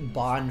activate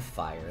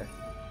Bonfire.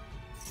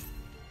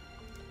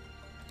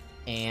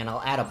 And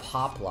I'll add a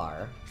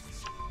Poplar.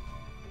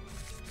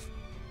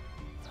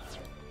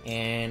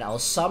 And I'll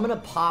summon a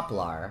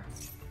Poplar.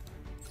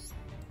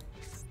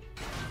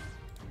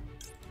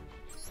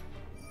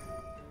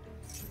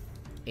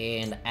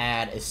 And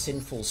add a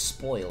Sinful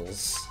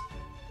Spoils.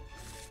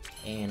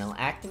 And I'll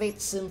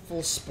activate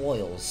Sinful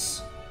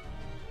Spoils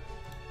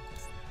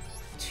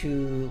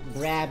to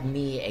grab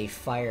me a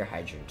Fire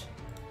Hydrant.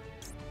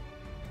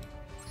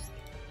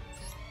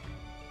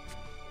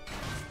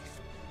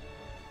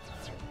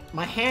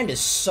 My hand is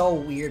so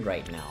weird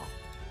right now.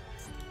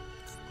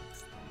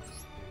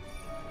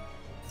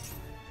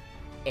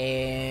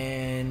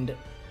 And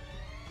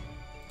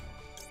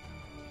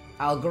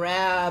I'll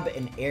grab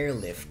an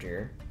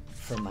Airlifter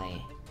from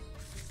my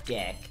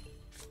deck,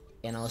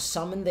 and I'll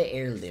summon the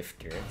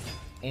Airlifter,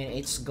 and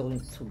it's going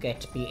to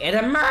get me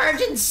an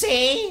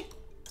emergency!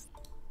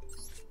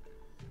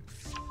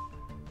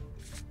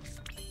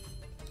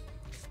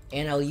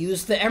 And I'll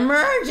use the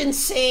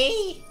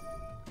emergency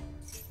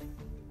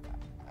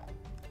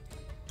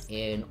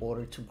in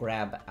order to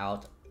grab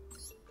out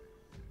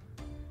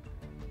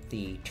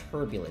the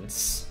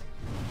Turbulence.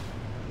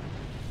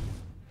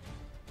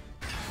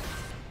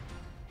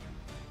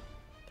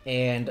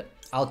 And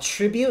I'll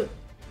tribute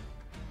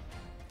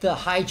the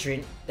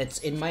Hydrant that's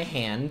in my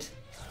hand.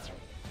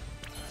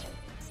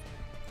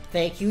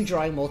 Thank you,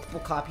 drawing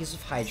multiple copies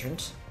of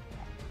Hydrant.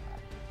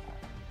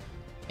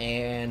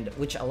 And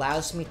which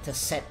allows me to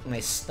set my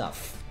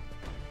stuff.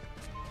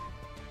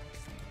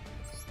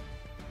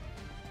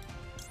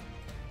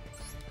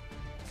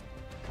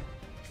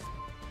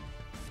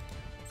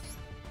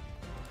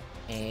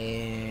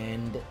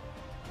 And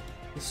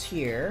this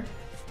here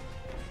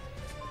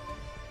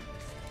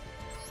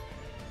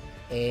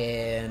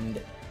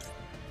And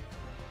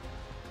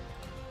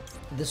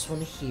this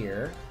one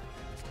here.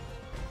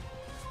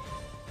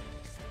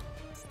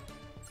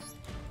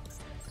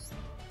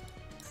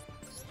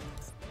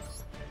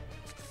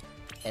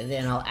 And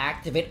then I'll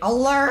activate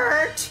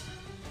Alert!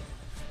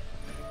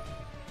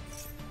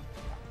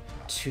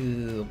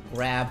 To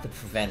grab the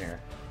Preventer.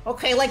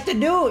 Okay, like the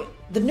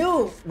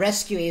new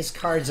Rescue Ace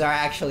cards are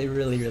actually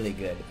really, really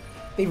good.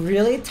 They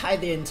really tie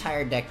the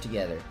entire deck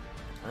together.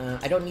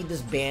 I don't need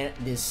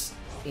this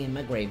in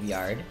my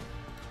graveyard.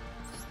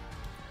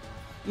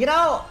 You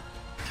know,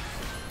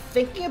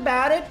 thinking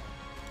about it,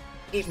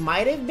 it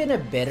might have been a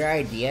better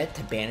idea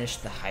to banish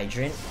the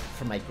Hydrant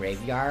from my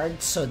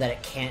graveyard so that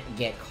it can't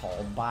get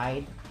called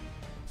by.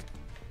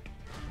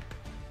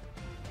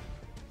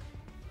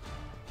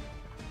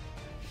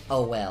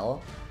 Oh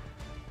well.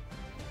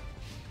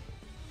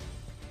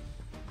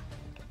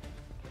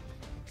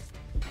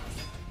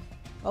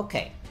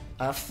 Okay,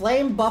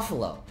 Flame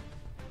Buffalo.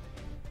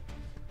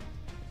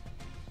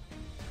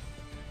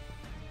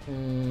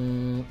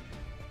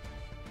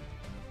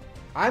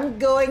 I'm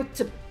going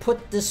to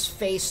put this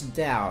face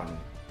down.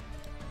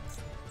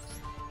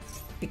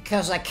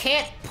 Because I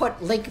can't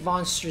put Link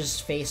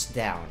Monster's face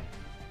down.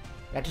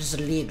 That is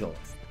illegal.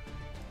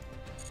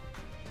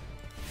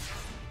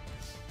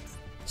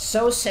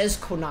 So says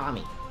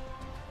Konami.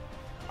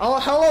 Oh,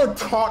 hello,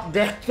 top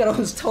deck that I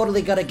was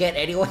totally gonna get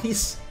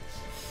anyways.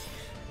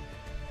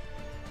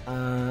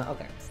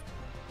 Okay.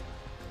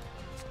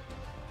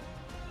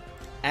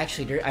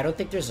 Actually, I don't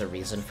think there's a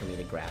reason for me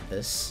to grab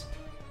this.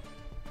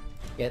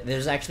 Yeah,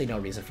 there's actually no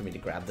reason for me to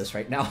grab this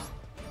right now.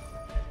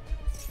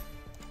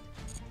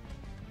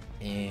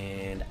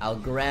 And I'll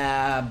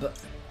grab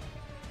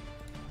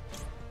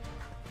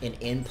an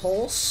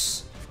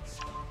Impulse.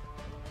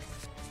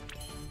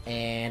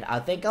 And I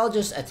think I'll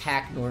just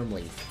attack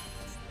normally.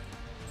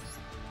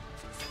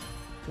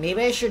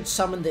 Maybe I should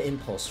summon the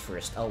Impulse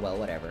first. Oh well,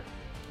 whatever.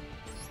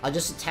 I'll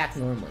just attack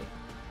normally.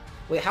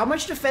 Wait, how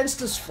much defense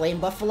does Flame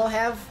Buffalo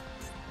have?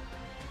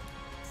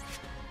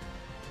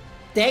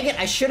 Dang it,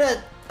 I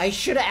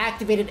should've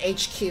activated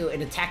HQ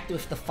and attacked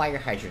with the Fire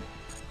Hydrant.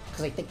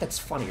 Because I think that's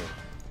funnier.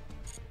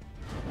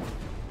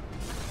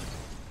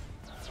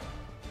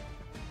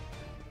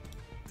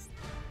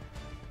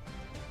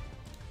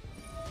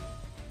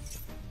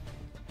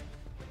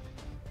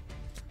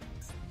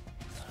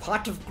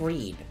 Pot of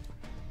Greed.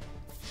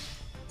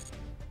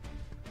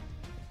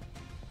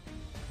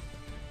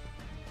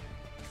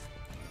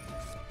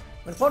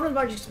 When opponent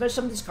marks, expect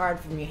some of this card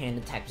from your hand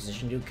in attack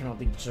position. You cannot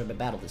be disturbed by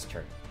battle this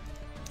turn.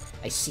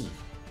 I see.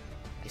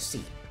 I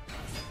see.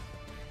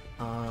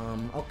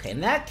 Okay,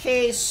 in that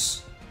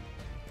case,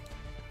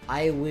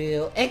 I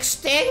will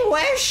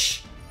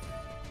extinguish!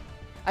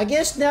 I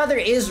guess now there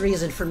is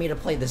reason for me to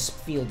play this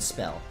field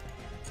spell.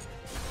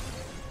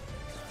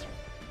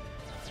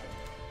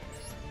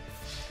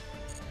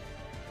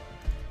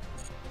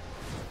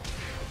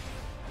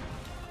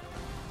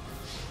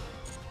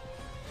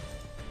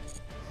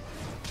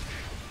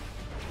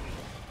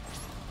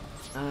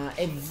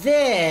 And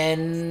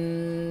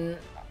then...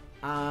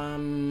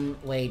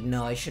 wait,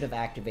 no, I should have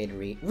activated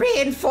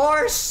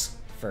Reinforce!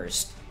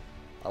 First.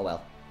 Oh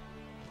well.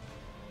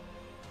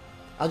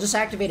 I'll just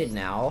activate it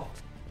now.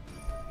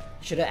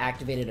 Should have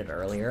activated it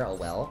earlier, oh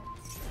well.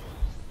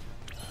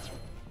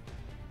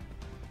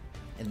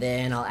 And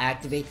then I'll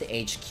activate the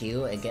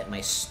HQ and get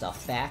my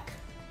stuff back.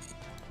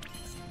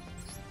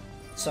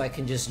 So I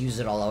can just use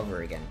it all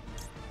over again.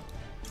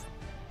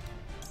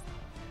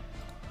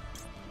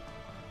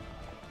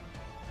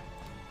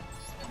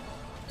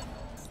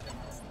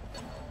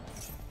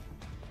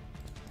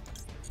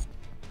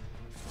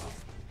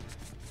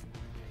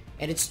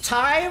 And it's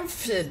time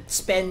to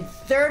spend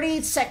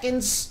 30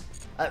 seconds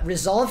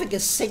resolving a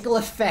single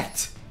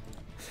effect.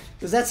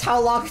 Because that's how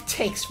long it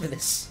takes for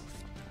this.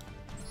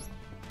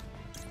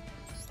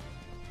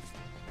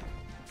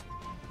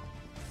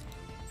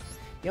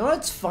 You know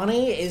what's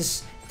funny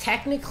is,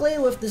 technically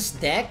with this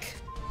deck,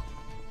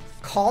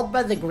 Called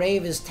by the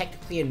Grave is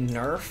technically a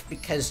nerf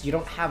because you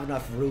don't have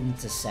enough room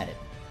to set it.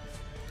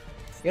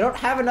 You don't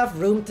have enough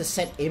room to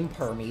set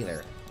Imperm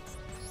either.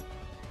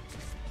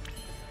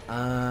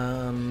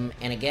 And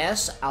I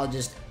guess I'll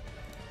just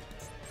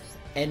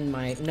end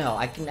my... No,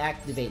 I can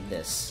activate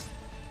this.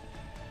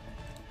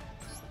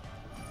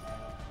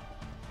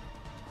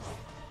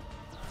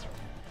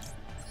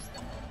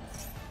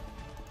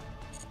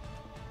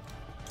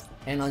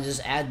 And I'll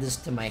just add this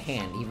to my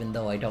hand, even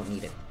though I don't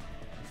need it.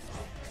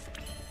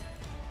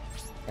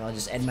 And I'll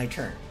just end my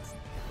turn.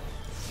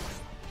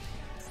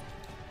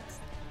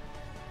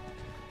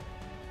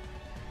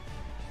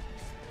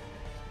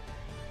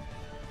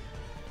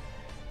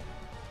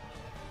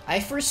 I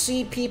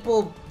foresee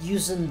people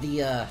using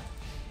the,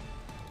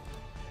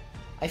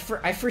 I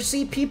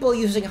foresee people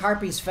using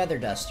Harpy's Feather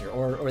Duster,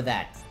 or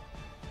that.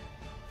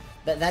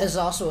 That is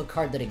also a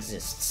card that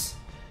exists.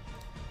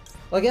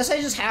 Well, I guess I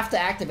just have to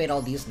activate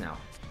all these now.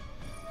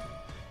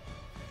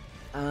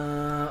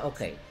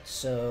 Okay,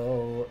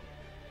 so...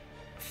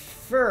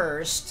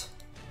 First...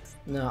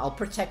 No, I'll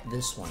protect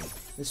this one.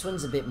 This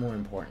one's a bit more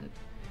important.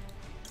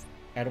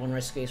 Add one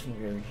rescue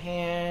from your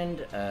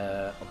hand.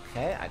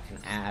 Okay, I can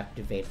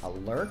activate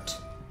alert.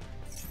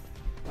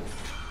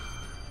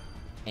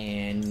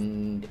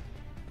 And... do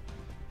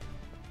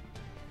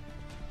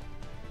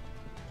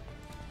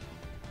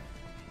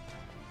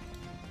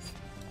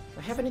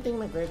I have anything in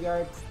my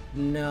graveyard?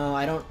 No,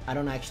 I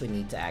don't actually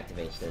need to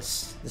activate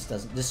this. This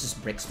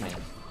just bricks my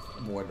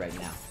board right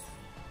now.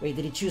 Wait,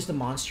 did he choose the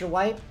monster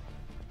wipe?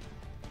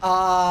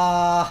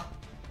 I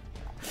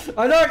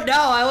don't know,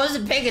 I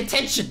wasn't paying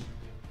attention.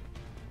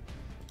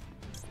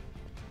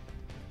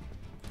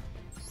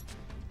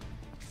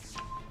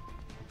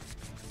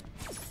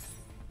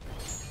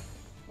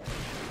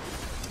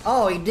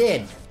 Oh, he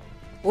did.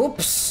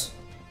 Oops.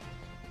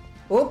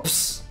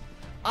 Oops.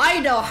 I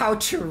know how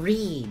to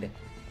read.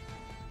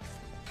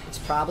 It's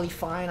probably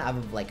fine. I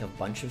have like a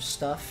bunch of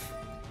stuff.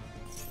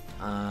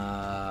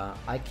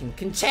 I can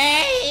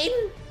contain!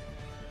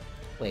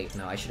 Wait,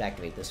 no, I should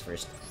activate this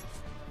first.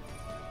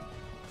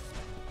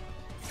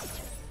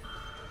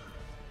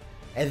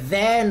 And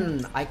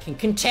then I can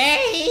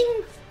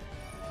contain!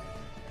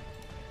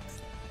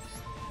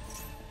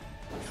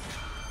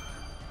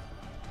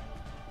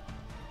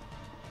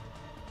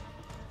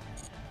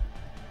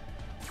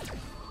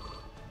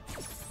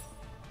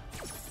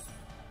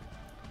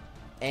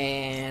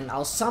 And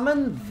I'll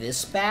summon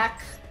this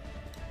back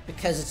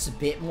because it's a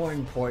bit more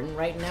important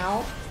right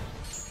now.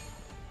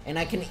 And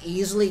I can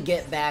easily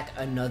get back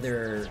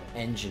another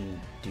engine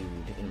dude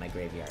in my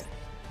graveyard.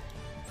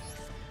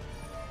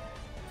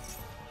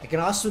 I can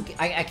also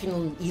I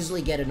can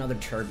easily get another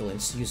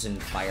turbulence using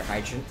fire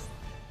hydrant.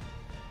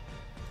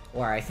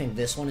 Or I think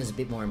this one is a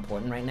bit more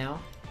important right now.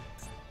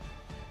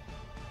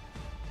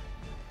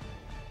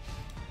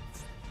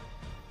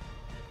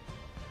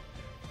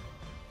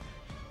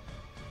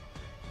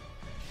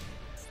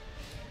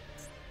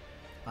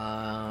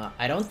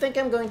 I don't think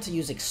I'm going to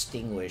use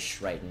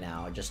Extinguish right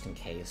now, just in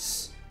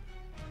case.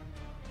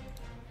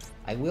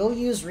 I will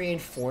use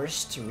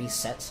Reinforce to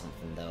reset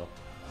something, though.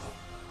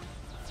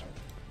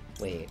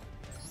 Wait.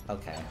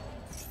 Okay.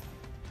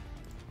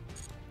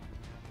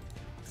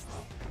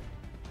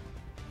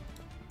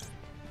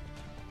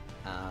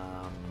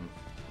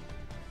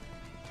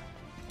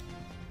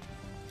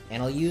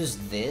 And I'll use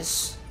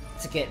this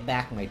to get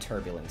back my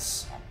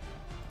Turbulence.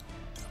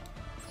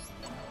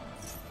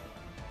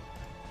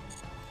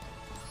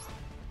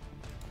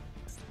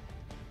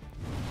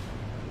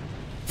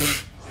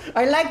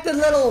 I like the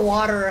little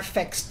water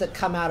effects that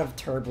come out of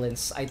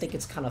Turbulence. I think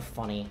it's kind of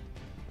funny.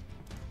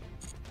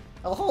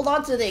 I'll hold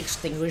on to the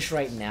Extinguish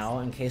right now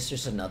in case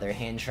there's another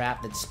hand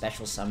trap that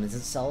special summons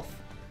itself.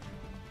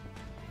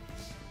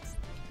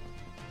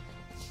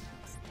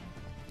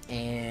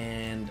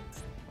 And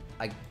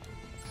I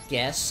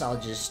guess I'll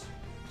just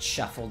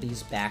shuffle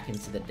these back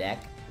into the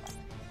deck.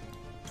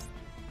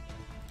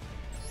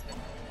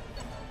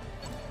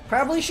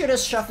 Probably should have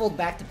shuffled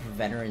back the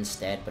Preventer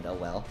instead, but oh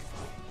well.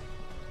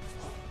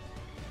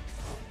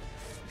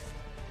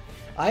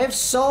 I have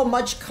so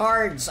much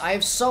cards, I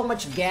have so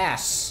much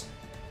gas.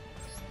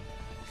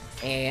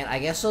 And I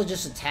guess I'll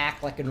just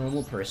attack like a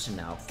normal person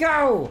now.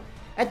 Go!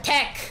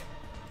 Attack!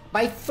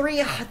 My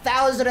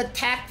 3,000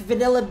 attack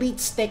vanilla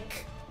beat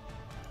stick!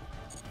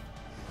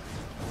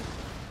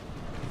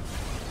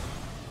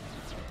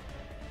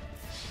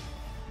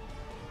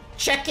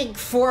 Checking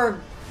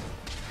for...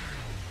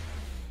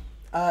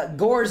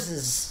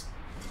 Gorses.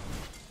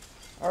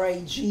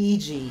 Alright,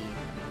 GG.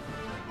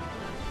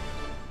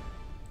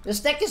 This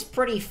deck is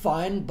pretty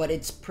fun, but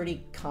it's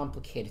pretty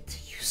complicated to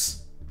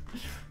use.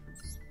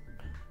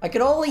 I could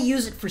only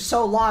use it for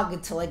so long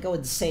until I go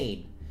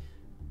insane.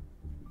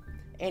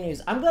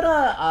 Anyways, I'm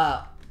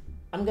gonna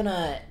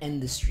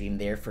end the stream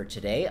there for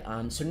today.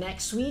 So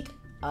next week,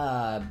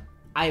 I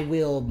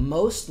will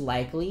most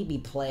likely be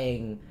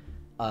playing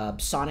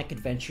Sonic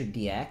Adventure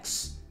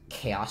DX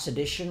Chaos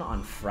Edition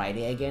on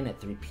Friday again at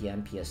 3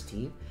 PM PST.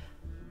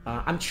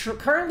 I'm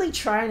currently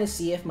trying to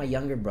see if my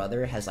younger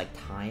brother has like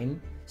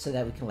time so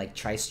that we can like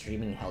try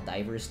streaming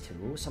Helldivers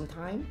 2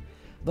 sometime.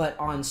 But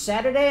on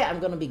Saturday, I'm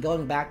gonna be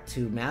going back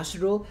to Master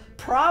Duel.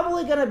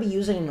 Probably gonna be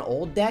using an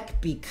old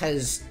deck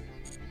because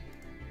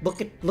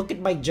look at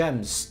my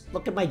gems.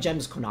 Look at my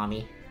gems,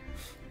 Konami.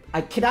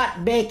 I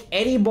cannot make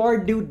any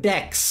more new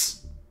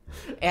decks.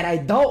 And I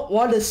don't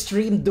want to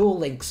stream Duel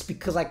Links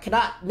because I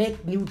cannot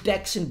make new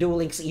decks in Duel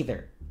Links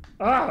either.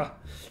 Ugh.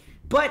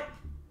 But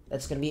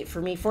that's gonna be it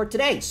for me for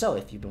today. So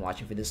if you've been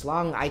watching for this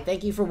long, I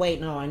thank you for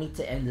waiting. No, I need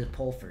to end the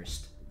poll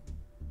first.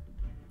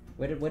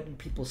 What did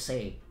people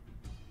say?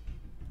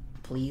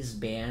 Please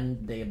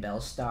ban the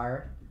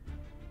Bellstar.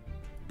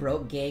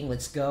 Broke gang,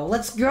 let's go.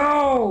 Let's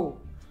go!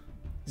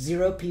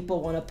 0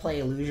 people want to play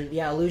Illusion.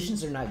 Yeah,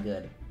 Illusions are not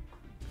good.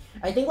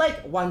 I think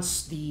like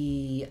once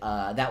the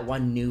that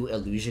one new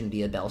Illusion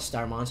via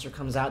Bellstar monster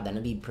comes out, then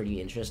it'll be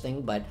pretty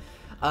interesting. But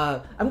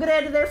I'm gonna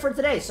end it there for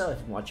today. So if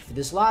you've been watching for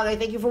this long, I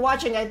thank you for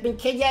watching. I've been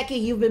Kid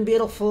Yaki, you've been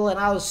beautiful, and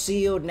I'll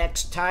see you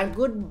next time.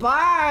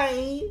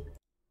 Goodbye!